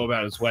didn't know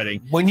about his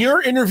wedding. When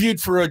you're interviewed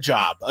for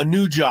a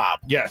new job,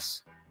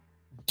 yes,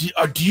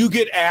 do you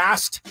get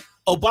asked,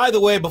 oh, by the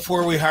way,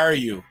 before we hire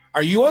you,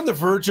 are you on the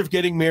verge of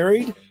getting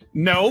married?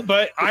 No,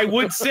 but I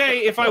would say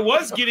if I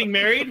was getting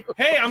married,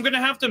 hey, I'm going to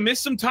have to miss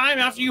some time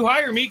after you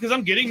hire me because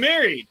I'm getting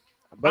married.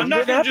 But I'm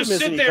not going to just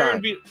sit there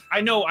and be.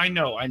 I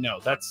know.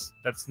 That's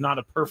not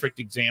a perfect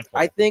example.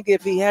 I think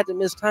if he had to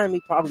miss time,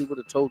 he probably would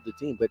have told the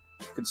team. But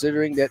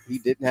considering that he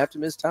didn't have to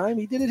miss time,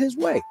 he did it his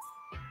way.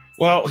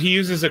 Well, he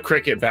uses a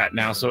cricket bat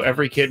now, so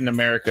every kid in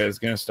America is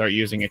going to start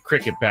using a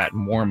cricket bat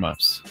in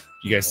warm-ups.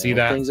 You guys see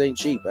that? Things ain't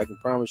cheap. I can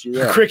promise you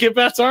that. Cricket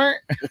bats aren't?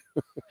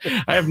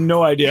 I have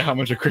no idea how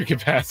much a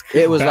cricket bat is.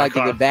 It was like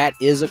the bat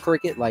is a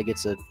cricket, like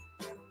it's a.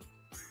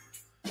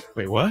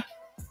 Wait, what?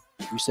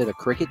 You said a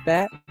cricket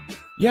bat?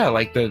 Yeah,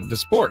 like the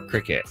sport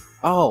cricket.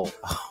 Oh.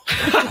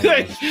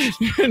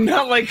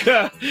 Not like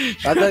a.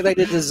 I think like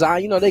the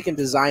design. They can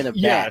design a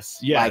bat.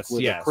 Yes, like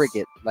with a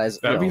cricket.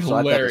 That'd be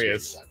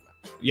hilarious.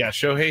 Yeah,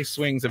 Shohei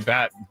swings a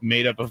bat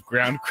made up of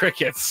ground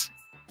crickets.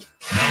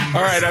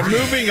 All right, I'm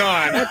moving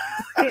on.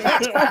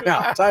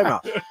 Time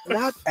out.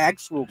 Not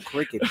actual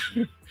cricket.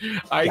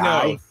 I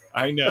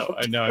know.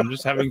 I'm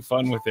just having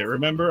fun with it.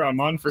 Remember,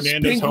 I'm on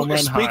Fernando's home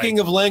run high. Speaking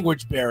of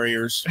language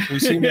barriers, we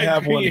seem to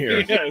have one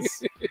here.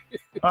 Yes.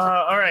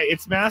 All right,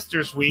 it's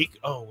Masters Week.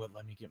 Oh, well,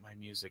 let me get my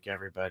music,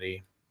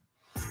 everybody.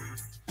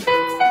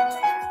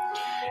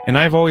 And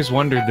I've always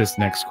wondered this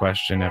next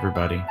question,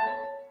 everybody.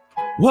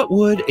 What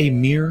would a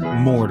mere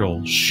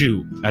mortal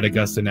shoot at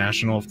Augusta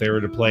National if they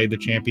were to play the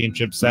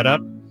championship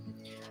setup?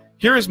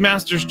 Here is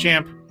Masters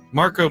champ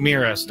Marco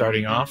Mira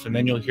starting off, and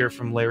then you'll hear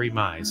from Larry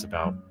Mize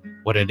about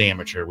what an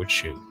amateur would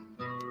shoot.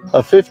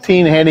 A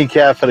 15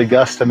 handicap at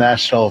Augusta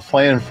National,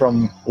 playing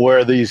from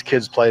where these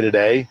kids play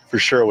today, for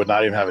sure would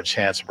not even have a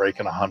chance of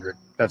breaking 100.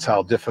 That's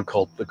how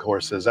difficult the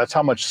course is. That's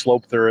how much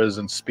slope there is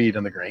and speed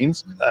in the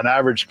greens. An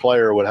average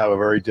player would have a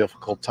very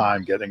difficult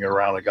time getting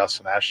around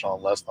Augusta National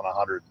in less than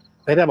 100.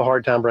 They'd have a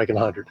hard time breaking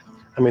 100.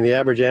 I mean, the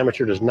average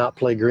amateur does not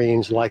play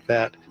greens like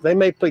that. They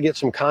may get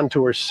some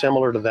contours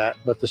similar to that,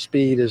 but the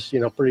speed is,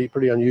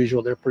 pretty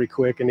unusual. They're pretty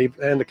quick, and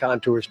the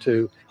contours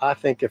too. I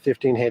think a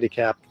 15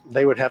 handicap,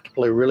 they would have to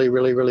play really,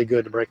 really, really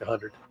good to break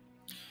 100.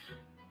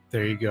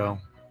 There you go.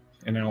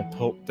 And I'll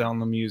pull down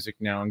the music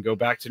now and go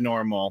back to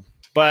normal.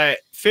 But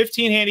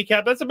 15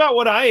 handicap, that's about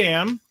what I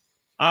am.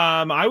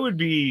 I would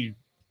be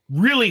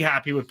really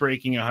happy with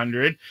breaking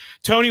 100.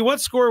 Tony,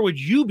 what score would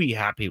you be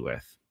happy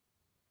with?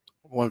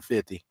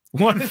 150.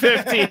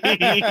 150.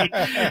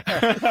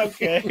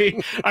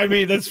 Okay. I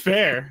mean, that's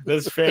fair.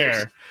 That's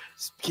fair.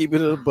 Keep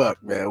it in a buck,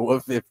 man.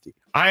 150.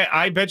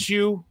 I bet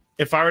you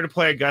if I were to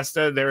play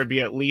Augusta, there would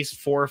be at least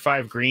 4 or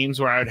 5 greens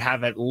where I would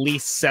have at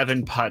least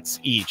 7 putts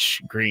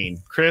each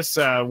green. Chris,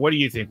 what do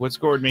you think? What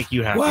score would make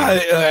you happy?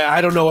 Well, I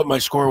don't know what my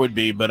score would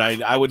be, but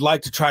I would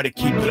like to try to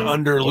keep it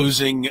under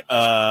losing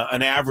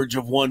an average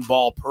of 1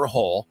 ball per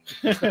hole.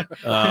 It's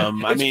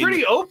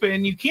pretty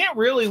open. You can't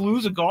really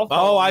lose a golf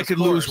ball. Oh, I could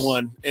lose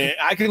one.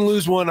 I can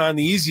lose one on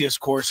the easiest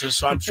courses,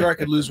 so I'm sure I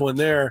could lose one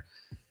there.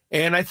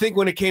 And I think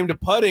when it came to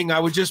putting, I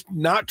was just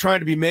not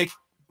trying to make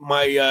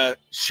my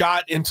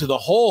shot into the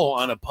hole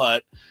on a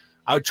putt.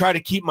 I would try to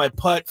keep my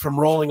putt from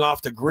rolling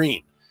off the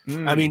green.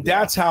 I mean,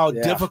 that's how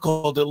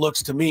difficult it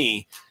looks to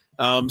me.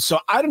 So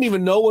I don't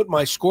even know what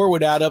my score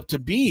would add up to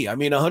be. I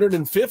mean,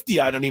 150,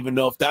 I don't even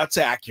know if that's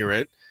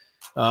accurate.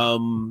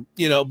 You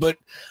know, but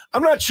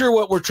I'm not sure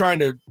what we're trying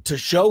to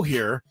show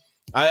here.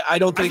 I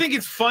think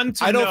it's fun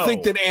to I don't know.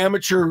 think that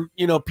amateur,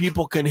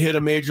 people can hit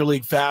a major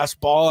league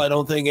fastball. I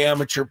don't think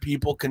amateur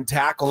people can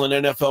tackle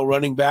an NFL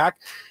running back.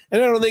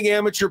 And I don't think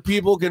amateur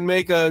people can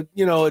make a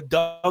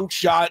dunk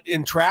shot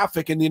in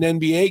traffic in an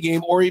NBA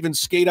game or even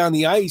skate on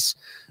the ice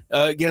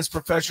against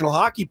professional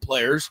hockey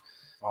players.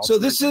 So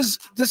this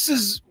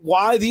is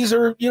why these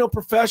are,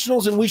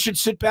 professionals, and we should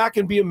sit back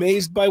and be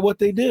amazed by what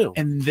they do.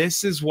 And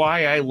this is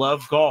why I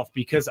love golf,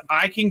 because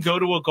I can go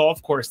to a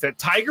golf course that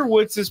Tiger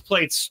Woods has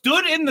played,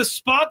 stood in the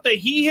spot that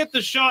he hit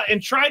the shot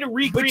and try to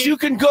recreate But you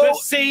can go the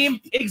same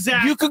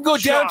exact You can go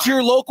down shot. to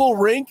your local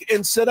rink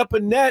and set up a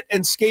net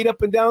and skate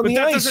up and down But the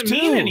that ice doesn't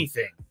too. mean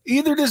anything.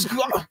 Either does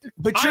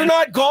but you're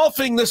not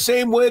golfing the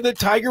same way that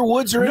Tiger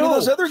Woods or any of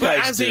those other but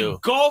guys as do. a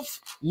golf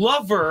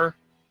lover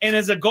and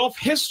as a golf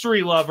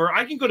history lover,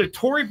 I can go to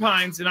Torrey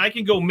Pines and I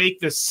can go make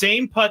the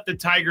same putt that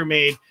Tiger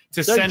made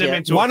to send him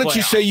into Why a don't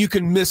you playoff. say you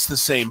can miss the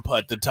same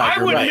putt that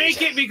Tiger I would made?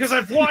 make it because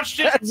I've watched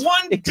it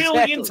 1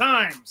 billion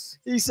times.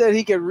 He said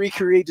he can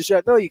recreate the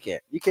shot. No, you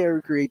can't. You can't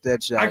recreate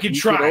that shot. I can You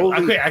try.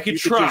 Okay, I can you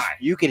try.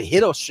 You can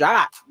hit a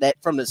shot that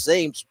from the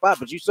same spot,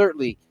 but you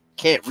certainly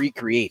can't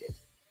recreate it.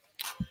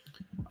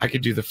 I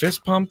could do the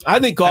fist pump. I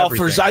think golfers.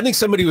 everything. I think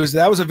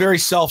that was a very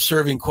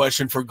self-serving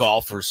question for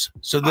golfers,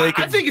 so they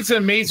could. I think it's an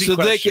amazing so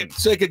question.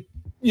 they could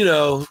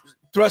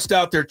thrust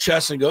out their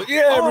chest and go,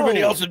 yeah,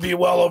 everybody else would be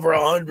well over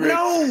 100.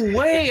 No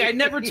way! I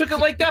never took it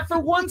like that for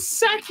 1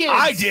 second.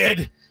 I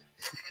did.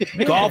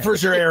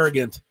 Golfers are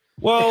arrogant.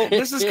 Well,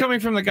 this is coming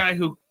from the guy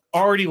who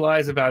already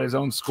lies about his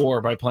own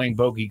score by playing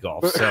bogey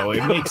golf, so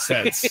it makes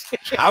sense.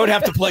 I would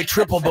have to play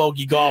triple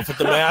bogey golf at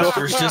the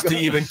Masters just to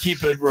even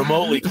keep it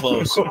remotely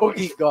close.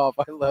 Bogey golf,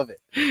 I love it.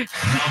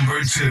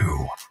 Number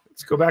 2.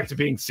 Let's go back to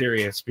being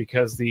serious,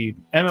 because the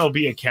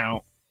MLB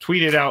account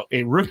tweeted out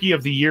a Rookie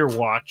of the Year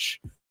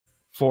watch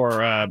for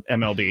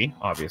MLB,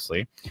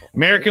 obviously.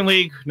 American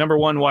League, number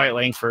 1, Wyatt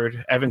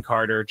Langford, Evan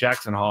Carter,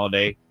 Jackson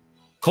Holliday,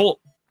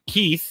 Colt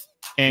Keith,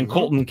 and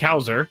Colton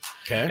Cowser.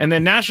 Okay. And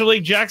then National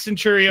League, Jackson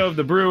Churio of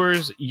the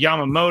Brewers,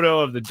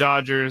 Yamamoto of the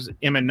Dodgers,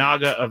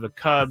 Imanaga of the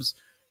Cubs,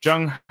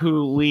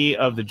 Jung-Hoo Lee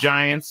of the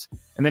Giants,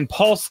 and then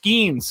Paul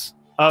Skeens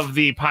of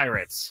the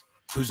Pirates.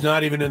 Who's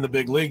not even in the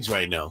big leagues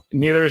right now.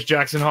 Neither is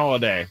Jackson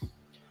Holliday.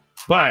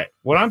 But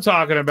what I'm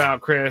talking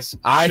about, Chris,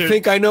 I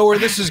think I know where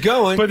this is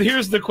going. But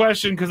here's the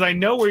question, because I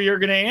know where you're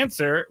going to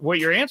answer, what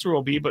your answer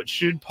will be. But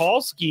should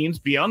Paul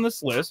Skeens be on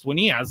this list when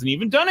he hasn't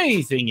even done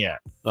anything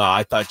yet? Oh,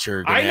 I thought you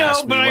were going I to know,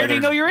 ask me but I already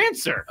whether- know your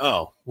answer.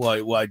 Oh,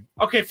 why?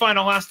 Okay, fine.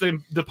 I'll ask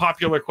the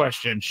popular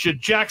question: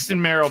 should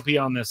Jackson Merrill be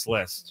on this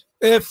list?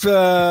 If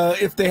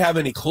they have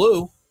any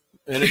clue,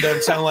 and it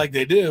doesn't sound like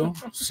they do.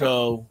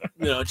 So,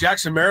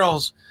 Jackson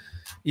Merrill's,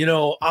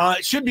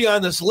 should be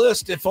on this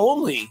list if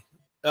only.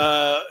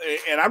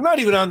 And I'm not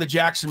even on the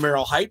Jackson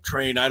Merrill hype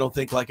train. I don't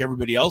think like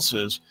everybody else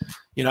is.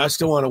 I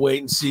still want to wait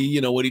and see,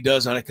 what he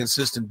does on a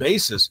consistent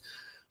basis.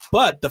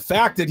 But the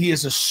fact that he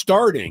is a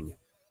starting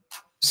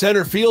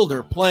center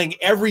fielder playing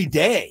every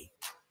day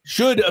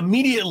should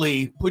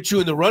immediately put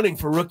you in the running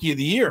for Rookie of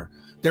the Year.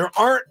 There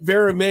aren't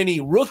very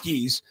many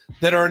rookies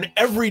that are an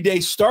everyday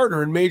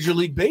starter in Major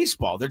League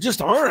Baseball. There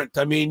just aren't.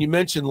 I mean, you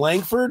mentioned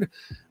Langford,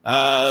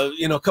 a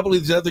couple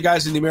of these other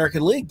guys in the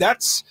American League.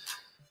 That's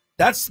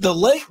the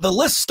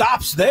list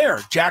stops there.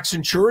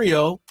 Jackson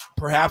Churio,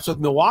 perhaps with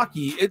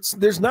Milwaukee,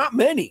 there's not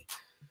many.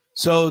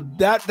 So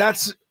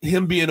that's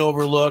him being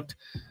overlooked.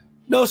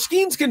 No,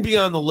 Skeens can be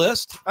on the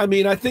list. I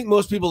mean, I think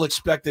most people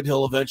expect that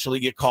he'll eventually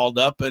get called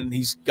up, and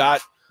he's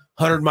got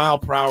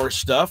 100-mile-per-hour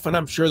stuff, and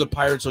I'm sure the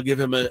Pirates will give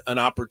him an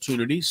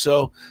opportunity.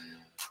 So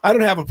I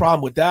don't have a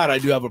problem with that. I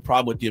do have a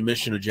problem with the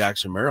omission of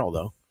Jackson Merrill,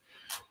 though.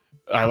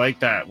 I like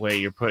that way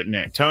you're putting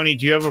it. Tony,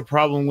 do you have a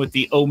problem with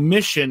the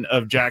omission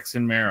of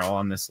Jackson Merrill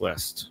on this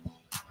list?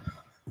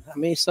 I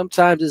mean,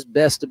 sometimes it's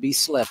best to be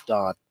slept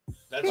on.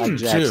 That's like true,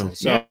 Jackson. too.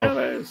 So Yeah, that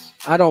is.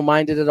 I don't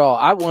mind it at all.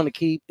 I want to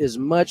keep as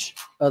much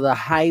of the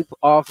hype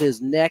off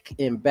his neck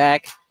and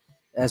back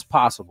as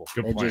possible,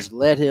 Good and point. just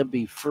let him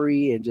be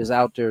free and just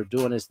out there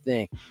doing his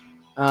thing.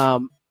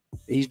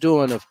 He's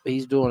doing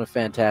a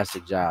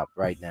fantastic job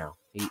right now.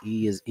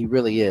 He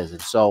really is,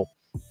 and so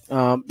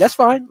that's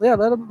fine. Yeah,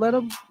 let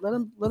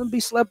him be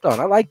slept on.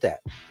 I like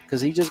that,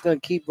 because he's just gonna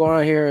keep going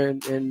out here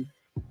and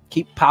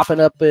keep popping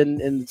up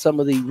in some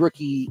of the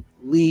rookie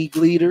league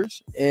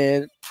leaders.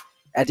 And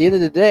at the end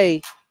of the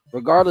day,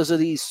 regardless of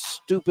these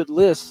stupid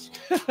lists,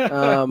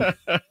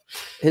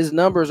 his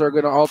numbers are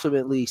going to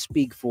ultimately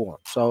speak for him.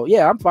 So,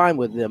 yeah, I'm fine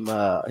with him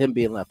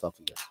being left off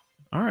again.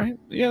 All right.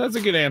 Yeah, that's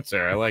a good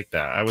answer. I like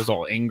that. I was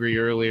all angry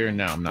earlier, and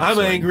now I'm not. I'm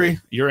so angry.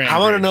 You're angry. I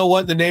want to know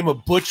what the name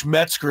of Butch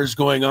Metzger is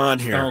going on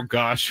here. Oh,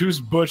 gosh.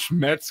 Who's Butch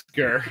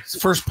Metzger? It's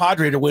the first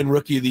Padre to win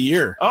Rookie of the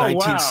Year, Oh,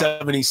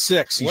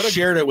 1976. wow. He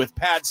shared it with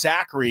Pat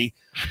Zachary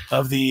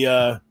of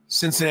the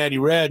Cincinnati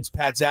Reds.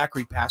 Pat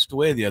Zachary passed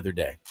away the other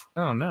day.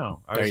 Oh,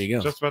 no. I There was you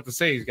go. just about to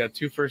say he's got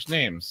 2 first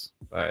names,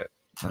 but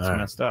that's All right.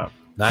 messed up.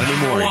 Not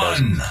anymore, he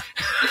doesn't.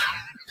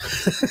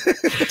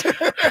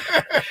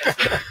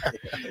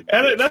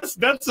 And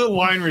that's a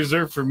line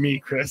reserved for me,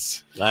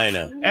 Chris. I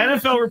know.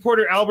 NFL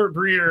reporter Albert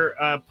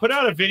Breer put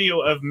out a video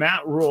of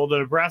Matt Rule, the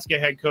Nebraska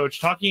head coach,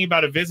 talking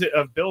about a visit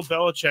of Bill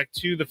Belichick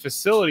to the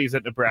facilities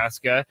at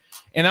Nebraska.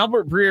 And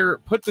Albert Breer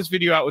put this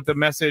video out with the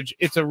message,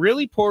 it's a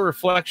really poor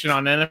reflection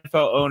on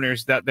NFL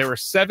owners that there were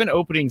 7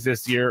 openings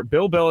this year.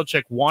 Bill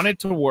Belichick wanted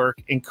to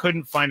work and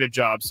couldn't find a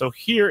job. So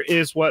here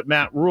is what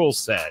Matt Rule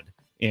said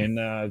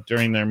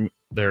during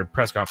their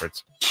press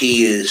conference.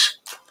 He is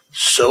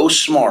so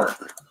smart,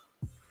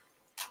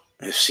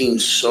 has seen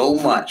so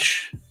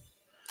much,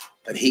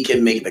 that he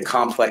can make the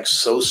complex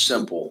so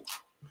simple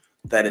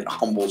that it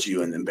humbles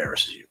you and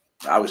embarrasses you.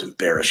 I was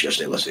embarrassed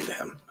yesterday listening to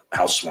him,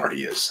 how smart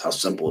he is, how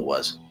simple it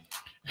was.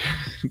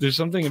 There's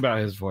something about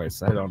his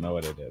voice. I don't know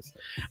what it is.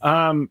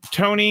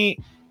 Tony,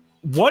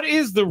 what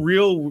is the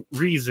real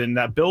reason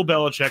that Bill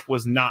Belichick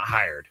was not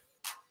hired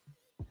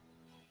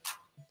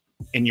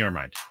in your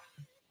mind?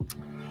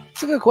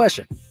 It's a good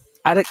question.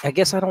 I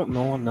guess I don't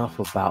know enough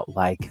about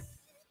like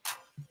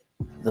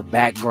the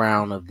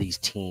background of these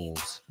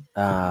teams.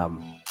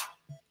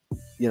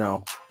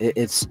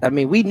 It's. I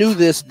mean, we knew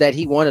this, that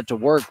he wanted to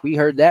work. We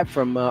heard that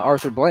from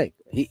Arthur Blank.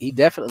 He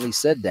definitely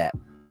said that.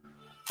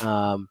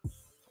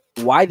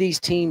 Why these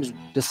teams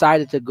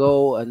decided to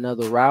go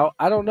another route,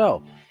 I don't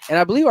know. And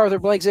I believe Arthur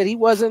Blank said he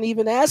wasn't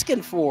even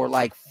asking for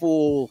like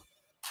full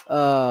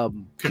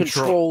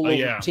control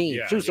over teams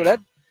too. So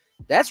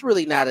that's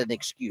really not an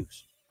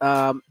excuse.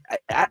 I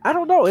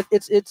don't know.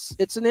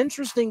 It's an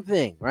interesting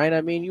thing, right? I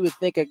mean, you would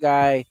think a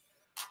guy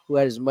who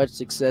had as much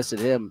success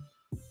as him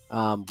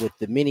with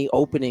the many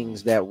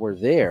openings that were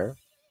there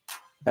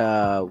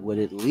would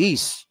at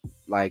least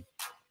like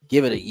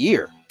give it a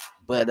year,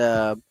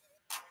 but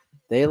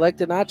they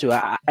elected not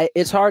to.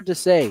 It's hard to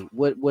say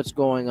what's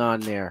going on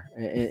there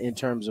in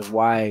terms of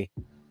why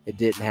it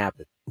didn't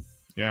happen.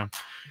 Yeah.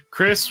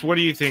 Chris, what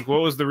do you think?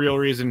 What was the real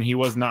reason he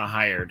was not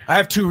hired? I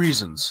have 2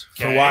 reasons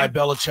for why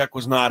Belichick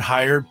was not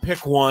hired.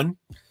 Pick one.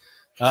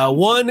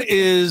 One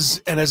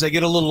is, and as I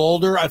get a little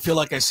older, I feel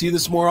like I see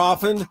this more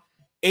often,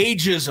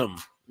 ageism.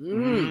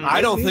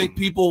 I don't think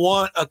people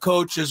want a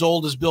coach as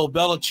old as Bill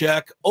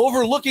Belichick,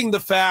 overlooking the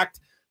fact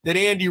that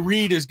Andy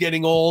Reid is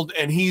getting old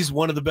and he's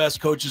one of the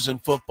best coaches in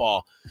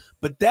football.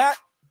 But that,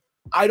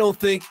 I don't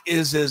think,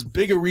 is as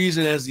big a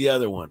reason as the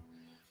other one.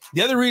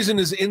 The other reason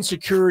is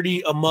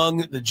insecurity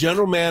among the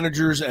general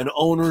managers and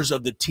owners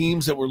of the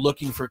teams that were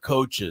looking for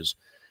coaches.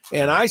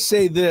 And I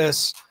say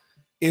this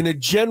in a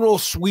general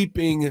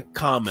sweeping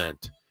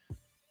comment.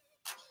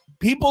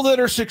 People that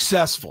are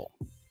successful,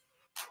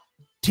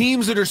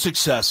 teams that are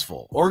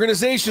successful,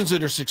 organizations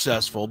that are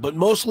successful, but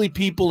mostly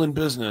people in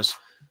business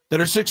that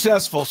are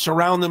successful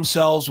surround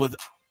themselves with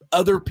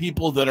other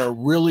people that are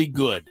really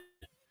good.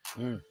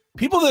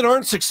 People that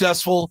aren't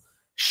successful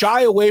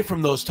shy away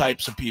from those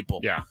types of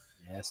people. Yeah.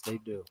 Yes, they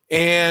do.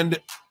 And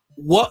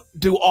what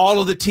do all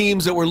of the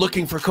teams that were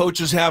looking for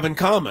coaches have in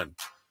common?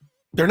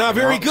 They're not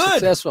very good.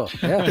 Successful.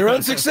 Yeah. They're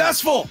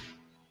unsuccessful.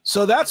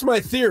 So that's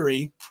my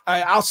theory.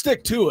 I'll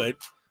stick to it.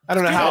 I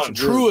don't know how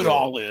true it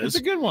all is. It's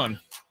a good one.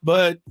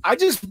 But I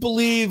just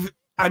believe,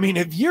 I mean,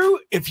 if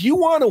you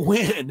want to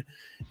win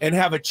and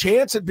have a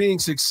chance at being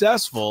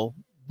successful,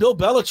 Bill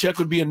Belichick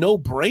would be a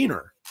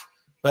no-brainer.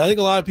 But I think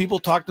a lot of people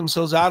talk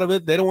themselves out of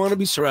it. They don't want to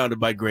be surrounded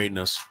by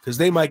greatness because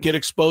they might get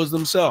exposed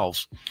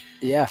themselves.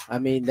 Yeah, I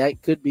mean,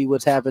 that could be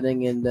what's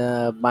happening in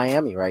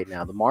Miami right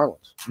now, the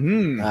Marlins.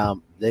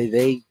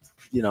 They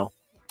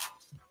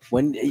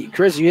when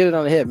Chris, you hit it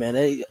on the head,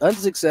 man.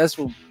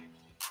 Unsuccessful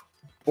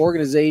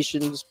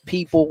organizations,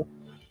 people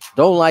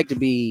don't like to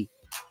be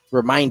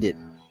reminded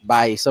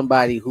by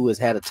somebody who has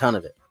had a ton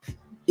of it.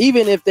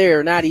 Even if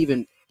they're not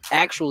even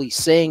actually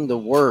saying the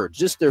words,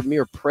 just their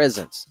mere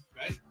presence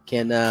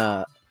can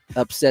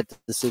upset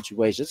the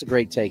situation. It's a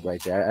great take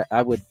right there.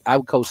 I would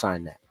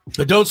co-sign that.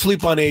 But don't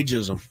sleep on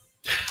ageism.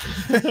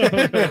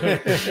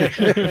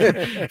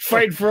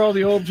 Fight for all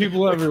the old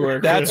people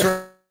everywhere. That's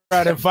right.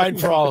 I'm fighting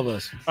for all of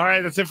us. All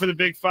right, that's it for the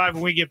Big Five.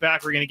 When we get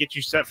back, we're going to get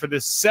you set for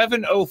this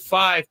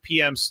 7:05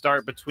 p.m.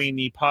 start between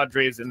the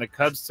Padres and the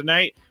Cubs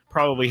tonight.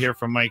 Probably hear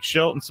from Mike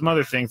Schilt and some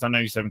other things on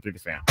 97.3 The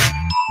Fan.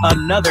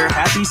 Another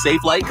happy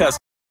Safe Light customer.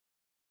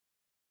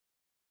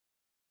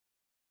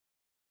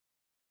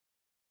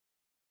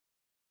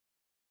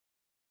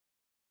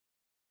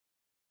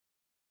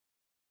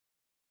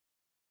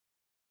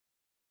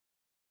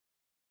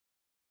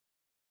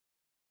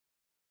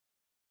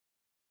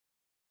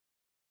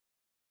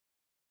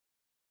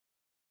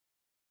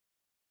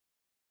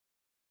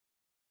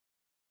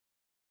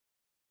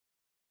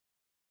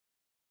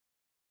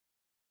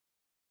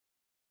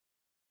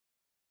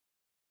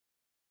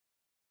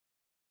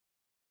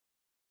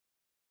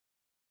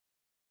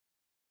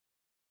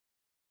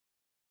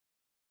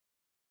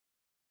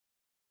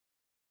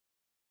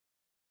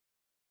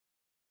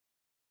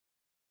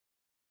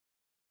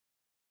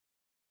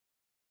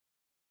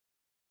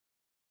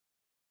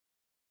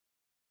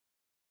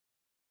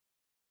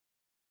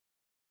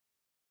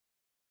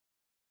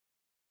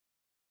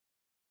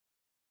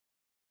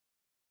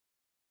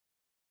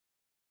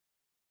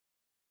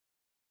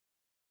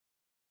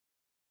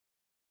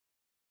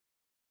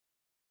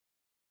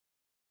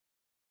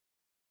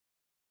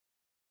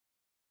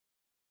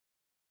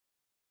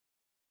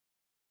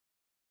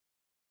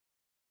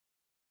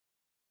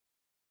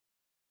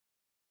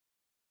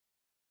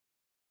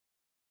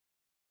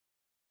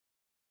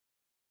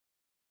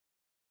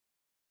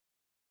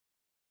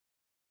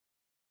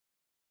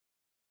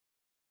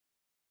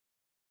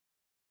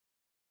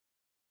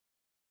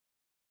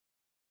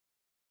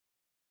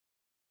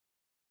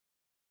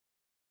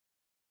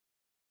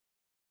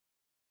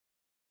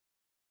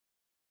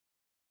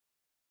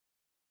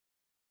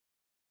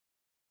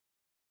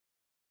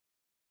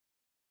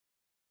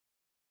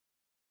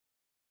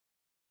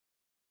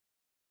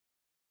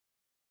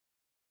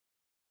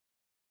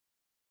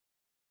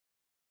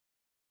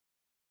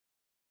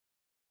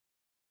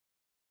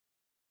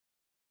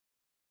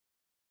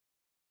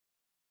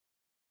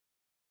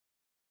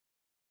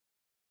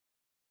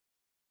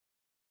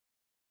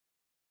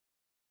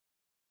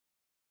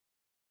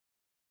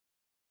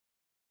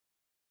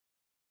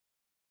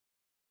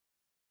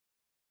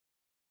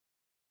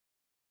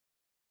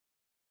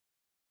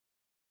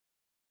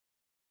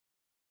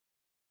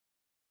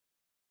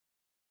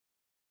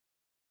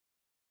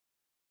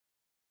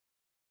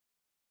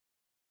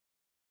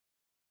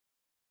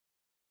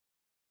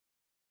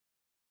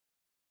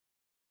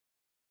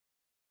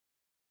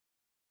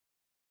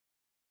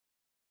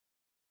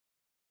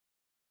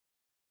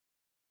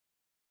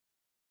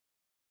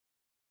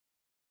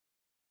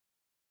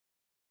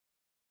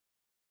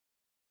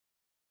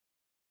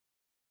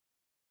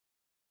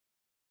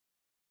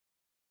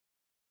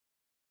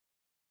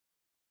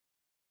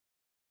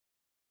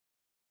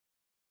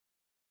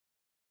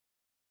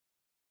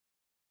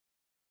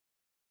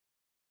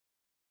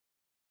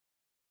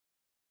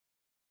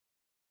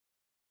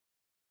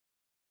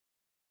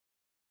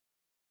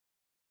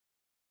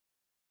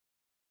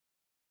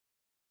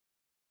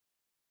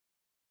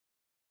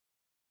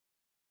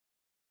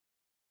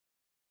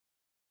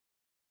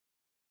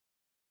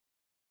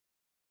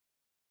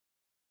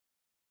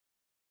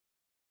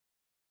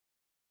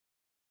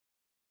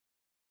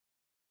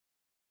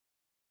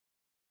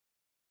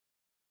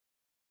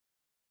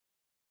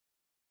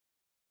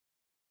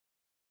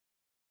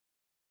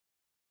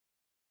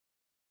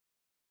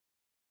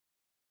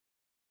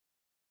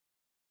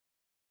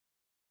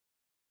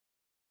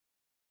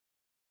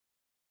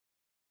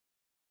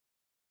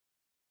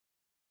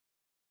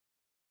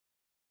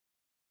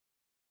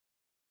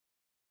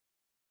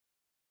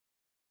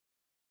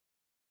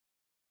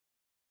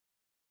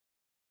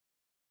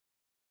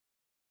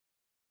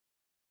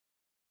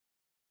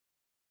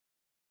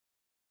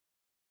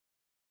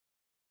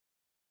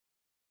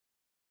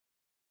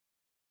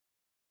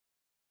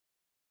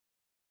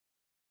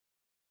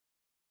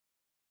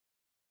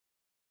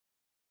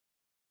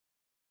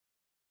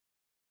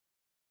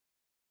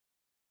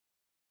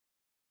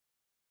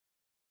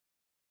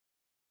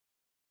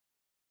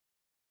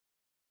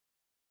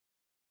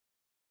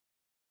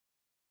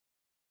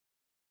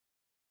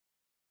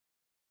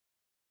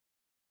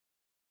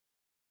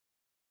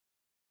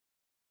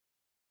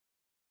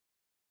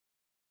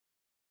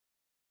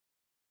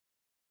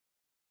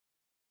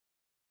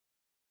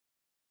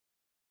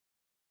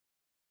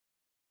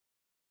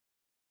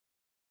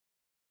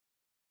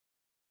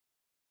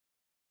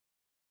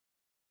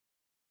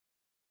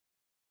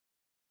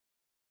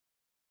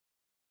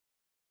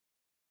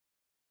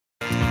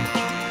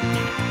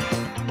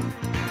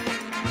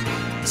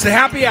 It's the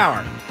happy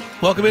hour.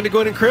 Welcome into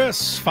Gwynn and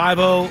Chris.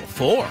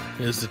 5:04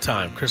 is the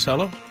time. Chris,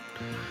 hello.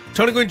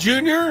 Tony Gwynn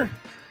Jr.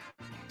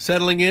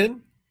 settling in,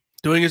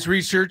 doing his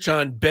research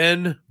on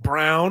Ben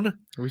Brown.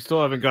 We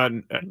still haven't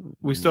gotten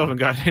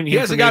any. He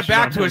hasn't got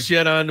back to us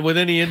yet with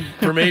any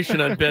information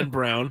on Ben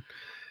Brown.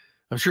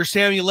 I'm sure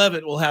Sammy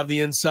Levitt will have the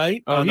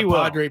insight on the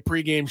Padre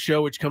pregame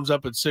show, which comes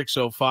up at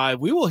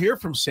 6:05. We will hear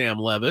from Sam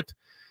Levitt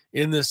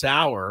in this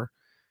hour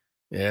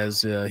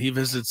as he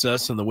visits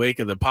us in the wake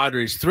of the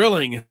Padres'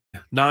 thrilling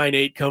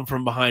 9-8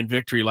 come-from-behind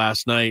victory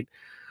last night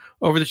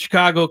over the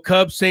Chicago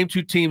Cubs. Same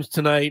two teams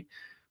tonight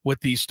with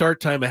the start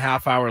time a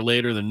half hour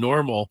later than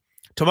normal.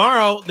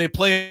 Tomorrow, they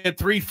play at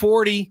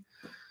 3:40,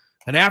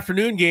 an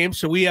afternoon game,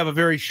 so we have a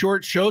very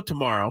short show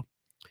tomorrow.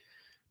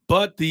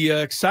 But the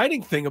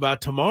exciting thing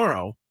about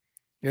tomorrow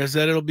is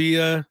that it'll be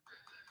a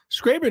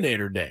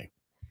Skrabinator Day.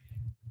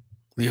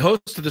 The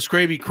host of the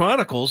Skraby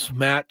Chronicles,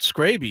 Matt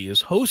Skraby,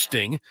 is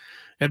hosting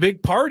a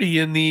big party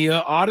in the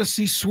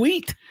Odyssey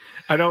Suite.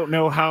 I don't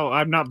know how.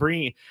 I'm not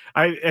bringing.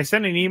 I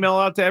sent an email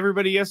out to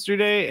everybody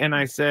yesterday, and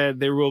I said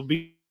there will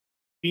be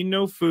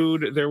no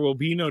food, there will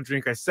be no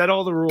drink. I set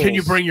all the rules. Can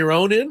you bring your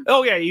own in?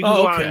 Oh yeah, you can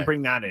go out and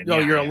bring that in. No,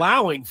 you're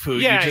allowing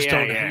food. Yeah, you just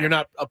don't.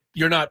 Yeah.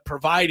 You're not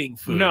providing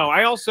food. No,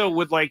 I also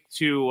would like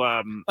to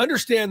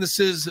understand this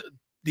is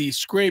the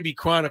Skraby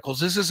Chronicles.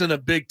 This isn't a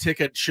big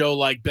ticket show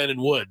like Ben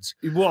and Woods.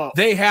 Well,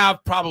 they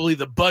have probably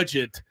the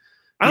budget.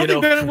 I don't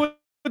think Ben and Woods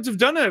have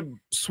done a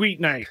sweet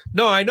night.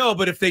 No, I know,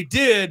 but if they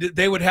did,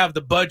 they would have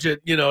the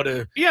budget,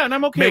 to and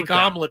I'm okay make with that.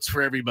 omelets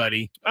for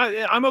everybody.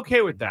 I'm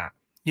okay with that.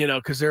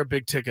 Because they're a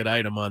big ticket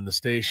item on the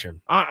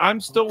station. I'm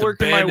still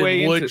working my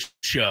way into into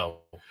show.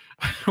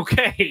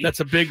 Okay, that's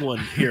a big one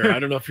here. I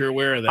don't know if you're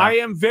aware of that. I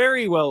am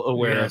very well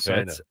aware of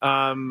it.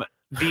 Now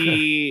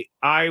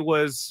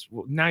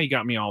you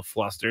got me all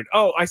flustered.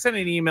 Oh, I sent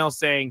an email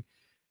saying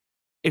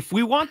if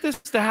we want this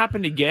to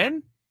happen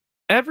again,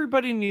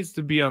 everybody needs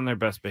to be on their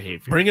best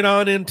behavior. Bring it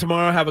on in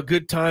tomorrow. Have a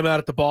good time out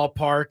at the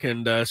ballpark,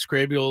 and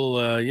Skraby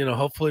will,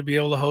 hopefully be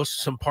able to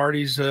host some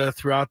parties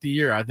throughout the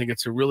year. I think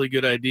it's a really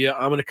good idea.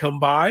 I'm going to come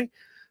by,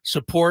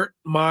 support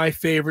my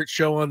favorite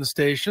show on the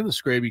station, the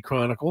Skraby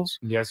Chronicles.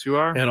 Yes, you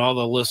are. And all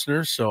the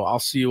listeners. So I'll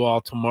see you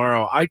all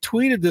tomorrow. I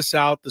tweeted this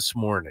out this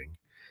morning,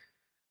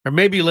 or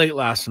maybe late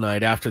last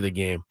night after the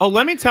game. Oh,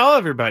 let me tell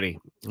everybody.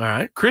 All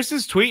right. Chris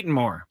is tweeting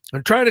more.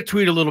 I'm trying to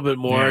tweet a little bit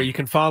more. Yeah. You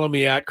can follow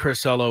me at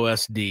Chris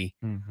LOSD.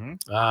 Mm-hmm.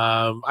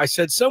 I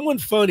said, someone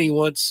funny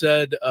once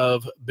said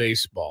of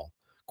baseball,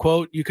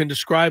 quote, you can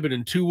describe it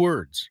in 2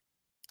 words.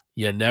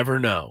 You never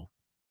know.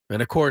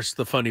 And of course,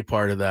 the funny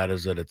part of that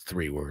is that it's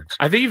 3 words.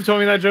 I think you've told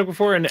me that joke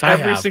before, and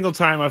every single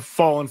time I've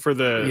fallen for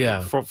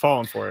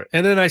fallen for it.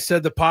 And then I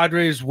said the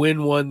Padres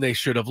win one they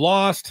should have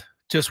lost,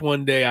 just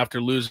one day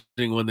after losing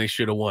when they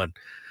should have won.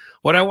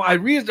 What I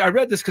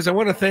read this because I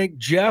want to thank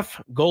Jeff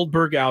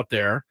Goldberg out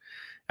there.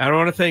 I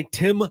want to thank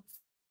Tim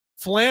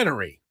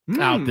Flannery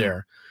out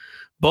there.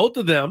 Both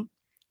of them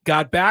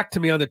got back to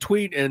me on the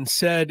tweet and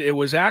said it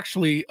was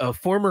actually a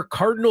former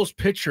Cardinals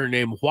pitcher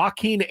named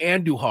Joaquin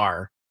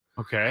Andujar,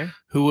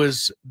 who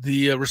was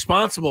the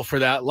responsible for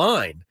that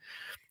line.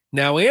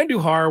 Now,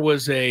 Andujar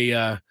was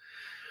a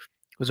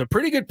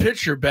pretty good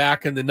pitcher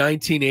back in the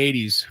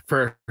 1980s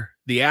for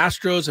the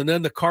Astros and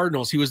then the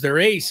Cardinals. He was their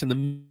ace in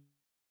the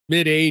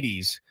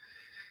mid-'80s.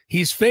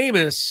 He's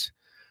famous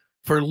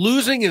for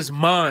losing his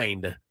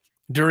mind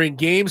during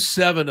Game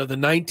 7 of the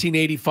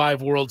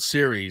 1985 World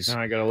Series.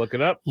 Now I got to look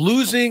it up.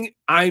 Losing,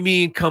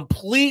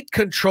 complete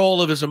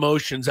control of his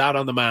emotions out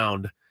on the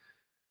mound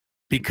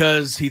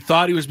because he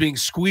thought he was being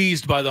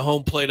squeezed by the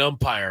home plate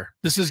umpire.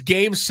 This is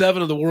Game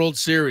 7 of the World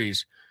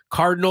Series,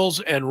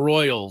 Cardinals and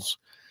Royals.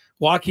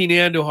 Joaquin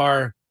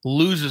Andujar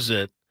loses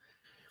it,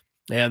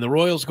 and the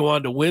Royals go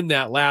on to win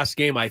that last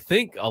game, I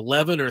think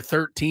 11 or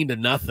 13 to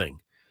nothing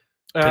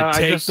to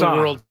take the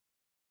World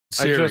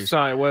Series. I just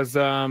saw it was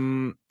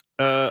 11-0.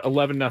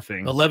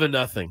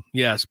 11-0.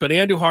 Yes, but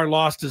Andujar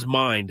lost his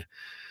mind.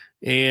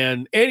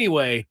 And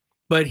anyway,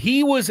 but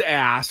he was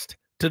asked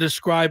to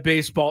describe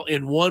baseball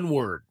in 1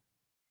 word.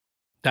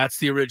 That's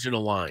the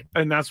original line.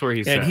 And that's where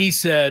he said. And he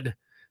said,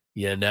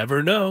 you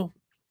never know.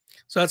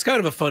 So that's kind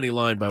of a funny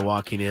line by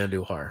Joaquin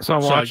Andujar. So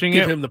I'm watching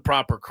give him the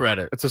proper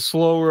credit. It's a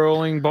slow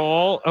rolling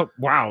ball. Oh,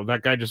 wow.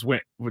 That guy just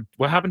went.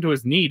 What happened to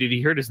his knee? Did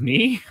he hurt his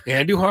knee?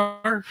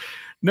 Andujar?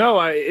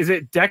 No, is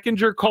it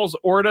Deckinger calls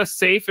Orta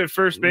safe at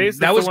first base?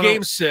 That was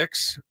Game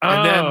 6.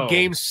 And then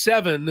Game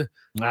 7.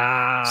 See,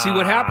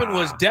 what happened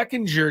was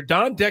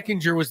Don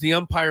Deckinger was the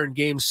umpire in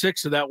Game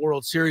 6 of that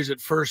World Series at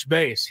first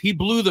base. He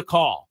blew the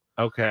call.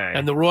 Okay.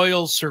 And the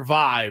Royals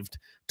survived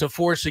to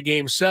force a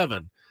Game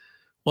 7.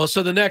 Well,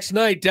 so the next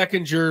night,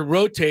 Deckinger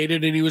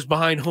rotated and he was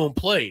behind home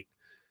plate.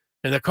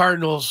 And the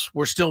Cardinals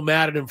were still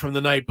mad at him from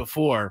the night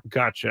before.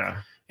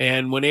 Gotcha.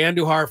 And when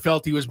Andujar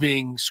felt he was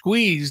being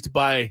squeezed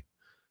by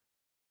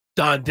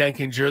Don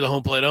Deckinger, the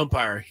home plate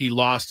umpire, he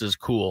lost his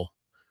cool,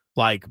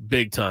 like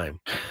big time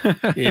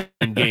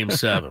in Game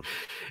 7.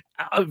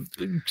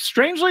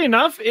 Strangely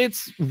enough,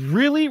 it's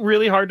really,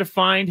 really hard to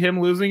find him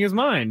losing his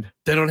mind.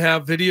 They don't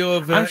have video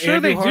of I'm sure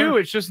they Andujar? do.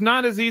 It's just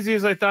not as easy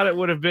as I thought it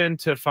would have been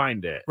to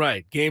find it.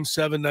 Right. Game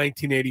 7,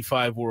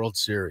 1985 World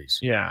Series.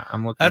 Yeah,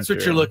 I'm looking. That's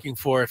what you're looking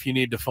for if you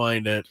need to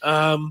find it.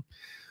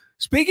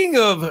 Speaking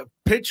of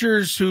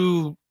pitchers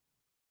who,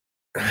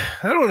 I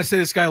don't want to say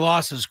this guy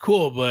lost his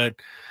cool, but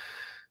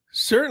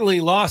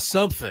certainly lost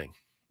something.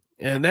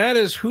 And that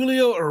is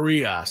Julio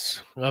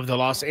Urias of the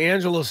Los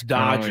Angeles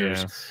Dodgers.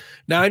 Oh, yes.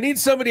 Now, I need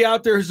somebody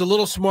out there who's a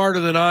little smarter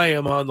than I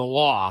am on the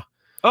law.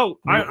 Oh,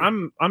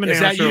 I'm an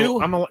Is amateur. that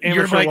you? I'm an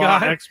You're amateur my law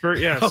guy? expert.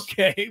 Yes.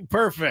 Okay,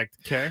 perfect.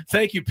 Okay.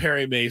 Thank you,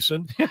 Perry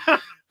Mason.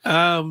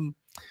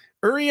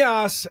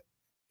 Urias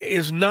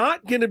is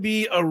not going to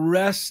be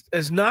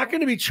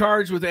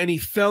charged with any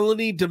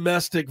felony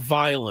domestic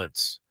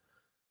violence.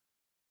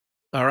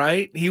 All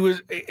right.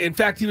 In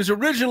fact, he was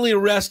originally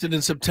arrested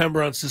in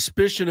September on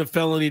suspicion of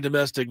felony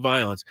domestic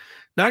violence.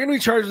 Not going to be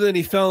charged with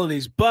any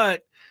felonies,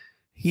 but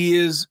he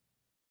is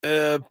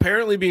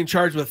apparently being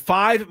charged with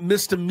 5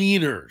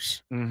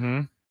 misdemeanors.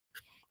 Mm-hmm.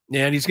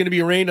 And he's going to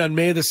be arraigned on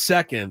May the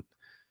 2nd.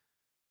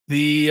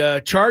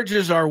 The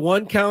charges are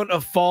 1 count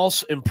of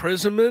false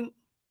imprisonment,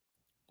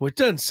 which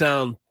doesn't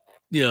sound,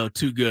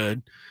 too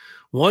good.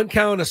 1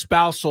 count of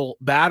spousal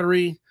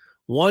battery,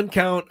 1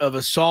 count of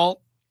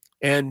assault,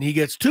 and he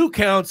gets 2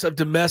 counts of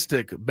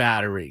domestic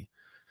battery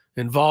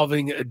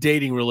involving a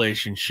dating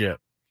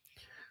relationship.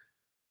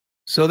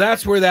 So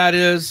that's where that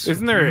is.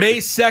 Isn't there May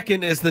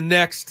 2nd is the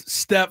next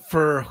step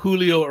for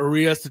Julio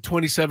Urias, the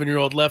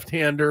 27-year-old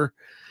left-hander,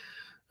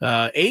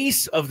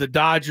 ace of the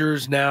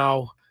Dodgers,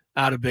 now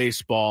out of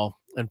baseball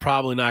and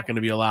probably not going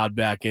to be allowed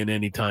back in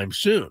anytime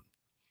soon.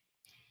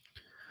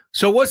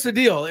 So what's the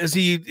deal? Is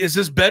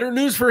this better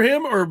news for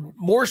him or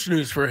worse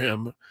news for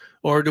him,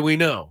 or do we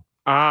know?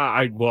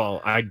 I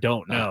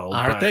don't know.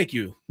 All right, thank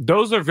you.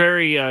 Those are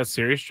very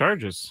serious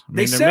charges.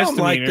 They sound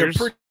like they're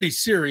pretty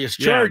serious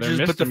charges,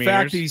 but the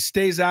fact that he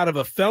stays out of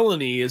a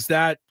felony, is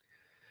that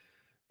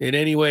in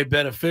any way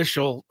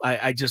beneficial?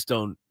 I just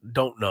don't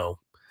know.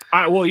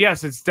 Well,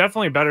 yes, it's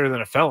definitely better than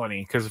a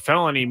felony, because a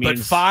felony means...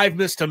 But 5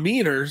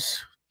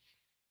 misdemeanors...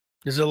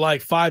 Is it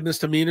like 5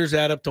 misdemeanors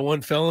add up to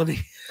 1 felony?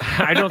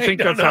 I don't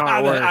think that's how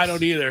it works. I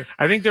don't either.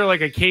 I think they're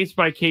like a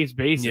case-by-case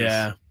basis.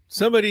 Yeah.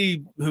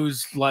 Somebody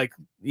who's like,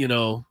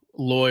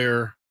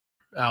 lawyer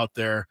out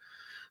there,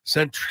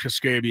 send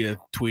Skraby a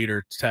tweet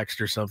or text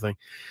or something,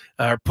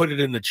 or put it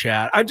in the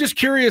chat. I'm just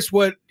curious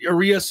what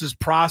Urias's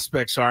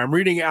prospects are. I'm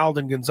reading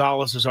Alden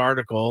Gonzalez's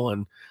article,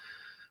 and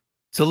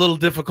it's a little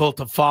difficult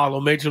to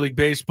follow. Major League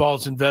Baseball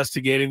is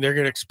investigating. They're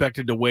going to expect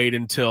it to wait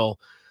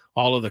until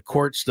all of the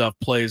court stuff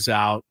plays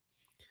out.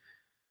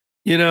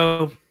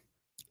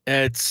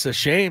 It's a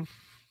shame.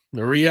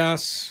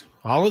 Urias,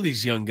 all of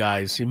these young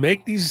guys, you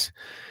make these,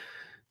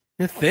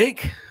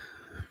 think,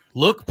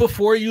 look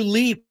before you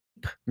leap.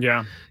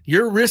 Yeah.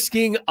 You're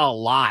risking a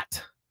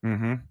lot.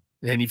 Mm-hmm.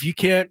 And if you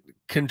can't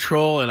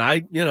control, and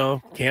I,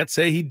 can't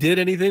say he did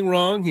anything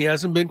wrong. He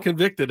hasn't been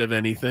convicted of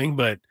anything,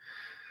 but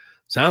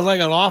sounds like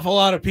an awful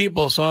lot of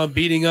people saw him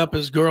beating up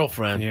his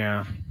girlfriend.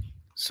 Yeah.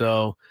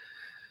 So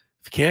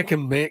if you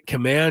can't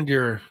command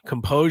your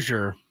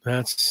composure,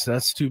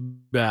 that's too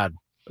bad.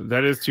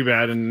 That is too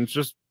bad, and it's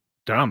just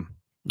dumb.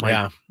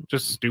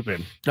 Just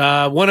stupid.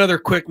 One other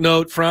quick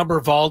note: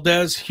 Framber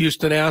Valdez,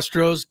 Houston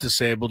Astros,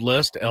 disabled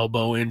list,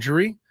 elbow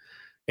injury,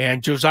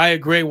 and Josiah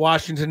Gray,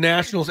 Washington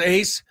Nationals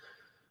ace,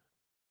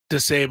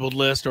 disabled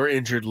list or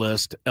injured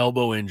list,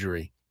 elbow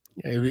injury.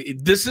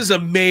 This is a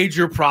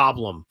major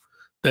problem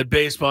that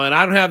baseball, and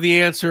I don't have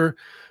the answer.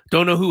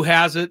 Don't know who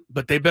has it,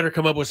 but they better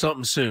come up with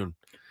something soon.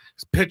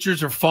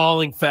 Pitchers are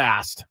falling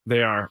fast.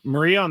 They are.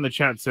 Maria on the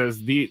chat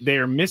says they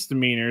are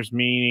misdemeanors,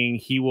 meaning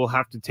he will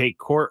have to take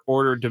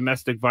court-ordered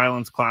domestic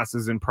violence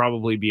classes and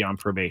probably be on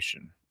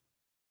probation.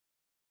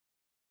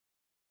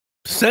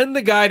 Send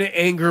the guy to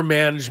anger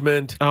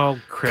management. Oh,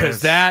 Chris.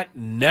 Because that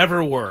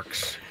never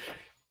works.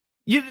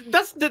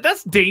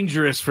 That's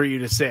dangerous for you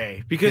to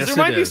say, because Yes, there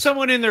might be is.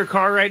 someone in their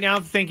car right now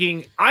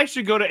thinking, I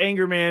should go to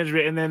anger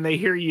management, and then they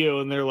hear you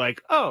and they're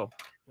like, oh.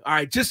 All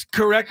right, just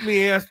correct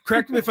me if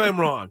I'm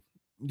wrong.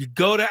 You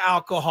go to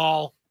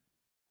alcohol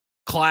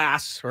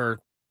class or,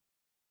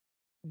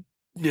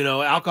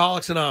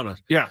 Alcoholics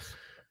Anonymous. Yes.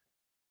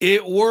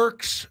 It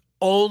works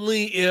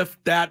only if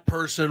that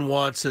person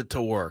wants it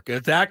to work.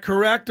 Is that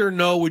correct or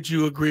no? Would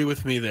you agree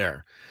with me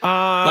there?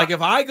 Like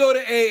if I go to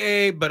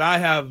AA, but I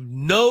have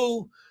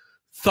no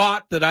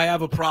thought that I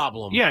have a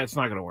problem. Yeah, it's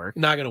not going to work.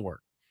 Not going to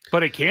work.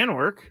 But it can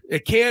work.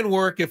 It can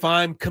work if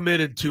I'm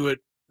committed to it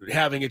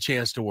having a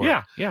chance to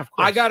work. Yeah, of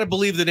course. I got to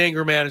believe that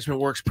anger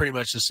management works pretty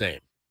much the same.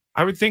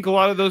 I would think a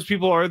lot of those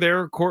people are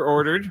there court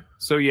ordered.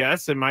 So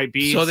yes, it might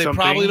be. So they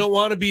probably don't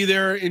want to be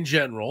there in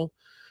general.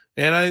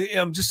 And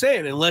I'm just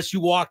saying, unless you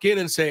walk in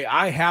and say,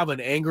 I have an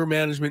anger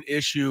management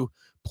issue,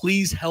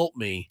 please help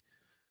me.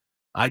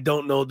 I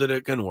don't know that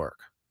it can work.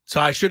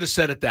 So I should have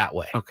said it that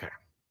way. Okay.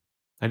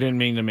 I didn't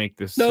mean to make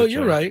this. No,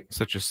 you're right.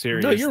 Such a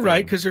serious. No, you're thing.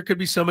 right, because there could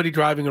be somebody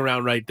driving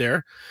around right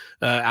there,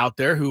 out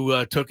there,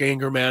 who took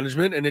anger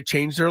management and it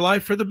changed their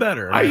life for the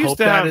better. And I hope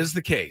that is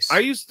the case. I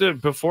used to,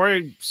 before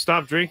I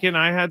stopped drinking,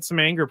 I had some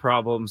anger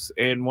problems,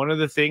 and one of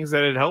the things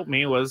that had helped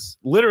me was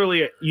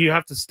literally you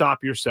have to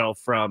stop yourself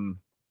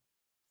from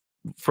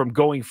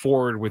going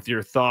forward with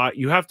your thought.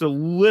 You have to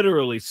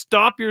literally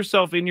stop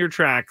yourself in your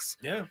tracks,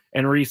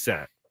 and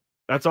reset.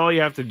 That's all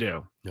you have to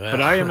do. Well,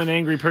 but I am an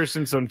angry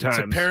person sometimes.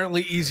 It's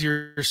apparently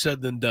easier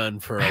said than done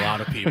for a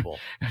lot of people.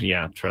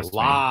 Yeah, trust me.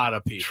 A lot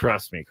of people.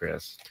 Trust me,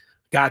 Chris.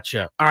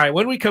 Gotcha. All right,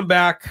 when we come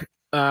back,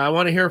 I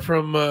want to hear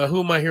from, who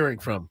am I hearing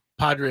from?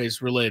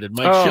 Padres related.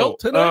 Mike Schilt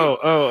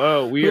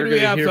tonight? We are going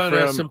to hear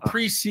from some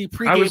pre-game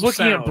I was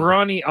looking sound. at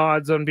Brawny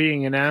odds on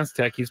being an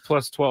Aztec. He's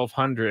plus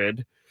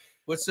 1,200.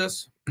 What's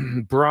this?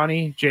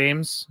 Brawny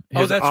James.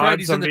 Oh, that's right.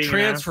 He's in the being an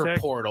transfer Aztec.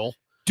 portal.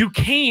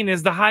 Duquesne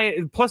is the high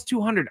plus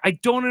 200. I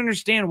don't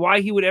understand why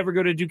he would ever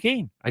go to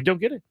Duquesne. I don't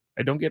get it.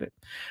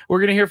 We're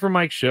going to hear from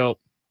Mike Schilt.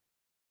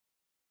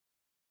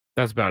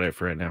 That's about it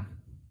for right now.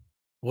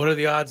 What are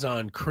the odds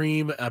on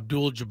Kareem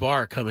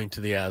Abdul-Jabbar coming to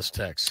the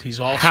Aztecs? He's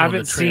also Haven't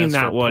in the seen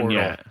that transfer one portal.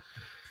 yet.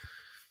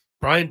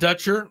 Brian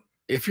Dutcher,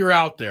 if you're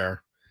out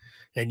there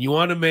and you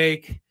want to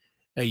make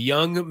a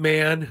young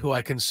man who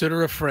I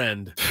consider a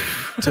friend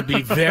to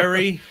be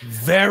very,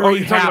 very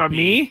you're happy. talking about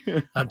me?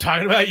 I'm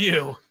talking about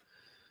you.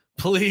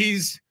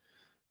 Please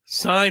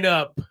sign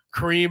up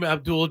Kareem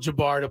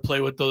Abdul-Jabbar to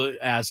play with the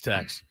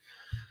Aztecs.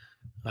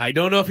 I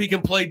don't know if he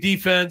can play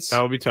defense.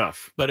 That would be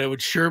tough. But it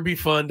would sure be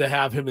fun to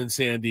have him in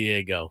San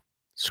Diego.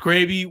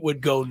 Skraby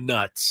would go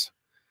nuts.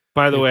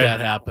 By the way, that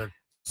happened.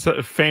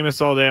 So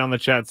Famous All Day on the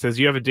chat says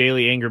you have a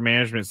daily anger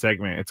management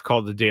segment. It's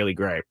called the Daily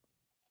Gripe.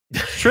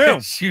 It's true.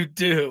 Yes, you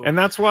do. And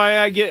that's why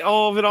I get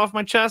all of it off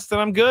my chest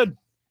and I'm good.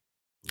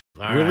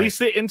 All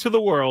Release it into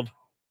the world.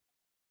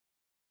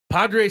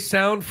 Padres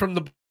sound from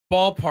the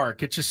ballpark.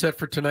 Get you set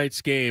for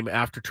tonight's game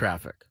after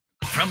traffic.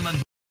 From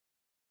the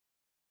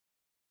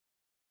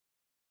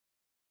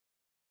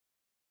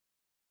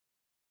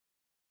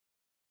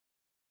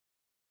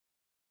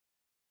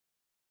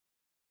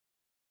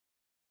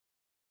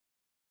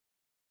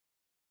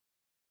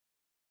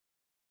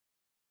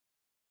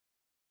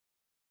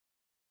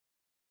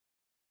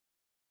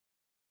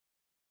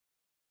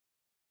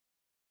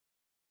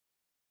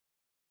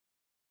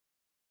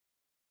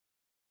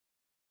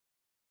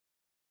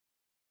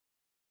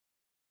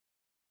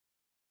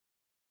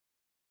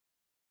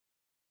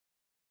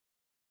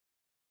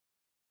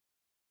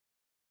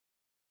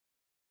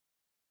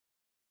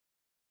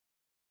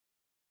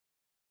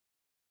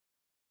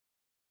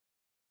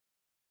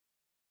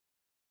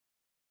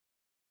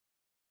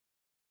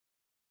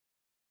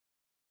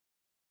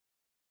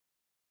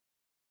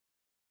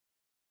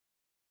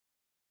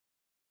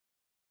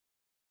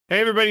Hey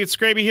everybody, it's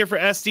Skraby here for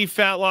SD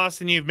Fat Loss,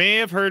 and you may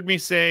have heard me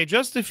say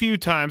just a few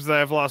times that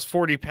I've lost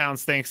 40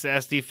 pounds thanks to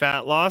SD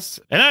Fat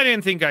Loss, and I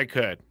didn't think I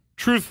could.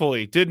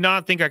 Truthfully, did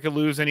not think I could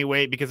lose any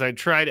weight because I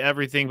tried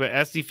everything, but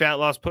SD Fat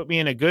Loss put me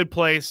in a good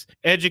place,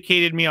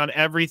 educated me on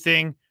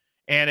everything,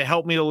 and it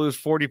helped me to lose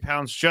 40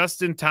 pounds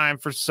just in time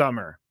for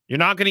summer. You're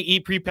not going to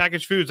eat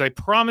prepackaged foods. I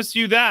promise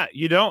you that.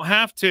 You don't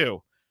have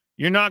to.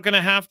 You're not going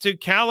to have to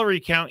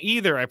calorie count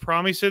either. I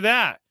promise you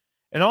that.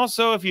 And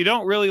also, if you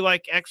don't really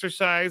like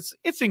exercise,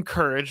 it's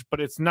encouraged, but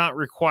it's not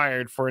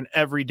required for an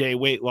everyday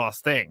weight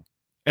loss thing.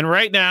 And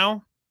right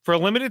now, for a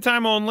limited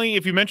time only,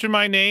 if you mention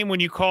my name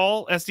when you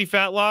call SD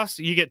Fat Loss,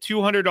 you get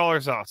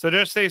 $200 off. So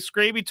just say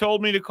Skraby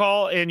told me to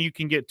call, and you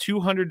can get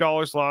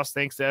 $200 loss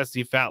thanks to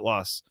SD Fat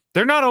Loss.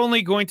 They're not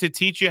only going to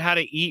teach you how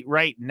to eat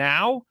right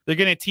now, they're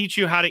going to teach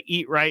you how to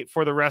eat right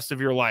for the rest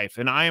of your life.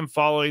 And I am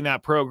following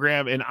that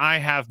program, and I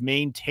have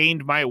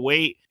maintained my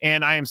weight,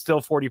 and I am still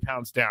 40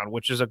 pounds down,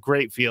 which is a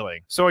great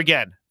feeling. So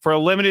again, for a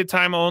limited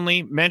time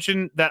only,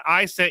 mention that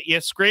I sent you,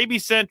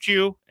 Skraby sent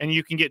you, and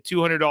you can get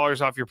 $200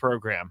 off your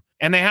program.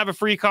 And they have a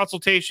free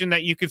consultation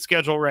that you can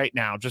schedule right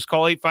now. Just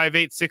call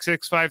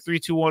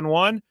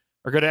 858-665-3211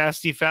 or go to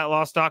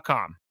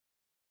sdfatloss.com.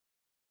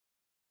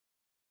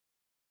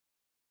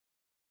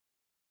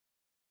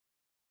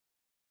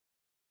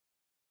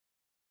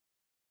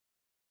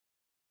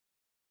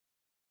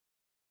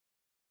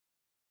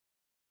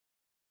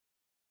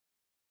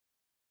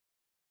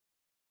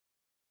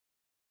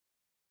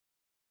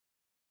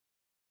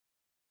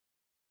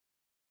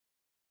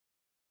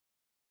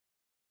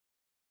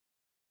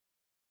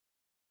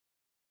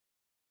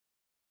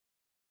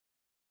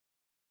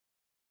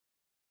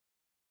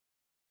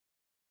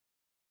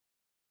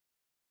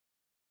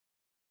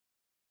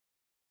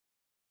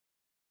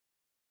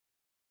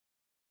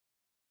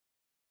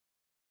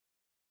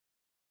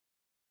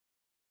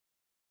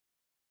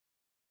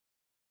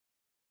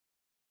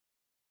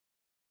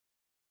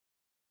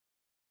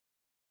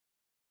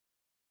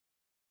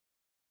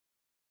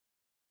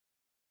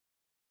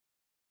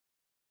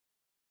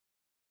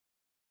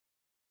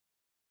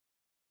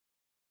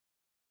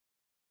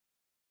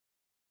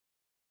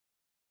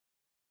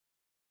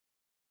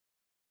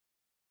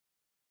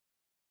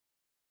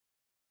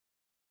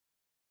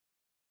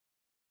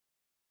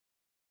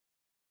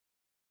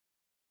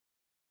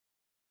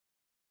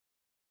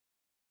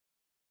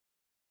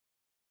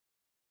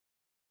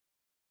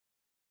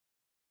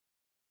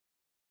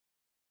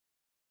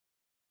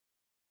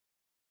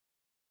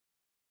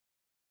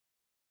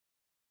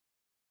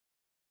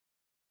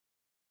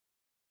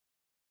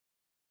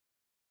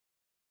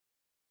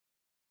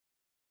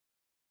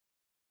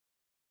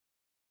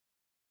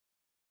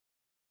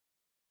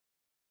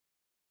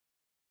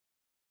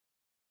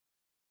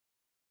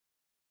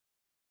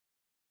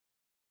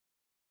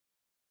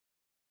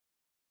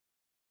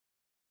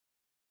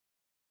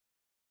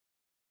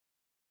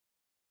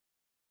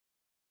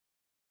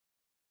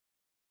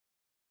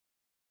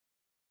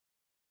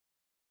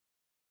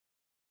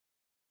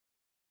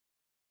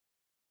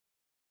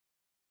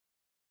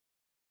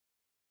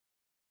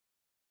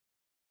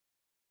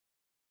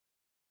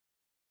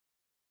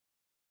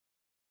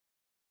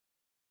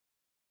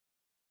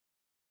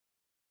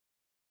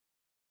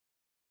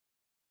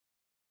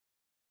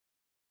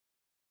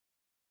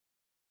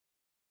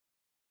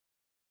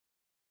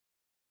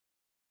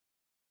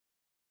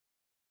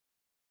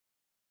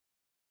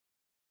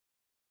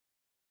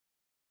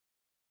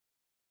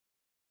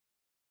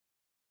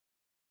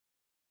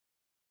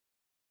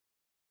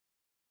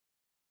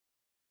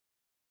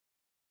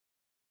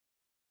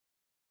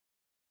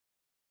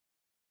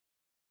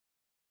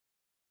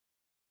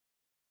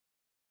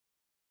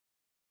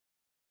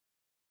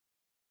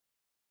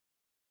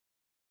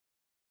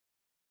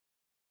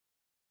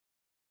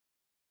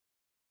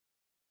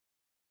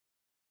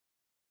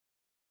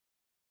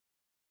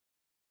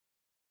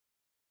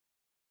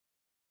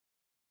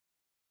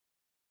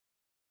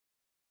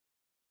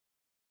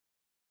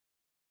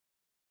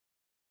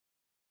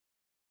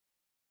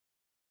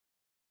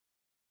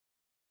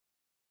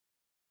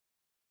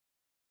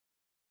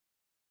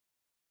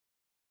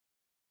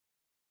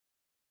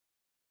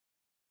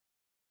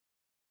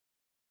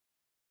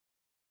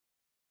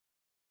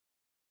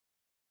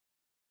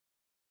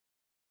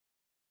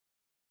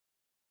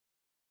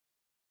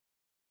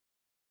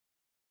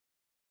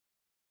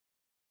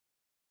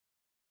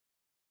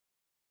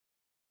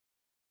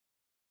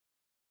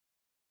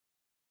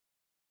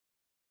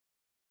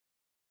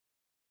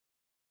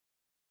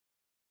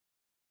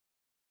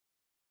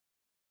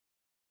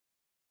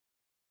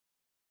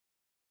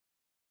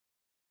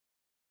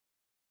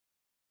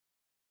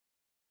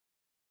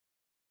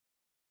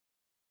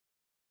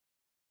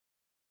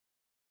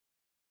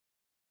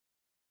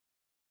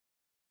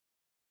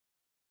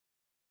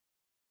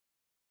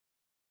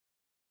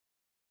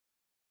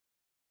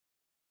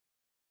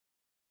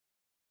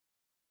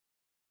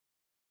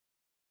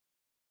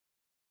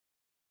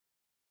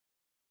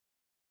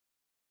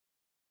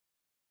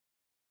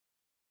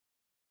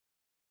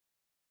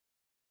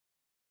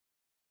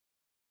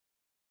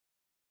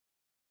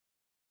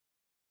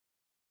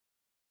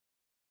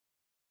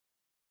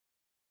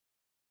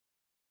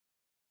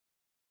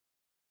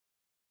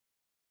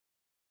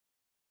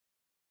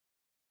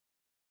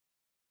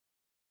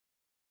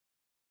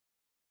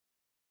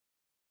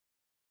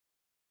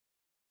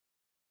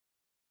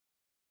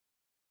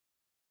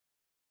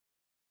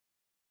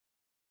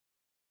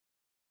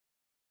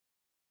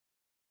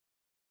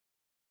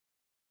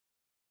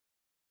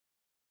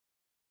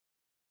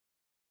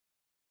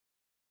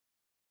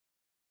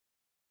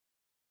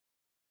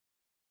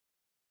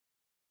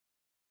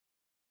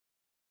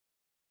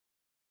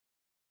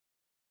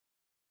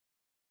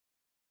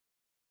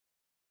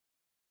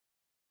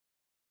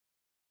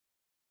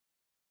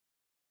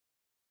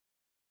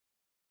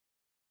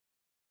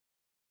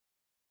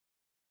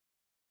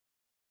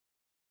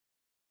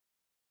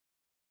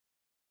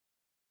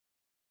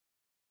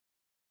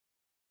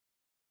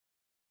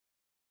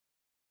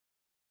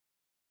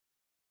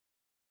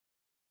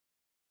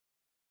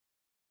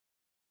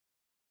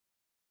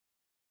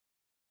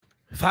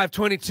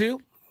 522,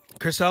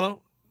 Crisello,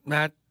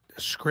 Matt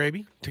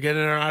Skraby, to get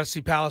in our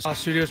Odyssey Palace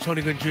studios,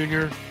 Tony Gwynn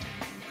Jr.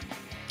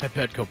 at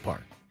Petco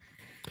Park.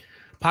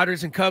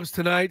 Padres and Cubs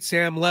tonight.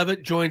 Sam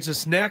Levitt joins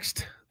us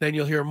next. Then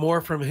you'll hear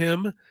more from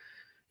him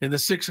in the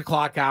 6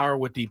 o'clock hour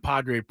with the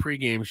Padre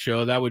pregame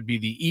show. That would be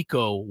the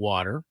Eco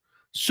Water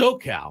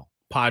SoCal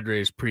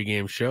Padres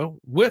pregame show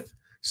with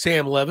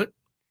Sam Levitt.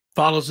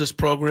 Follows this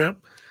program.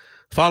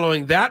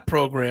 Following that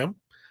program,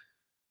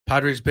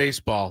 Padres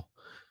baseball.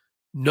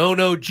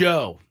 No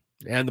Joe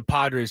and the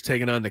Padres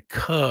taking on the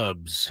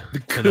Cubs. The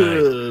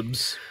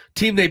Cubs.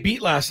 Team they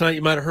beat last night.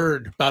 You might have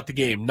heard about the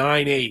game.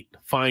 9-8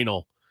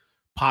 final.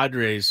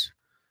 Padres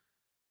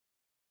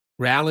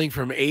rallying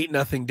from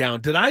 8-0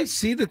 down. Did I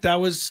see that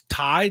was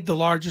tied the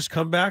largest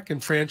comeback in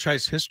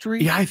franchise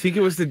history? Yeah, I think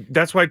it was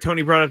that's why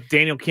Tony brought up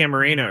Daniel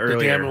Camarena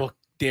earlier.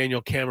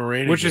 Daniel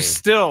Camarena, which is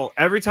still,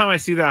 every time I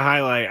see that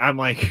highlight, I'm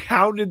like,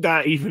 how did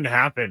that even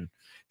happen?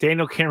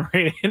 Daniel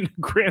Camarena in the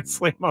grand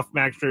slam off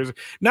Max Scherzer,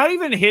 not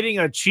even hitting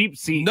a cheap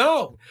seat.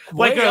 No,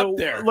 way up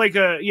there,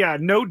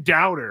 no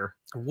doubter,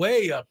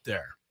 way up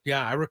there.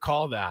 Yeah, I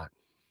recall that.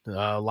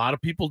 A lot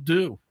of people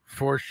do,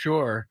 for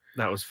sure.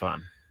 That was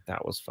fun.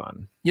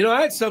 You know,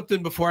 I had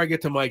something before I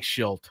get to Mike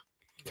Schilt.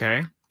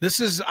 Okay, this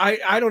is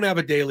I don't have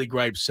a daily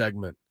gripe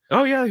segment.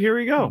 Oh yeah, here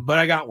we go. But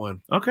I got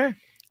one. Okay.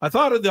 I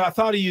thought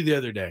of you the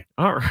other day.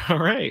 All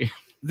right.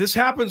 This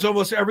happens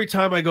almost every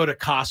time I go to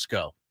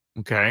Costco.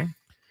 Okay.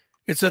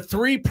 It's a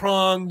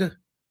 3-pronged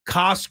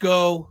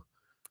Costco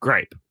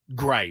gripe.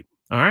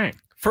 All right.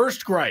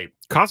 First gripe.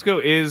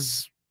 Costco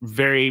is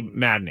very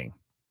maddening.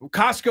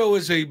 Costco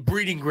is a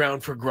breeding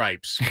ground for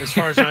gripes, as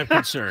far as I'm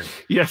concerned.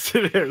 Yes,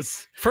 it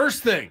is.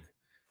 First thing.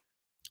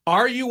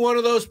 Are you one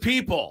of those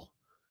people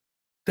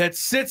that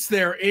sits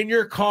there in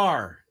your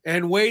car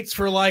and waits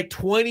for like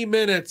 20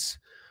 minutes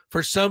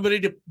for somebody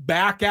to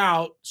back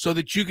out so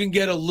that you can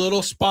get a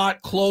little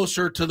spot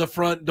closer to the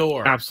front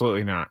door?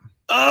 Absolutely not.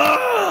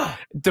 Ugh!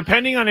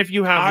 Depending on if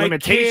you have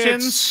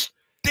limitations.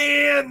 I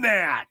can't stand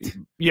that.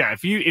 Yeah,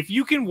 if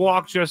you can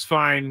walk just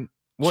fine,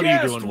 what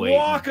are you doing waiting?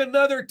 Walk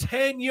another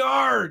 10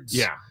 yards.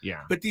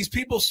 Yeah. But these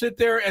people sit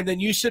there and then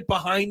you sit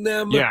behind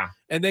them. Yeah.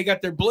 And they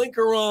got their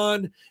blinker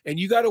on and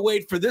you got to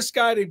wait for this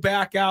guy to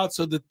back out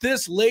so that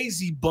this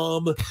lazy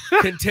bum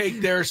can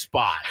take their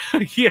spot.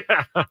 Yeah.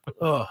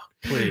 Oh,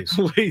 please.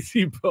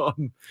 Lazy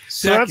bum.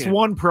 So that's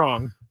one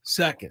prong.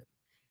 Second,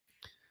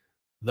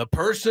 the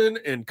person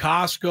in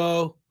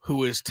Costco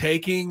who is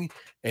taking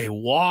a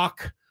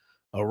walk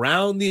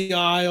around the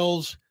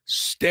aisles,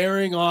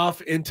 staring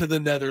off into the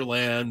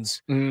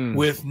Netherlands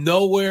with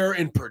nowhere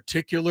in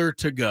particular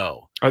to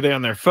go. Are they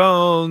on their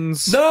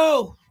phones?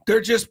 No,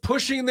 they're just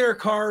pushing their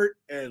cart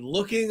and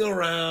looking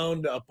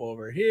around up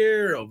over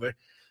here, over.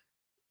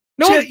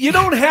 No, you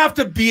don't have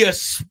to be a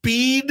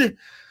speed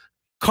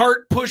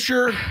cart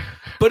pusher,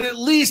 but at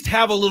least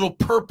have a little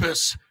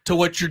purpose to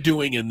what you're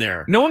doing in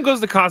there. No one goes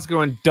to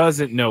Costco and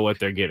doesn't know what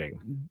they're getting.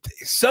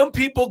 Some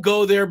people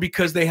go there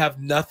because they have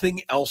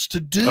nothing else to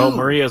do. Oh,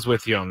 Maria's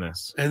with you on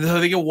this. And so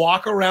they can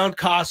walk around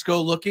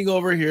Costco looking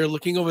over here,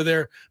 looking over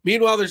there.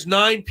 Meanwhile, there's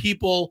 9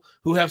 people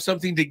who have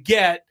something to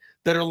get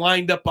that are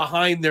lined up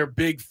behind their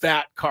big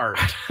fat cart.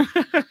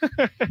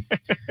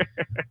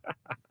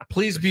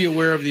 Please be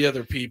aware of the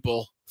other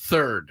people.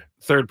 Third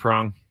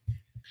prong.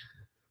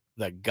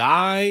 The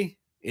guy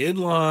in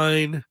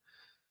line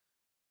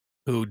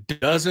who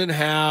doesn't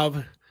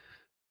have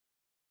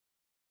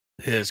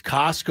his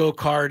Costco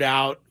card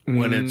out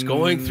when it's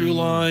going through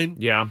line.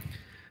 Yeah.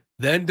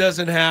 Then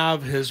doesn't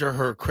have his or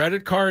her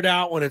credit card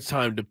out when it's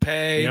time to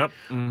pay. Yep.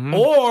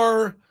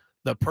 Or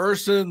the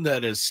person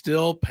that is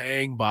still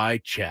paying by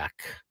check.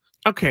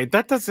 Okay,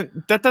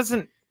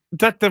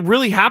 that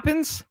really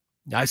happens?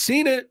 I've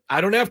seen it.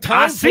 I don't have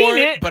time for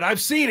it, but I've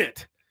seen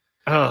it.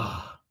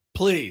 Oh,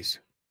 please.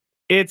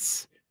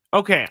 It's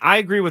okay. I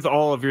agree with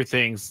all of your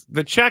things.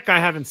 The check I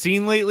haven't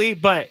seen lately,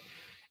 but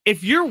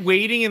if you're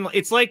waiting and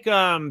it's like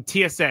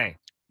TSA.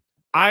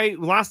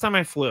 Last time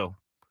I flew,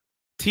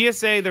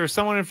 TSA, there was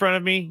someone in front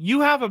of me.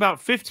 You have about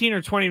 15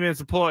 or 20 minutes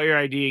to pull out your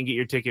ID and get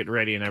your ticket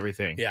ready and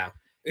everything. Yeah.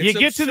 You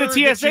get to the TSA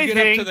you get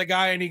thing up to the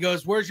guy and he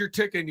goes, "Where's your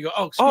ticket?" And you go,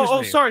 "Oh, excuse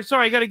me.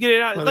 Sorry, I got to get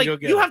it out." Let me like go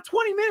get you it. have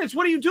 20 minutes.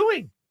 What are you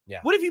doing? Yeah.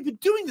 What have you been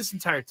doing this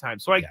entire time?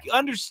 So I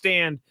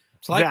understand.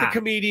 It's like that. the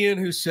comedian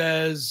who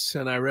says,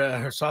 and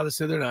I saw this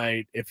the other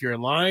night, if you're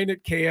in line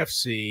at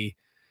KFC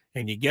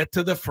and you get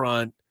to the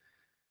front,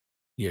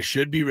 you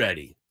should be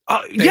ready.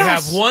 They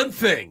have one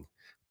thing,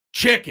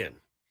 chicken.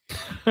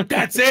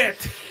 That's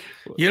it.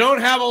 You don't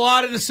have a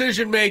lot of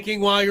decision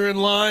making while you're in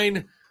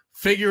line.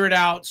 Figure it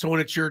out so when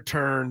it's your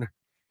turn.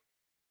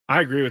 I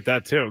agree with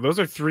that too. Those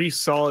are 3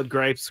 solid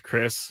gripes,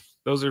 Chris.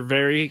 Those are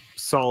very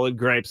solid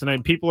gripes.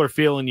 And people are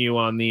feeling you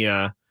on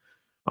the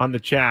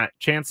chat.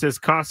 Chance says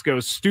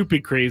Costco's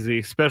stupid crazy,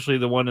 especially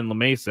the one in La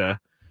Mesa.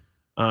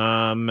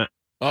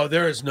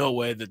 There is no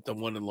way that the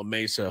one in La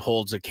Mesa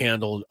holds a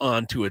candle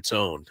onto its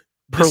own.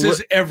 This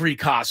is every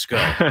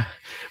Costco.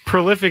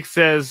 Prolific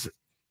says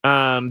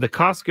the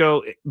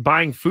Costco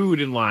buying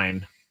food in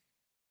line.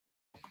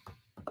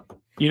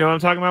 You know what I'm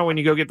talking about? When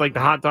you go get like the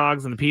hot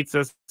dogs and the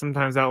pizza,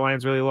 sometimes that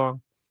line's really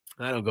long.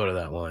 I don't go to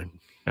that line.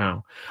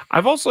 No.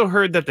 I've also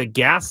heard that the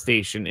gas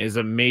station is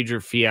a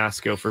major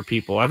fiasco for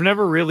people. I've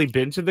never really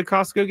been to the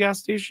Costco gas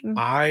station.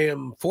 I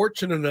am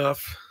fortunate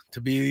enough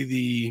to be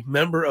the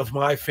member of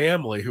my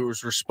family who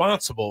was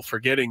responsible for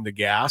getting the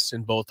gas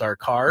in both our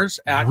cars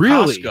at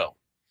Costco.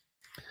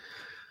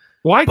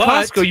 Why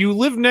Costco? You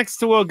live next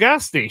to a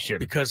gas station.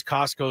 Because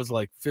Costco is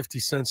like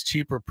 50 cents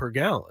cheaper per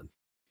gallon.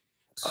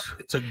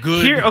 It's a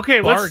good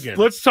bargain.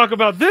 Let's talk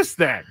about this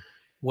then.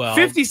 Well,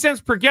 50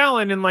 cents per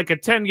gallon in like a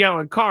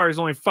 10-gallon car is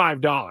only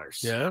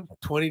 $5. Yeah,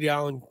 20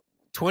 gallon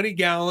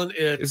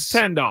it's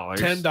 $10.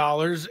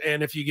 $10,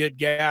 and if you get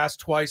gas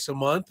twice a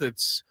month,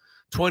 it's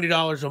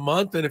 $20 a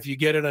month, and if you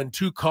get it on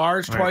 2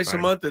 cars twice a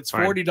month, it's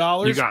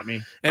 $40. You got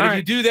me. And if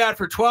you do that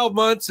for 12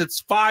 months,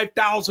 it's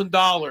 $5,000.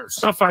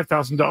 Not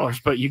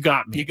 $5,000, but you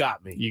got me. You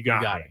got me. You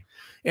got me.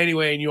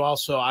 Anyway, and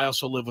I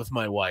also live with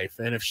my wife,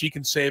 and if she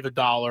can save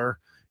 $1,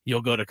 you'll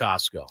go to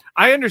Costco.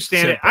 I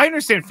understand it. I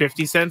understand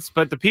 50 cents,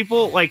 but the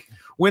people, like,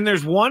 when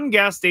there's one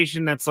gas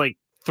station that's like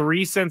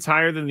 3 cents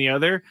higher than the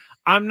other,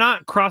 I'm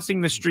not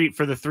crossing the street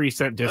for the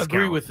 3-cent discount.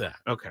 Agree with that.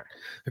 Okay.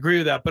 Agree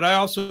with that. But I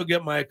also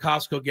get my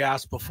Costco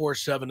gas before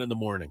 7 in the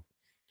morning.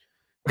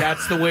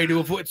 That's the way to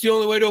avoid. It's the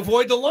only way to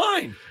avoid the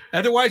line.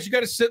 Otherwise, you got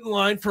to sit in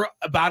line for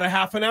about a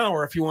half an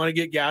hour if you want to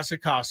get gas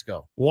at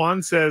Costco.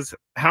 Juan says,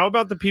 how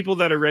about the people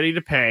that are ready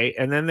to pay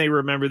and then they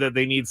remember that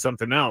they need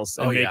something else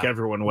and make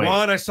everyone wait?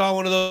 Juan, I saw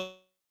one of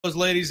those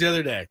ladies the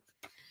other day.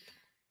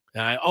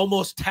 And I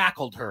almost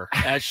tackled her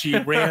as she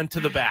ran to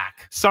the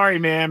back. Sorry,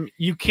 ma'am.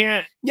 You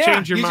can't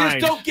change your mind. You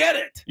just don't get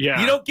it.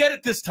 Yeah. You don't get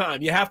it this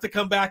time. You have to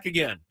come back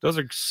again. Those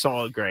are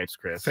solid grapes,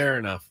 Chris. Fair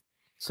enough.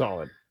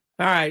 Solid.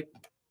 All right.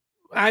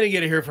 I didn't get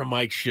to hear from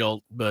Mike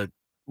Schilt, but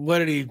what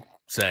did he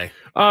say?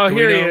 Oh,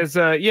 here he is.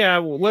 Yeah,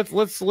 well,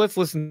 let's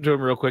listen to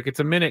him real quick. It's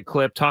a minute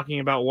clip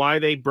talking about why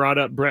they brought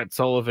up Brett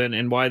Sullivan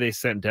and why they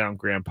sent down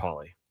Graham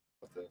Pauly.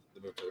 The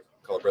move to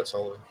call Brett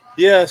Sullivan.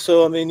 Yeah,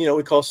 so I mean,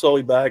 we call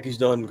Sully back. He's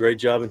done a great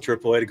job in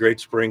AAA, a great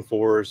spring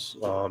for us.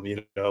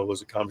 It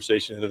was a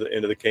conversation into the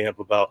end of the camp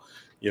about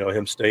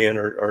him staying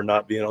or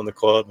not being on the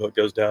club. But it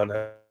goes down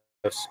to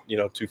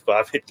 2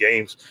 5-hit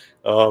games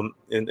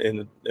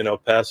in El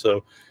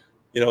Paso.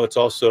 It's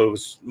also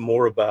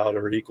more about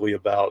or equally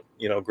about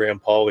Graham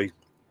Pauly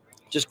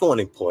just going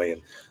and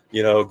playing.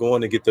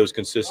 Going to get those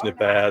consistent at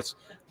bats.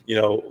 A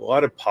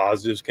lot of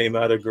positives came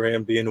out of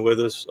Graham being with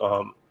us.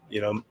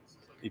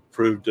 He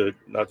proved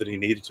not that he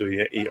needed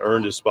to. He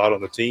earned his spot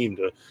on the team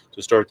to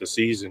start the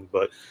season.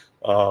 But,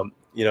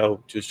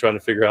 just trying to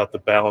figure out the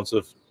balance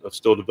of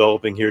still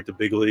developing here at the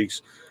big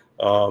leagues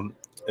and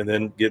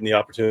then getting the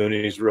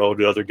opportunities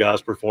relative to other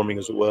guys performing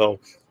as well.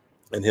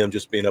 And him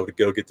just being able to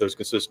go get those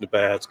consistent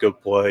bats, go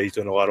play. He's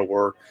done a lot of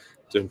work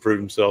to improve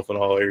himself in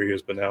all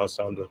areas. But now it's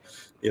time to,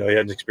 he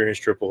hadn't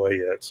experienced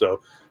AAA yet.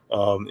 So,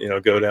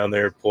 go down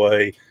there,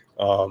 play,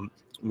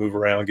 move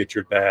around, get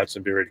your bats,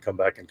 and be ready to come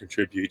back and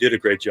contribute. He did a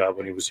great job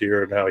when he was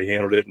here and how he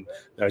handled it, and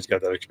now he's got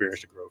that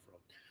experience to grow from.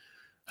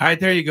 All right,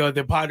 there you go.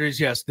 The Padres,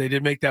 yes, they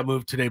did make that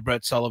move today.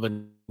 Brett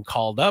Sullivan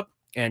called up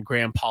and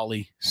Graham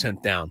Pauly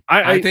sent down.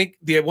 I think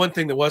the one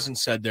thing that wasn't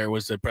said there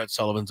was that Brett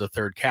Sullivan's a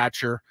third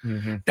catcher.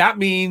 Mm-hmm. That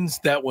means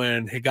that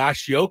when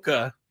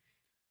Higashioka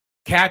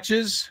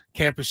catches,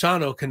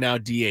 Campusano can now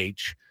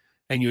DH,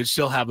 and you would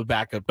still have a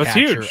backup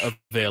catcher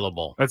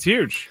available. That's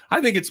huge.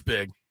 I think it's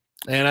big.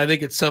 And I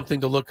think it's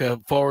something to look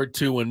forward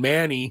to when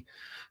Manny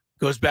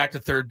goes back to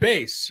third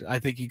base. I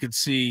think you could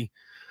see,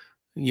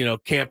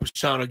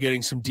 Campusano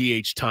getting some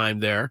DH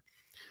time there.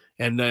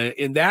 And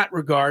in that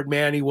regard,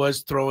 Manny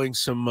was throwing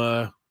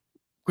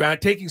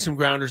taking some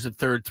grounders at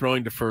third,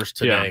 throwing to first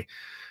today. Yeah.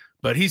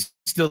 But he's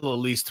still at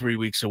least 3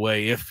 weeks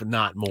away, if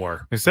not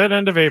more. It said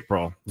end of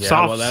April. Yeah,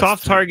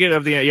 soft target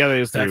of the that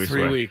is 3 weeks.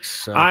 3 away. Weeks.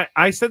 So.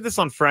 I said this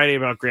on Friday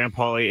about Graham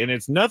Pauly, and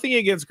it's nothing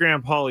against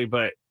Graham Pauly,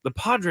 but the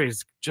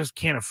Padres just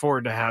can't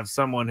afford to have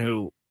someone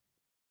who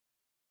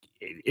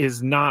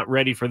is not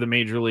ready for the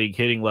major league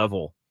hitting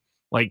level.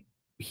 I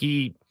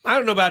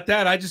don't know about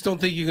that. I just don't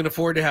think you can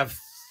afford to have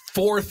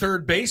 4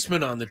 third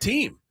basemen on the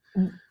team.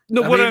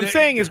 No, I'm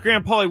saying is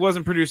Graham Pauly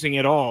wasn't producing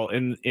at all.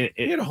 And he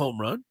hit a home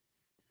run.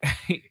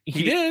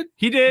 He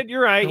did.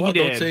 You're right. Well, he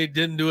did. Don't say he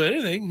didn't do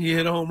anything. He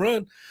hit a home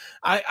run.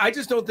 I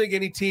just don't think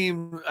any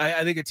team.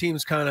 I think a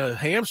team's kind of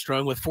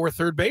hamstrung with 4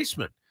 third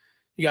basemen.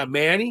 You got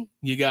Manny,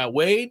 you got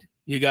Wade,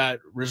 you got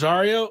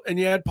Rosario, and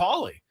you had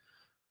Pauly.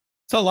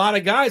 It's a lot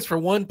of guys for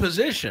one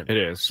position. It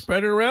is.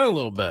 Spread it around a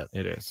little bit.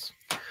 It is.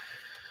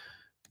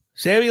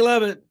 Sammy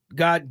Levitt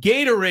got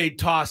Gatorade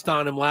tossed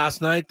on him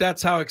last night.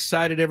 That's how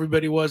excited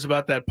everybody was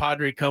about that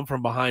Padre come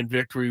from behind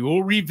victory.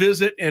 We'll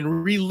revisit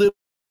and relive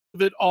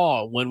it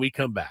all when we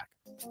come back.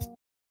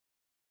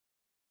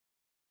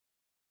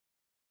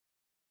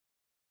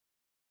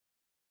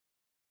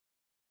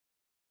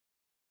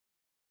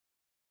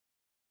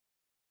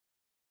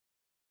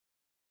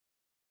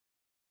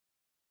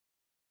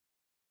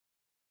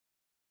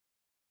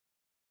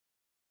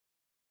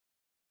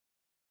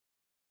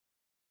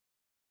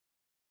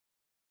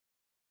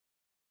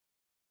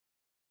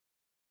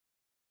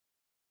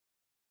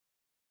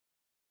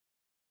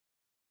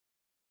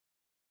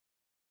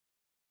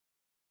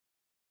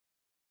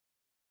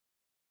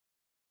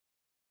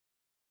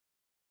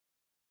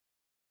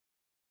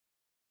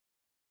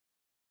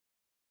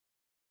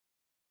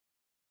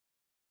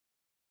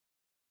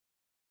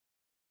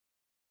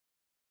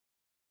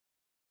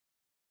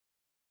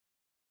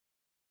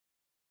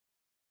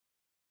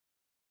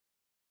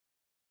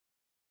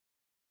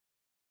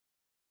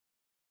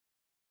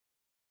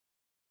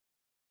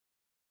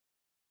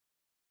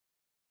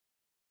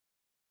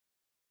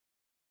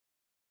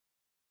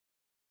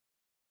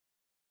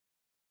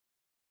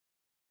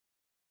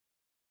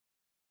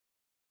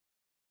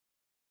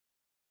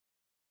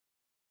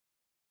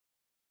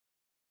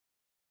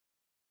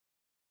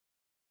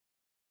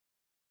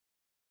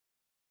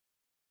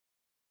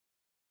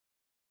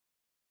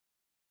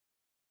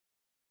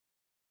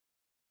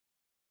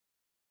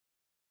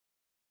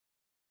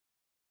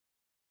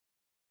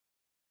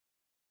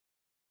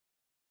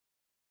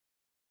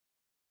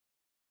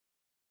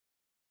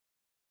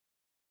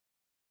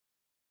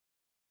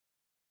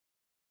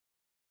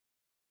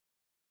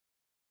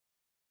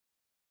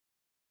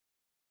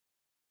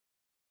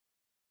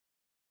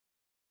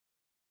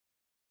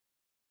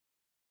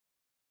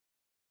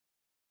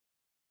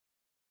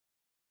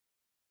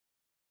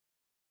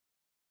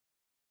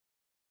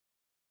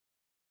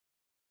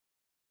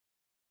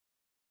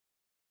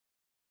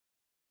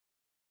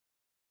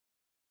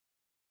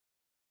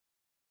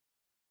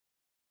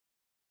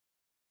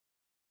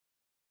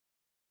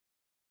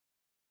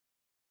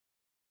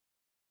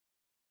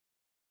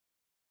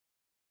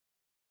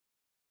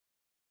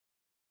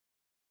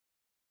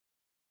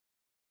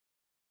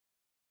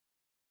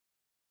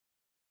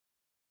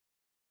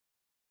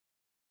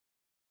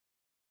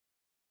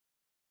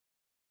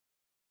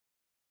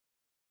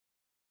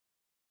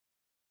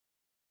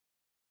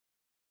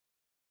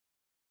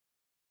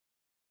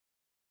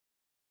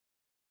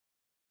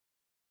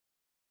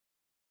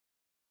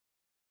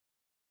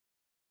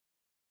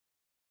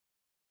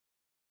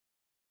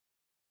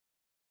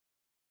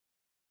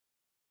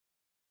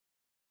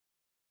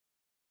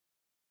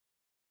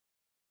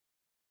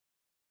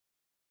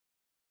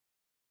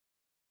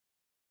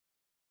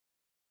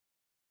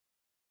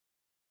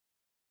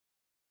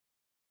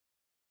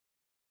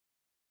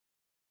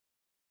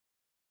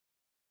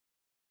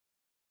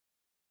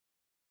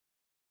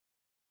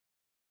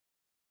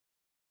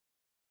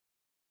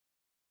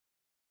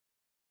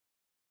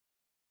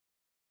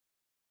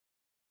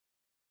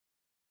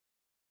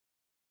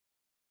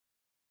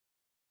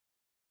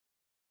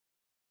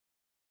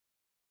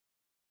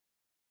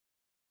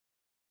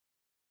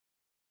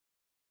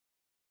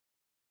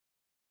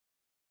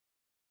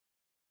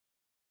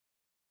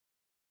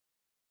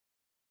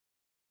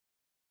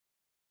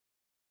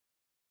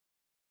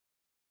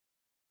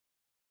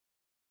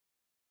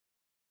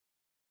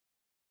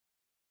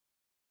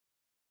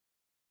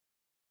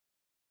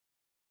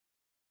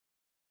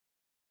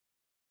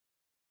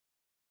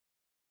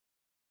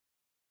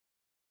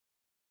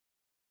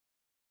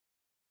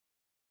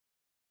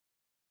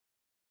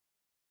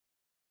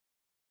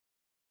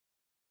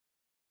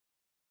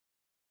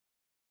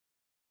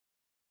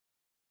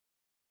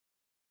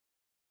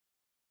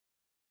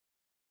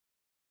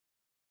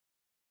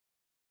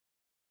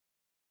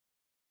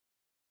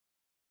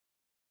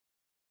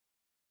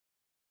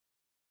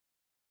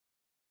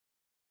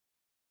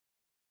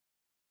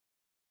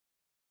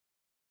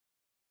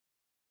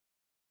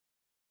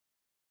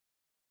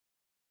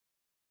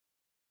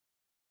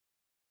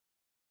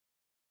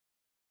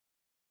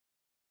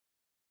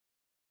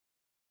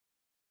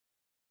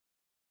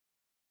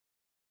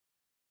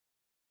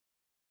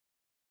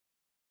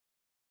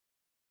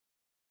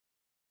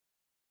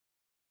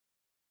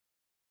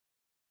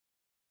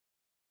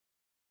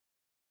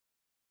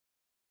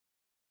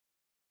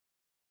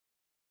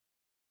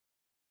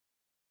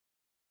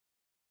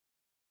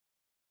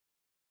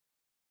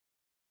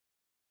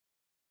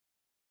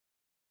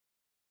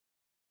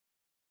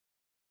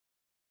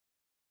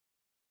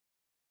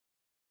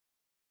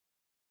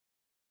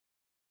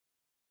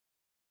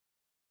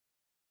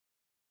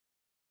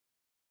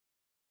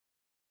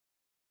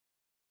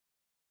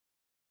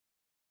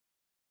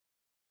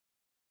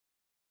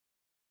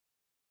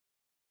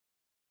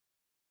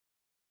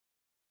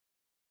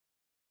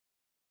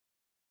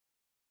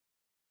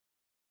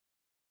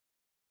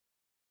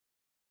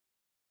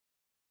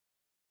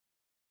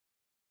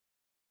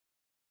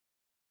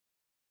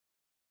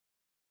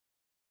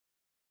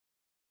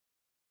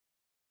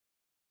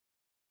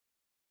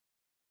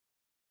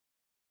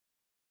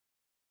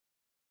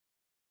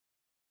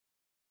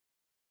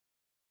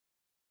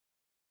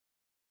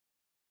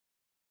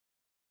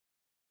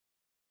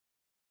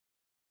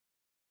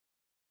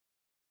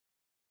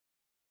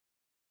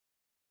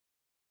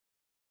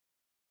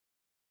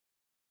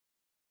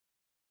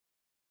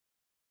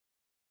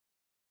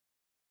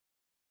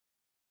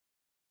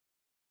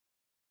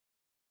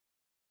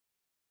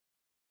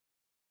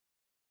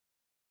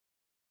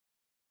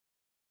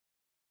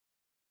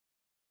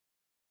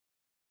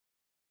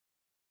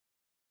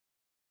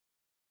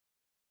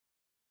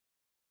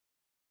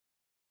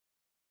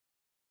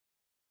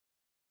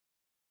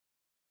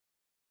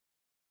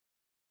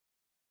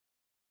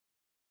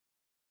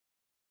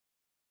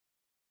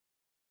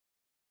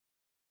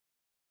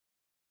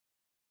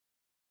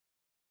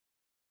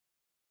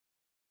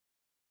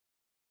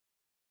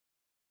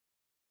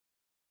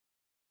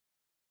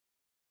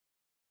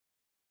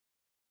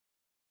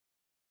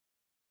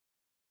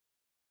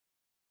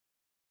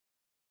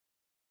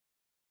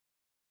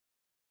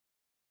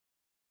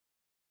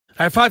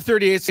 Hi,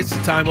 5:38. It's the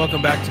time.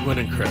 Welcome back to Gwynn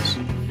and Chris.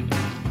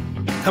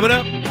 Coming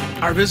up,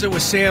 our visit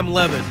with Sam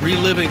Levitt,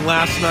 reliving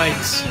last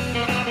night's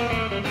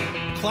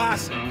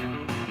classic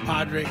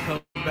Padre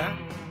comeback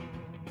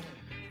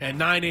and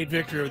 9-8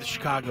 victory over the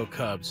Chicago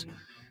Cubs.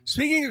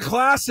 Speaking of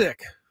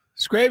classic,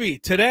 Skraby,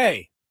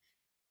 today,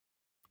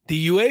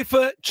 the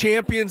UEFA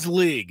Champions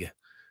League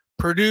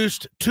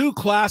produced 2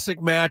 classic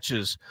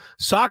matches.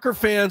 Soccer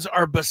fans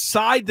are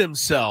beside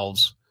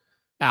themselves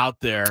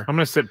out there. I'm going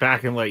to sit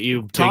back and let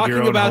you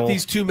talking about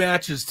these 2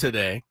 matches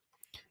today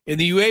in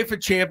the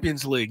UEFA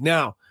Champions League.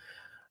 Now,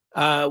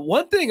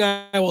 one thing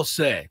I will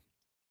say,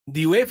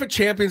 the UEFA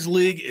Champions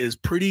League is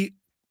pretty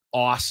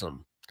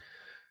awesome.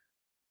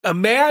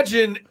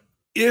 Imagine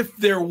if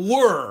there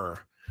were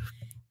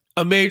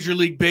a Major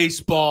League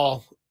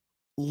Baseball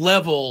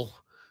level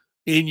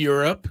in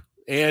Europe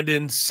and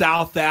in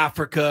South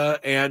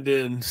Africa and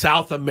in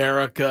South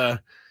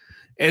America,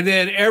 and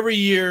then every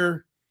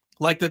year,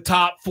 like the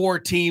top 4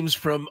 teams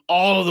from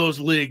all of those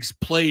leagues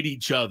played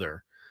each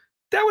other.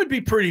 That would be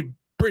pretty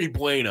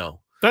bueno.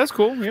 That's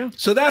cool, yeah.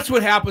 So that's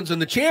what happens in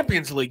the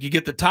Champions League. You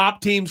get the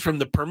top teams from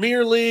the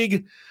Premier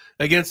League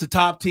against the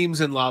top teams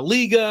in La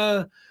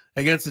Liga,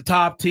 against the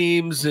top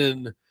teams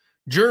in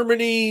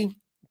Germany,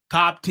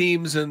 top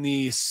teams in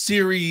the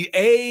Serie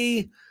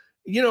A.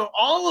 You know,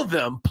 all of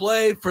them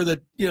play for the,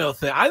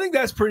 thing. I think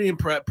that's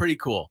pretty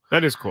cool.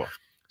 That is cool.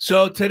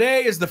 So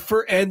today is the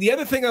first, and the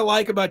other thing I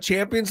like about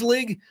Champions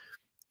League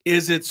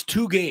is it's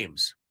 2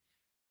 games.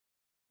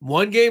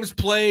 One game's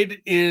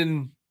played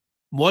in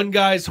one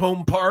guy's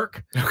home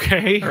park,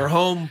 okay, or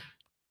home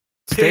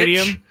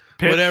stadium,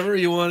 pitch. Whatever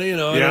you want to.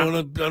 Yeah.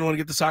 I don't want to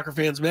get the soccer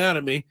fans mad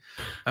at me.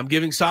 I'm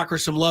giving soccer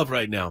some love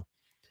right now.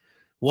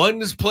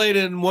 One is played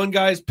in one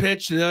guy's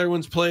pitch, and the other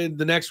one's played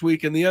the next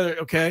week in the other.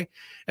 Okay,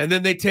 and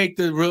then they take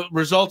the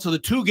results of the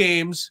 2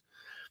 games,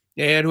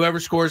 and whoever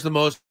scores the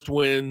most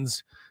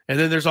wins. And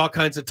then there's all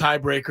kinds of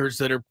tiebreakers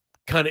that are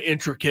kind of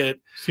intricate.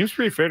 Seems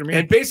pretty fair to me.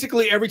 And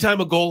basically every time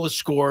a goal is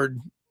scored,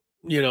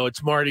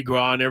 it's Mardi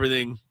Gras and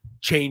everything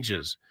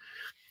changes.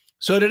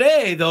 So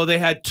today, though, they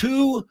had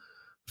 2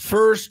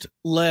 first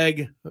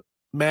leg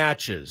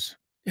matches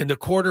in the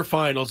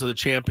quarterfinals of the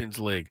Champions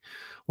League.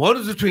 One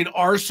was between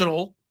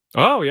Arsenal,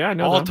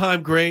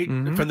 all-time great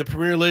from the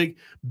Premier League,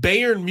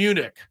 Bayern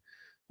Munich,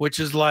 which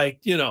is like,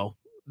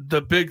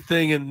 the big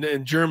thing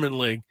in German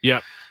league.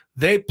 Yeah.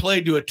 They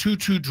played to a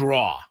 2-2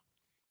 draw.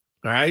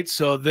 All right,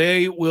 so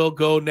they will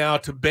go now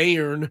to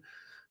Bayern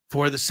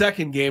for the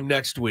second game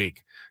next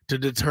week to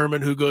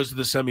determine who goes to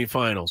the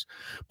semifinals.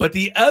 But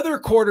the other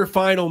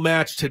quarterfinal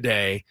match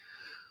today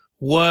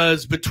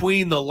was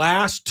between the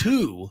last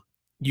 2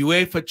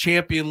 UEFA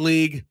Champions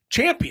League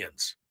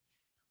champions.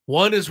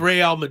 One is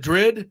Real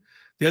Madrid,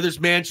 the other is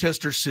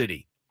Manchester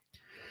City.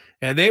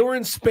 And they were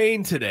in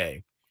Spain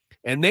today,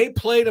 and they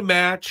played a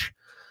match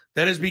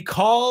that is being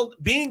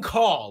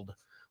called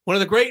one of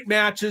the great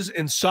matches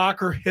in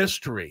soccer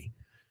history.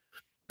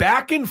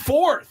 Back and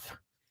forth,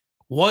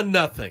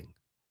 1-0,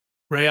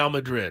 Real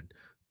Madrid.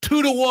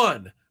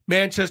 2-1,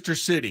 Manchester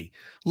City.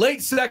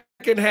 Late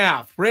second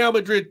half, Real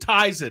Madrid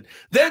ties it,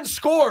 then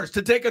scores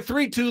to take a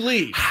 3-2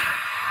 lead.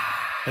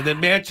 And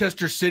then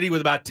Manchester City, with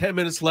about 10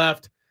 minutes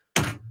left,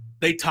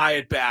 they tie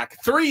it back.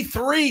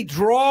 3-3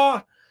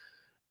 draw.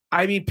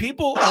 I mean,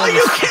 people... Are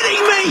you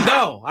kidding me?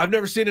 No, I've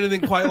never seen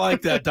anything quite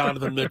like that,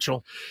 Donovan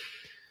Mitchell.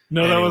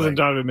 No, that wasn't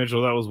Donovan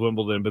Mitchell. That was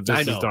Wimbledon, but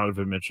this is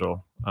Donovan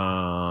Mitchell.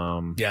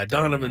 Yeah,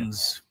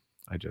 Donovan's...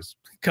 I just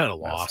kind of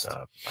lost.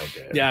 Up. I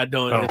did. Yeah,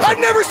 don't. I've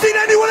never seen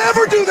anyone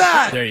ever do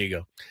that. There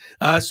you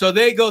go. So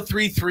they go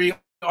 3-3.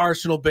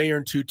 Arsenal,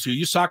 Bayern 2-2.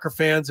 You soccer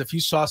fans, if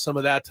you saw some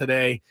of that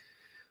today,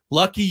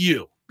 lucky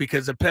you,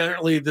 because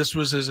apparently this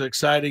was as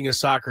exciting as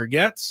soccer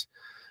gets.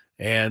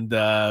 And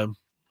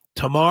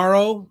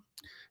tomorrow,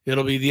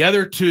 it'll be the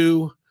other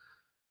 2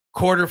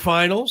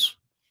 quarterfinals.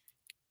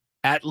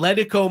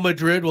 Atletico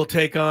Madrid will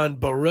take on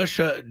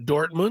Borussia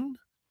Dortmund,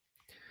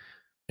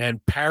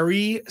 and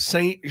Paris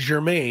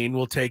Saint-Germain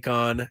will take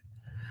on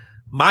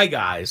my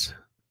guys.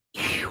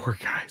 Your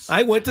guys.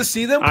 I went to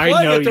see them play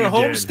at their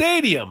home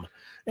stadium,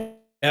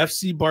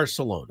 FC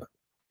Barcelona.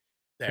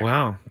 There.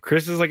 Wow.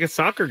 Chris is like a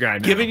soccer guy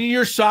now. Giving you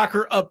your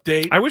soccer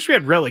update. I wish we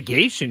had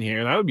relegation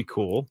here. That would be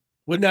cool.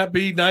 Wouldn't that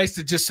be nice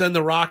to just send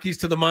the Rockies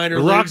to the minor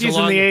leagues? The Rockies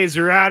and the A's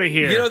are out of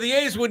here. The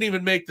A's wouldn't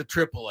even make the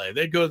AAA.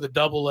 They'd go to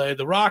the AA.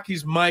 The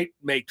Rockies might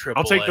make AAA.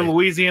 I'll take the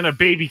Louisiana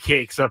baby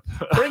cakes up.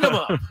 Bring them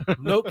up.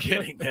 No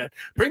kidding, man.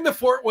 Bring the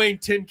Fort Wayne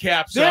Tin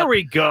Caps up. There we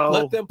we go.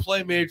 Let them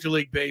play Major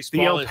League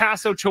Baseball. The El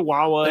Paso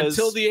Chihuahuas.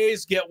 Until the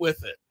A's get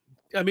with it.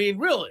 I mean,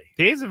 really.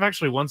 The A's have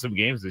actually won some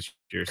games this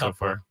year so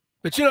far.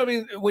 But,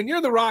 when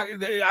you're the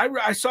Rockies,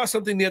 I saw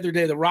something the other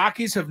day. The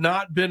Rockies have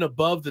not been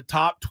above the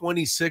top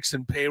 26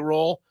 in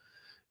payroll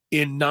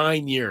in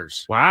 9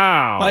 years.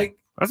 Wow.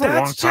 That's a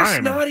long time.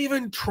 Just not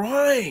even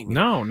trying.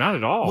 No, not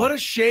at all. What a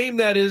shame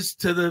that is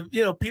to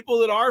the, people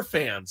that are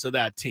fans of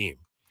that team.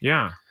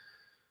 Yeah.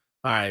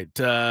 All right.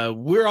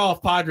 We're all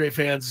Padre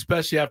fans,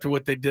 especially after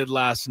what they did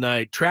last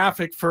night.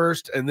 Traffic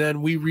first, and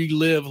then we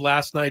relive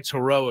last night's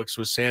heroics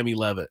with Sammy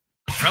Levitt.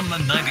 From the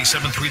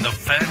 97.3 The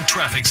Fan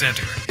Traffic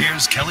Center,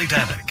 here's Kelly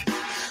Danick.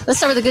 Let's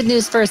start with the good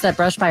news first. That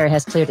brush fire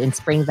has cleared in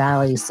Spring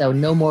Valley, so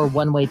no more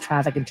one-way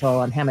traffic control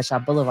on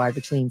Hamishaw Boulevard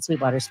between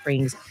Sweetwater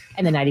Springs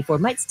and the 94.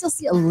 Might still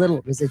see a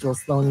little residual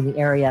slowing in the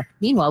area.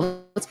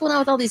 Meanwhile, what's going on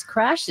with all these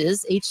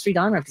crashes? H Street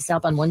on-ramp to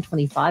southbound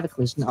 125, a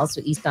collision.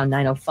 Also eastbound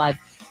 905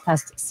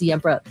 past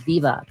Siempre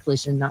Viva,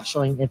 collision not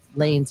showing if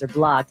lanes are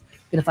blocked.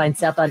 Going to find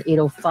southbound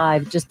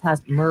 805 just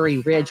past Murray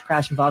Ridge,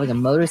 crash involving a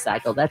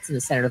motorcycle. That's in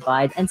the center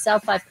divide. And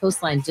South 5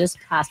 coastline just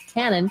past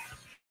Cannon.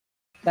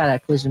 Got a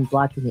collision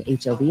blocked in the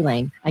HOV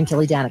lane. I'm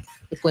Kelly Danick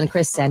with Gwynn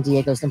Chris, San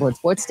Diego's number one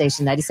sports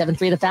station,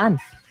 97.3 The Fan.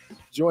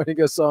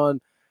 Joining us on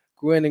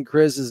Gwynn and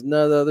Chris is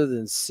none other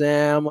than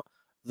Sam,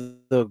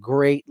 the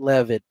Great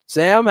Levitt.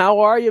 Sam, how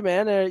are you,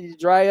 man? You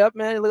dry up,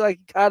 man? You look like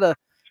you got a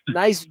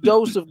nice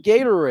dose of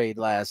Gatorade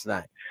last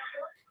night.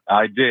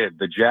 I did.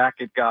 The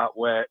jacket got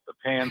wet. The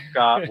pants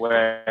got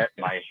wet.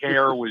 My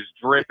hair was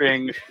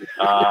dripping.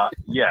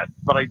 Yes,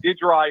 but I did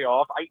dry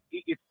off.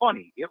 It's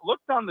funny. It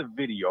looked on the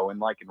video and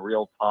like in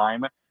real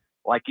time,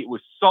 like it was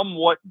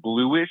somewhat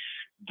bluish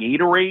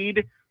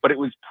Gatorade, but it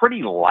was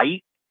pretty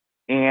light.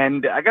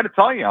 And I got to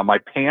tell you, my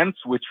pants,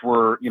 which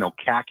were,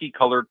 khaki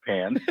colored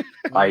pants,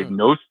 I had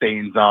no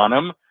stains on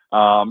them.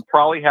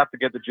 Probably have to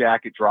get the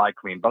jacket dry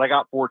cleaned, but I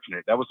got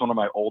fortunate. That was one of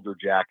my older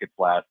jackets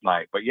last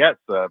night. But yes,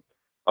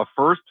 a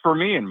first for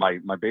me in my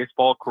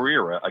baseball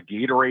career, a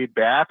Gatorade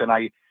bath. And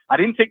I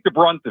didn't take the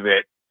brunt of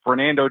it.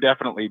 Nando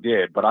definitely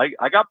did, but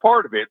I got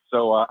part of it.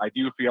 So I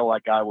do feel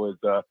like I was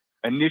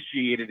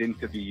initiated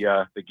into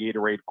the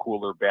Gatorade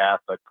cooler bath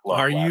club.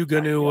 Are you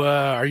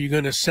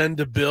gonna send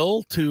a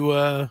bill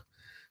to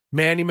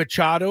Manny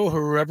Machado, or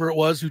whoever it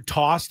was who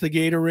tossed the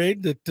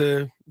Gatorade, that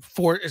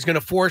is going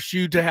to force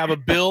you to have a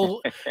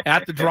bill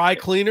at the dry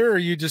cleaner? Or are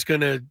you just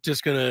gonna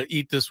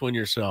eat this one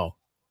yourself?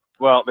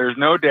 Well, there's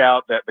no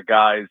doubt that the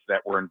guys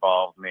that were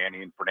involved,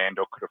 Manny and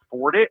Fernando, could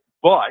afford it,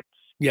 but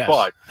yes,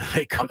 but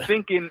I'm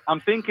thinking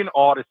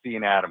Odyssey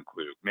and Adam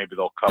Klug. Maybe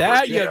they'll cover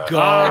that. it. You go.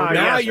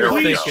 Now yes, you're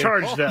please thinking.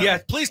 charge them. Yeah,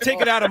 please take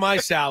it out of my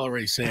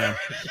salary, Sam.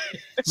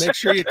 Make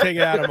sure you take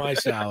it out of my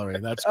salary.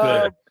 That's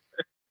good.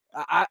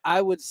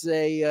 I would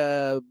say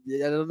I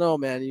don't know,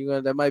 man.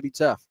 That might be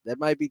tough. That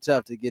might be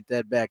tough to get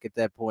that back at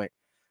that point.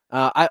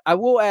 I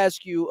will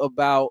ask you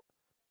about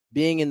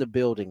being in the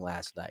building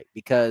last night,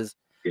 because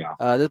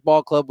this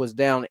ball club was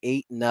down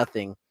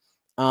 8-0.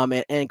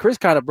 And Chris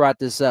kind of brought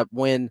this up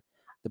when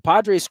the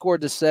Padres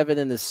scored the 7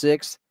 in the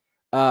 6th.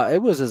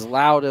 It was as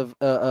loud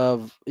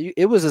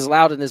it was as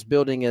loud in this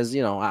building as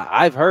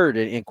I've heard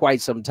in quite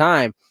some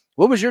time.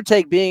 What was your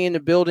take being in the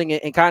building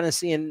and kind of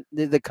seeing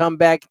the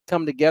comeback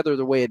come together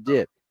the way it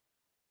did?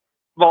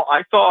 Well,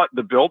 I thought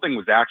the building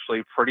was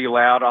actually pretty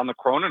loud on the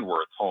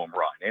Cronenworth home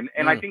run.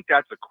 And I think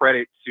that's a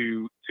credit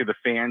to the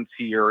fans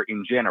here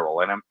in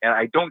general. And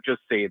I don't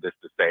just say this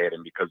to say it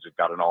and because we've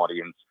got an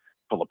audience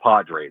full of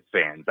Padres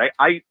fans.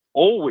 I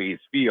always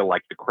feel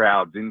like the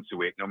crowd's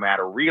into it, no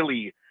matter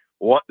really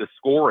what the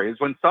score is.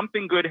 When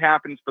something good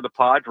happens for the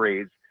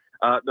Padres,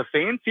 the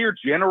fans here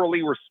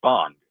generally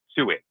respond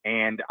to it.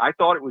 And I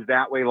thought it was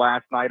that way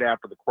last night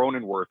after the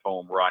Cronenworth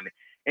home run.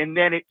 And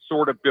then it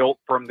sort of built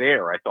from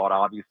there. I thought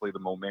obviously the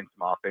momentum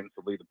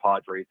offensively the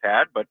Padres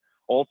had, but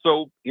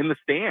also in the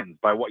stands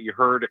by what you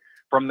heard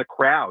from the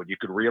crowd. You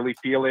could really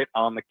feel it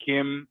on the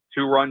Kim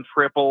 2-run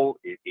triple.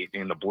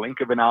 In the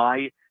blink of an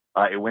eye,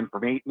 it went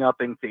from 8-0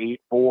 to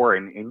 8-4.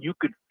 And you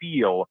could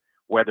feel,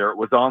 whether it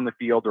was on the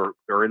field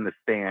or in the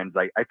stands,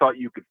 I thought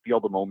you could feel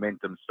the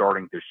momentum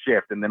starting to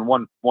shift. And then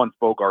once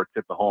Bogaerts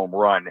hit the home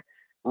run,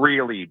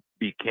 really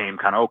became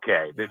kind of,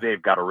 okay,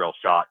 they've got a real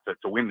shot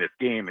to win this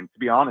game. And to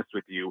be honest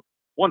with you,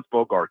 once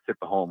Bogaerts hit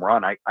the home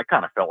run, I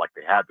kind of felt like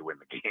they had to win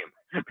the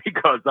game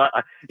because,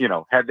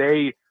 had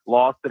they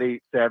lost at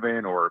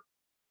 8-7 or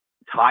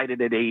tied it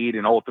at 8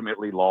 and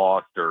ultimately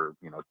lost, or,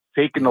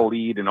 taken the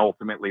lead and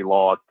ultimately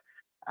lost,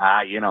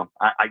 I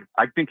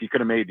think you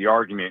could have made the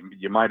argument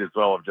you might as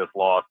well have just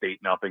lost 8-0,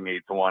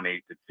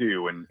 8-1,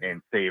 8-2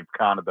 and saved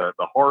kind of the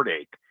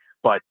heartache.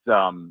 But,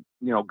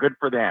 good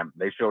for them.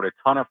 They showed a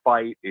ton of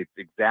fight. It's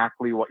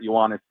exactly what you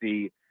want to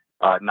see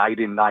night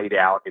in, night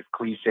out, as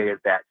cliche as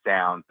that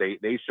sounds.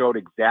 They showed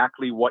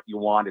exactly what you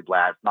wanted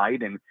last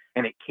night, and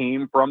it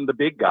came from the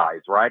big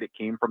guys, right? It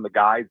came from the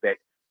guys that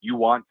you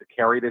want to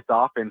carry this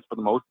offense for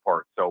the most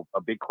part. So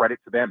a big credit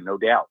to them, no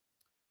doubt.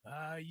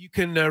 You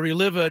can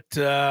relive it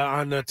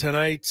on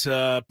tonight's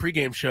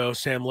pregame show.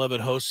 Sam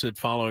Levitt hosts it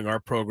following our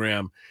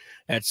program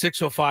at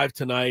 6:05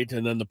 tonight,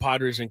 and then the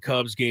Padres and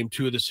Cubs game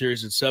 2 of the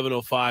series at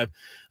 7:05.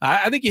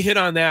 I think you hit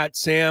on that,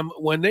 Sam.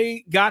 When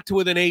they got to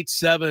within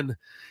 8-7,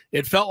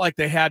 it felt like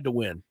they had to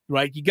win,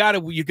 right? You got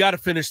to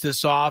finish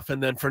this off.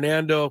 And then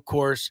Fernando, of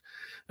course,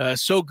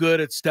 so good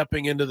at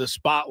stepping into the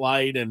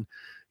spotlight. And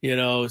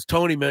as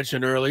Tony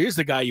mentioned earlier, he's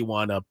the guy you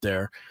want up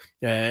there,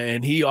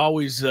 and he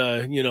always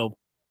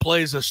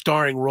plays a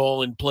starring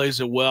role and plays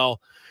it well.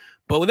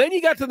 But then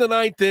you got to the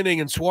 9th inning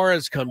and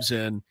Suarez comes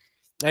in,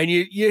 and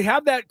you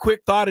have that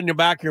quick thought in your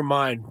back of your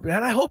mind,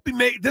 man, I hope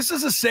this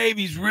is a save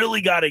he's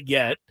really got to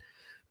get.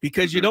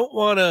 because you don't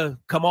want to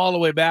come all the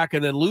way back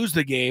and then lose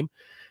the game.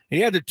 And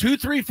he had the 2,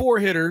 3, 4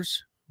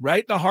 hitters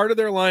right in the heart of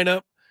their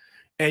lineup,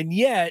 and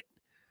yet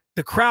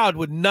the crowd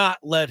would not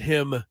let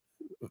him,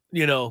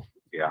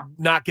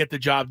 not get the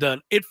job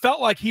done. It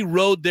felt like he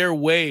rode their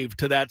wave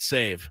to that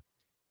save.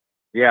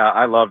 Yeah,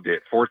 I loved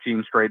it.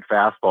 14 straight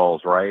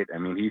fastballs, right? I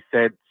mean, he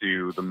said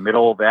to the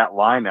middle of that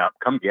lineup,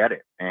 come get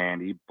it.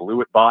 And he blew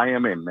it by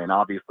him and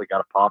obviously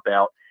got a pop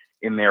out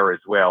in there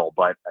as well.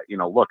 But,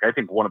 look, I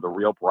think one of the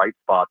real bright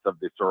spots of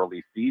this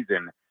early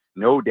season,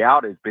 no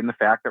doubt, has been the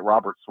fact that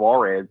Robert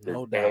Suarez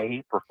has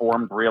A,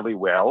 performed really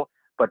well,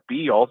 but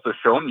B, also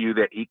shown you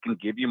that he can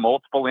give you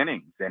multiple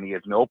innings. And he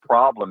has no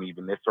problem,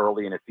 even this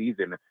early in a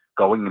season,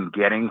 going and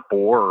getting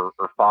 4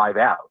 or 5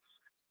 outs.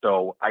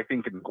 So I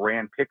think in the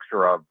grand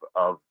picture of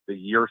the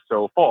year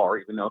so far,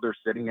 even though they're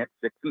sitting at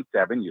 6 and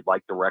 7, you'd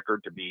like the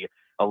record to be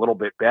a little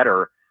bit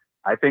better.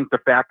 I think the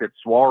fact that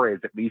Suarez,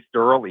 at least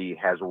early,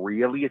 has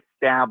really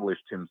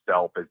established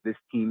himself as this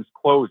team's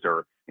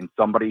closer and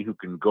somebody who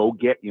can go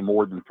get you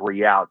more than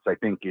 3 outs, I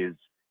think is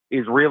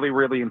really,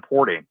 really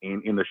important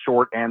in the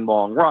short and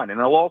long run.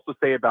 And I'll also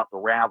say about the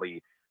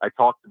rally, I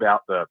talked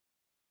about the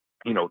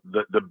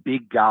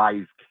big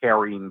guys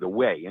carrying the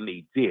way, and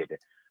they did.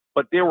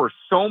 But there were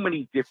so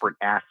many different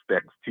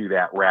aspects to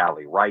that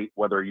rally, right?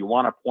 Whether you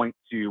want to point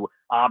to,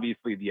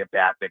 obviously, the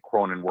at-bat that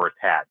Cronenworth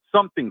had.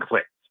 Something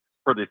clicked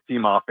for this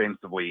team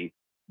offensively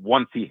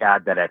once he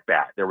had that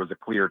at-bat. There was a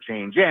clear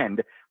change.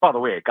 And, by the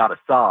way, it got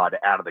Assad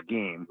out of the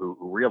game, who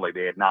really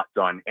they had not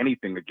done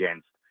anything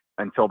against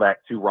until that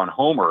 2-run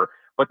homer.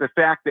 But the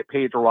fact that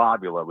Pedro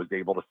Avila was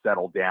able to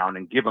settle down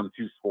and give him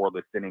 2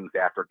 scoreless innings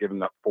after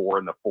giving up 4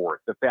 in the 4th.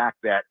 The fact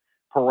that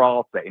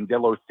Peralta and De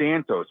Los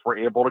Santos were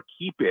able to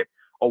keep it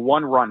a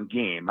 1-run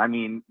game. I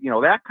mean,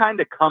 that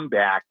kind of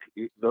comeback,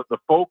 the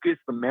focus,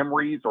 the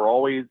memories are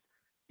always,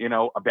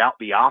 about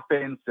the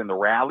offense and the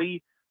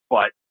rally,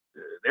 but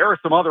there are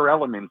some other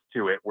elements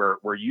to it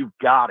where you've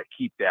got to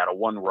keep that a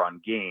 1-run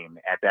game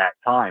at that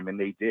time, and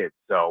they did.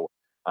 So,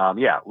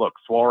 look,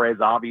 Suarez,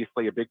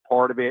 obviously a big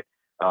part of it,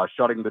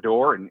 shutting the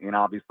door, and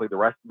obviously the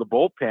rest of the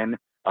bullpen,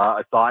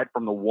 aside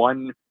from the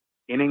 1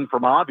 inning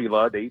from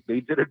Avila, they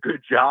did a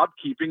good job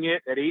keeping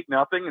it at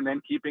 8-0 and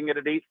then keeping it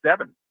at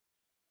 8-7.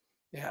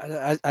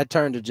 Yeah, I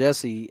turned to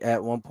Jesse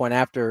at one point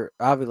after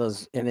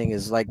Avila's inning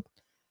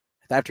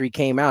after he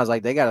came out, I was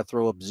like, they got to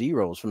throw up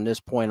zeros from this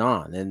point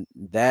on. And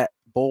that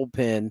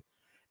bullpen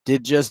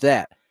did just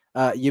that.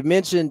 You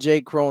mentioned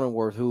Jake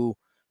Cronenworth, who,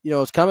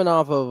 is coming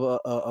off of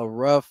a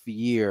rough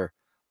year.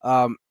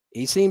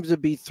 He seems to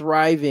be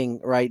thriving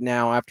right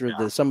now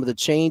after some of the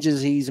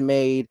changes he's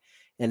made,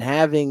 and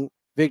having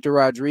Victor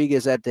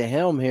Rodriguez at the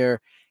helm here.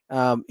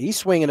 He's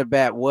swinging a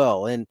bat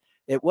well. And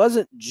it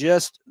wasn't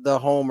just the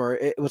homer.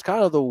 It was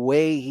kind of the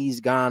way he's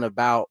gone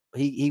about.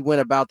 He went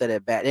about that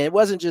at bat, and it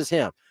wasn't just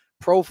him.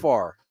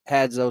 Profar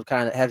had those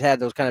kind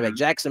of.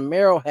 Jackson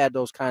Merrill had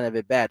those kind of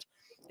at bats.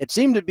 It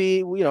seemed to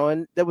be,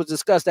 and that was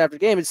discussed after the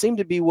game. It seemed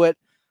to be what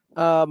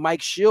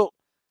Mike Schilt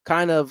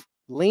kind of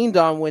leaned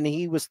on when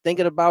he was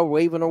thinking about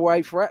waving a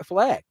white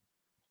flag.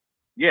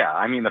 Yeah,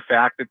 I mean, the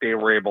fact that they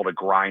were able to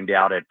grind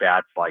out at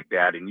bats like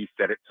that, and you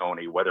said it,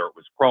 Tony, whether it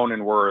was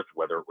Cronenworth,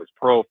 whether it was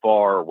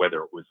Profar,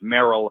 whether it was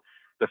Merrill,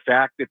 the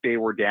fact that they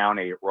were down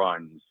 8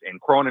 runs,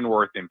 and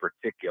Cronenworth in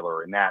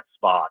particular in that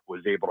spot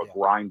was able to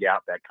grind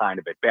out that kind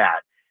of at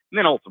bat, and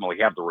then ultimately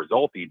have the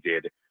result he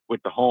did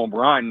with the home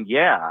run.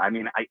 Yeah, I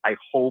mean, I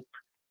hope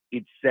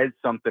it says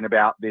something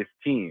about this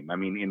team. I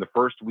mean, in the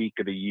first week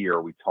of the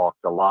year, we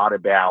talked a lot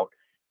about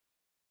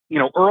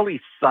early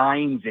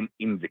signs and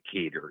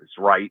indicators,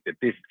 right, that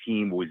this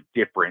team was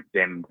different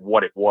than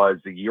what it was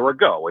a year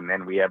ago. And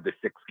then we have the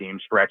 6-game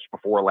stretch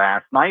before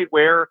last night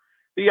where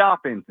the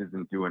offense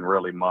isn't doing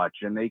really much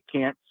and they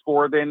can't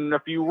score then a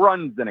few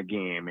runs in a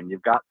game. And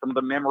you've got some of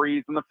the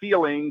memories and the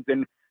feelings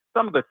and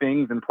some of the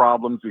things and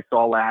problems we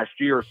saw last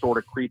year sort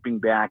of creeping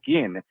back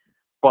in.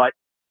 But,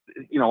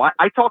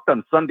 I talked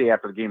on Sunday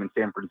after the game in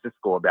San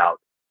Francisco about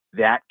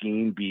that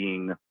game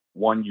being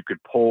one you could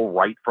pull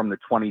right from the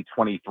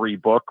 2023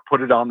 book,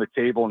 put it on the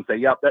table and say,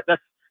 yep,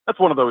 that's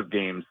one of those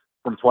games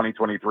from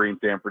 2023 in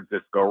San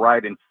Francisco,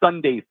 right? And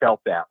Sunday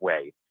felt that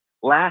way.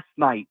 Last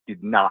night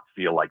did not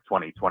feel like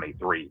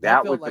 2023.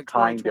 That was the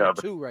kind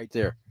of right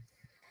there.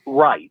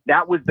 Right.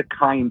 That was the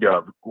kind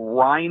of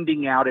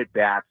grinding out at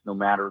bats, no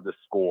matter the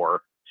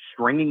score,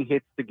 stringing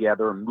hits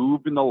together,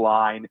 moving the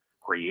line,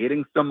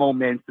 creating some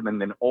momentum, and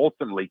then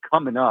ultimately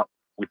coming up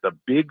with the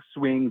big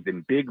swings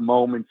and big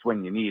moments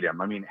when you need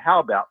them. I mean, how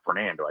about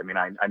Fernando? I mean,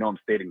 I know I'm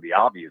stating the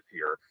obvious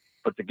here,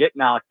 but to get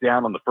knocked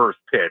down on the first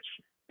pitch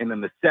and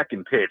then the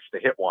second pitch to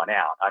hit one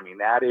out, I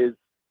mean,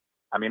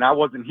 I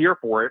wasn't here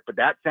for it, but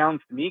that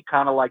sounds to me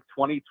kind of like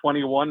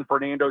 2021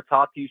 Fernando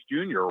Tatis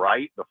Jr.,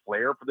 right? The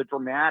flair for the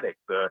dramatic,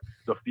 the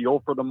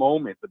feel for the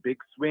moment, the big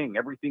swing,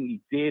 everything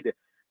he did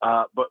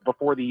but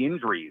before the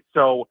injuries.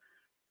 So,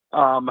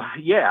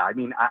 I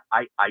mean,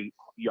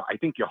 I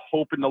think you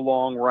hope in the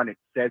long run it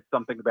says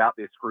something about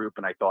this group,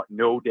 and I thought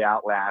no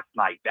doubt last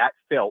night that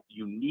felt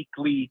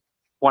uniquely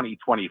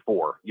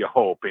 2024, you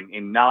hope,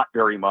 and not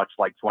very much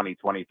like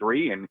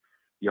 2023. And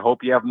you hope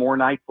you have more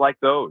nights like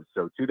those.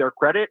 So to their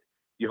credit,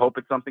 you hope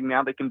it's something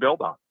now they can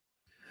build on.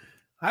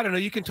 I don't know.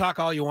 You can talk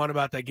all you want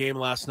about that game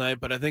last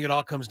night, but I think it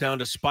all comes down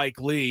to Spike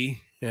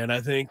Lee. And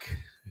I think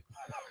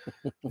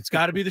it's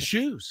got to be the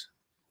shoes.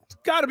 It's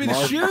got to be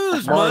the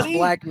shoes, Mars money.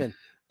 Blackman.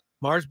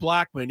 Mars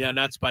Blackman. Yeah,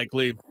 not Spike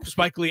Lee.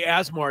 Spike Lee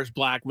as Mars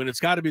Blackman.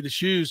 It's got to be the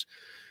shoes.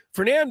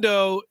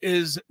 Fernando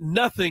is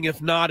nothing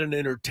if not an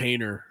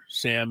entertainer,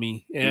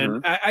 Sammy.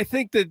 And I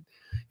think that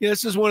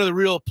this is one of the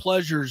real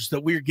pleasures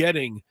that we're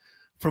getting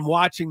from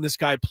watching this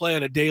guy play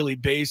on a daily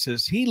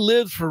basis. He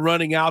lives for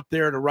running out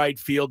there to right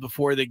field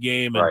before the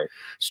game and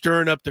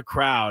stirring up the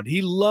crowd.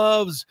 He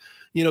loves,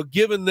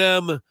 giving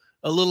them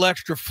a little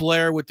extra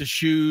flair with the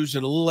shoes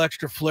and a little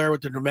extra flair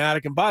with the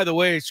dramatic. And by the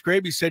way,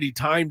 Skraby said he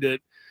timed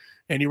it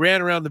and he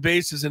ran around the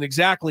bases in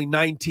exactly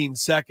 19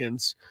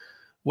 seconds.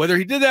 Whether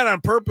he did that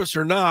on purpose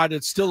or not,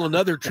 it's still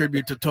another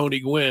tribute to Tony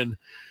Gwynn.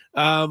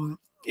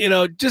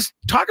 Just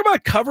talk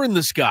about covering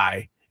this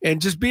guy and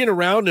just being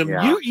around him.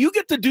 Yeah. You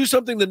get to do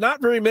something that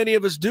not very many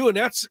of us do, and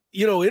that's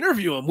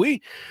interview him.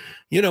 We've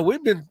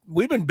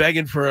been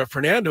begging for a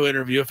Fernando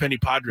interview, if any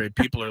Padre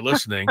people are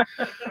listening,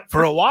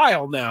 for a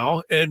while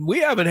now, and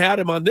we haven't had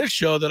him on this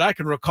show that I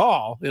can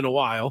recall in a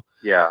while.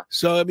 Yeah.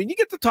 So you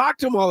get to talk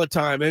to him all the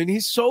time, and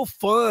he's so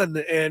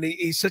fun, and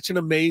he's such an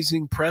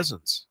amazing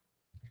presence.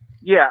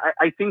 Yeah,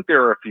 I think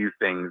there are a few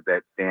things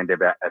that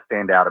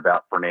stand out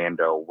about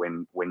Fernando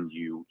when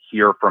you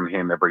hear from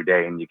him every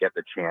day and you get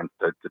the chance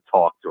to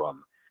talk to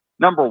him.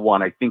 Number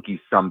one, I think he's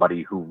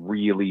somebody who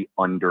really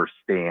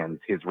understands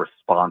his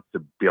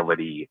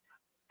responsibility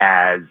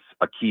as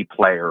a key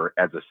player,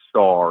 as a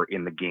star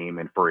in the game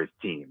and for his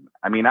team.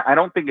 I mean, I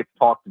don't think it's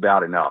talked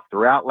about enough.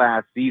 Throughout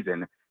last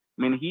season,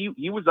 I mean,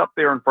 he was up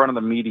there in front of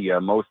the media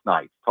most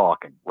nights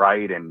talking,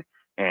 right? And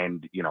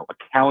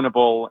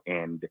accountable,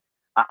 and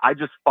I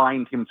just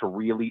find him to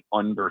really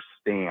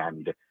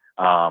understand,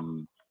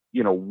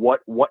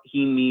 what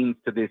he means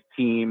to this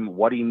team,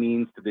 what he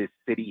means to this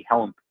city,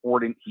 how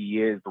important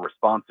he is, the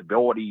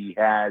responsibility he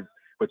has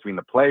between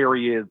the player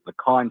he is, the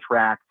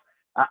contract.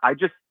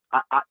 The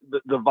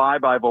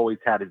vibe I've always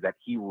had is that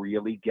he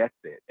really gets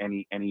it, and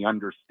he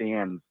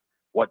understands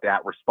what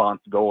that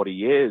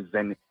responsibility is.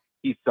 And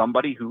he's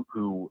somebody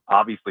who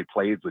obviously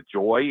plays with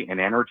joy and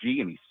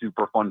energy, and he's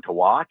super fun to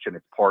watch. And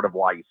it's part of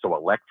why he's so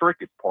electric.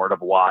 It's part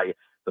of why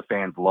the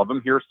fans love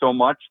him here so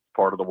much. It's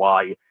part of the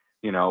why,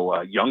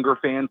 younger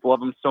fans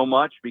love him so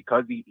much,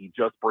 because he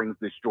just brings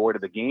this joy to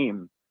the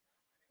game.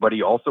 But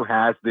he also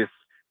has this,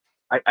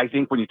 I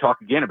think when you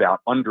talk again about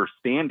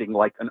understanding,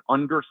 like an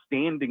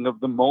understanding of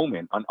the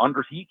moment,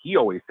 he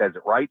always says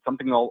it, right?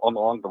 Something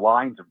along the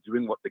lines of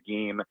doing what the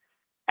game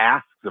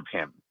asks of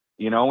him.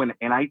 And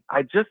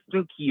I just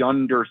think he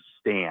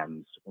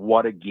understands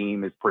what a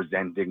game is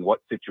presenting, what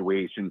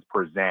situations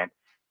present,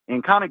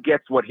 and kind of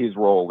gets what his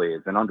role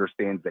is and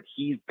understands that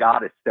he's got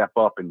to step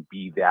up and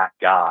be that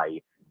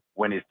guy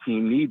when his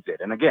team needs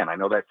it. And again, I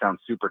know that sounds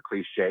super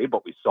cliche,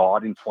 but we saw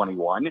it in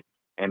 21,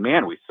 and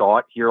man, we saw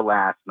it here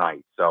last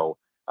night. So,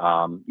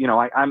 I'm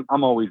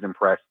always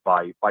impressed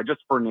by just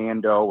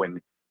Fernando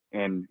and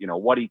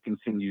what he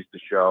continues to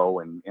show.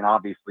 And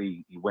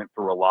obviously he went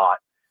through a lot,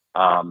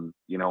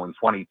 in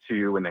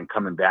 22 and then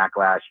coming back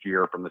last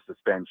year from the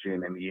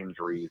suspension and the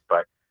injuries.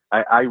 But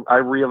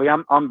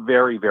I'm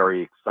very,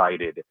 very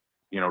excited,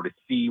 to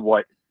see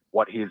what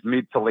his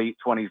mid to late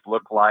 20s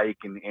look like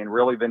and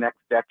really the next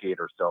decade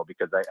or so,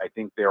 because I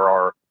think there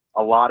are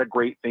a lot of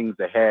great things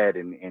ahead,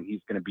 and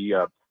he's going to be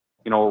a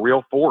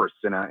real force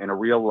and a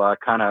real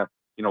kind of,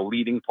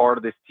 leading part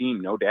of this team,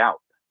 no doubt.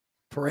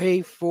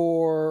 Pray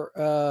for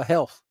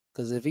health,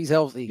 because if he's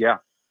healthy,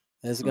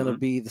 it's going to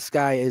be, the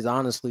sky is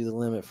honestly the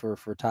limit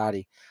for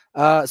Toddy.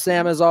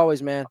 Sam, as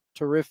always, man,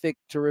 terrific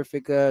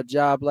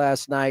job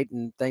last night,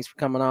 and thanks for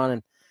coming on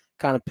and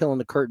kind of peeling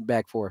the curtain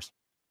back for us.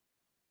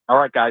 All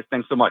right, guys,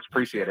 thanks so much.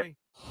 Appreciate it.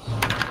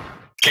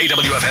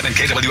 KWFN and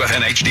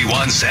KWFN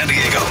HD1 San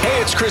Diego.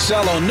 Hey, it's Chris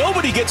Ello.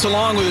 Nobody gets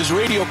along with his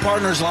radio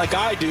partners like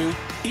I do,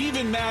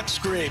 even Matt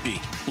Skraby.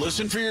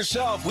 Listen for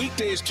yourself,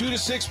 weekdays 2 to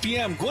 6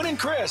 p.m. Gwynn and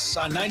Chris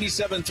on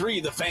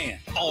 97.3 The Fan.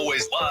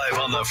 Always live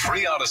on the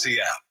free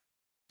Odyssey app.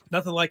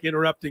 Nothing like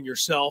interrupting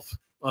yourself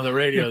on the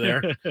radio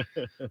there.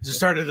 Just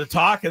started to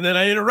talk, and then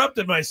I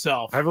interrupted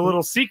myself. I have a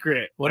little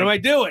secret. What am I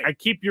doing? I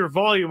keep your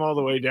volume all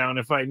the way down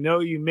if I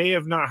know you may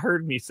have not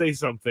heard me say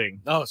something.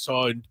 Oh,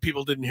 so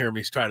people didn't hear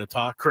me try to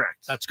talk?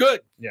 Correct. That's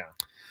good. Yeah.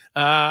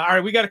 All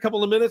right, we got a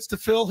couple of minutes to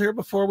fill here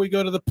before we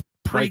go to the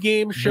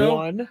pregame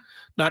show.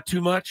 Not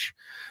too much.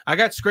 I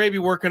got Skraby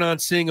working on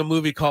seeing a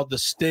movie called The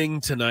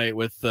Sting tonight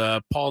with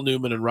Paul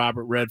Newman and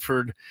Robert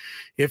Redford.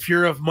 If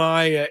you're of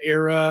my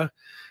era,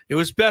 it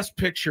was Best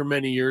Picture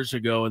many years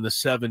ago in the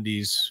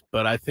 70s,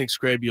 but I think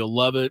Skraby will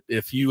love it.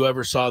 If you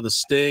ever saw The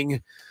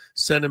Sting,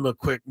 send him a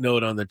quick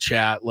note on the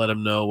chat. Let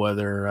him know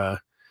whether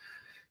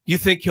you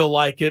think he'll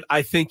like it.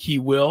 I think he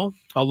will.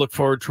 I'll look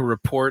forward to a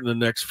report in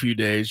the next few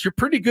days. You're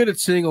pretty good at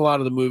seeing a lot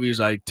of the movies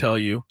I tell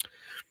you,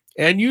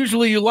 and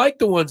usually you like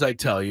the ones I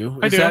tell you.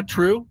 Is that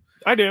true?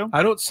 I do.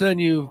 I don't send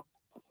you,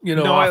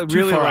 No, off I too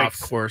really far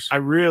liked. off course. I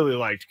really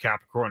liked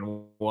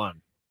Capricorn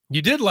 1.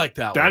 You did like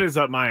that one. That is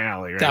up my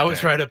alley. That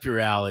was right up your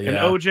alley. And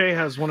Yeah. OJ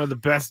has one of the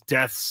best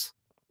deaths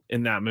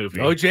in that movie.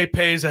 OJ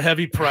pays a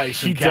heavy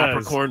price in He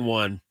Capricorn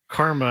 1.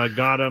 Karma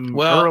got him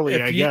Well, early,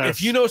 if I you, guess.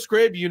 if you know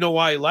Skraby, you know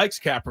why he likes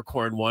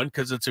Capricorn 1,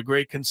 because it's a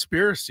great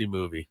conspiracy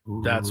movie.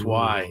 That's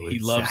why he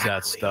loves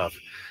that stuff.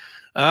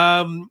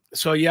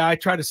 So yeah, I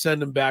try to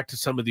send him back to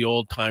some of the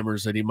old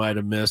timers that he might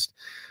have missed.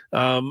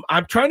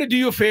 I'm trying to do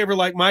you a favor,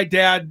 like my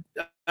dad.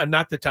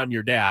 Not that I'm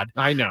your dad,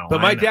 I know, but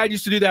my dad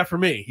used to do that for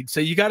me. He'd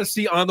say, "You got to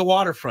see On the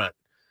Waterfront,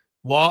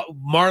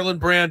 Marlon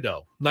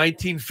Brando,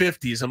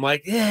 1950s." I'm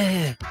like,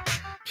 "Yeah."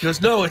 He goes,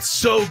 "No, it's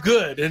so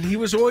good," and he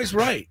was always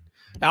right.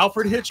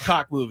 Alfred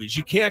Hitchcock movies,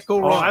 you can't go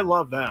wrong. I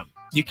love them.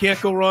 You can't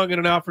go wrong in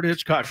an Alfred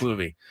Hitchcock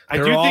movie. I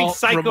They're do think all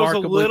Psycho's a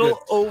remarkably little good.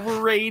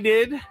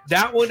 overrated.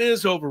 That one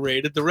is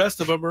overrated. The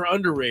rest of them are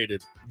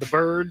underrated. The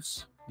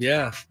Birds.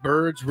 Yeah,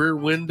 Birds, Rear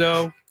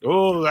Window.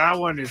 Oh, that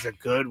one is a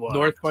good one.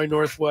 North by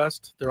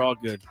Northwest. They're all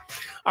good.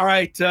 All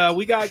right,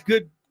 we got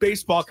good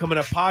baseball coming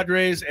up.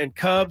 Padres and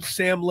Cubs.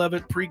 Sam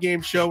Levitt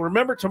pregame show.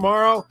 Remember,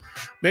 tomorrow,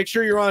 make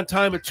sure you're on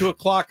time at 2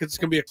 o'clock. It's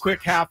going to be a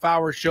quick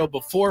half-hour show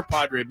before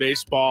Padre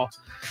baseball.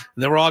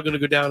 And then we're all going to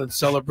go down and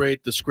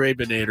celebrate the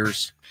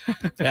Skrabinators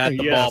at the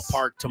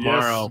ballpark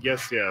tomorrow.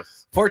 Yes.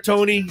 For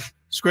Tony,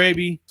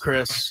 Skraby,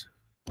 Chris,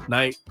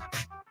 night.